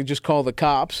I'll get to just call the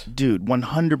cops. Dude,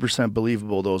 100%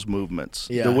 believable, those movements.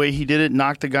 Yeah. The way he did it,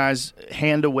 knocked the guy's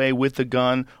hand away with the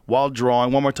gun while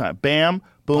drawing. One more time. Bam,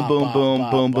 boom, Bop, boom, bop, boom,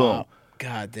 bop, boom, bop. boom.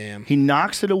 God damn. He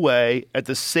knocks it away at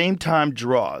the same time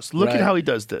draws. Look at Right. how he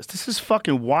does this. This is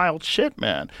fucking wild shit,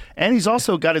 man. And he's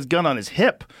also got his gun on his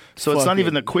hip, so it's not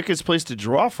even the quickest place to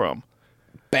draw from.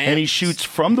 Bam. And he shoots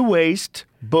from the waist,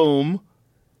 boom,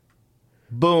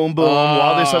 boom, boom,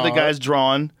 while this other guy's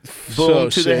drawing, boom,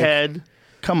 to the sick. head.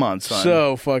 Come on, son.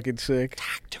 So fucking sick.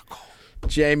 Tactical.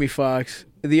 Jamie Foxx.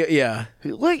 Yeah.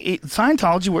 Look,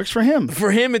 Scientology works for him. For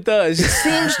him, it does.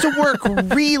 Seems to work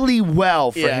really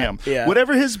well for him. Yeah.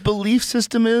 Whatever his belief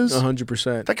system is,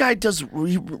 100%. that guy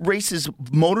he races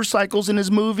motorcycles in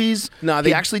his movies. No,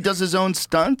 he actually does his own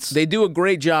stunts. They do a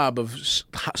great job of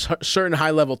certain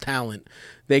high-level talent.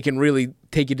 They can really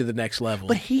take you to the next level.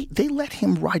 But they let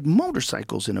him ride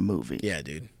motorcycles in a movie. Yeah,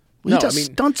 dude. He does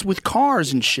stunts with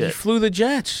cars and He shit. flew the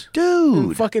jets.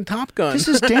 Dude. Fucking Top Gun. This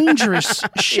is dangerous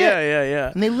shit. Yeah.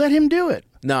 And they let him do it.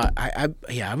 No,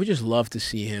 I would just love to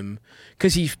see him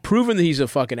because he's proven that he's a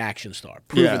fucking action star.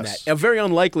 Proven Yes. that. A very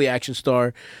unlikely action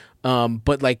star,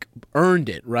 but like earned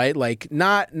it, right? Like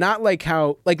not like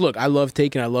how look, I love the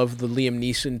Liam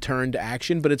Neeson turn to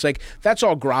action, but it's like that's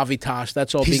all gravitas.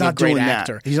 That's all He's being a not great doing that.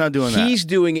 actor. He's not doing that. He's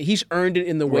doing it. He's earned it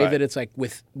in the way Right. that it's like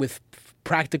with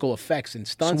practical effects and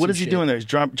stunts. So what and is he shit. doing there? He's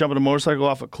jumping a motorcycle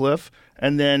off a cliff,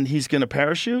 and then he's going to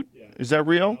parachute? Yeah. Is that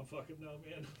real?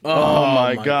 Oh,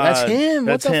 my God. That's him.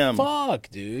 That's what the him. fuck,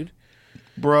 dude?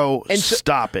 Bro, And so-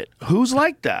 stop it. Who's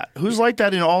like that? Who's like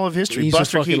that in all of history? He's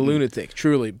Buster a fucking Keaton. lunatic,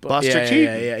 truly. Buster yeah,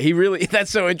 Keaton. Yeah. He really, that's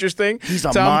so interesting. He's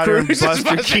a Tom modern Cruise is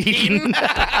Buster Keaton.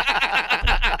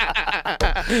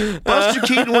 Buster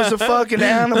Keaton was a fucking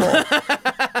animal.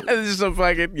 This is a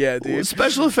fucking, yeah, dude.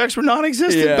 Special effects were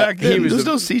non-existent back then. There was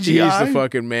no CGI. He's the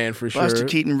fucking man for sure. Buster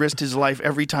Keaton risked his life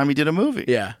every time he did a movie.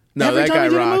 Yeah. No, Every that time guy he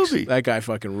did a rocks. movie. That guy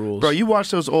fucking rules. Bro, you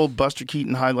watch those old Buster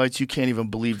Keaton highlights, you can't even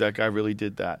believe that guy really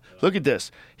did that. Look at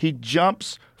this. He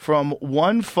jumps from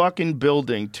one fucking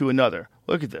building to another.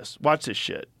 Look at this. Watch this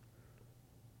shit.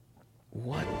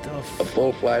 What the A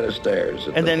full flight of stairs.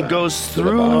 at And the then back goes to the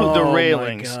through bottom. the Oh, my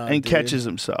railings God, and dude. catches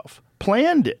himself.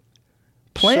 Planned it.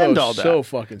 Planned all that. so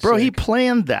fucking Bro, he sick.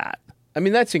 planned that. I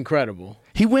mean, that's incredible.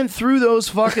 He went through those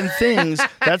fucking things.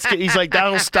 He's like,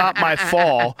 that'll stop my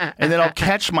fall, and then I'll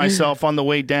catch myself on the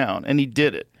way down. And he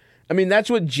did it. I mean, that's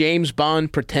what James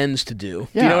Bond pretends to do.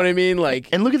 Yeah. You know what I mean? Like,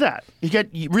 And look at that.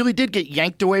 He really did get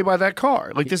yanked away by that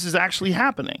car. Like, this is actually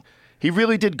happening. He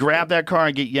really did grab that car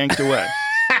and get yanked away.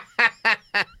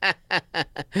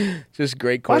 just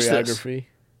great Watch this. choreography.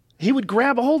 He would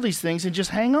grab a hold of these things and just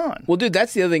hang on. Well, dude,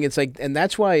 that's the other thing. It's like, and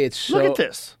that's why it's so. Look at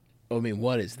this. I mean,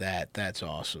 what is that? That's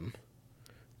awesome.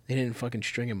 They didn't fucking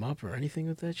string him up or anything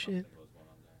with that shit.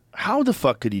 How the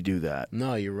fuck could he do that?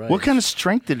 No, you're right. What kind of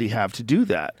strength did he have to do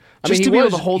that? I Just mean, to he be was,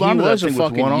 able to hold he on to that was a thing with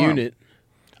fucking one arm. unit.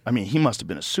 I mean, he must have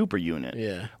been a super unit.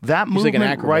 Yeah. That He's like an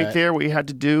movement right acrobat. there, what he had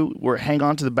to do, where hang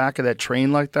on to the back of that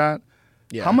train like that.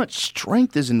 Yeah. How much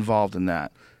strength is involved in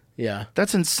that? Yeah.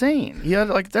 That's insane. He had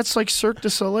that's like Cirque du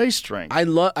Soleil strength.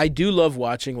 I do love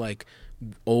watching like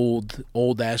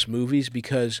old ass movies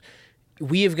because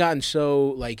we have gotten so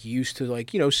like used to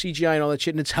like, you know, CGI and all that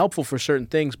shit, and it's helpful for certain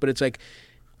things, but it's like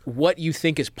what you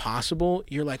think is possible,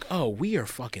 you're like, oh, we are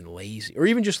fucking lazy. Or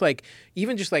even just like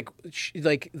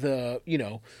the, you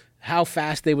know, how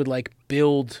fast they would like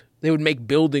build, they would make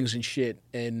buildings and shit.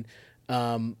 And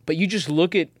but you just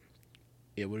look at,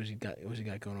 yeah, what has he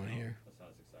got going on here?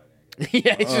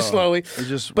 Yeah, it's just slowly. He's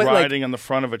just But, like- riding on the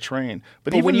front of a train.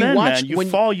 But But even when you then, watch- man, you when-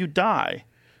 fall, you die.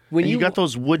 When And you got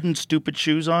those wooden stupid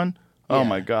shoes on. Oh Yeah.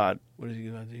 my God, what is he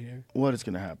about to do here? what is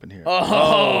going to happen here?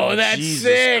 Oh, that's Jesus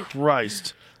sick.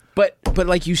 Christ! But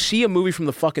like you see a movie from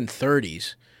the fucking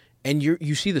 30s, and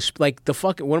you see this like the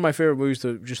fucking one of my favorite movies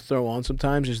to just throw on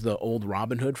sometimes is the old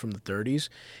Robin Hood from the 30s.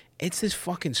 It's this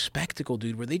fucking spectacle,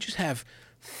 dude, where they just have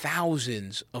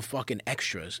thousands of fucking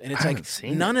extras, and it's I like haven't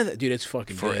seen none of that, dude. It's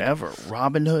fucking good. Forever,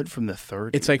 Robin Hood from the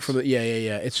 30s. It's like from the yeah.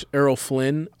 It's Errol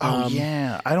Flynn. Oh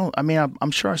yeah,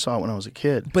 I'm sure I saw it when I was a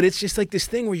kid. But it's just like this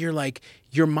thing where you're like,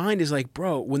 your mind is like,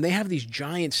 bro, when they have these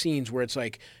giant scenes where it's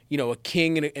like, you know, a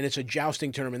king and it's a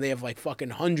jousting tournament, they have like fucking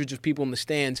hundreds of people in the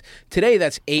stands. Today,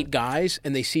 that's 8 guys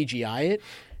and they CGI it.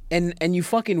 And you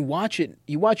fucking watch it.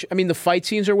 You watch, I mean, the fight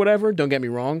scenes or whatever, don't get me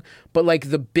wrong, but like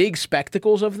the big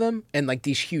spectacles of them and like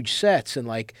these huge sets and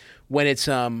like when it's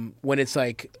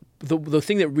like, the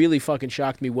thing that really fucking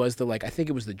shocked me was the like, I think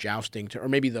it was the jousting or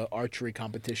maybe the archery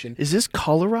competition. Is this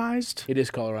colorized? It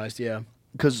is colorized, yeah.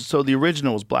 Because the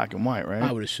original was black and white, right?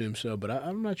 I would assume so, but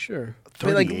I'm not sure. I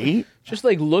mean, like, 38? just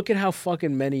like look at how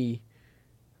fucking many.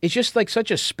 It's just like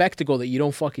such a spectacle that you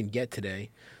don't fucking get today.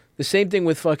 The same thing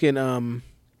with fucking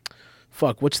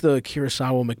what's the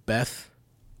Kurosawa Macbeth,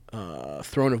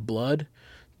 Throne of Blood?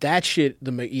 that shit,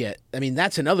 I mean,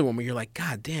 that's another one where you're like,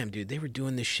 God damn, dude, they were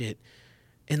doing this shit.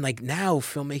 And like now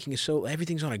filmmaking is so,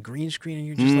 everything's on a green screen and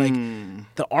you're just like,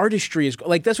 the artistry is,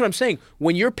 like, that's what I'm saying.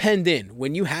 When you're penned in,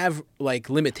 when you have like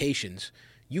limitations,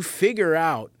 you figure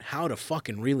out how to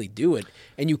fucking really do it.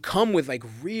 And you come with like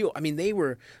real, I mean,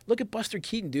 look at Buster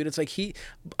Keaton, dude. It's like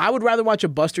I would rather watch a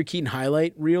Buster Keaton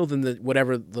highlight reel than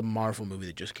whatever the Marvel movie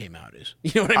that just came out is.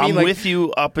 You know what I mean? I'm with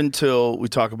you up until we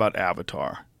talk about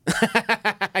Avatar.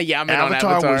 Yeah, I'm in Avatar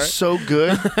on Avatar. Was so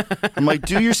good. I'm like,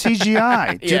 do your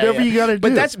CGI. Do whatever you got to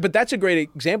do. But that's a great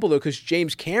example though, because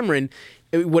James Cameron,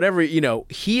 whatever, you know,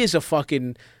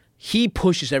 he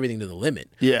pushes everything to the limit.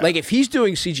 Yeah. Like if he's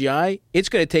doing CGI, it's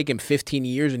going to take him 15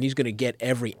 years, and he's going to get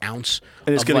every ounce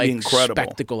and it's of gonna like be incredible.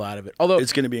 Spectacle out of it. Although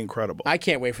it's going to be incredible. I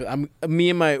can't wait for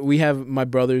that. We have my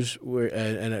brothers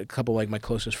and a couple like my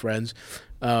closest friends.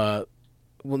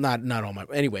 Well, not all my.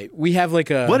 Anyway, we have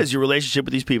like a. What is your relationship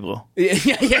with these people?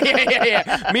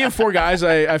 Yeah. Me and four guys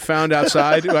I found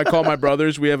outside. I call my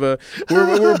brothers. We're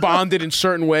bonded in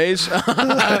certain ways.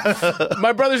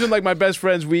 My brothers and like my best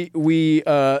friends. We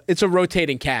it's a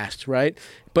rotating cast, right?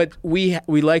 But we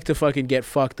like to fucking get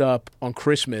fucked up on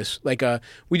Christmas. Like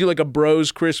we do like a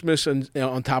bros Christmas and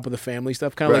on top of the family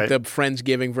stuff, kind of like the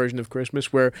Friendsgiving version of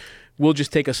Christmas, where we'll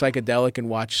just take a psychedelic and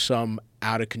watch some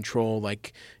out of control,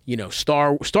 like, you know,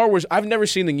 Star Wars. I've never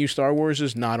seen the new Star Wars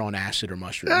is not on acid or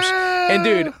mushrooms. And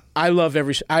dude, I love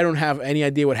I don't have any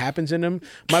idea what happens in them.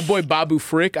 My boy Babu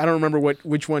Frick, I don't remember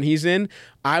which one he's in.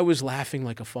 I was laughing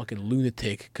like a fucking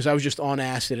lunatic because I was just on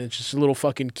acid and it's just a little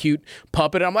fucking cute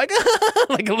puppet. I'm like,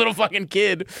 like a little fucking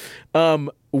kid.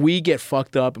 We get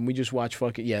fucked up and we just watch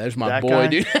fucking, there's my that boy, guy?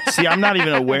 dude. See, I'm not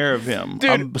even aware of him. Dude,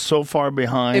 I'm so far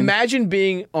behind. Imagine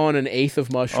being on an eighth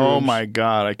of mushrooms. Oh my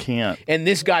God, I can't. And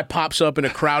this guy pops up in a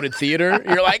crowded theater.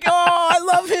 You're like, oh, I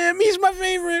love him. He's my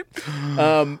favorite.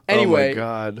 Anyway, oh my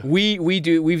God.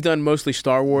 We've done mostly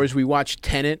Star Wars. We watched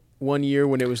Tenet one year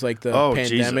when it was like the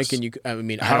pandemic. Jesus.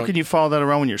 And how can you follow that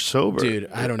around when you're sober? Dude,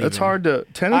 I don't It's even. hard to,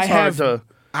 Tenet's hard to.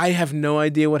 I have no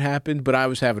idea what happened, but I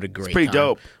was having a great It's pretty time.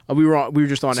 dope. We were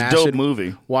just on It's a acid, dope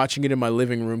movie. watching it in my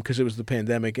living room because it was the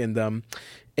pandemic,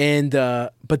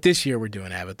 but this year we're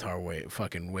doing Avatar Way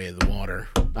of the Water.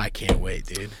 I can't wait,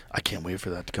 dude. I can't wait for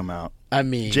that to come out. I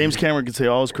mean, James Cameron can say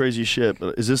all his crazy shit,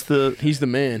 but is this he's the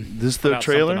man. This the Put out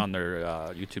trailer something on their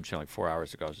YouTube channel like 4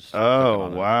 hours ago. I was just Oh clicking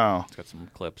on it. wow! It's got some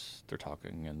clips. They're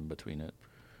talking in between it.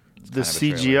 It's The kind of a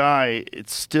trailer. CGI, it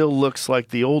still looks like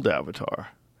the old Avatar.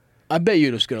 I bet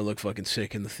you it's gonna look fucking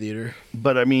sick in the theater.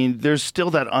 But I mean, there's still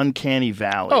that uncanny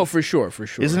valley. Oh, for sure.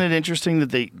 Isn't it interesting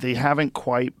that they haven't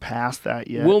quite passed that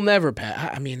yet? We'll never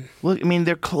pass. I mean, Look, I mean,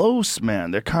 they're close,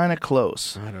 man. They're kind of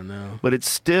close. I don't know. But it's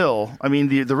still, I mean,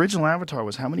 the original Avatar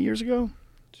was how many years ago?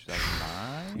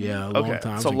 2009? Yeah, a long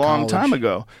time. It's a long time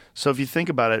ago. So if you think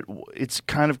about it, it's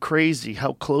kind of crazy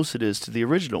how close it is to the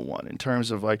original one in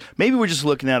terms of like, maybe we're just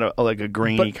looking at a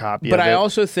grainy copy But of it. I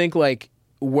also think like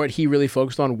what he really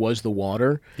focused on was the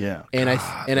water. Yeah. And God,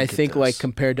 I look think at like this.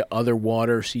 compared to other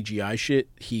water CGI shit,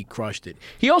 he crushed it.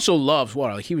 He also loves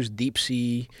water. Like he was deep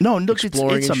sea. No, look,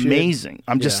 exploring it's and shit. amazing.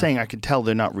 I'm just Yeah. saying I can tell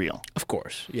they're not real. Of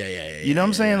course. Yeah. You know what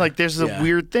I'm saying? Like, there's a Yeah.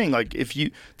 weird thing. Like,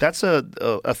 that's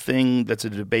a thing that's a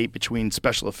debate between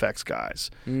special effects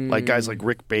guys, like guys like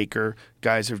Rick Baker,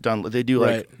 guys who've done, they do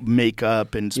like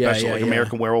makeup and special, like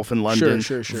American Werewolf in London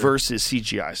Sure. versus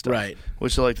CGI stuff, Right.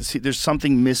 Which are like there's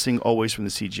something missing always from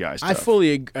the CGI stuff. I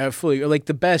fully like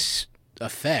the best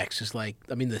effects is like,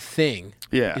 I mean, The Thing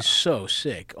is so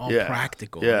sick, all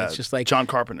practical. Yeah, It's just like John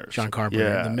Carpenter,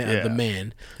 the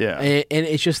man. Yeah. And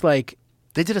it's just like,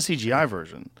 they did a CGI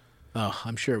version. oh,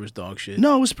 I'm sure it was dog shit.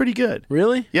 No, it was pretty good.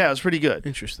 Really? Yeah, it was pretty good.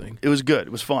 Interesting. It was good.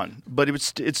 It was fun, but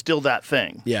it's still that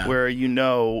thing. Yeah. Where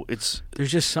it's.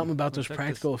 There's just something about those I think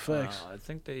practical this- effects. I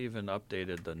think they even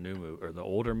updated the new movie, or the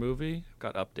older movie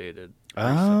got updated.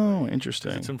 Oh, recently.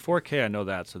 interesting. It's in 4K, I know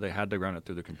that, so they had to run it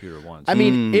through the computer once. I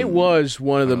mean, it was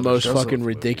one of the One of most those fucking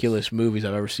movies. ridiculous movies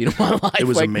I've ever seen in my life. It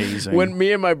was Like, amazing. When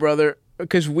me and my brother,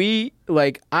 because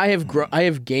I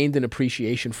have gained an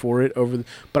appreciation for it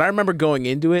but I remember going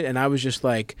into it and I was just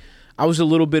like, I was a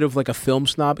little bit of like a film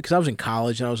snob because I was in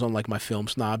college and I was on like my film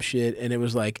snob shit, and it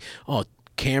was like, oh,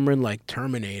 Cameron, like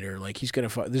Terminator, like this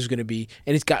is gonna be,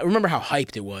 and remember how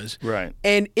hyped it was, Right.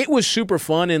 And it was super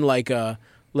fun in like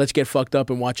let's get fucked up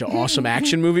and watch an awesome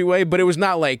action movie way, but it was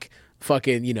not like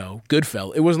fucking,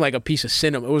 Goodfellas. It wasn't like a piece of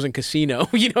cinema. It wasn't Casino.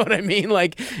 You know what I mean?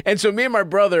 Like, and so me and my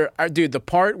brother, dude, the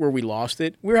part where we lost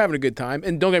it, we were having a good time.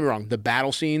 And don't get me wrong, the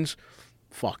battle scenes,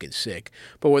 fucking sick.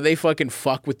 But where they fucking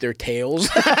fuck with their tails,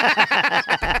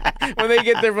 when they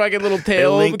get their fucking little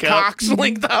tail link up. cocks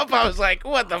linked up, I was like,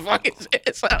 what the fuck is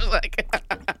this? I was like,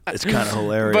 It's kind of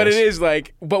hilarious. but it is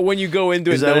like, but when you go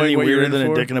into Is it that knowing any what you're weirder in than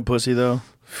for, a dick and a pussy, though?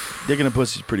 Dick and a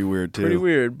pussy's pretty weird, too. pretty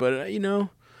weird. But, you know,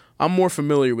 I'm more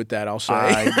familiar with that, I'll say.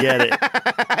 I get it.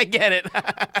 I get it.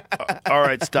 All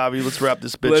right, Stavi, let's wrap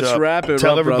this bitch Let's up. wrap it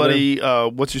Tell up, everybody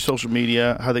what's your social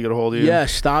media, how they get a hold of you. Yeah,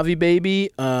 Stavy Baby.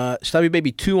 Stavy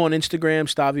Baby 2 on Instagram,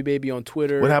 Stavy Baby on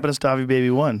Twitter. What happened to Stavi Baby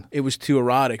 1? It was too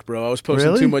erotic, bro. I was posting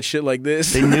Really? too much shit like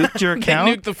this. They nuked your account?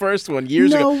 They nuked the first one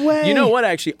years ago. No way. You know what,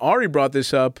 actually? Ari brought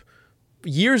this up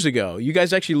years ago. You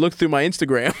guys actually looked through my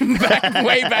Instagram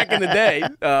way back in the day.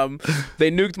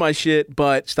 They nuked my shit,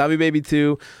 but Stavy Baby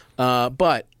 2.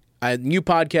 But a new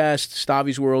podcast,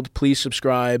 Stavi's World. Please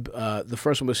subscribe. The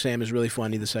first one with Sam is really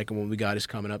funny. The second one we got is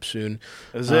coming up soon.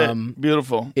 Is it?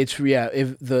 Beautiful. It's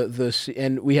if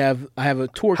and I have a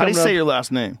tour How do coming you say up. your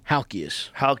last name? Halkias.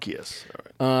 Halkias.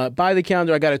 All right. Buy the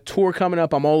calendar. I got a tour coming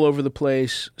up. I'm all over the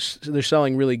place. They're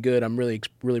selling really good. I'm really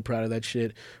proud of that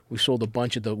shit. We sold a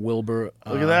bunch at the Wilbur.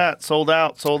 Look at that. Sold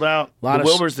out. The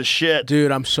Wilbur's the shit. Dude,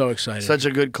 I'm so excited. Such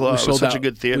a good club. We sold Such a out-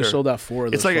 good theater. We sold out 4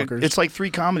 of those fuckers. It's like 3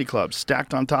 comedy clubs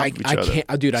stacked on top of each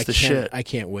other. I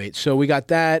can't wait. So we got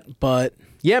that, but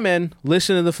yeah, man,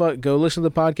 listen to go listen to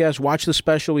the podcast, watch the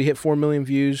special. We hit 4 million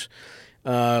views.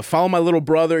 Follow my little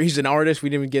brother. He's an artist. We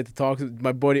didn't even get to talk.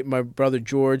 My brother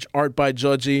George, Art by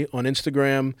Judgy on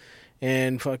Instagram,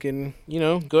 and fucking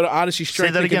go to Odyssey Strength.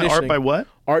 Say that and again. Art Conditioning. by what?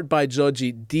 Art by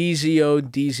Judgy.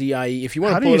 DZODZIE. If you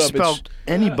want How to do pull you it up, spell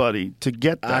anybody to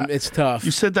get that? it's tough. You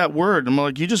said that word. I'm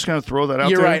like, you just gonna throw that out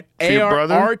You're there right. for your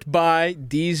brother? Art by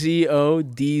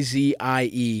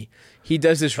DZODZIE. He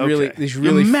does this really, Okay. these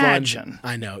really Imagine. fun.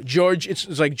 I know, George.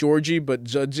 It's like Georgie, but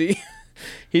Judgy.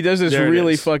 He does this There it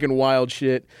really is. fucking wild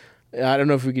shit. I don't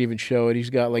know if we can even show it. He's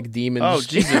got like demons. Oh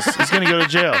Jesus! He's gonna go to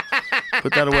jail.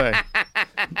 Put that away.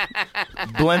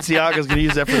 Balenciaga's gonna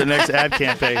use that for the next ad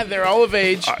campaign. They're all of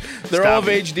age. All right, They're stop all of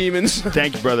it. age demons.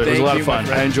 Thank you, brother. It was Thank a lot you, of my fun.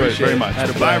 friend. I enjoyed it Appreciate very it. much. Had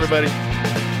a Bye, blast. everybody.